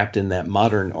 he's trapped in that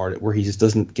modern art where he just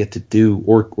doesn't get to do,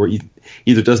 or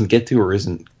either doesn't get to or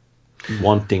isn't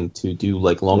wanting to do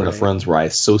like long enough runs where I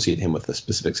associate him with a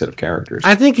specific set of characters.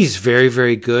 I think he's very,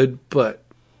 very good, but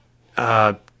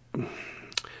how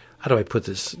do I put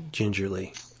this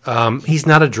gingerly? He's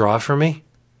not a draw for me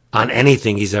on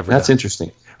anything he's ever done. That's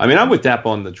interesting. I mean, I'm with Dapp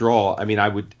on the draw. I mean, I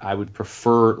would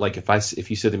prefer, like, if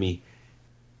you said to me,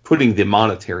 putting the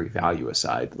monetary value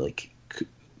aside, like,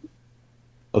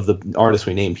 of the artists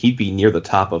we named, he'd be near the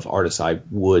top of artists I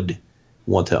would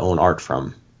want to own art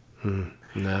from.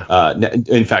 No.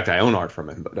 In fact, I own art from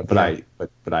him, I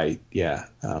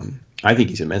think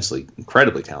he's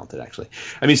incredibly talented. Actually,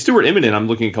 I mean, Stuart Immonen. I'm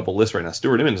looking at a couple lists right now.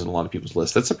 Stuart Immonen is in a lot of people's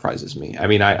lists. That surprises me. I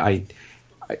mean, I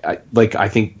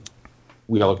think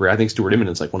we all agree. I think Stuart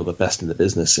Immonen is like one of the best in the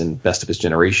business and best of his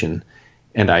generation.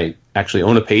 And I actually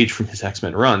own a page from his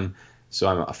X-Men run, so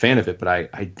I'm a fan of it. But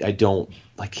I don't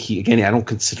like I don't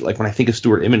consider, like, when I think of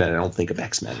Stuart Immonen, I don't think of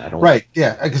X-Men. I don't. Right.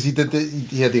 Yeah, because he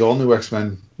had the all new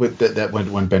X-Men with that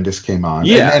when Bendis came on.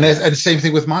 Yeah, and the same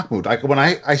thing with Mahmoud. When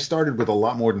I started with a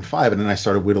lot more than 5, and then I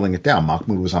started whittling it down.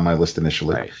 Mahmoud was on my list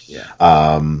initially. Right. Yeah.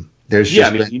 I'm going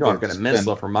to immense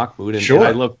love for Mahmoud, and sure.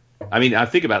 I love. I mean, I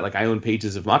think about it, like, I own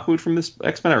pages of Mahmoud from this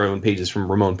X-Men. I own pages from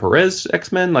Ramon Perez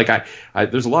X-Men. Like,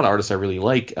 there's a lot of artists I really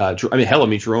like. Jerome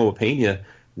Opeña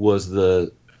was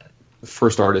the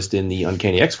first artist in the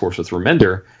Uncanny X-Force with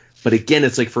Remender. But again,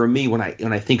 it's like, for me, when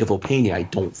I think of Opeña, I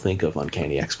don't think of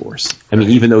Uncanny X-Force. I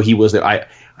mean, even though he was there, I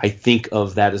think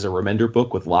of that as a Remender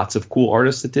book with lots of cool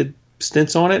artists that did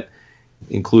stints on it,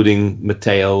 including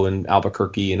Mateo and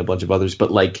Albuquerque and a bunch of others.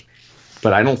 But I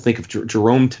don't think of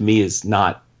Jerome. To me, is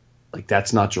not. Like,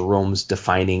 that's not Jerome's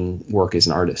defining work as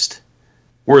an artist.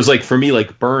 Whereas, like, for me,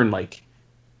 like, Byrne, like,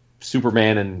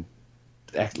 Superman and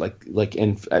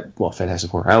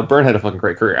Fantastic Four. Byrne had a fucking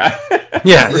great career.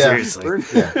 Seriously. Byrne,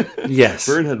 yes.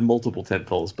 Byrne had multiple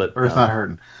tentpoles, but Earth not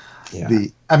hurting. Yeah.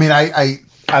 I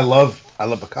love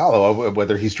Bacalo,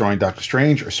 whether he's drawing Doctor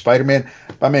Strange or Spider-Man.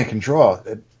 My man can draw,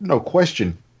 no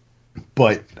question.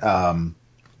 But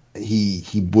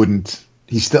he wouldn't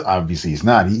He's still obviously he's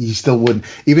not. He still wouldn't.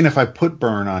 Even if I put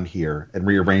Byrne on here and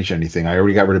rearranged anything, I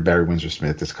already got rid of Barry Windsor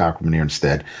Smith. It's Cockrum here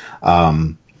instead. I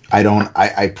don't.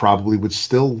 I probably would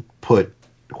still put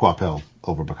Quapel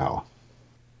over Bacala.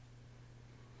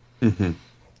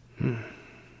 Mm-hmm.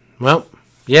 Well,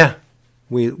 yeah,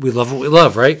 we love what we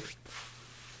love, right?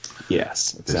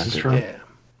 Yes, exactly. This is true. Yeah.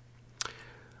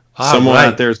 Someone right.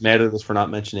 out there is mad at us for not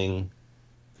mentioning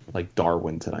like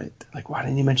Darwin tonight. Like, why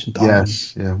didn't you mention Darwin?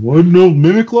 Yes. Yeah. What? No,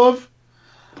 Mimic Love.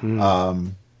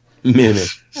 Mimic.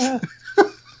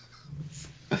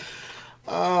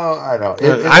 Oh, I know.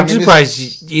 I'm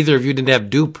surprised either of you didn't have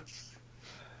Dupe.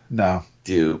 No.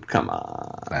 Dupe, come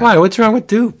on. Why? What's wrong with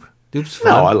Dupe? Dupe's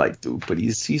fun. No, I like Dupe, but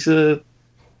he's a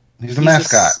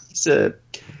mascot.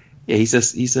 He's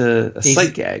a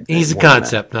sight gag. He's a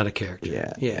concept, not a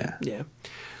character. Yeah.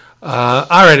 All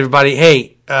right, everybody.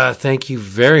 Hey, thank you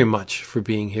very much for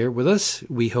being here with us.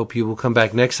 We hope you will come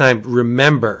back next time.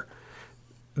 Remember,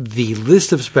 the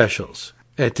list of specials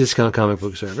at Discount Comic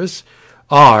Book Service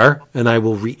are, and I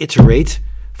will reiterate,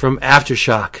 from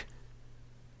Aftershock,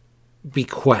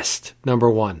 Bequest,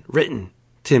 #1, written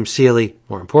Tim Seeley.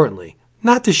 More importantly,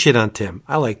 not to shit on Tim.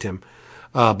 I liked him.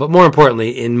 But more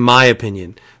importantly, in my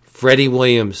opinion, Freddie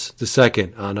Williams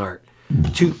II on art.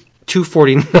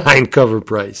 $2.49 cover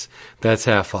price. That's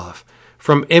half off.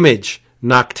 From Image,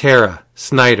 Noctera,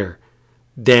 Snyder,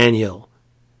 Daniel,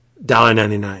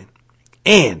 $1.99.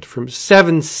 And from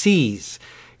Seven Seas,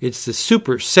 it's the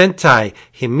Super Sentai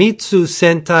Himitsu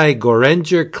Sentai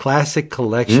Goranger Classic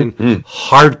Collection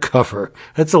hardcover.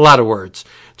 That's a lot of words.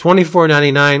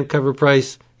 $24.99 cover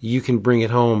price. You can bring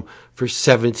it home for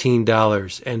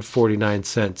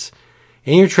 $17.49.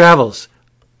 In your travels,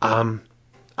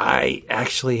 I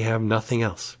actually have nothing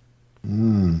else.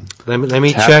 Let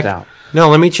me check. Out. No,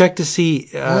 let me check to see.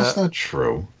 That's not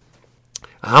true.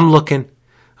 I'm looking.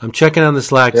 I'm checking on the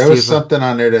Slack. There was something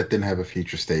on there that didn't have a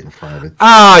future state in front of it.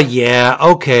 Yeah.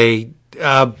 Okay.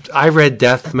 I read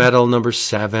Death Metal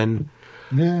 #7.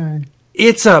 Yeah.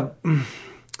 It's a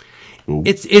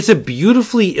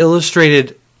beautifully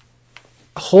illustrated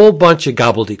whole bunch of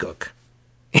gobbledygook.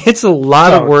 It's a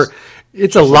lot of words.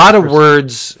 It's a lot of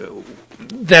words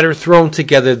that are thrown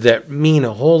together that mean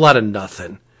a whole lot of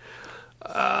nothing.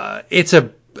 It's a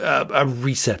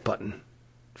reset button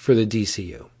for the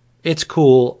DCU. It's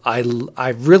cool.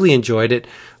 I really enjoyed it.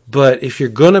 But if you're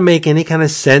going to make any kind of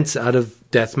sense out of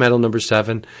Death Metal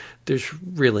 #7, there's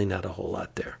really not a whole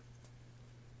lot there.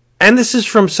 And this is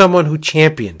from someone who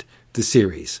championed the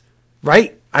series,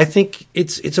 right? I think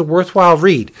it's a worthwhile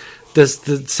read. Does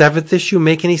the 7th issue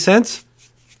make any sense?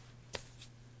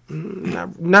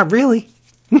 Not really.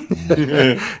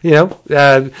 I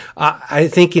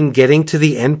think in getting to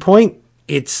the end point,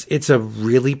 it's a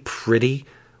really pretty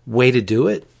way to do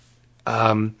it.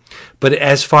 But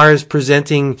as far as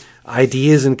presenting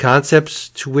ideas and concepts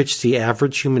to which the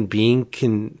average human being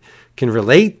can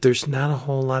relate, there's not a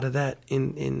whole lot of that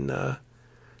in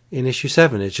issue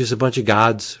 7. It's just a bunch of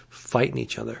gods fighting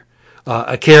each other.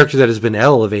 A character that has been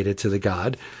elevated to the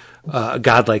god, a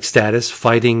godlike status,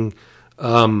 fighting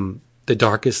the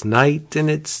darkest night, and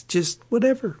it's just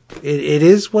whatever. It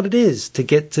is what it is to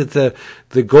get to the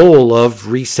goal of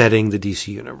resetting the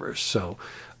DC universe. So,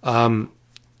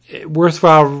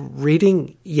 worthwhile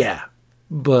reading, yeah,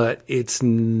 but it's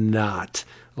not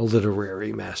a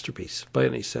literary masterpiece by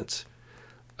any sense.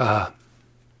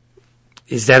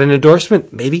 Is that an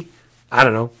endorsement? Maybe. I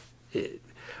don't know.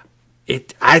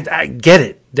 I get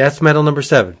it. Death Metal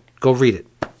 #7. Go read it.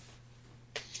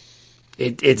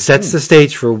 It sets the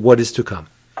stage for what is to come.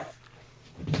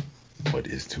 What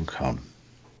is to come?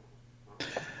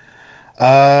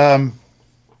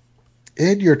 In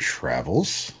your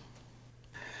travels,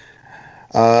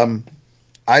 I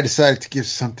decided to give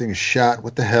something a shot.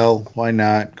 What the hell? Why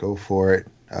not? Go for it.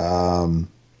 Might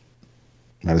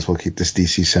as well keep this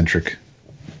DC-centric,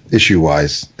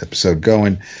 issue-wise episode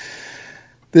going.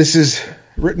 This is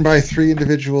written by 3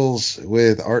 individuals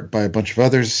with art by a bunch of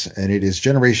others, and it is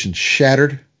Generation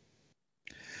Shattered.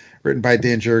 Written by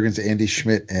Dan Jurgens, Andy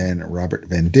Schmidt, and Robert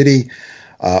Venditti.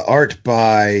 Art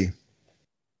by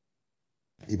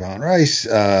Yvonne Rice,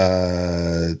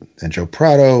 and Joe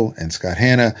Prado, and Scott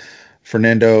Hanna.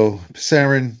 Fernando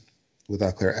Pizarrin,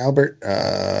 without Claire Albert.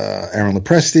 Aaron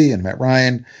Lopresti, and Matt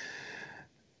Ryan.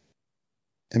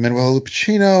 Emmanuel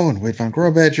Lupacino and Wade Von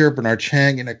Grovadger, Bernard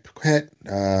Chang and Nick Paquette,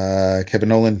 Kevin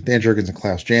Nolan, Dan Jurgens and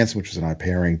Klaus Janson, which was an odd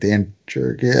pairing,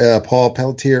 Paul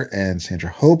Pelletier and Sandra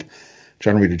Hope,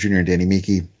 John Romita Jr. and Danny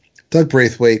Meeke, Doug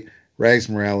Braithwaite, Rags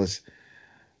Morales,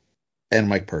 and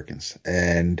Mike Perkins.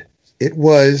 And it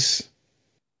was,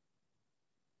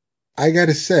 I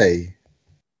gotta say,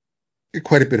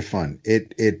 quite a bit of fun.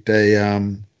 It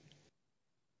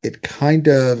kind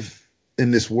of,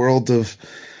 in this world of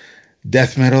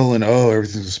death metal and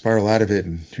everything's a spiral out of it,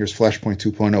 and here's Flashpoint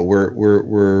 2.0.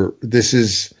 We're this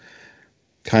is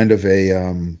kind of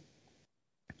a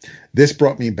this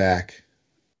brought me back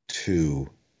to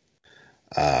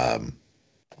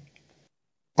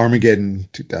Armageddon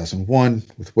 2001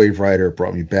 with Wave Rider. It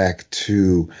brought me back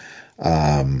to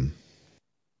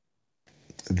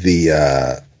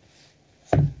the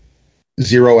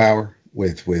Zero Hour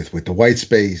with the White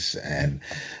Space, and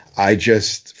I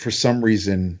just, for some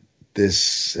reason,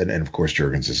 this, and of course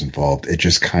Jurgens is involved, it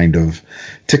just kind of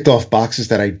ticked off boxes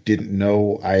that I didn't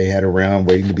know I had around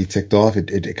waiting to be ticked off.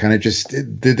 It kind of just,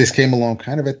 this came along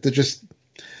kind of at the just,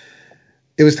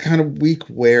 it was the kind of week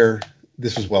where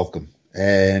this was welcome.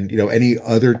 And, any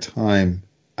other time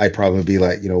I'd probably be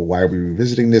like, why are we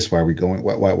revisiting this? Why are we going,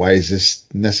 why is this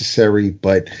necessary?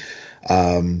 But,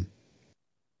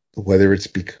 whether it's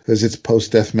because it's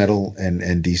post death metal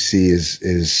and DC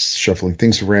is shuffling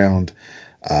things around,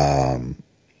 I'm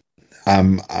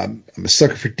a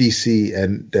sucker for DC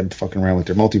and them fucking around with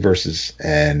their multiverses,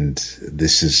 and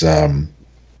this is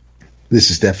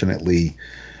definitely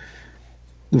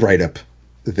right up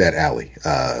that alley.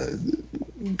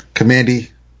 Kamandi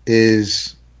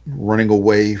is running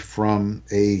away from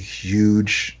a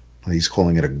huge, he's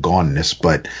calling it a goneness,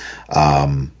 but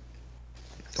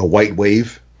a white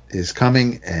wave is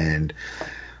coming and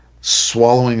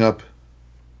swallowing up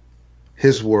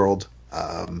his world,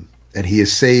 and he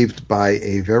is saved by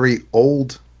a an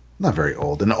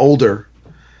older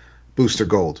Booster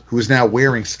Gold, who is now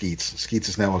wearing Skeets. Skeets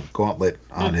is now a gauntlet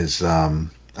on his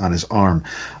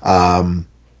arm,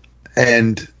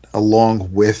 and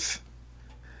along with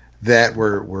that,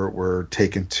 we're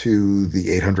taken to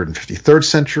the 853rd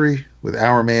century with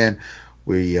Our Man.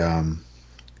 We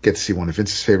get to see one of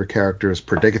Vince's favorite characters,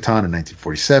 Perdegaton, in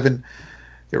 1947.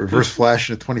 Get Reverse Flash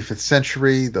in the 25th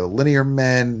century, the Linear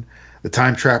Men, the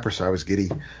Time Trapper, so I was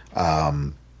giddy.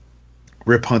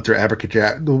 Rip Hunter,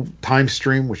 Abracadabra, the Time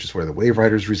Stream, which is where the Wave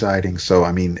Rider's residing. So,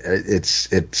 I mean,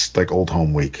 it's like old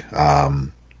home week.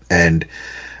 And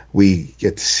we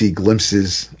get to see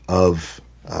glimpses of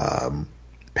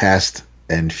past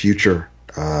and future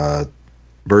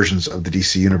versions of the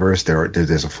DC universe.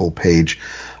 There's a full page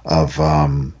of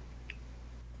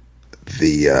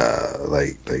the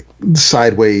like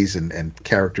Sideways and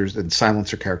characters and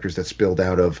Silencer characters that spilled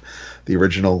out of the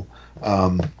original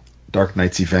Dark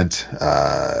Knights event,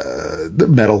 the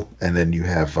metal, and then you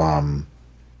have some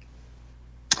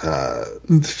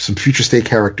future state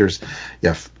characters. You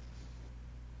have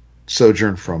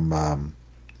Sojourn from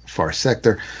Far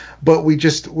Sector, but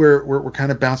we're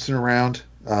kind of bouncing around.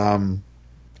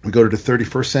 We go to the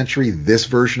 31st century. This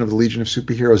version of the Legion of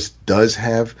Superheroes does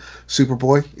have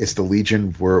Superboy. It's the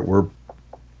Legion we're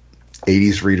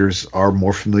 80s readers are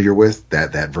more familiar with,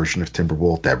 that version of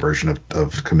Timberwolf, that version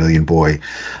of Chameleon Boy,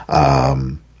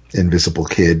 Invisible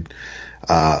Kid.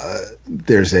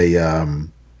 There's a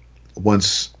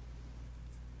once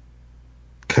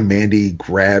Kamandi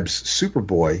grabs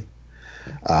Superboy,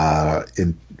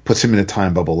 and puts him in a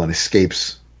time bubble and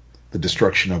escapes the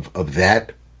destruction of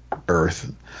that Earth.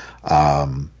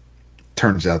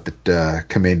 Turns out that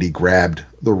Kamandi grabbed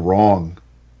the wrong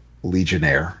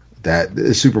Legionnaire. That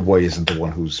Superboy isn't the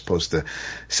one who's supposed to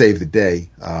save the day.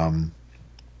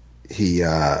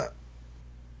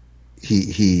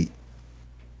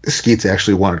 Skeets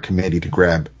actually wanted Kamandi to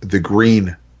grab the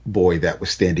green boy that was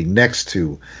standing next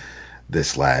to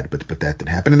this lad, but that didn't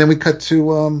happen. And then we cut to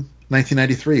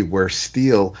 1993, where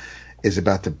Steel is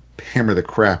about to hammer the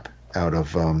crap out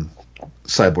of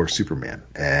Cyborg Superman.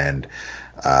 And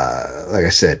like I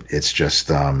said, it's just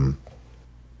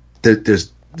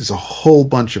there's a whole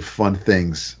bunch of fun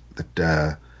things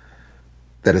that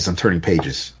as I'm turning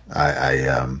pages,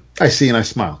 I see and I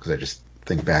smile, because I just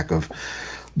think back of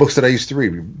books that I used to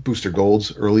read. Booster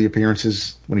Gold's early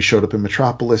appearances when he showed up in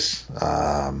Metropolis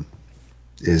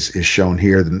is shown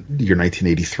here. The year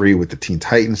 1983 with the Teen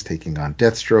Titans taking on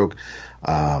Deathstroke.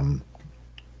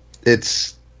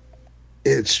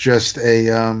 It's just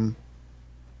a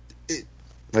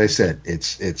like I said,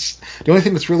 it's the only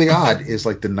thing that's really odd is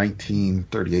like the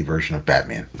 1938 version of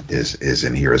Batman is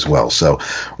in here as well. So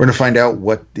we're going to find out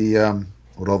what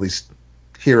all these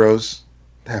heroes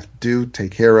have to do,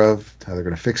 take care of, how they're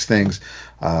going to fix things.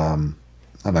 I'm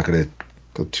not going to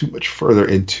go too much further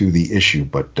into the issue,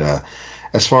 but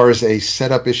as far as a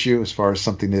setup issue, as far as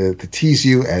something to tease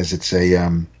you, as it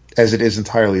is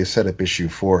entirely a setup issue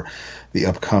for the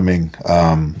upcoming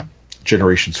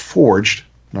Generations Forged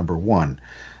 #1.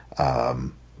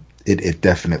 It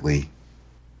definitely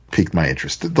piqued my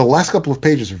interest. The last couple of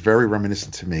pages are very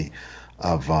reminiscent to me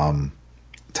of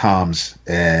Tom's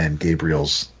and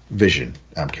Gabriel's vision.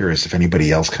 I'm curious if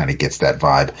anybody else kind of gets that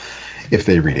vibe if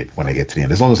they read it when they get to the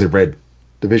end, as long as they've read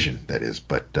the vision, that is.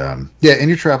 But yeah, In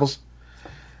Your Travels,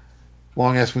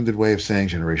 long-ass winded way of saying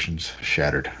Generations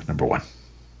Shattered, number 1.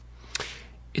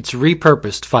 It's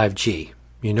repurposed 5G.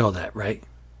 You know that, right?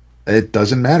 It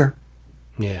doesn't matter.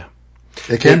 Yeah.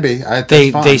 It can be.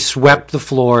 They swept the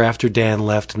floor after Dan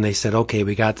left, and they said, "Okay,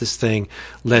 we got this thing.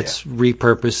 Let's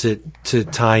repurpose it to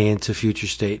tie into Future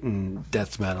State and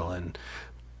Death Metal and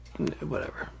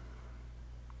whatever."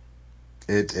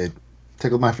 It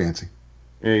tickled my fancy.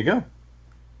 There you go.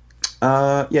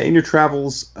 Yeah, In Your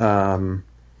Travels, Bang,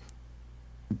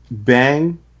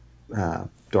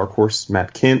 Dark Horse,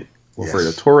 Matt Kindt,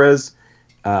 Wilfredo Torres.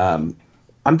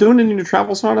 I'm doing In Your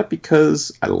Travels on it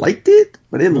because I liked it,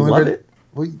 but I didn't love it.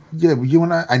 Well, yeah, you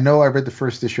and I know I read the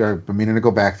first issue. I've been meaning to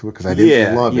go back to it because I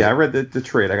didn't love it. Yeah, I read the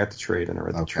trade. I got the trade, and I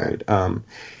read the trade.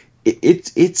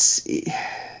 It's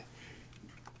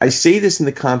I say this in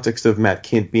the context of Matt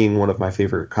Kindt being one of my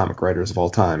favorite comic writers of all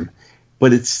time,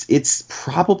 but it's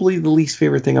probably the least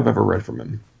favorite thing I've ever read from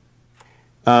him.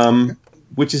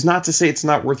 Which is not to say it's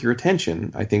not worth your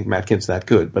attention. I think Matt Kindt's that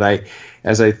good, but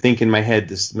as I think in my head,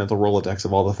 this mental Rolodex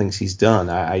of all the things he's done,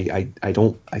 I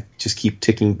just keep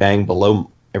ticking Bang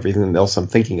below everything else I'm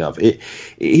thinking of.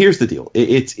 Here's the deal.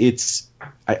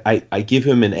 I give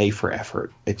him an A for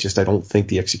effort. I don't think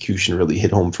the execution really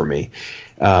hit home for me.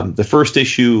 The first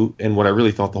issue, and what I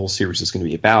really thought the whole series is going to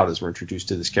be about, is we're introduced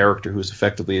to this character who is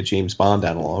effectively a James Bond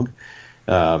analog.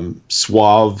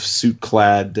 Suave,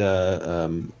 suit-clad,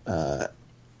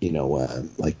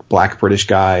 like black British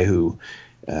guy who,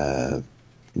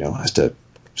 has to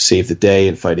save the day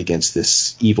and fight against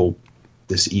this evil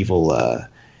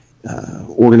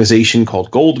organization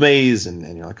called Gold Maze,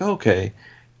 and you're like, okay,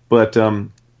 but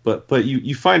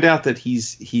you find out that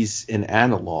he's an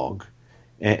analog,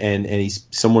 and he's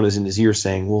someone is in his ear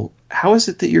saying, well, how is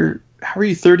it that how are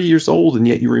you 30 years old and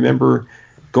yet you remember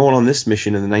going on this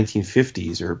mission in the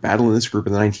 1950s, or battling this group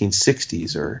in the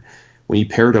 1960s, or when you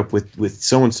paired up with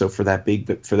so and so for that big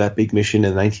mission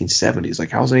in the 1970s? Like,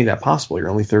 how is any of that possible? You're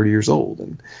only 30 years old,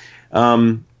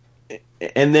 but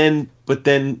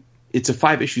then it's a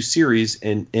 5-issue series,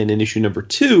 and in issue number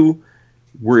 2,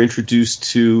 we're introduced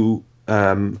to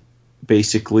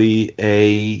basically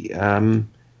a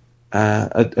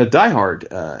Die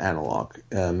Hard analog.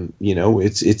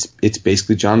 It's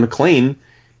basically John McClane.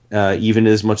 Even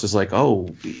as much as like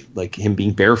him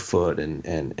being barefoot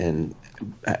and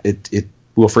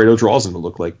Wilfredo draws him to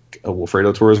look like a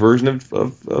Wilfredo Torres version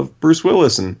of Bruce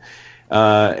Willis, and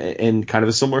kind of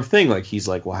a similar thing. Like, he's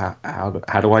like, well, how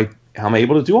am I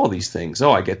able to do all these things?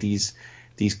 Oh, I get these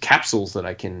capsules that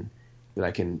I can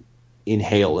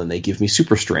inhale, and they give me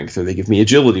super strength, or they give me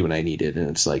agility when I need it. And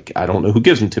it's like, I don't know who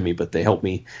gives them to me, but they help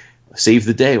me save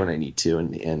the day when I need to.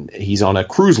 And he's on a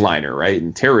cruise liner, right?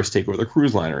 And terrorists take over the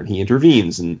cruise liner, and he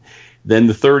intervenes. And then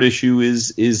the third issue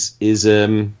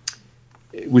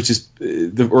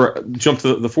jump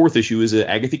to the fourth issue is an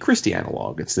Agatha Christie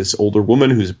analog. It's this older woman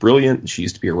who's brilliant. She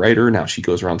used to be a writer. Now she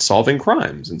goes around solving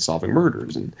crimes and solving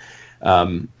murders. And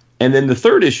then the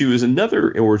third issue is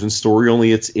another origin story.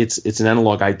 Only it's an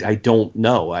analog. I don't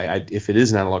know. If it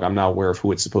is an analog, I'm not aware of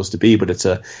who it's supposed to be. But it's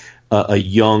a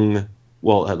young,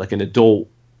 like an adult,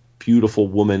 beautiful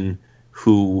woman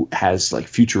who has like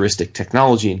futuristic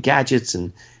technology and gadgets,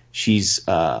 and she's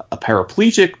a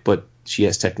paraplegic, but she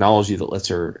has technology that lets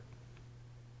her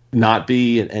not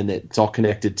be, and it's all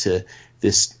connected to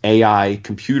this AI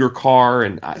computer car.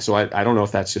 And so I don't know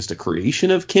if that's just a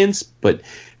creation of Kindt's, but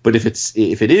if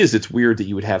it is, it's weird that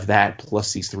you would have that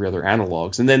plus these 3 other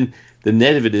analogs. And then the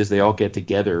net of it is they all get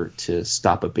together to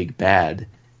stop a big bad.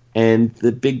 And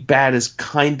the big bad is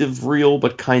kind of real,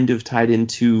 but kind of tied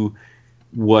into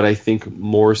what I think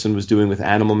Morrison was doing with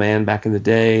Animal Man back in the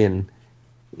day. And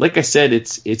like I said,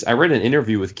 I read an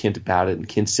interview with Kindt about it, and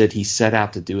Kindt said he set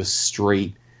out to do a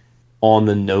straight on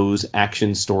the nose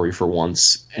action story for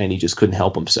once, and he just couldn't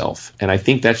help himself. And I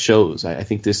think that shows. I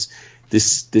think this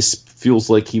feels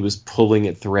like he was pulling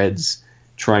at threads,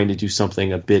 trying to do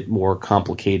something a bit more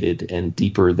complicated and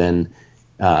deeper than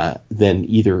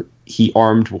either he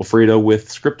armed Wilfredo with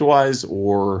script-wise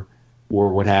or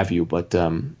what have you. But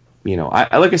I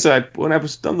like I said, when I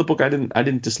was done the book, I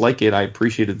didn't dislike it. I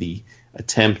appreciated the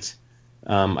attempt.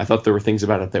 I thought there were things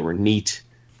about it that were neat,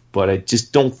 but I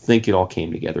just don't think it all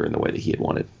came together in the way that he had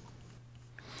wanted.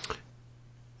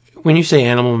 When you say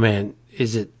Animal Man,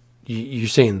 is it you're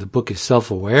saying the book is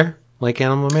self-aware, like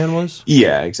Animal Man was?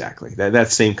 Yeah, exactly.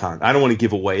 That same I don't want to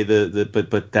give away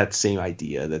but that same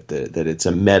idea that it's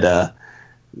a meta,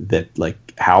 that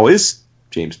like, how is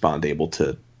James Bond able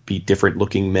to be different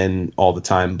looking men all the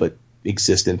time but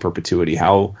exist in perpetuity?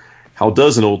 How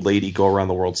does an old lady go around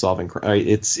the world solving crime?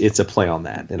 It's a play on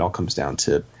that. It all comes down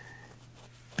to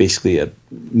basically a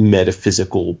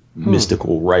metaphysical,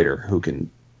 mystical writer who can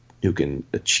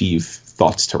achieve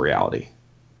thoughts to reality.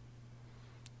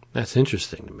 That's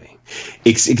interesting to me.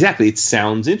 Exactly. It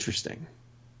sounds interesting.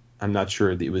 I'm not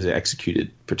sure that it was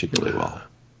executed particularly well.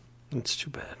 That's too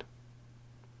bad.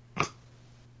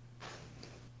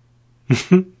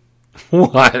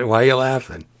 Why are you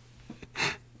laughing?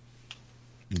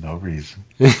 No reason.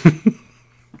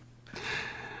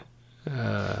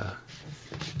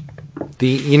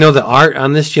 The art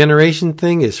on this generation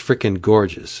thing is freaking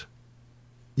gorgeous.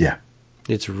 Yeah.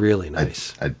 It's really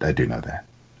nice. I do know that.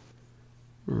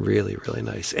 Really, really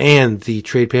nice. And the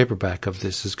trade paperback of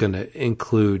this is going to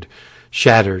include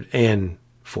Shattered and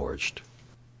Forged.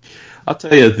 I'll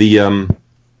tell you, the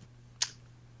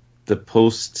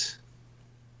post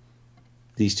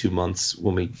these 2 months,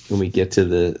 when we get to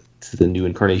the new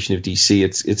incarnation of DC,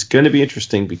 it's going to be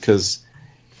interesting because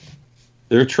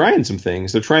they're trying some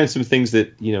things. They're trying some things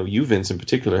that, you, Vince, in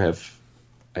particular, have,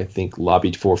 I think,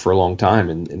 lobbied for a long time,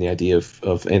 in the idea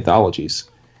of anthologies.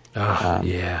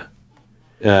 Yeah.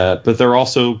 But they're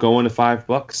also going to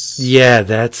 $5. Yeah,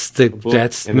 that's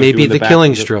maybe the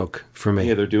killing stroke for me.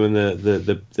 Yeah, they're doing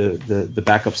the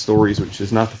backup stories, which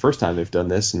is not the first time they've done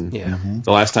this, and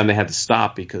the last time they had to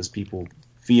stop because people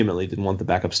vehemently didn't want the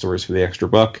backup stories for the extra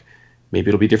buck. Maybe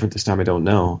it'll be different this time. I don't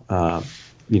know.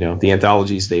 The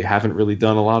anthologies they haven't really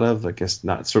done a lot of. I guess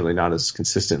certainly not as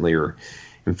consistently or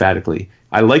emphatically.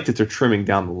 I like that they're trimming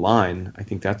down the line. I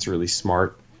think that's really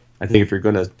smart. I think if you're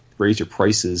going to raise your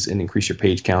prices and increase your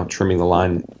page count, trimming the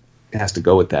line has to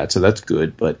go with that. So that's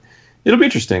good, but it'll be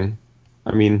interesting.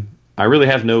 I mean, I really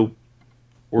have no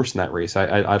horse in that race.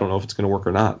 I don't know if it's going to work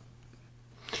or not.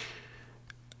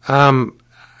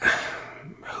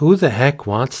 Who the heck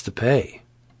wants to pay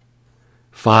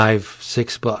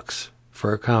 $5-6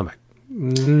 for a comic?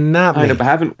 Not me. I know, but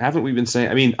haven't we been saying?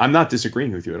 I mean, I'm not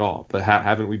disagreeing with you at all, but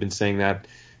haven't we been saying that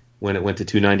when it went to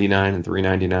 $2.99 and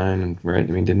 $3.99, and right?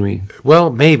 I mean, didn't we?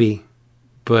 Well, maybe,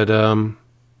 but I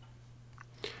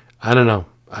don't know.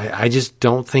 I just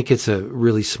don't think it's a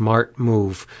really smart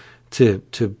move to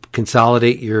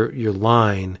consolidate your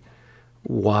line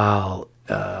while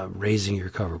raising your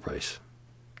cover price.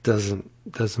 Doesn't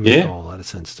make a whole lot of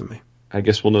sense to me. I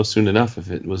guess we'll know soon enough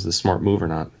if it was the smart move or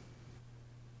not.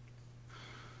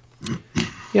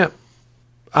 Yeah.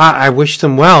 I wish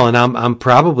them well, and I'm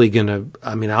probably gonna.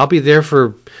 I mean, I'll be there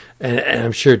for, and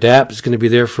I'm sure Dap is going to be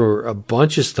there for a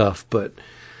bunch of stuff. But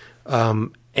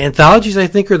anthologies, I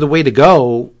think, are the way to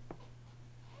go.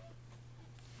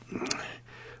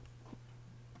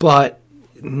 But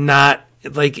not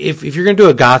like if you're going to do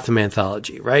a Gotham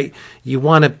anthology, right? You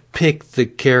want to pick the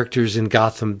characters in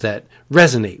Gotham that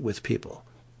resonate with people,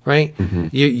 right? Mm-hmm.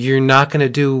 You're not going to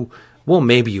do. Well,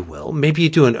 maybe you will. Maybe you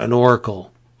do an Oracle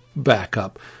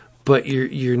backup, but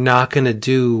you're not going to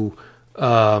do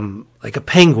like a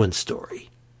Penguin story,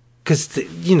 because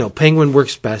Penguin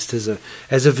works best as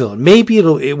a villain. Maybe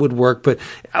it would work, but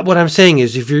what I'm saying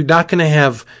is, if you're not going to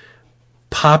have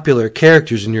popular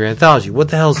characters in your anthology, what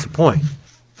the hell's the point,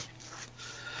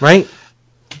 right?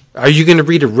 Are you going to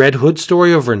read a Red Hood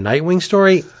story over a Nightwing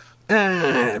story?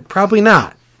 Probably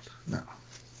not. No.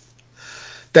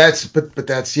 That's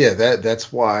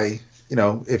why,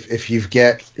 if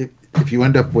you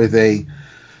end up with a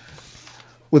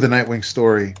Nightwing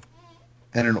story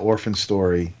and an Orphan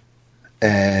story,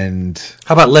 and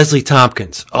how about Leslie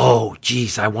Tompkins? Oh,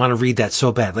 geez, I want to read that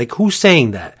so bad. Like, who's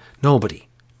saying that? Nobody.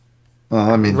 Well,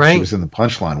 I mean, right? She was in the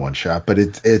Punchline one shot, but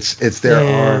everybody's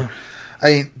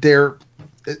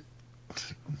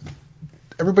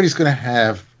going to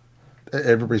have.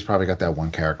 Everybody's probably got that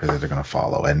one character that they're going to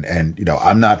follow, and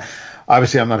I'm not a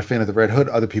fan of the Red Hood.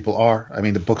 Other people are. I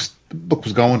mean, the book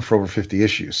was going for over 50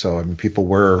 issues, so I mean, people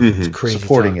were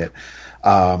supporting it.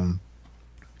 But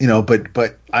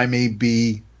I may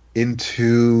be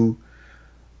into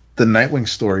the Nightwing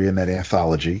story in that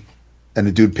anthology, and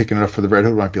the dude picking it up for the Red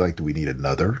Hood might be like, "Do we need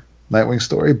another Nightwing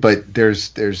story?" But there's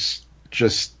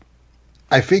just,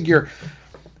 I figure.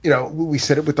 We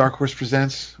said it with Dark Horse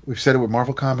Presents. We've said it with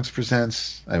Marvel Comics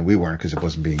Presents, and we weren't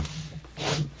because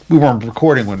we weren't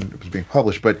recording when it was being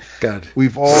published. But God,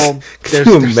 we've all. Can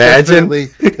you imagine?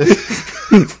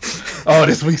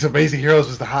 This week's Amazing Heroes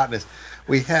was the hotness.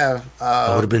 We have.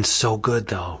 It would have been so good,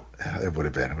 though. It would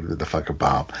have been the fucking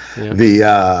bomb.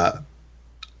 Yeah.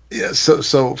 Yeah,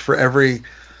 so for every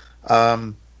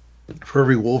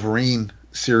Wolverine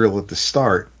serial at the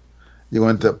start, you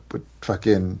end up with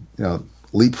fucking,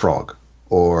 Leapfrog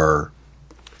or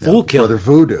Fool Killer. Brother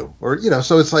Voodoo, or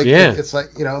so it's like it's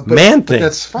like but, Man but Thing.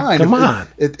 that's fine. Come on.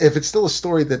 If it's still a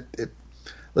story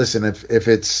listen, if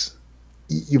it's,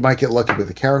 you might get lucky with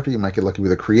a character, you might get lucky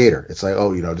with a creator. It's like,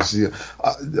 this is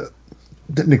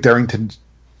Nick Darrington's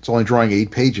only drawing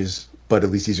 8 pages, but at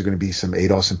least these are going to be some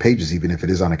 8 awesome pages, even if it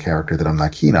is on a character that I'm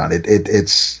not keen on.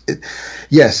 It's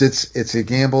a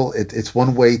gamble. It's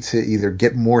one way to either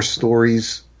get more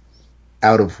stories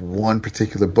out of one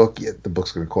particular book. The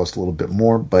book's going to cost a little bit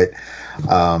more, but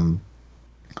I'm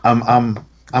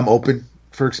open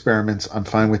for experiments. I'm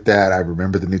fine with that. I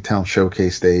remember the Newtown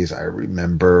Showcase days. I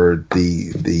remember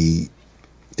the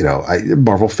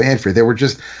Marvel Fanfare. They were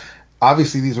just,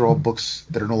 obviously these are all books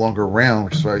that are no longer around,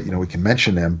 which is why we can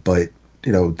mention them, but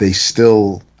they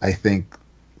still, I think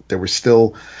there were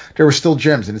still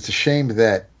gems, and it's a shame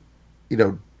that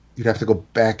you'd have to go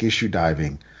back issue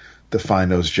diving to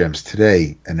find those gems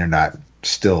today, and they're not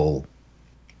still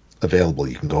available.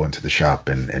 You can go into the shop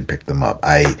and pick them up.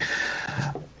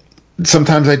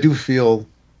 Sometimes I do feel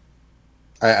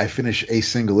I finish a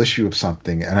single issue of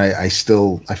something, and I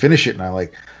finish it, and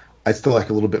I'd still like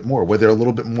a little bit more, whether a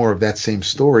little bit more of that same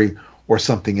story or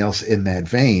something else in that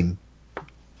vein.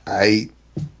 I'm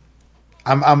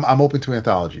open to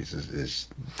anthologies. Is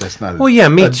that's not? Well, yeah,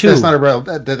 me too. That's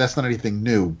not that's not anything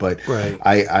new, but right.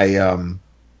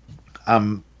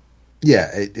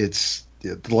 It's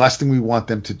the last thing we want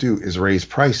them to do is raise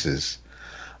prices,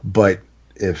 but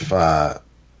if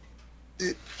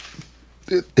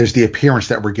there's the appearance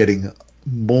that we're getting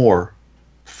more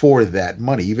for that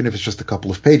money, even if it's just a couple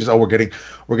of pages. We're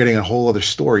getting a whole other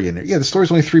story in there. Yeah, the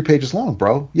story's only 3 pages long,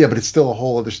 bro. Yeah, but it's still a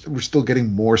whole other. We're still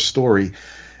getting more story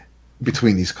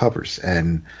between these covers,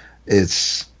 and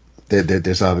there's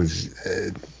others.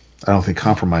 I don't think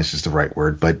compromise is the right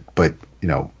word, but I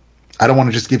don't want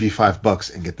to just give you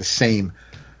 $5 and get the same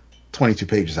 22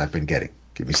 pages I've been getting.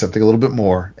 Give me something a little bit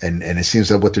more, and it seems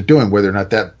that what they're doing, whether or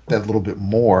not that little bit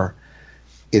more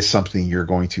is something you're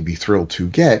going to be thrilled to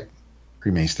get,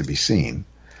 remains to be seen.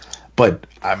 But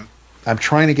I'm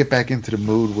trying to get back into the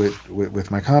mood with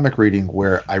my comic reading,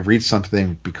 where I read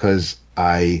something because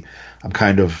I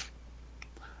remember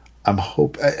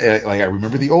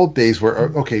the old days where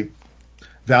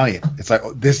Valiant. It's like,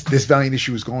 this Valiant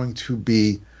issue is going to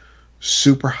be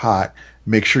super hot.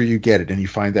 Make sure you get it, and you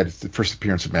find that it's the first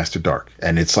appearance of Master Dark,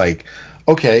 and it's like,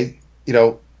 okay,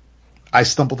 I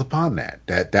stumbled upon that.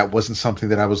 That wasn't something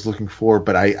that I was looking for,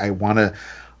 but I want to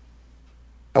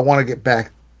get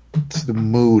back to the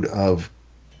mood of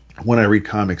when I read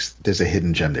comics, there's a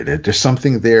hidden gem there. There's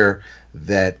something there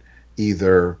that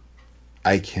either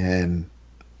I can.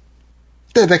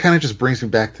 That kind of just brings me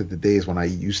back to the days when I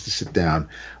used to sit down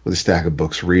with a stack of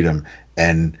books, read them,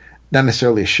 and not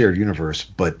necessarily a shared universe,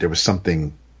 but there was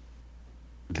something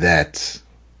that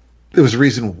there was a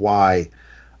reason why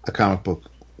a comic book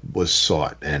was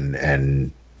sought,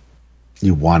 and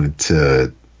you wanted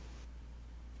to.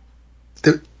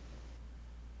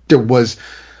 There was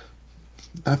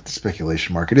not the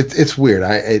speculation market. It's weird.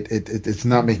 It's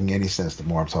not making any sense the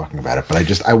more I'm talking about it.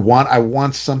 But I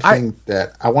want something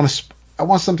I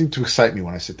want something to excite me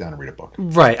when I sit down and read a book.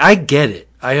 Right, I get it.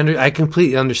 I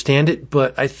completely understand it,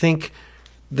 but I think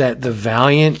that the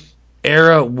Valiant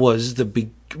era was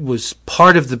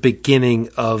part of the beginning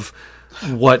of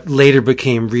what later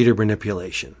became reader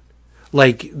manipulation.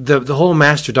 Like the whole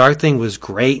Master Dark thing was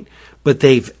great, but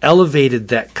they've elevated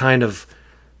that kind of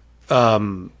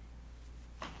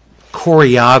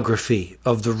choreography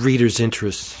of the reader's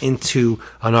interests into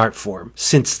an art form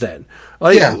since then.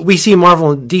 Yeah. We see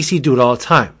Marvel and DC do it all the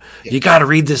time. Yeah. You got to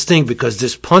read this thing because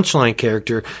this punchline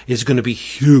character is going to be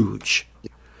huge,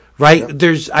 right?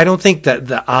 Yeah. I don't think that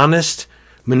the honest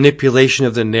manipulation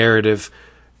of the narrative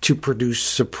to produce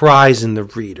surprise in the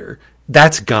reader,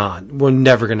 that's gone. We're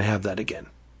never going to have that again.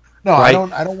 No, right?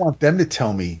 I don't want them to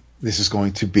tell me this is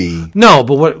going to be. No,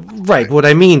 but what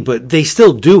I mean, but they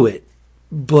still do it.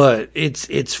 But it's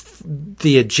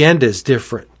the agenda is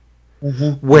different.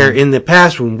 Mm-hmm. Where in the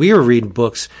past, when we were reading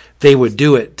books, they would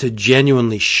do it to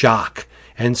genuinely shock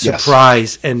and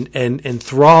surprise and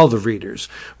enthrall the readers.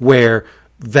 Where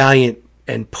Valiant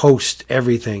and Post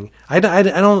everything, I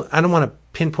don't want to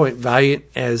pinpoint Valiant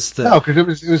as the because it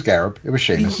was Garib, it was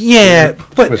Seamus. Yeah,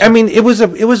 but I mean it was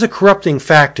a corrupting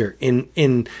factor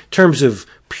in terms of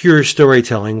pure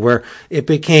storytelling, where it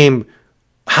became,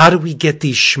 how do we get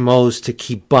these schmoes to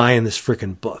keep buying this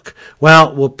frickin' book?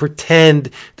 Well, we'll pretend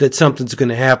that something's going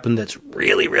to happen that's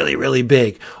really, really, really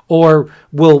big, or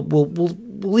we'll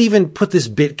we'll even put this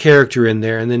bit character in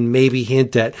there and then maybe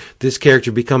hint at this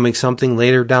character becoming something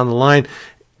later down the line.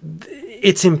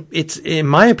 It's in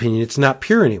my opinion, it's not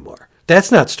pure anymore.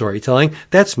 That's not storytelling.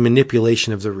 That's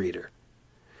manipulation of the reader.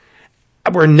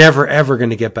 We're never ever going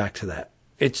to get back to that.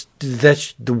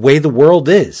 That's the way the world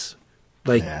is.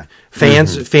 Like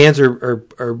fans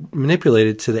are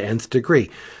manipulated to the nth degree.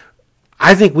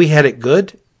 I think we had it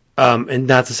good, and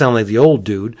not to sound like the old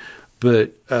dude,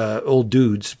 but old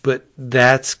dudes, but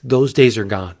those days are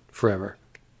gone forever.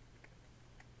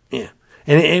 Yeah,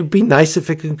 and it'd be nice if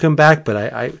it could come back, but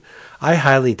I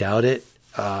highly doubt it.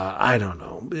 I don't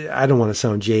know. I don't want to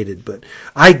sound jaded, but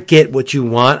I get what you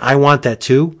want. I want that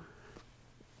too.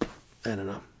 I don't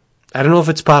know. I don't know if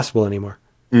it's possible anymore.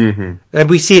 Mm-hmm. And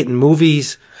we see it in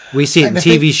movies. We see it in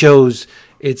TV shows.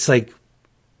 It's like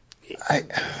I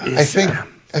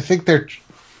think they're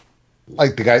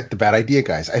like the bad idea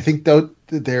guys. I think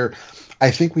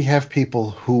I think we have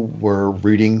people who were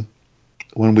reading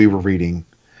when we were reading,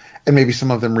 and maybe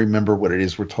some of them remember what it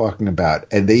is we're talking about.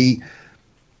 And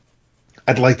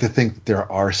I'd like to think that there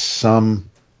are some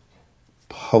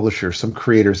publishers, some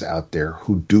creators out there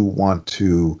who do want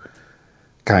to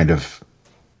kind of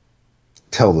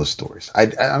tell those stories. I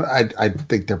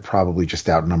think they're probably just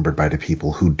outnumbered by the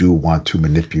people who do want to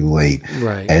manipulate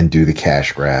and do the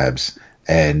cash grabs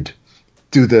and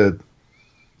do the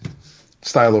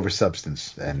style over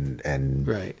substance and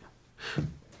right.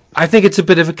 I think it's a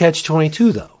bit of a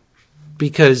catch-22 though,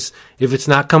 because if it's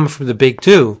not coming from the big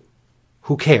two,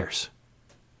 who cares?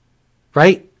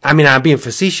 Right? I mean, I'm being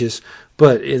facetious,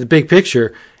 but in the big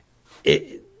picture,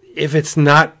 if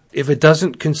it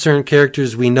doesn't concern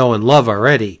characters we know and love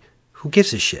already, who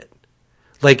gives a shit?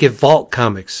 Like if Vault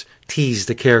Comics teased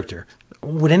the character,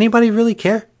 would anybody really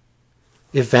care?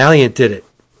 If Valiant did it,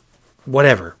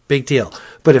 whatever, big deal.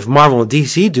 But if Marvel and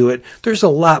DC do it, there's a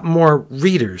lot more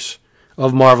readers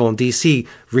of Marvel and DC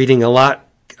reading a lot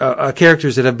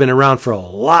characters that have been around for a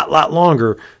lot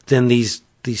longer than these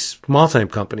small-time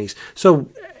companies. So,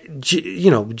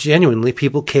 genuinely,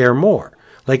 people care more.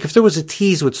 Like if there was a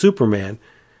tease with Superman,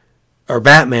 or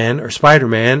Batman, or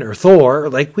Spider-Man, or Thor,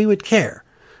 like we would care.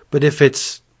 But if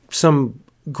it's some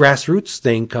grassroots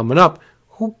thing coming up,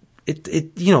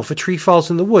 if a tree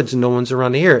falls in the woods and no one's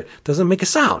around to hear it, doesn't make a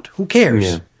sound. Who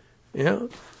cares? Yeah.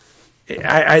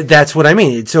 That's what I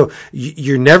mean. So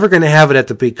you're never going to have it at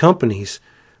the big companies,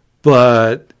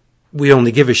 but we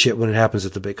only give a shit when it happens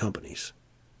at the big companies.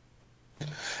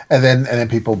 And then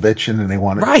people bitching and they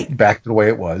want it back to the way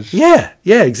it was. Yeah,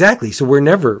 exactly. So we're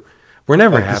never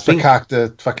happy.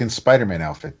 The fucking Spider-Man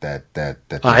outfit that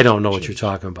I don't know what you're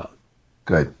talking about.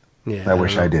 Good. Yeah. I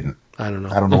wish I didn't. I don't know.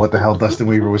 I don't know what the hell Dustin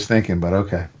Weaver was thinking, but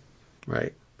okay.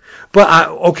 Right. But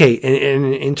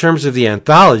in terms of the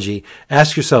anthology,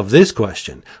 ask yourself this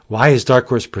question: why is Dark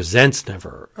Horse Presents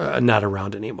never not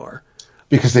around anymore?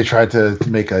 Because they tried to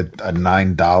make a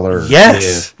 $9.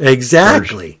 Yes,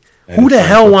 exactly. Who the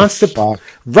hell wants to?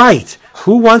 Right.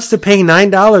 Who wants to pay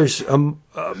 $9?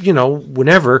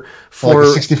 Whenever for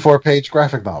like a 64-page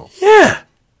graphic novel. Yeah.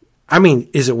 I mean,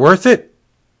 is it worth it?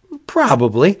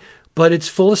 Probably, but it's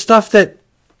full of stuff that,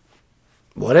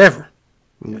 whatever,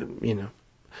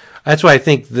 That's why I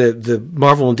think the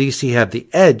Marvel and DC have the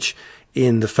edge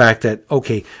in the fact that,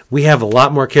 okay, we have a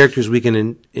lot more characters we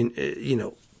can,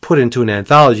 put into an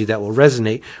anthology that will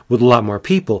resonate with a lot more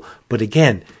people. But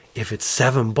again, if it's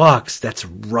 $7, that's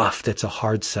rough. That's a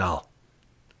hard sell.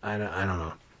 I don't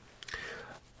know.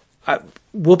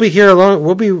 We'll be here along.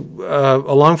 We'll be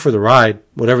along for the ride,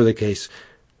 whatever the case.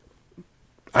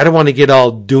 I don't want to get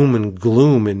all doom and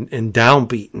gloom and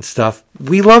downbeat and stuff.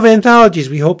 We love anthologies.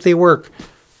 We hope they work,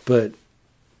 but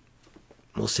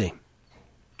we'll see.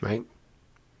 Right?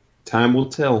 Time will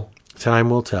tell. Time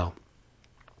will tell.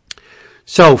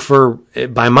 So,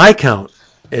 by my count,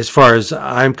 as far as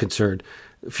I'm concerned,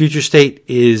 Future State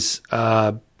is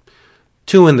 2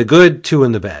 in the good, 2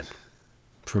 in the bad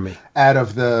for me. Out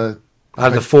of the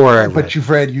 4 I read. But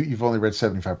you've only read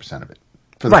 75% of it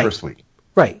for the first week.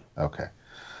 Right. Okay.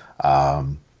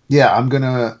 Yeah, I'm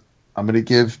gonna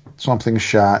give Swamp Thing a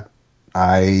shot.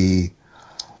 DeMeo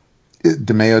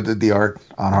did the art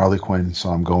on Harley Quinn, so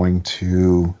I'm going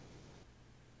to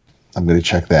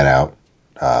check that out.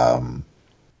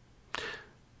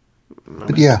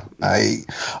 But yeah,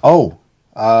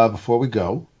 before we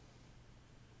go,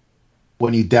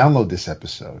 when you download this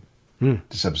episode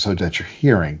that you're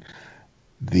hearing,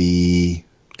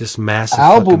 this massive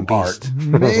album art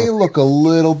may look a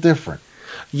little different.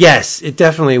 Yes, it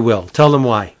definitely will. Tell them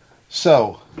why.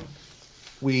 So,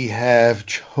 we have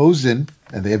chosen,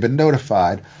 and they have been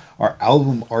notified, our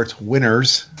album art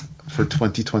winners for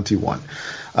 2021.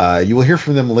 You will hear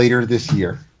from them later this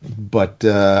year. But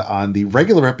on the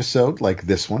regular episode, like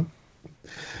this one,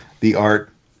 the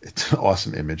art, it's an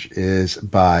awesome image, is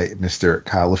by Mr.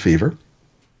 Kyle Lefevre.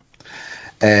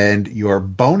 And your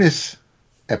bonus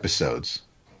episodes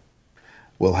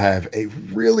will have a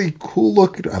really cool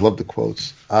look. I love the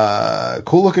quotes.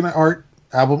 Cool looking art,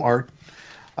 album art,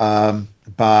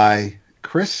 by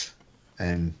Chris.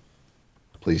 And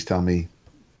please tell me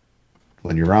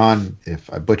when you're on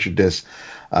if I butchered this.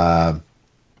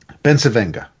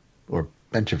 Bencivenga, or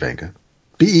Bencivenga,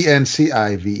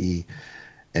 Bencivenga.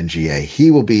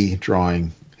 He will be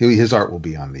drawing. His art will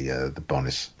be on the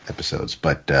bonus episodes.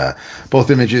 But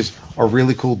both images are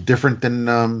really cool, different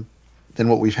than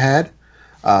what we've had.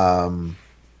 I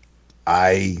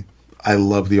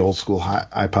love the old school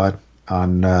iPod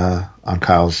on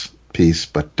Kyle's piece,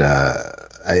 but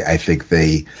I think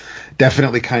they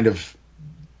definitely kind of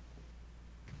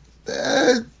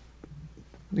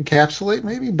encapsulate,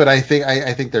 maybe. But I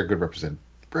think they're a good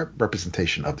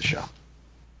representation of the show.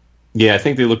 Yeah, I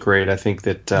think they look great. I think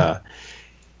that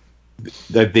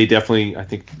that they definitely. I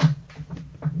think,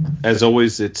 as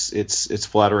always, it's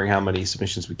flattering how many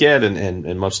submissions we get,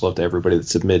 and much love to everybody that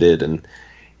submitted. And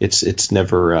it's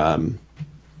never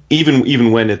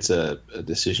even when it's a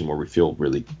decision where we feel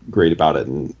really great about it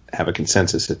and have a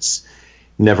consensus. It's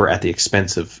never at the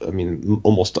expense of. I mean,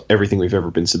 almost everything we've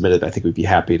ever been submitted, I think we'd be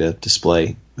happy to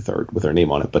display with our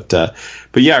name on it. But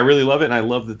yeah, I really love it, and I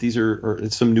love that these are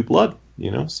some new blood.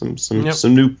 You know, some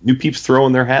new peeps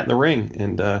throwing their hat in the ring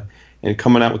and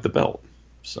coming out with the belt.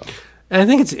 So. And I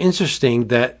think it's interesting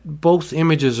that both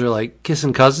images are like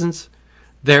kissing cousins.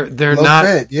 They're Low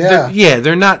not bit,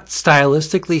 they're not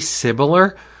stylistically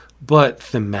similar, but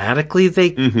thematically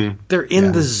they're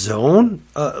in the zone.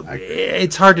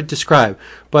 It's hard to describe,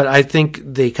 but I think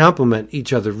they complement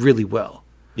each other really well.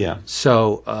 Yeah.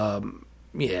 So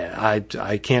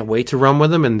I can't wait to run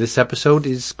with them, and this episode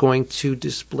is going to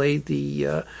display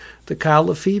the Kyle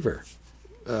Lefevre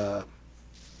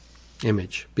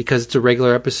image because it's a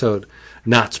regular episode,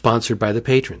 not sponsored by the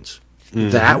patrons.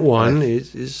 Mm-hmm. That one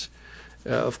is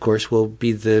of course, will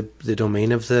be the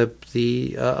domain of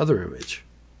the other image.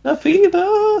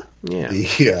 Lefevre. Yeah.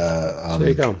 So there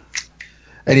you go.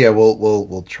 And yeah,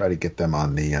 we'll try to get them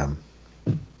on the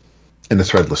in the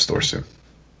Threadless store soon.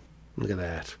 Look at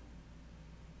that.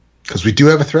 Because we do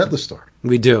have a Threadless store.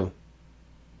 We do. We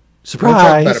Surprise! don't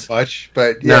talk about it much,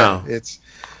 but yeah, No. it's.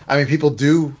 I mean, people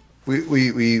do.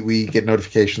 We get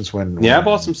notifications when I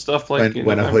bought some stuff like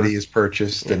when a hoodie is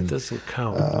purchased, Yeah, and it doesn't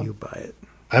count when you buy it.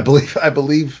 I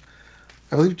believe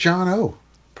John O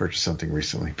purchased something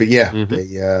recently. But yeah,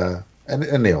 they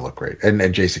and they all look great,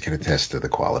 and Jason can attest to the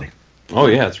quality. Oh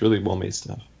yeah, it's really well made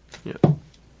stuff. Yeah.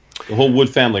 The whole Wood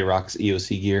family rocks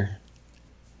EOC gear.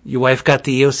 Your wife got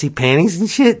the EOC panties and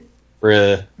shit,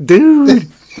 Bruh. dude.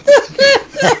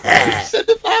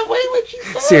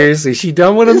 Seriously, she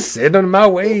done with them. Send them my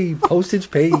way. Postage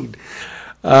paid.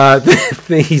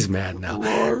 He's mad now.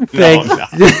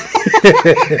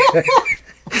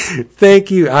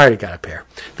 Thank you. I already got a pair.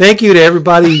 Thank you to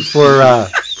everybody for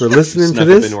listening to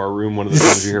this. Into our room one of the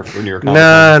times you're here for New York.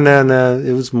 No.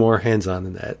 It was more hands-on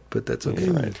than that, but that's okay.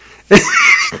 Yeah, right.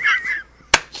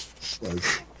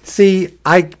 See,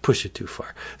 I push it too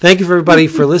far. Thank you for everybody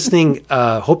for listening.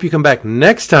 Hope you come back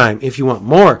next time. If you want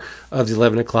more of the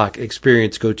 11 o'clock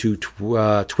experience, go to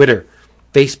Twitter,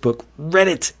 Facebook,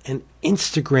 Reddit, and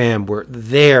Instagram. We're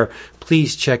there.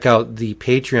 Please check out the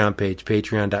Patreon page,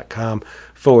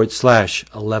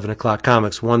 patreon.com/11 o'clock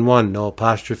comics, 11, no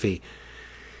apostrophe.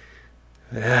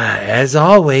 As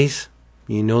always,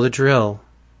 you know the drill.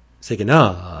 Say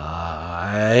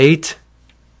goodnight.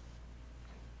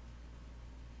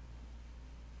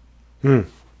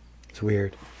 It's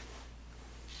weird.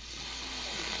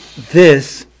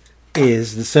 This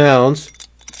is the sounds.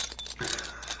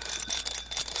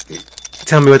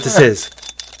 Tell me what this is.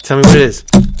 Tell me what it is.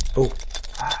 Oh.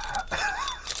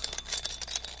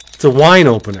 It's a wine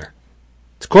opener.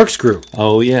 It's a corkscrew.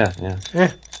 Oh yeah.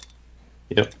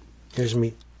 Yep. Here's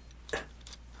me.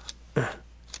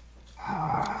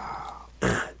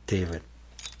 David.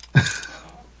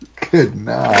 Good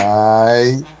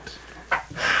night.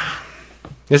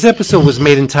 This episode was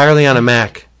made entirely on a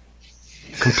Mac.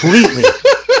 Completely.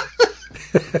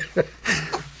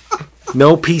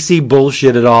 No PC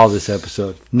bullshit at all this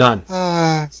episode. None.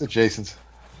 It's the Jason's.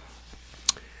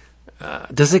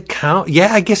 Does it count?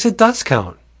 Yeah, I guess it does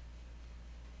count.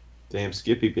 Damn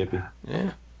Skippy Bippy.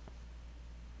 Yeah.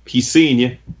 PC in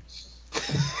you.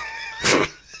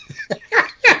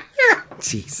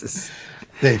 Jesus.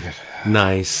 David.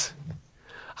 Nice.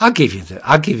 I'll give you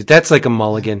that. That's like a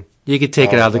mulligan. You could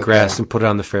take it out of the grass and put it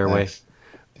on the fairway. Nice.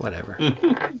 Whatever.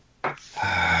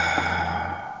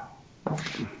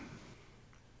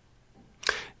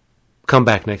 Come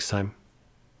back next time.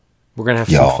 We're gonna have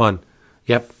some fun.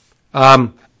 Yep.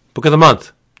 Book of the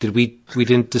month. We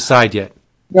didn't decide yet.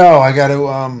 No, I got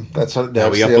to. That's what.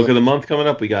 We got book of the month coming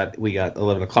up. We got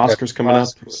 11 o'clockers coming up,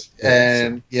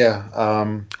 and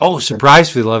yeah. Surprise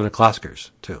for the 11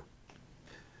 o'clockers too.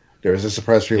 There is a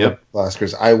surprise for you,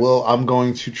 Oscars. I'm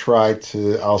going to try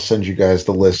to. I'll send you guys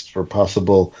the list for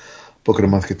possible book of the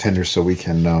month contenders, so we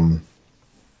can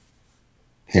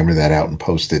hammer that out and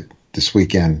post it this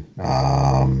weekend.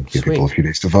 Give people a few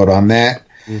days to vote on that.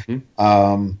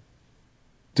 Mm-hmm.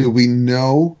 Do we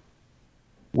know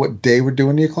what day we're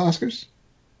doing the Oscars?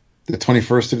 The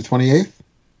 21st to the 28th.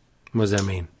 What does that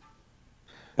mean?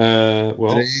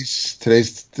 Well,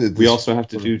 today's. We also have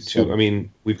to do two. I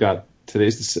mean, we've got.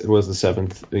 Today's was the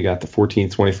 7th. We got the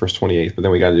 14th, 21st, 28th, but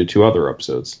then we got to do 2 other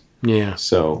episodes. Yeah.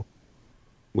 So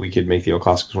we could make the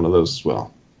Oscars one of those as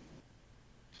well.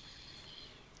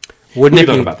 Wouldn't we it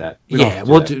talk be about that?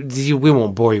 We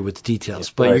won't bore you with the details,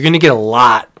 but you're going to get a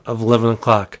lot of 11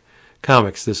 o'clock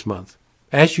comics this month,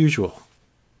 as usual.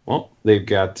 Well, they've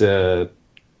got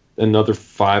another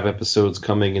 5 episodes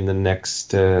coming in the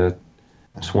next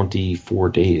 24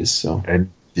 days. So,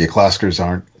 and the Oscars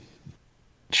aren't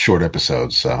short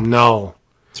episodes, so no.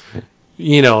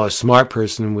 A smart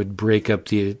person would break up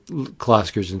the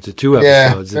Oscars into 2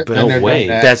 episodes. Yeah, but no way.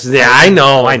 I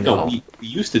know. No, we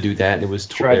used to do that, and it was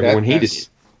everyone hated it,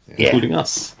 including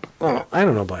us. Well, I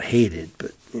don't know about hated,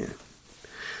 but yeah.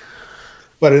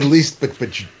 But at least, but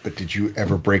did you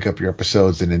ever break up your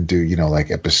episodes and then do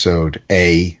like episode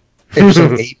A,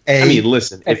 episode 8A? I mean,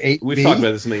 listen, B? we've talked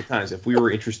about this many times. If we were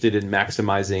interested in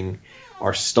maximizing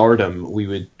our stardom, we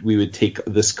would take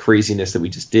this craziness that we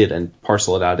just did and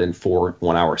parcel it out in 4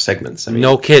 1-hour segments. I mean,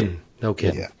 no kidding.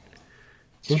 Yeah.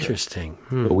 Interesting.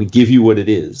 But we give you what it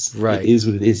is. Right. It is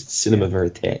what it is. It's cinema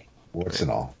verite. What's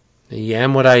and all? I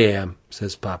am what I am,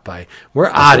 says Popeye. We're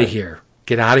out of here.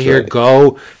 Get out of here.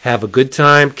 Go. Have a good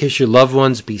time. Kiss your loved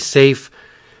ones. Be safe.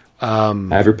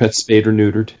 Have your pets spayed or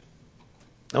neutered.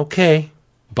 Okay.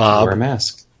 Bob. Wear a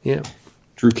mask. Yeah.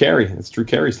 Drew Carey. That's Drew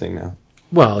Carey's thing now.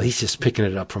 Well, he's just picking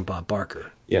it up from Bob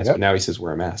Barker. Yes, but now he says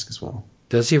wear a mask as well.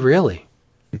 Does he really?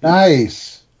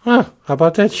 Nice. Huh. How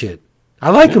about that shit? I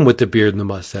like him with the beard and the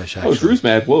mustache, actually. Oh, Drew's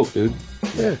mad woke, dude.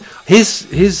 Yeah.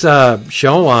 His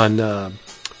show on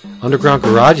Underground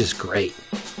Garage is great.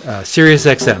 Sirius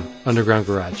XM, Underground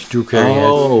Garage. Drew Carey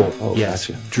yes.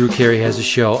 Gotcha. Drew Carey has a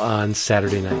show on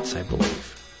Saturday nights, I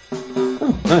believe.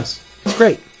 Oh, nice. It's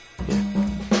great.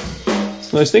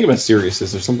 It's the nice thing about Sirius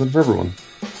is there's something for everyone.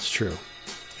 It's true.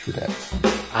 True that.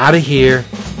 Out of here.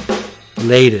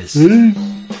 Latest.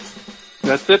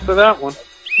 That's it for that one.